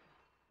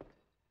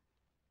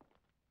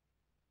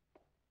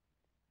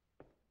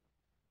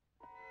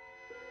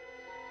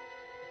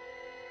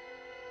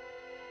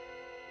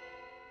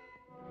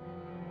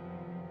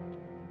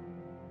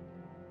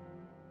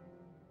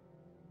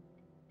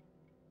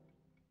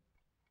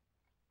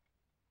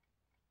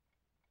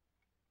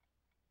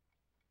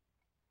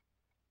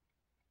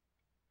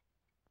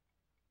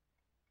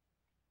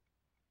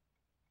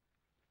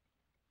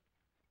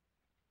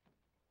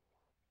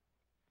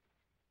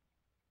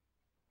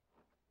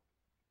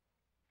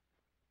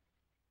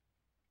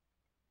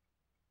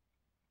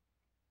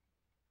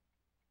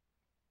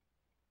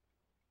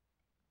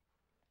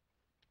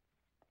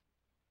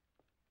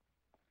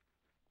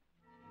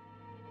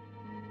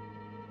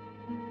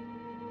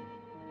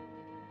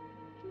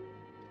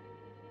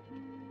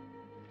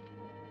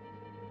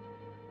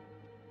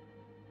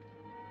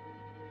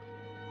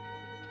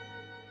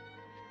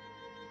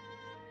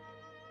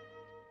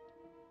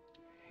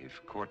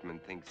 If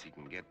Cortman thinks he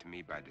can get to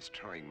me by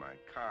destroying my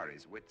car,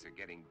 his wits are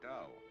getting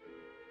dull.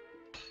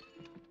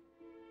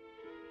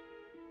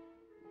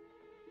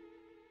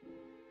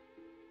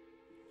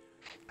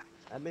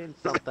 That means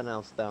something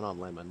else down on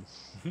Lemon.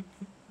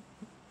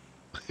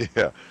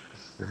 Yeah.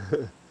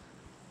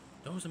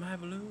 Those are my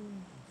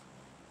balloons.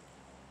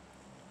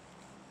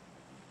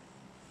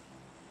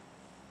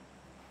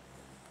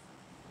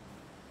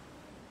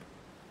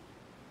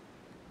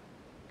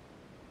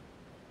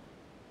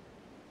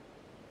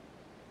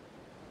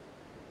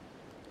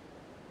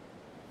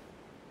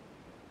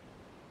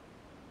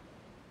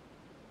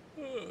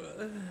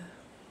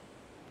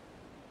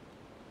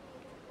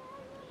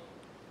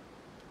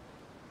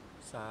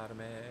 Side of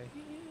me.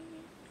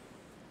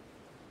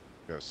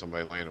 Got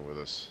somebody landing with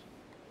us.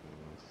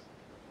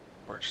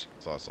 Of course.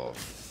 That's all,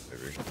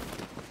 maybe.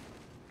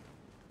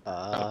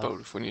 Got a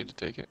boat if we need to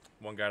take it.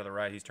 One guy to the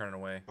right, he's turning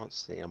away. I don't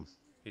see him.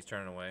 He's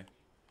turning away.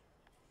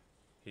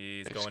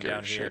 He's They going scared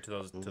down the here shit. to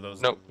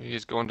those. Nope,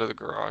 he's going to the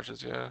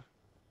garages, yeah.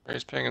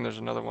 Raise ping and there's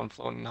another one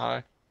floating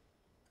high.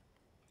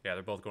 Yeah,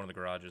 they're both going to the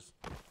garages.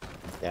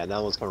 Yeah,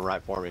 that one's coming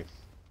right for me.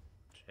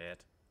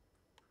 Shit.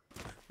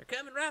 They're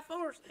coming right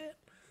for us, shit.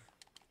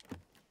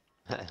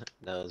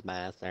 Those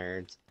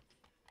bastards.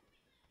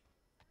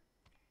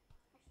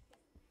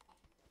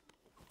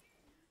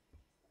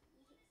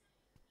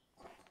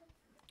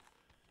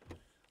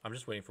 I'm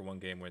just waiting for one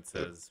game where it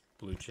says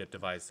blue chip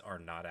device are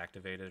not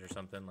activated or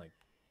something. Like,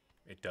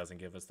 it doesn't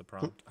give us the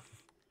prompt.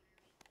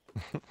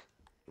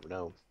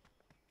 No.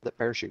 The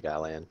parachute guy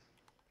land.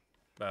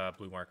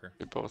 Blue marker.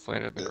 We both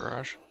landed in the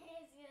garage.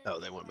 Oh,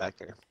 they went back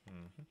there.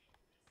 Mm-hmm.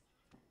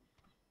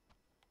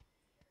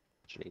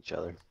 Shoot each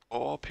other.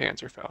 Oh,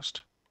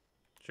 Panzerfaust.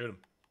 Shoot him.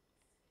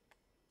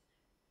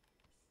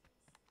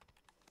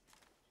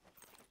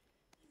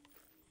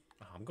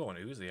 Oh, I'm going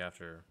Uzi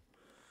after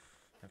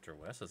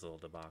Wes's little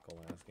debacle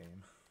last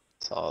game.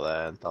 Saw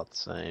that. Thought the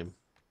same.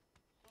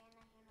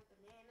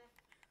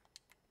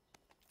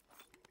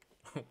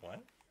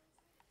 What?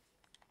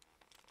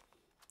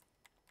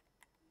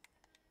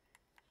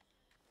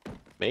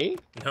 Me?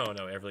 No,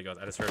 Everly goes.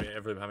 I just heard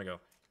Everly behind me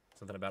go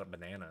something about a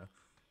banana.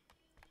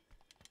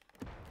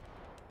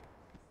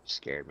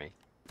 Scared me.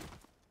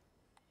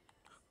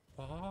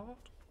 What?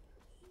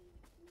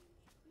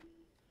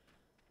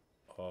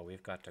 Oh,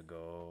 we've got to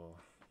go.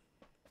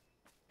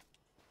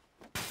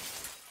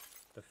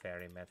 The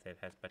fairy method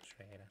has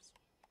betrayed us.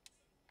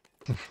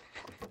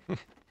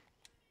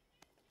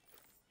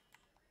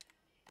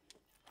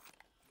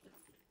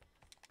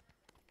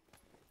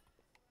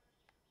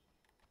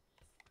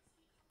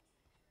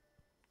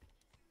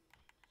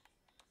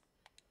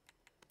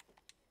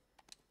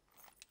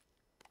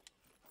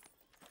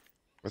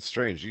 That's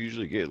strange. You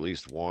usually get at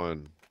least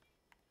one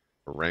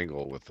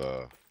wrangle with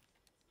a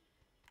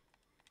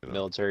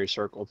military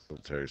circle.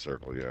 Military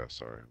circle, yeah.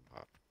 Sorry.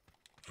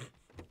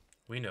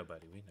 We know,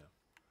 buddy. We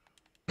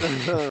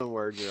know.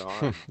 Word your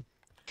arm.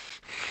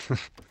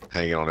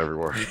 Hanging on every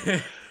word.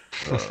 There's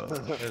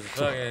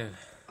fucking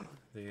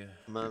the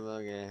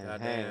motherfucking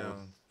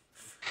goddamn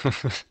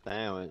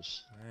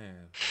sandwich.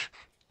 Man.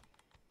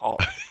 Oh.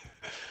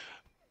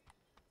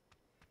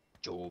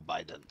 Joe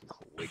Biden,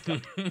 wake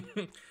up.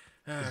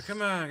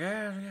 Come on,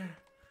 guys.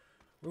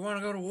 We want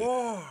to go to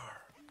war.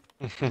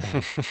 I'm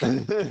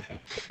trying to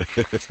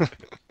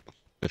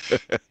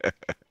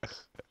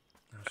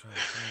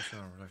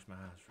relax my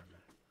eyes for a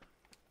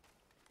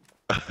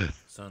minute.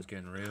 Sun's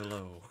getting real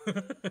low.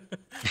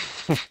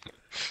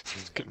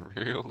 Sun's getting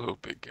real low,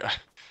 big guy.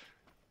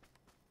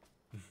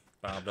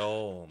 Bob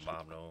Dole,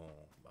 Bob Dole,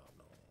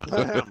 Bob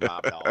Dole.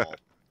 Bob Dole.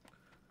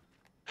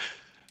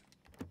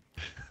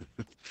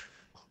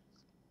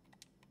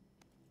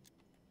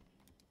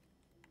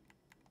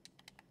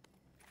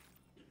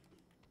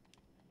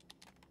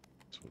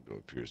 This window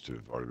appears to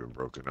have already been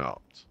broken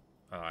out.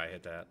 Oh, I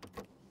hit that.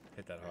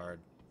 Hit that hard.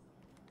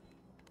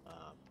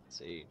 Let's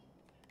see.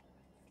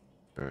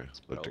 Alright, let's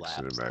put a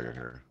mag in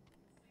here.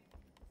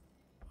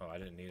 Oh, I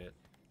didn't need it.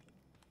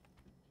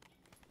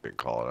 Didn't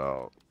call it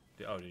out.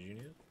 Oh, did you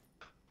need it?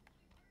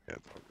 Yeah.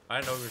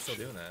 I didn't know we were still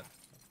doing that.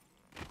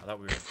 I thought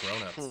we were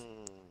grown-ups.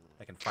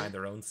 They can find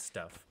their own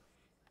stuff.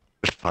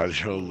 Find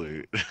your own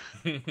loot.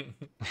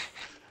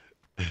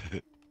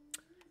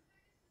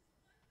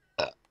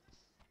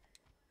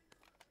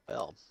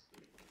 Well.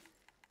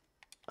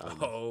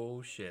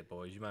 Oh shit,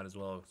 boys! You might as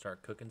well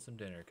start cooking some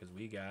dinner because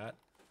we got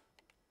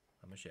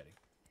a machete.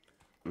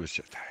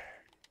 Machete.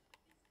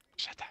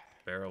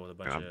 Barrel with a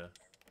bunch of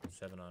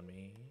 7 on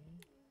me.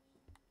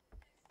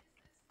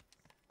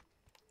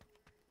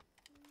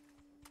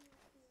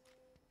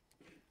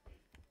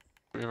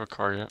 Do we have a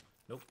car yet?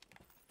 Nope.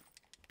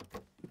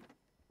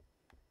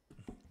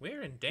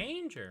 We're in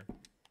danger.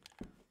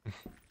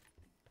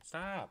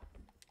 Stop.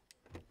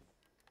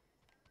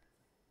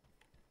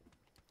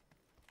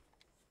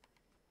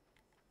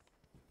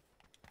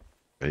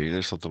 Hey,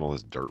 there's something on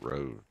this dirt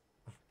road.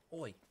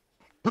 Oi.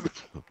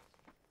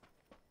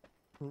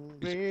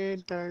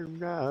 It's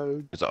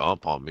an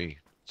ump on me.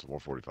 It's a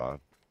 145.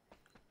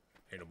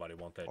 Ain't nobody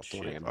want that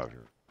shit. shit. I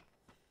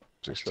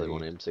just really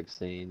want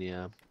M16,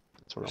 yeah.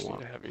 That's what I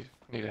want.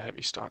 Need a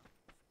heavy stock.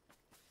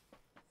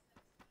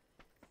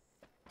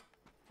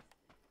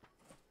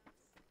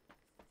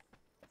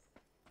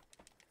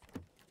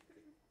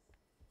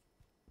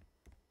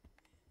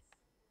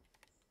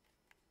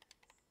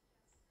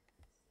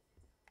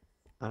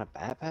 Not a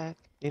backpack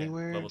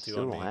anywhere? level 2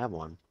 Still on don't me. have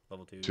one.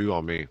 Level 2. 2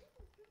 on me.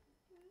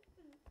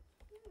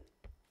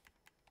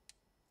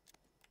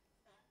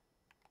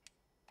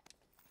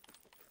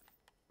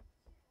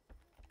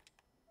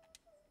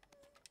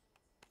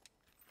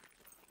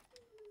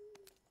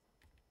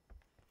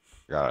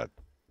 Got it.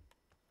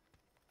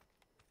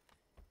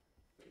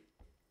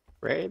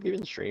 Ray, have you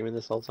been streaming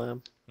this whole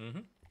time? Mm-hmm.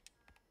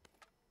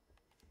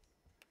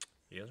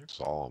 Yes, sir. It's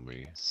all on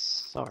me.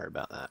 Sorry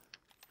about that.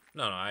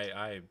 No,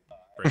 I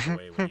break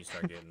away when you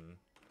start getting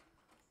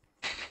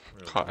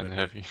really hot and good.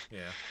 heavy.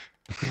 Yeah.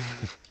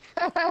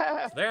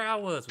 So there I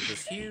was with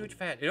this huge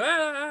fat.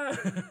 Ah!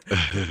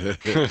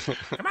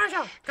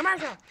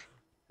 Commercial!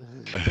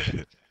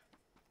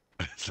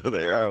 So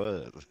there I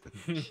was.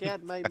 She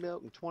hadn't made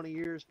milk in 20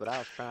 years, but I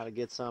was trying to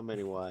get some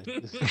anyway.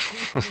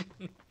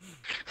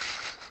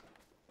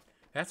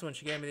 That's when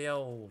she gave me the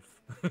old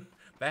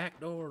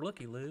backdoor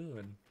looky-loo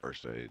and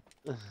first aid.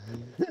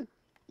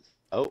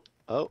 Oh,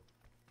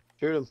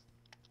 shoot him.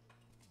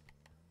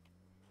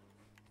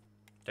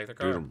 Take their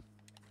car. Shoot him.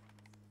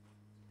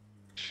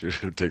 Shoot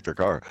him, take their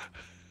car.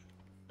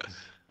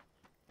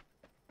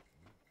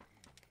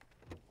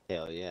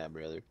 Hell yeah,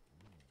 brother.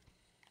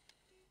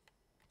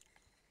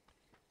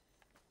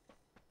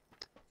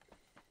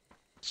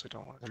 So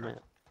don't want to try.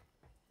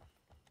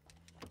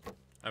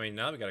 I mean,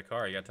 now that we got a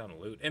car, you got time to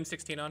loot.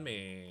 M16 on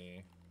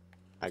me.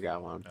 I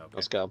got one. Okay.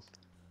 Let's go.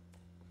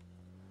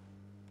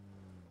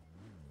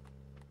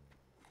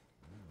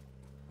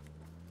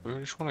 We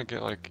just want to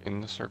get like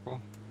in the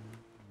circle.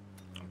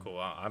 I'm cool.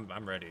 I'm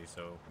ready.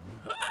 So.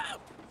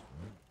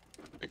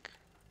 Like,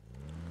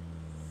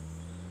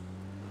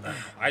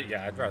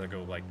 I'd rather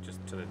go like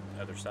just to the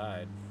other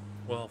side.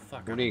 Well,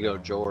 fuck. We need to go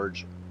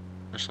George.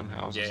 There's some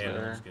houses Yeah,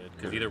 there. that's good.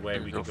 Because either way,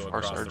 we could go far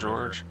across side the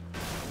George.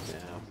 Yeah.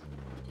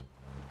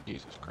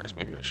 Jesus Christ,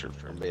 maybe I should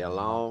have It'll be a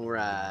long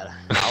ride.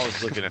 I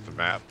was looking at the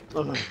map. I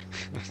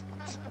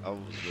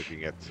was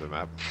looking at the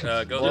map. Go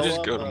You this.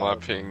 just go to my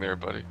ping there,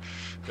 buddy.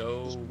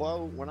 Go. Just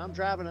blow when I'm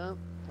driving up.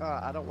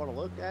 I don't want to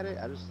look at it.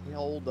 I just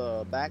hold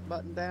the back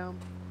button down.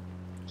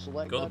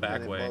 Select Go the button,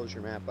 back and way. it blows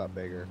your map up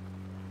bigger.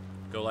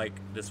 Go like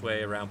this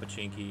way around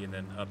Pachinki and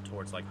then up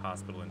towards like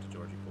Hospital into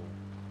Georgie Pool.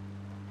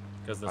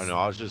 Because I know.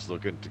 I was just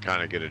looking to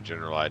kind of get a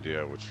general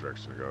idea of which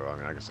direction to go. I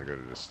mean, I guess I could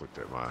have just looked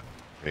at my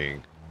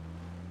ping.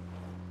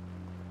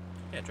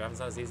 Yeah, driving's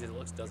not as easy as it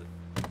looks, does it?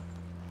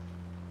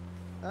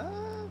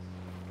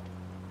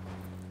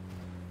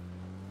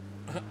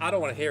 I don't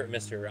want to hear it,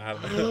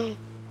 Mr.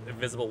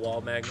 Invisible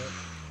Wall Magnet.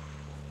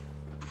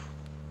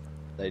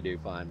 They do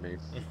find me.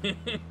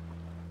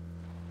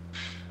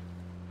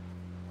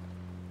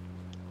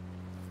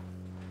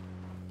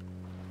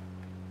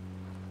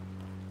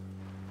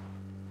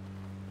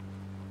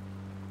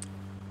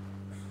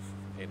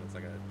 Hey, looks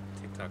like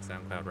a TikTok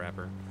SoundCloud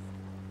rapper.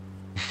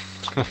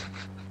 They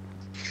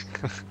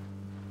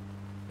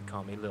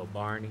call me Lil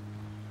Barney.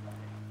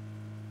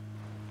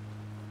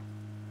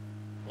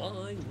 I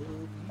love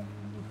you.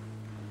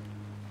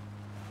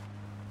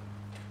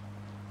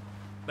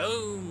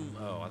 Boom!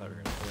 Oh, I thought we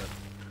were gonna flip.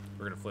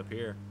 We're gonna flip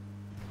here.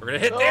 We're gonna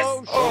hit this!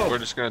 Oh, we're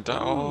just gonna die.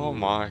 Oh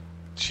my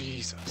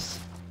Jesus.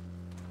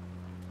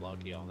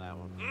 Lucky on that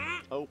one.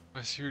 Oh.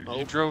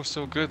 You drove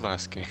so good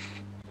last game.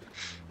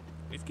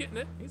 He's getting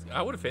it.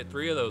 I would have hit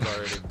 3 of those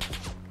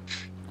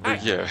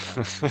already. Yeah.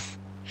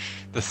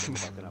 This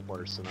is fucking up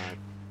worse tonight.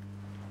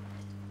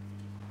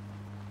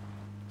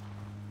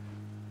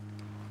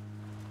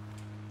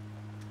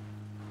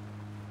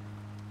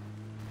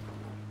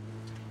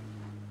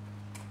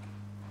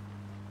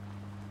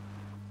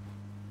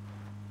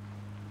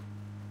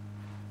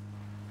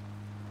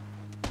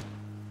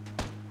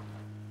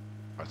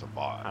 That's a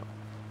bot.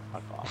 I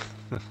thought.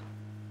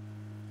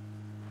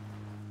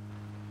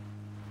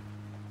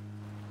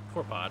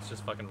 Poor bot's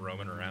just fucking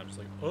roaming around, just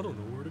like, I don't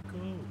know where to go.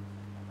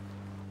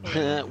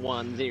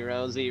 1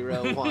 0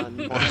 0 1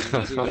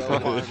 1 0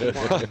 1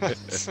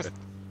 1.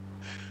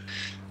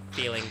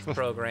 Feelings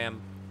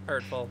program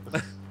hurtful.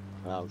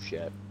 Oh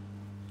shit.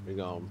 You're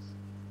going.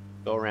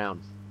 Go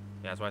around.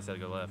 Yeah, that's why I said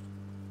go left.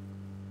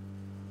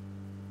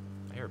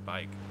 I hear a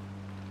bike.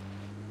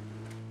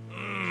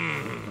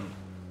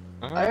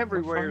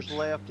 Everywhere's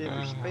left if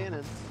you're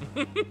spinning.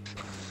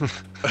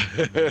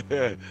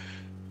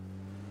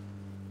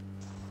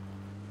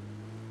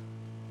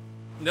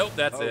 Nope,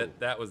 that's it.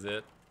 That was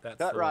it. That's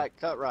Cut the- right,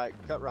 cut right,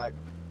 cut right.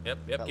 Yep,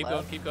 Cut keep left,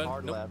 going, keep going.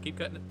 hard Nope, left. keep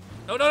cutting it.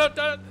 No, no, no,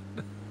 don't.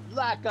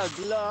 Like a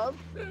glove.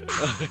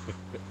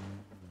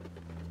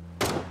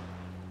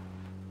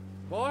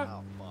 Boy.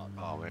 Oh, fuck.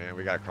 Oh man,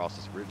 we gotta cross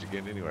this bridge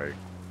again anyway.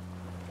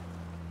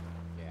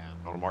 Yeah.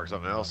 I wanna mark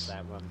something else?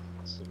 That one.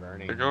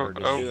 Severny. Hey, go, Or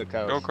just do the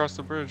coast. go across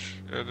the bridge.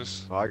 Yeah,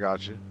 just. Oh, I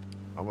got you.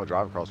 I'm gonna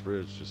drive across the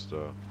bridge. Just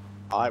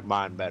I like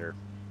mine better.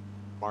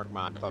 Mark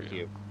mine. Fuck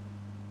you.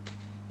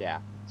 Yeah.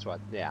 That's what.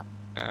 Yeah.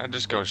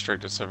 Just go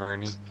straight to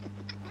Severny.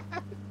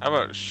 How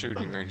about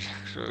shooting range?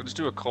 Let's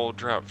do a cold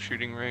drop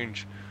shooting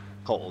range.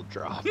 Cold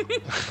drop.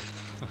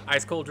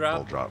 Ice cold drop.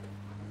 Cold drop.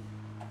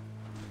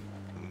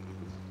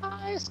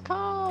 Ice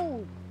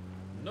cold.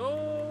 No.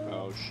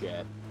 Oh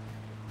shit.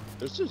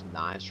 This is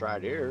nice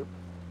right here.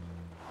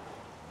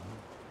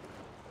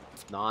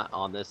 Not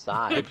on this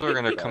side. People are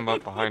gonna come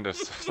up behind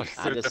us. Like,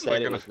 I they're just definitely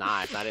said it gonna- was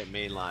nice. I didn't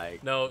mean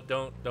like. No,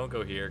 don't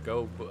go here.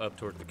 Go up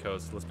towards the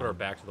coast. Let's put our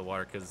back to the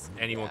water because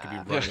anyone could be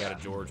running out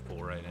of George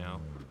Pool right now.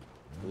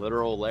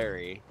 Literal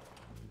Larry.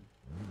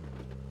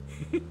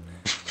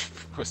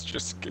 Was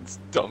just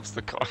dumps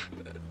the car.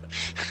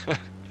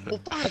 Well,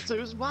 fine,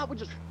 Susan. Why would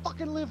just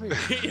fucking live here?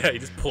 Yeah, he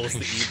just pulls the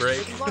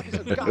e-brake. Like it's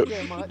a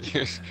goddamn much.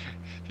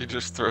 He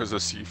just throws a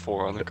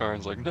C4 on the car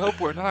and's like, nope,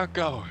 we're not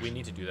going. We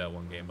need to do that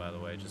one game, by the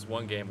way. Just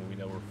one game when we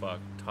know we're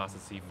fucked. Toss a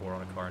C4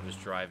 on a car and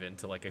just drive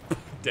into like a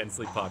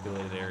densely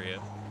populated area.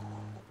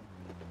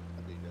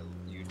 I think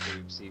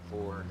YouTube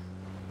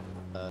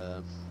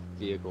C4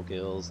 vehicle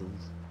kills and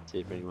see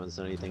if anyone's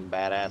done anything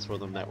badass with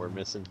them that we're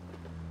missing.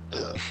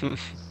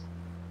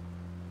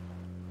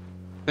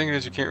 Thing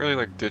is, you can't really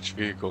like ditch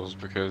vehicles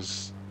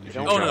because if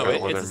you Oh jump no, out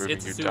while they're it's moving,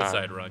 a you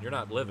suicide die. run. You're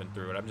not living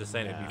through it. I'm just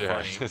saying it'd be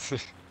Yeah.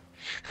 funny.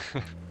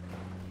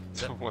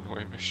 It's a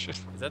one-way mission.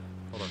 Is that?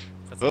 Hold on.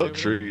 Is that Oh, somebody over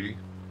there? tree.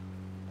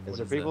 Is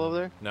there people over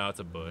there? No, it's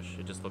a bush.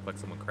 It just looked like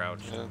someone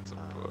crouched. Yeah, it's a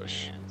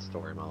bush. Man,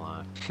 story of my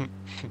life.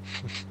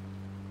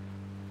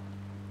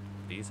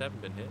 These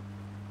haven't been hit.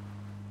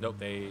 Nope,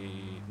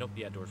 Nope,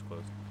 yeah, door's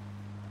closed.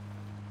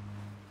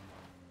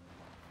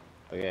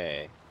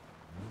 Okay.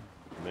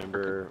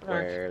 Remember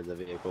where the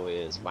vehicle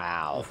is.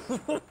 Wow.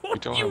 We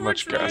don't have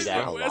much You do gas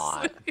that a left.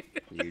 lot.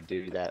 You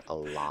do that a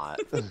lot.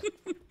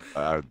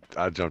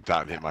 I jumped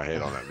out and hit my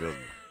head on that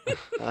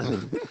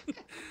building.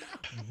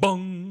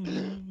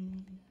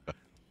 Bung.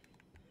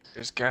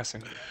 There's gas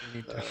in here. We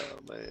need to... Oh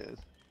man.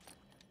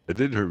 It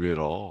didn't hurt me at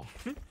all.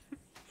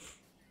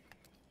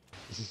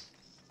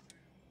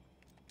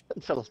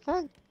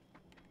 Philistine.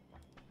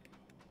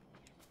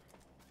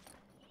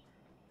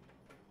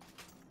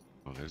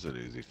 Oh, there's an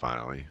Uzi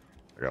finally.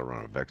 I gotta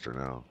run a Vector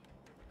now.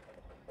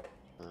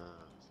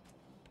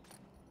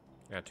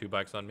 Got 2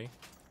 bikes on me.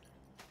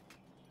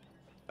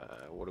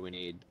 What do we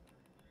need?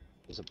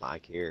 There's a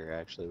bike here.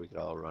 Actually, we could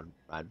all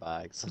ride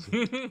bikes.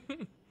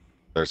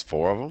 There's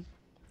 4 of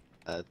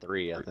them?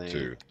 3, I think.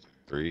 2,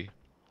 3.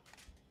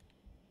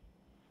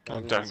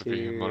 I'm down to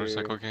be a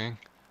motorcycle gang.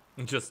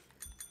 Just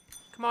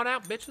come on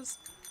out, bitches.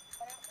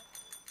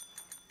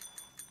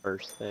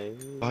 First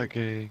thing. Bike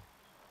gang.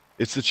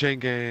 It's the chain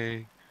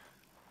gang.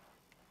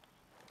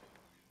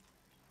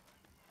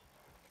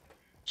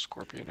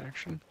 Scorpion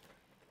action.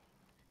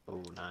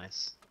 Oh,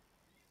 nice.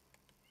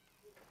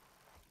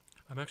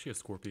 I'm actually a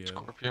Scorpio.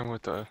 Scorpion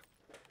with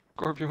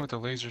a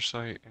laser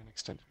sight and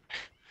extended.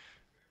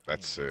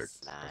 That's sick.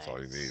 That's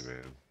all you need,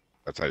 man.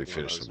 That's how you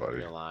finish somebody.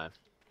 Real life.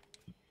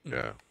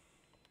 Yeah.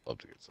 Love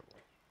to get someone.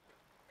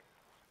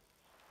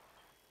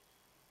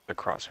 The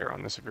crosshair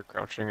on this, if you're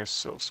crouching, is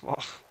so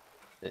small.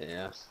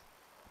 Yeah.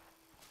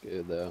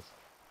 Good though.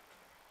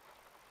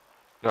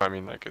 No, I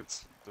mean like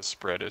the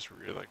spread is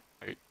really like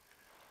tight.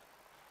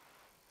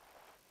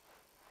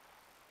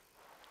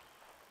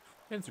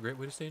 And it's a great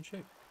way to stay in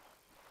shape.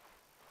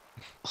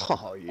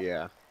 Oh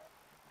yeah.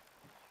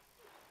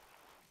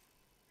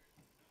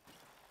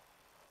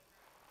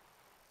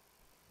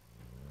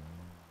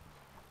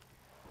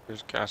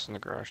 There's gas in the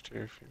garage too,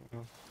 if you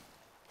want.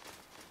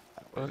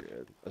 That was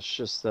good. Let's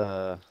just see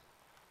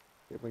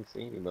if we can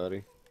see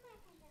anybody.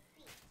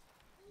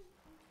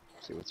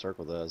 See what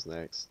circle does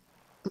next.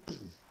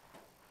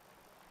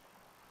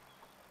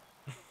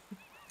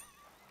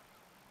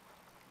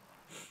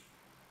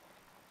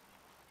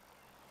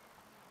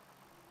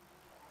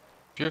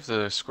 If you have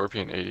the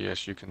Scorpion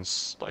ADS, you can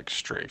like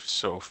strafe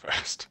so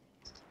fast.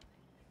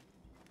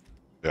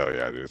 Oh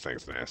yeah, dude,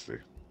 thing's nasty.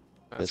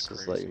 Let's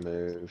just let you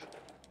move.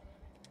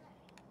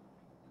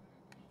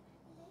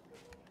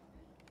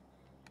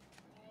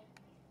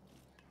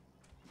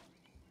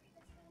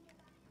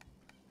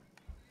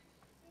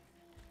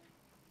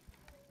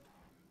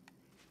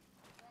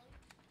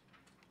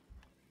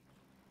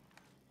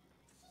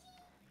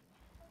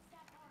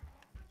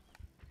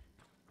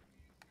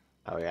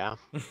 Oh yeah.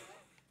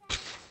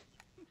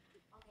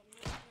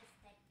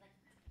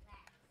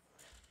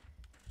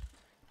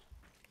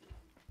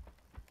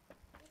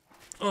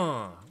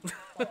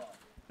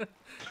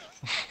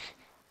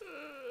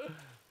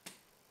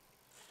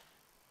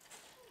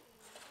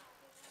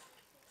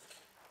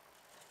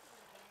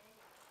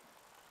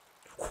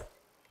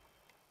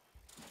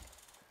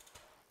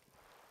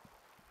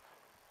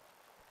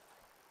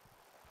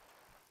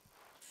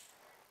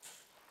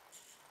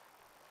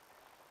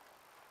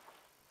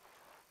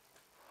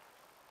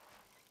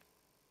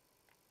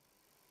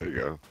 There you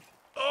go.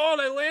 Oh,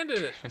 and I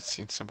landed it. I've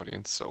seen somebody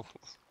in so.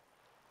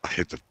 I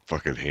hit the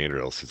fucking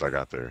handrail since I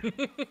got there.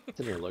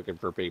 Sitting here looking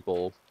for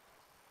people,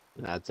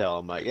 and I tell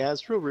them like, "Yeah,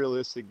 it's a real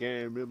realistic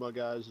game. Me and my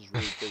guys just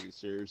really take it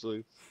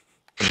seriously."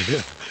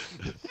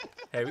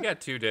 Hey, we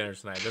got 2 dinners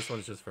tonight. This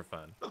one's just for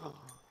fun. Oh,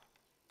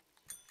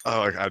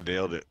 I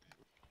nailed it.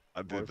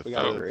 I did the We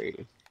got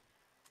 3.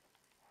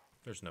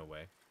 There's no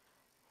way.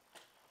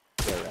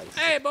 Yeah, right.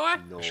 Hey, boy!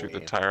 No Shoot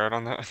the way. tire out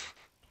on that.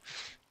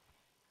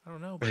 I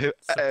don't know, but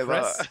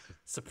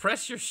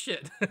suppress your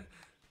shit.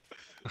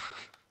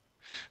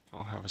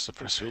 I'll have a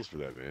suppressor. Feels for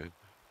that, man.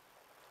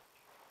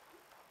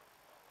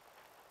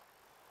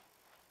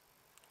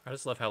 I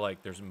just love how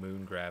like there's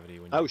moon gravity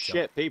when you Oh jump.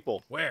 shit!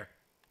 People Where?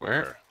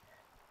 Where?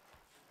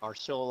 are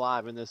still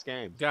alive in this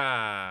game.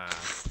 Ah,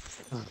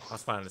 I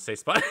was finding a safe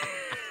spot.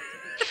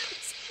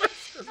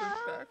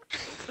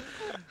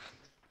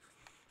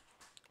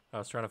 I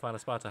was trying to find a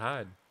spot to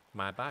hide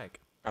my bike.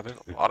 Oh, there's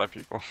a lot of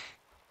people.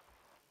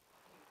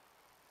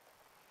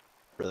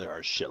 Really are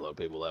a shitload of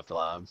people left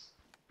alive.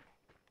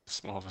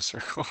 Small of a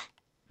circle.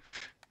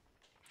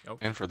 Oh,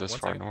 And for this one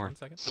far second,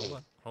 north. 1 second.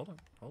 Hold on.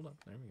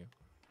 There we go.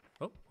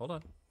 Oh, hold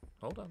on.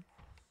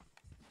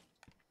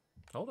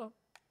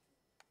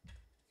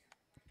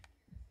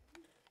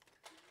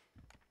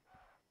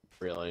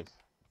 Really.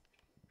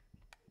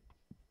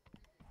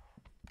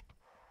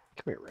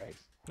 Come here, Ray.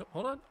 No,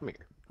 hold on. Come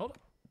here. Hold on.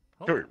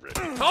 Come here, Rick.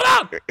 Hold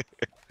on!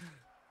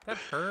 That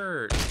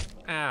hurt.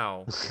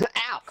 Ow.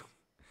 Ow!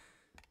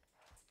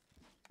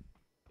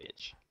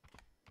 Bitch.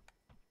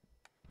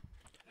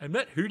 I'm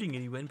not hurting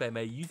anyone by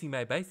using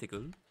my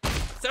bicycle.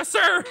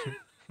 Sir!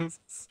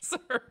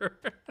 Sir!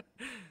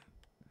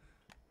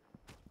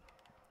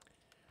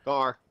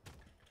 Car.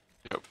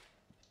 Yep.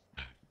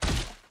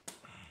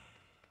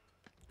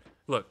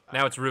 Look,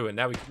 now it's ruined.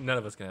 Now none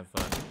of us can have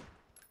fun.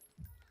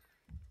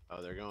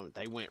 Oh,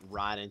 they went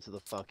right into the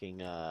fucking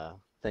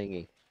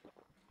thingy.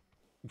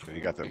 And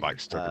you got that bike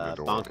stuck in the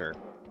door. Bunker.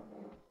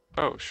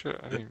 Oh shit!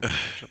 I didn't even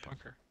reach a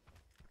bunker.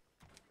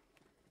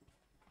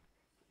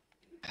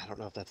 I don't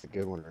know if that's a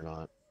good one or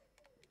not.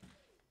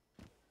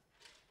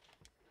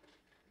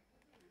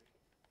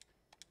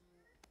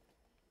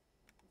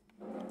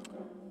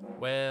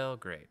 Well,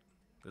 great.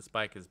 This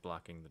bike is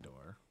blocking the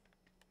door.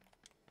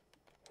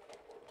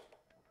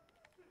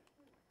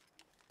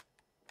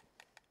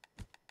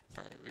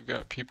 we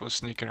got people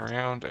sneaking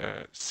around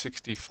at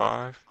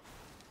 65.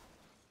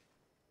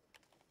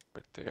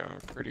 But they are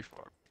pretty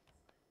far.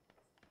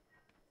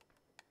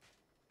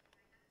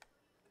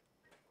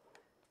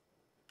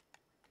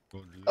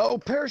 Oh,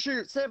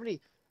 parachute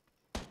 70.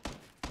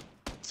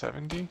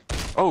 70?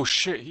 Oh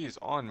shit, he's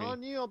on me.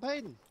 On you, on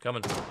Peyton.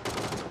 Coming.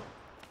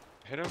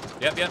 Hit him?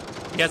 Yep, yep.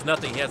 He has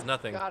nothing. He has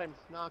nothing. Got him.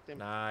 Knocked him.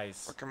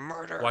 Nice. Fucking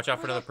murder. Watch out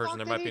for Where another the person.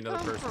 fuck There might did be he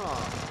another come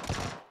person.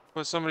 from?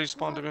 But somebody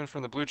spawned him in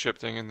from the blue chip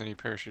thing and then he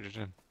parachuted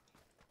in.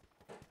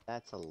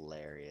 That's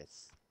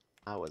hilarious.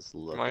 I was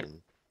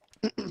looking.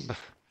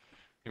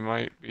 He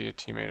might be a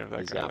teammate of that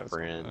He's guy. got that's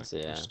friends,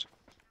 like yeah. just-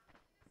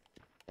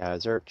 Yeah,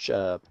 is there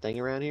a thing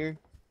around here?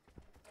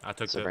 I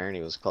took the.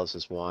 Severity was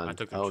closest one. I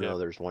took the oh chip. no,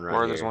 there's one right Or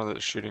here. there's one at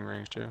the shooting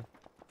range too.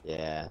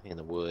 Yeah, in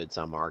the woods.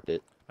 I marked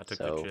it. I took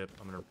so the chip.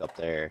 I'm gonna look up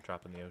there.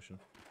 drop in the ocean.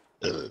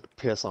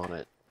 Piss on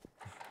it.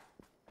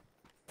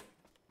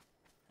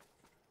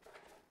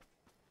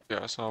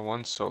 Yeah, I saw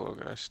one solo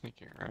guy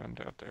sneaking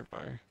around out there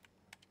by.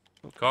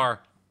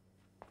 Car.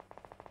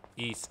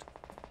 East.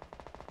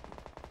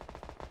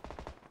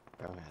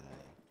 Oh, had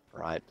a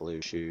bright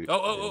blue chute.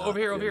 Oh, over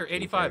here, over here.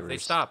 85. They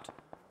stopped.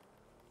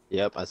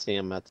 Yep, I see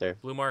him out there.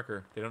 Blue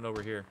marker. They don't know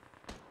we're here.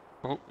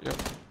 Oh, yep.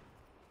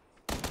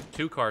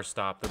 2 cars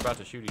stopped. They're about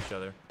to shoot each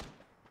other.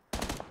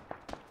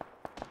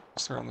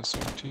 They're on the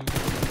same team.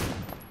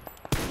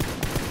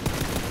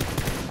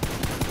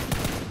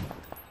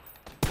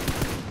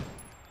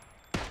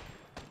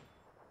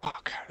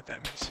 Fuck, how did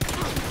that miss?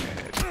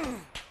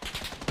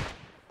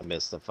 I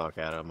missed the fuck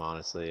out of him,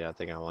 honestly. I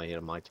think I only hit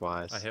him like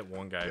twice. I hit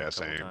one guy a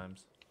couple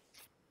times.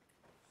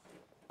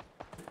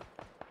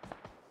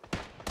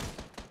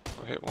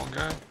 I hit one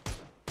guy.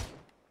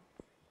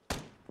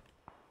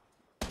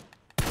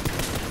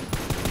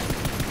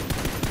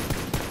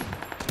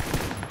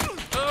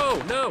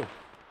 Oh, no!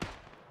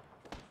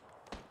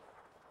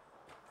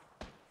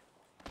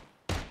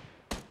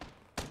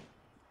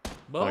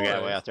 One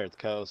guy way out there at the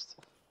coast.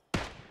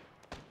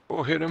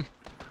 Oh, hit him.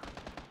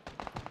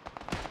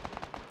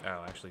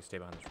 Oh, actually, stay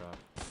behind this rock.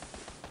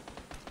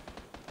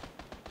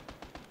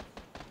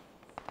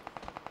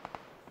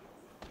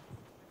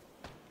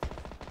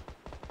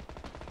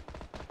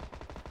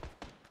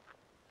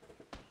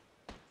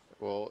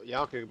 Well,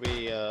 y'all could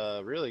be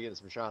really getting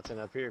some shots in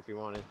up here if you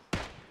wanted.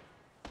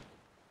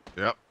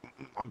 Yep,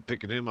 I'm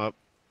picking him up.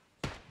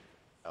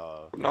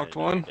 Knocked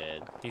one.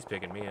 Dead. He's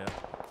picking me up.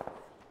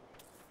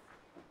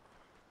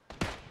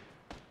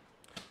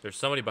 There's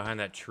somebody behind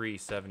that tree,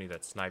 70,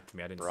 that sniped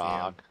me. I didn't see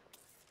him.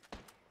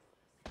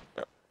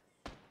 Yep.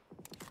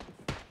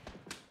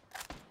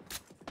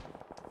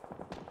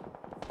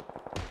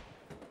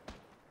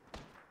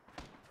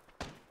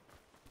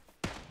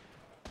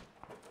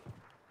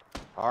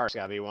 Ours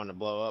gotta be one to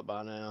blow up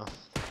by now.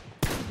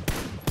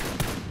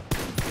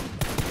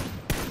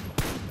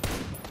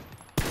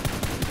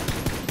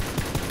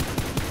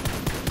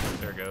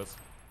 There it goes.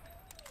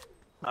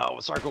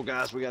 Oh, circle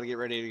guys, we gotta get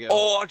ready to go.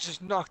 Oh, I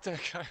just knocked that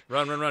guy.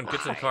 Run, run, run.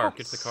 Get to the car.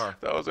 Get to the car.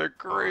 That was a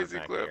crazy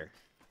back clip. here.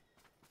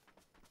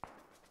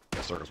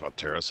 That circle's about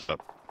to tear us up.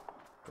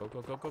 Go,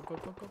 go, go, go, go,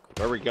 go, go.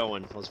 Where are we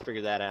going? Let's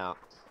figure that out.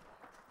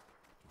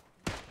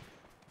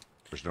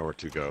 There's nowhere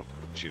to go.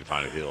 She need to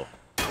find a hill.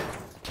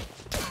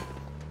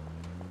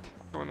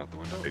 Going out the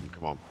window. Aiden,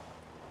 come on.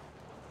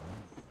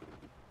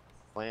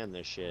 Plan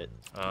this shit.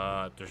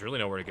 There's really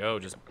nowhere to go.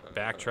 Just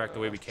backtrack the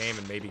way we came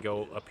and maybe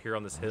go up here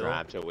on this hill.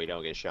 Drive till we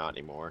don't get shot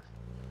anymore.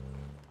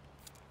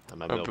 I'm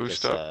gonna milk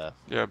Boost this, up.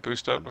 Yeah,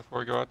 boost up before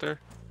we go out there.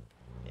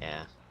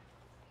 Yeah.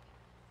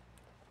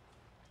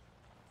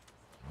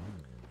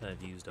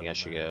 I've used I think I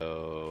should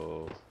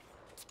go.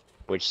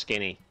 Which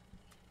skinny?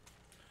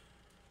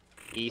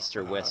 East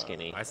or west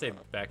skinny? I say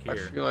back I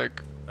here. feel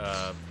like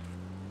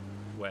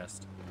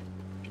West.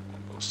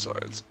 both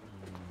sides.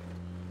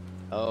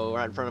 Oh,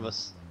 right in front of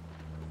us.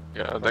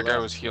 Yeah, that guy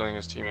was healing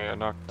his teammate. I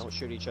knocked. Don't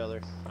shoot each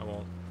other. I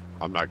won't.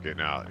 I'm not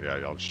getting out. Yeah,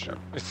 y'all just shoot.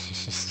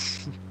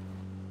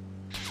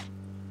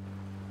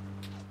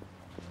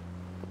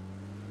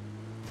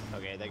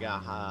 Okay, they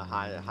got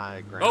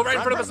high ground. Oh, right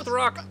in front of us with the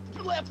rock.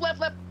 Left, left,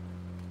 left.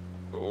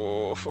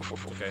 Oh.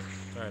 Okay,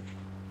 all right.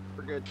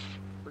 We're good.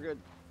 We're good.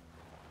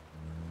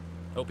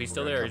 Oh, he's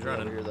still there. He's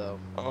running. Here, though.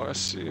 Oh, I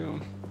see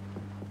him.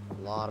 A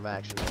lot of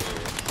action over here.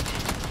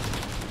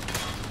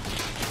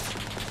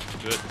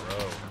 Good,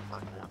 bro.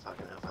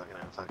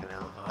 Fucking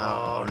hell.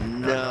 Oh,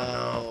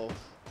 no.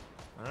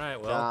 All right,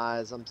 well.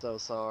 Guys, I'm so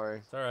sorry.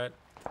 It's all right.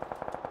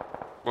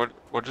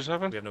 What just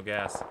happened? We have no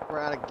gas. We're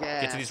out of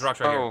gas. Get to these rocks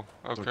right here. Oh,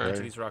 okay. Get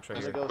to these rocks right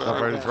here.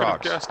 Right these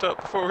rocks. Gassed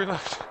up before we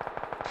left.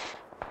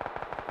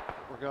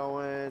 We're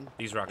going.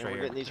 These rocks right we're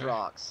here. getting these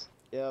rocks.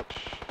 Yep.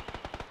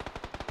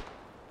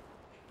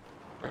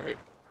 Alright.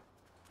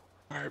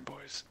 Alright,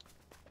 boys.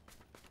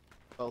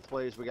 Both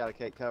ways, we gotta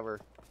take cover.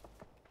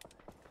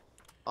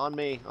 On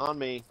me, on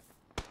me.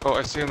 Oh,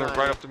 I see him. They're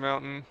right up the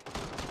mountain.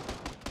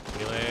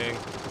 Healing.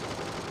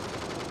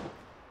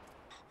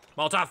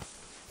 Molotov.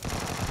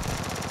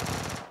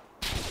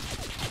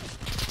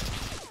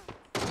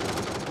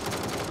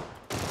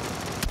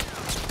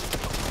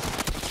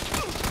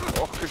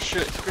 Good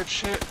shit. Good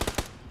shit.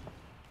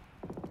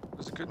 That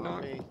was a good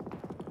knock.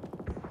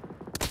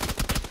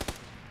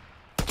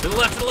 To the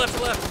left, to the left, to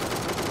the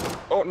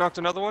left. Oh, knocked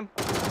another one.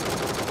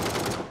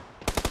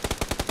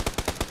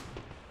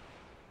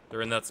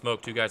 They're in that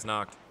smoke. 2 guys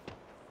knocked.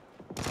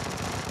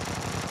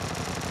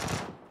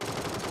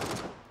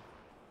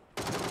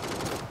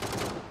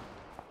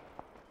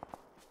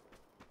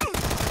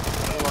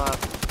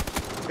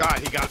 God,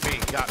 he got me. He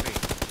got me.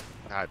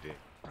 God damn.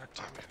 God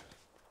damn it.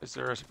 Is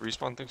there a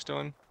respawn thing still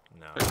in?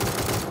 No.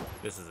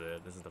 This is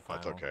it. This is the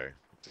final. That's okay.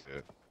 That's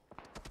it.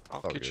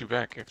 I'll Oh, get good. you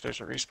back if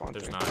there's a respawn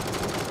There's thing. not.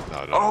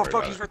 No, don't Oh, worry fuck,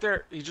 about he's it. right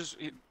there.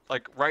 He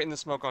like, right in the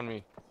smoke on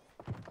me.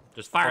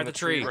 Just fire On the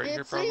tree. Right I here,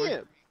 can't see probably.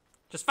 him.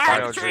 Just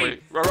fire know, the just tree.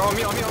 wait. Oh, on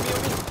me, on me, on me,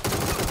 on me.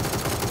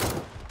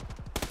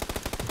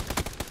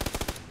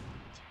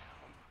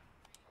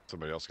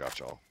 Somebody else got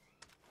y'all.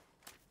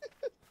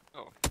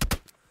 Oh.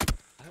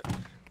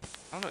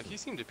 I don't know, he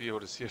seemed to be able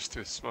to see us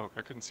through the smoke.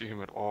 I couldn't see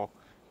him at all.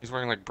 He's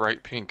wearing like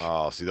bright pink.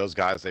 Oh, see those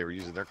guys, they were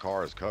using their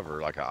car as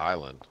cover, like an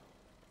island.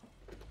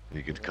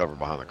 You could cover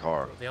behind the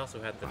car. They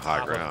also had the High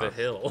top ground. of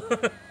the hill.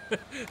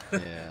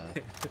 Yeah.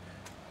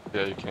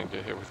 Yeah, you can't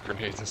get hit with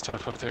grenades and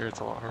stuff up there.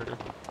 It's a lot harder.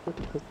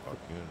 Fuck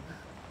yeah.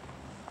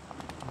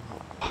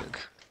 Fuck.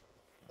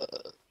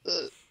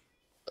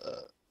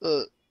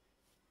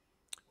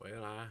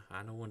 Well,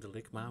 I know when to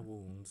lick my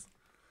wounds.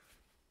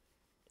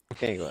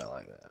 Can't go out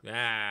like that.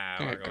 Yeah,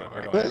 we're Can't going.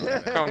 go We're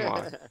out. going. Come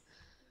on.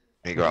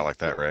 Can't go out like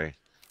that, Ray.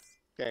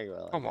 Can't go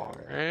out like Come that, on,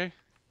 Ray. Ray.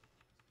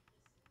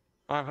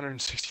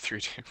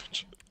 563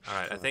 damage. All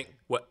right, I think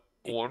what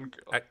One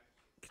kill.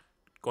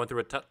 going through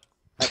a tut.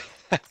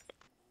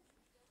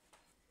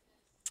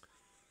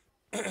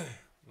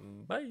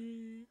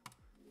 Bye.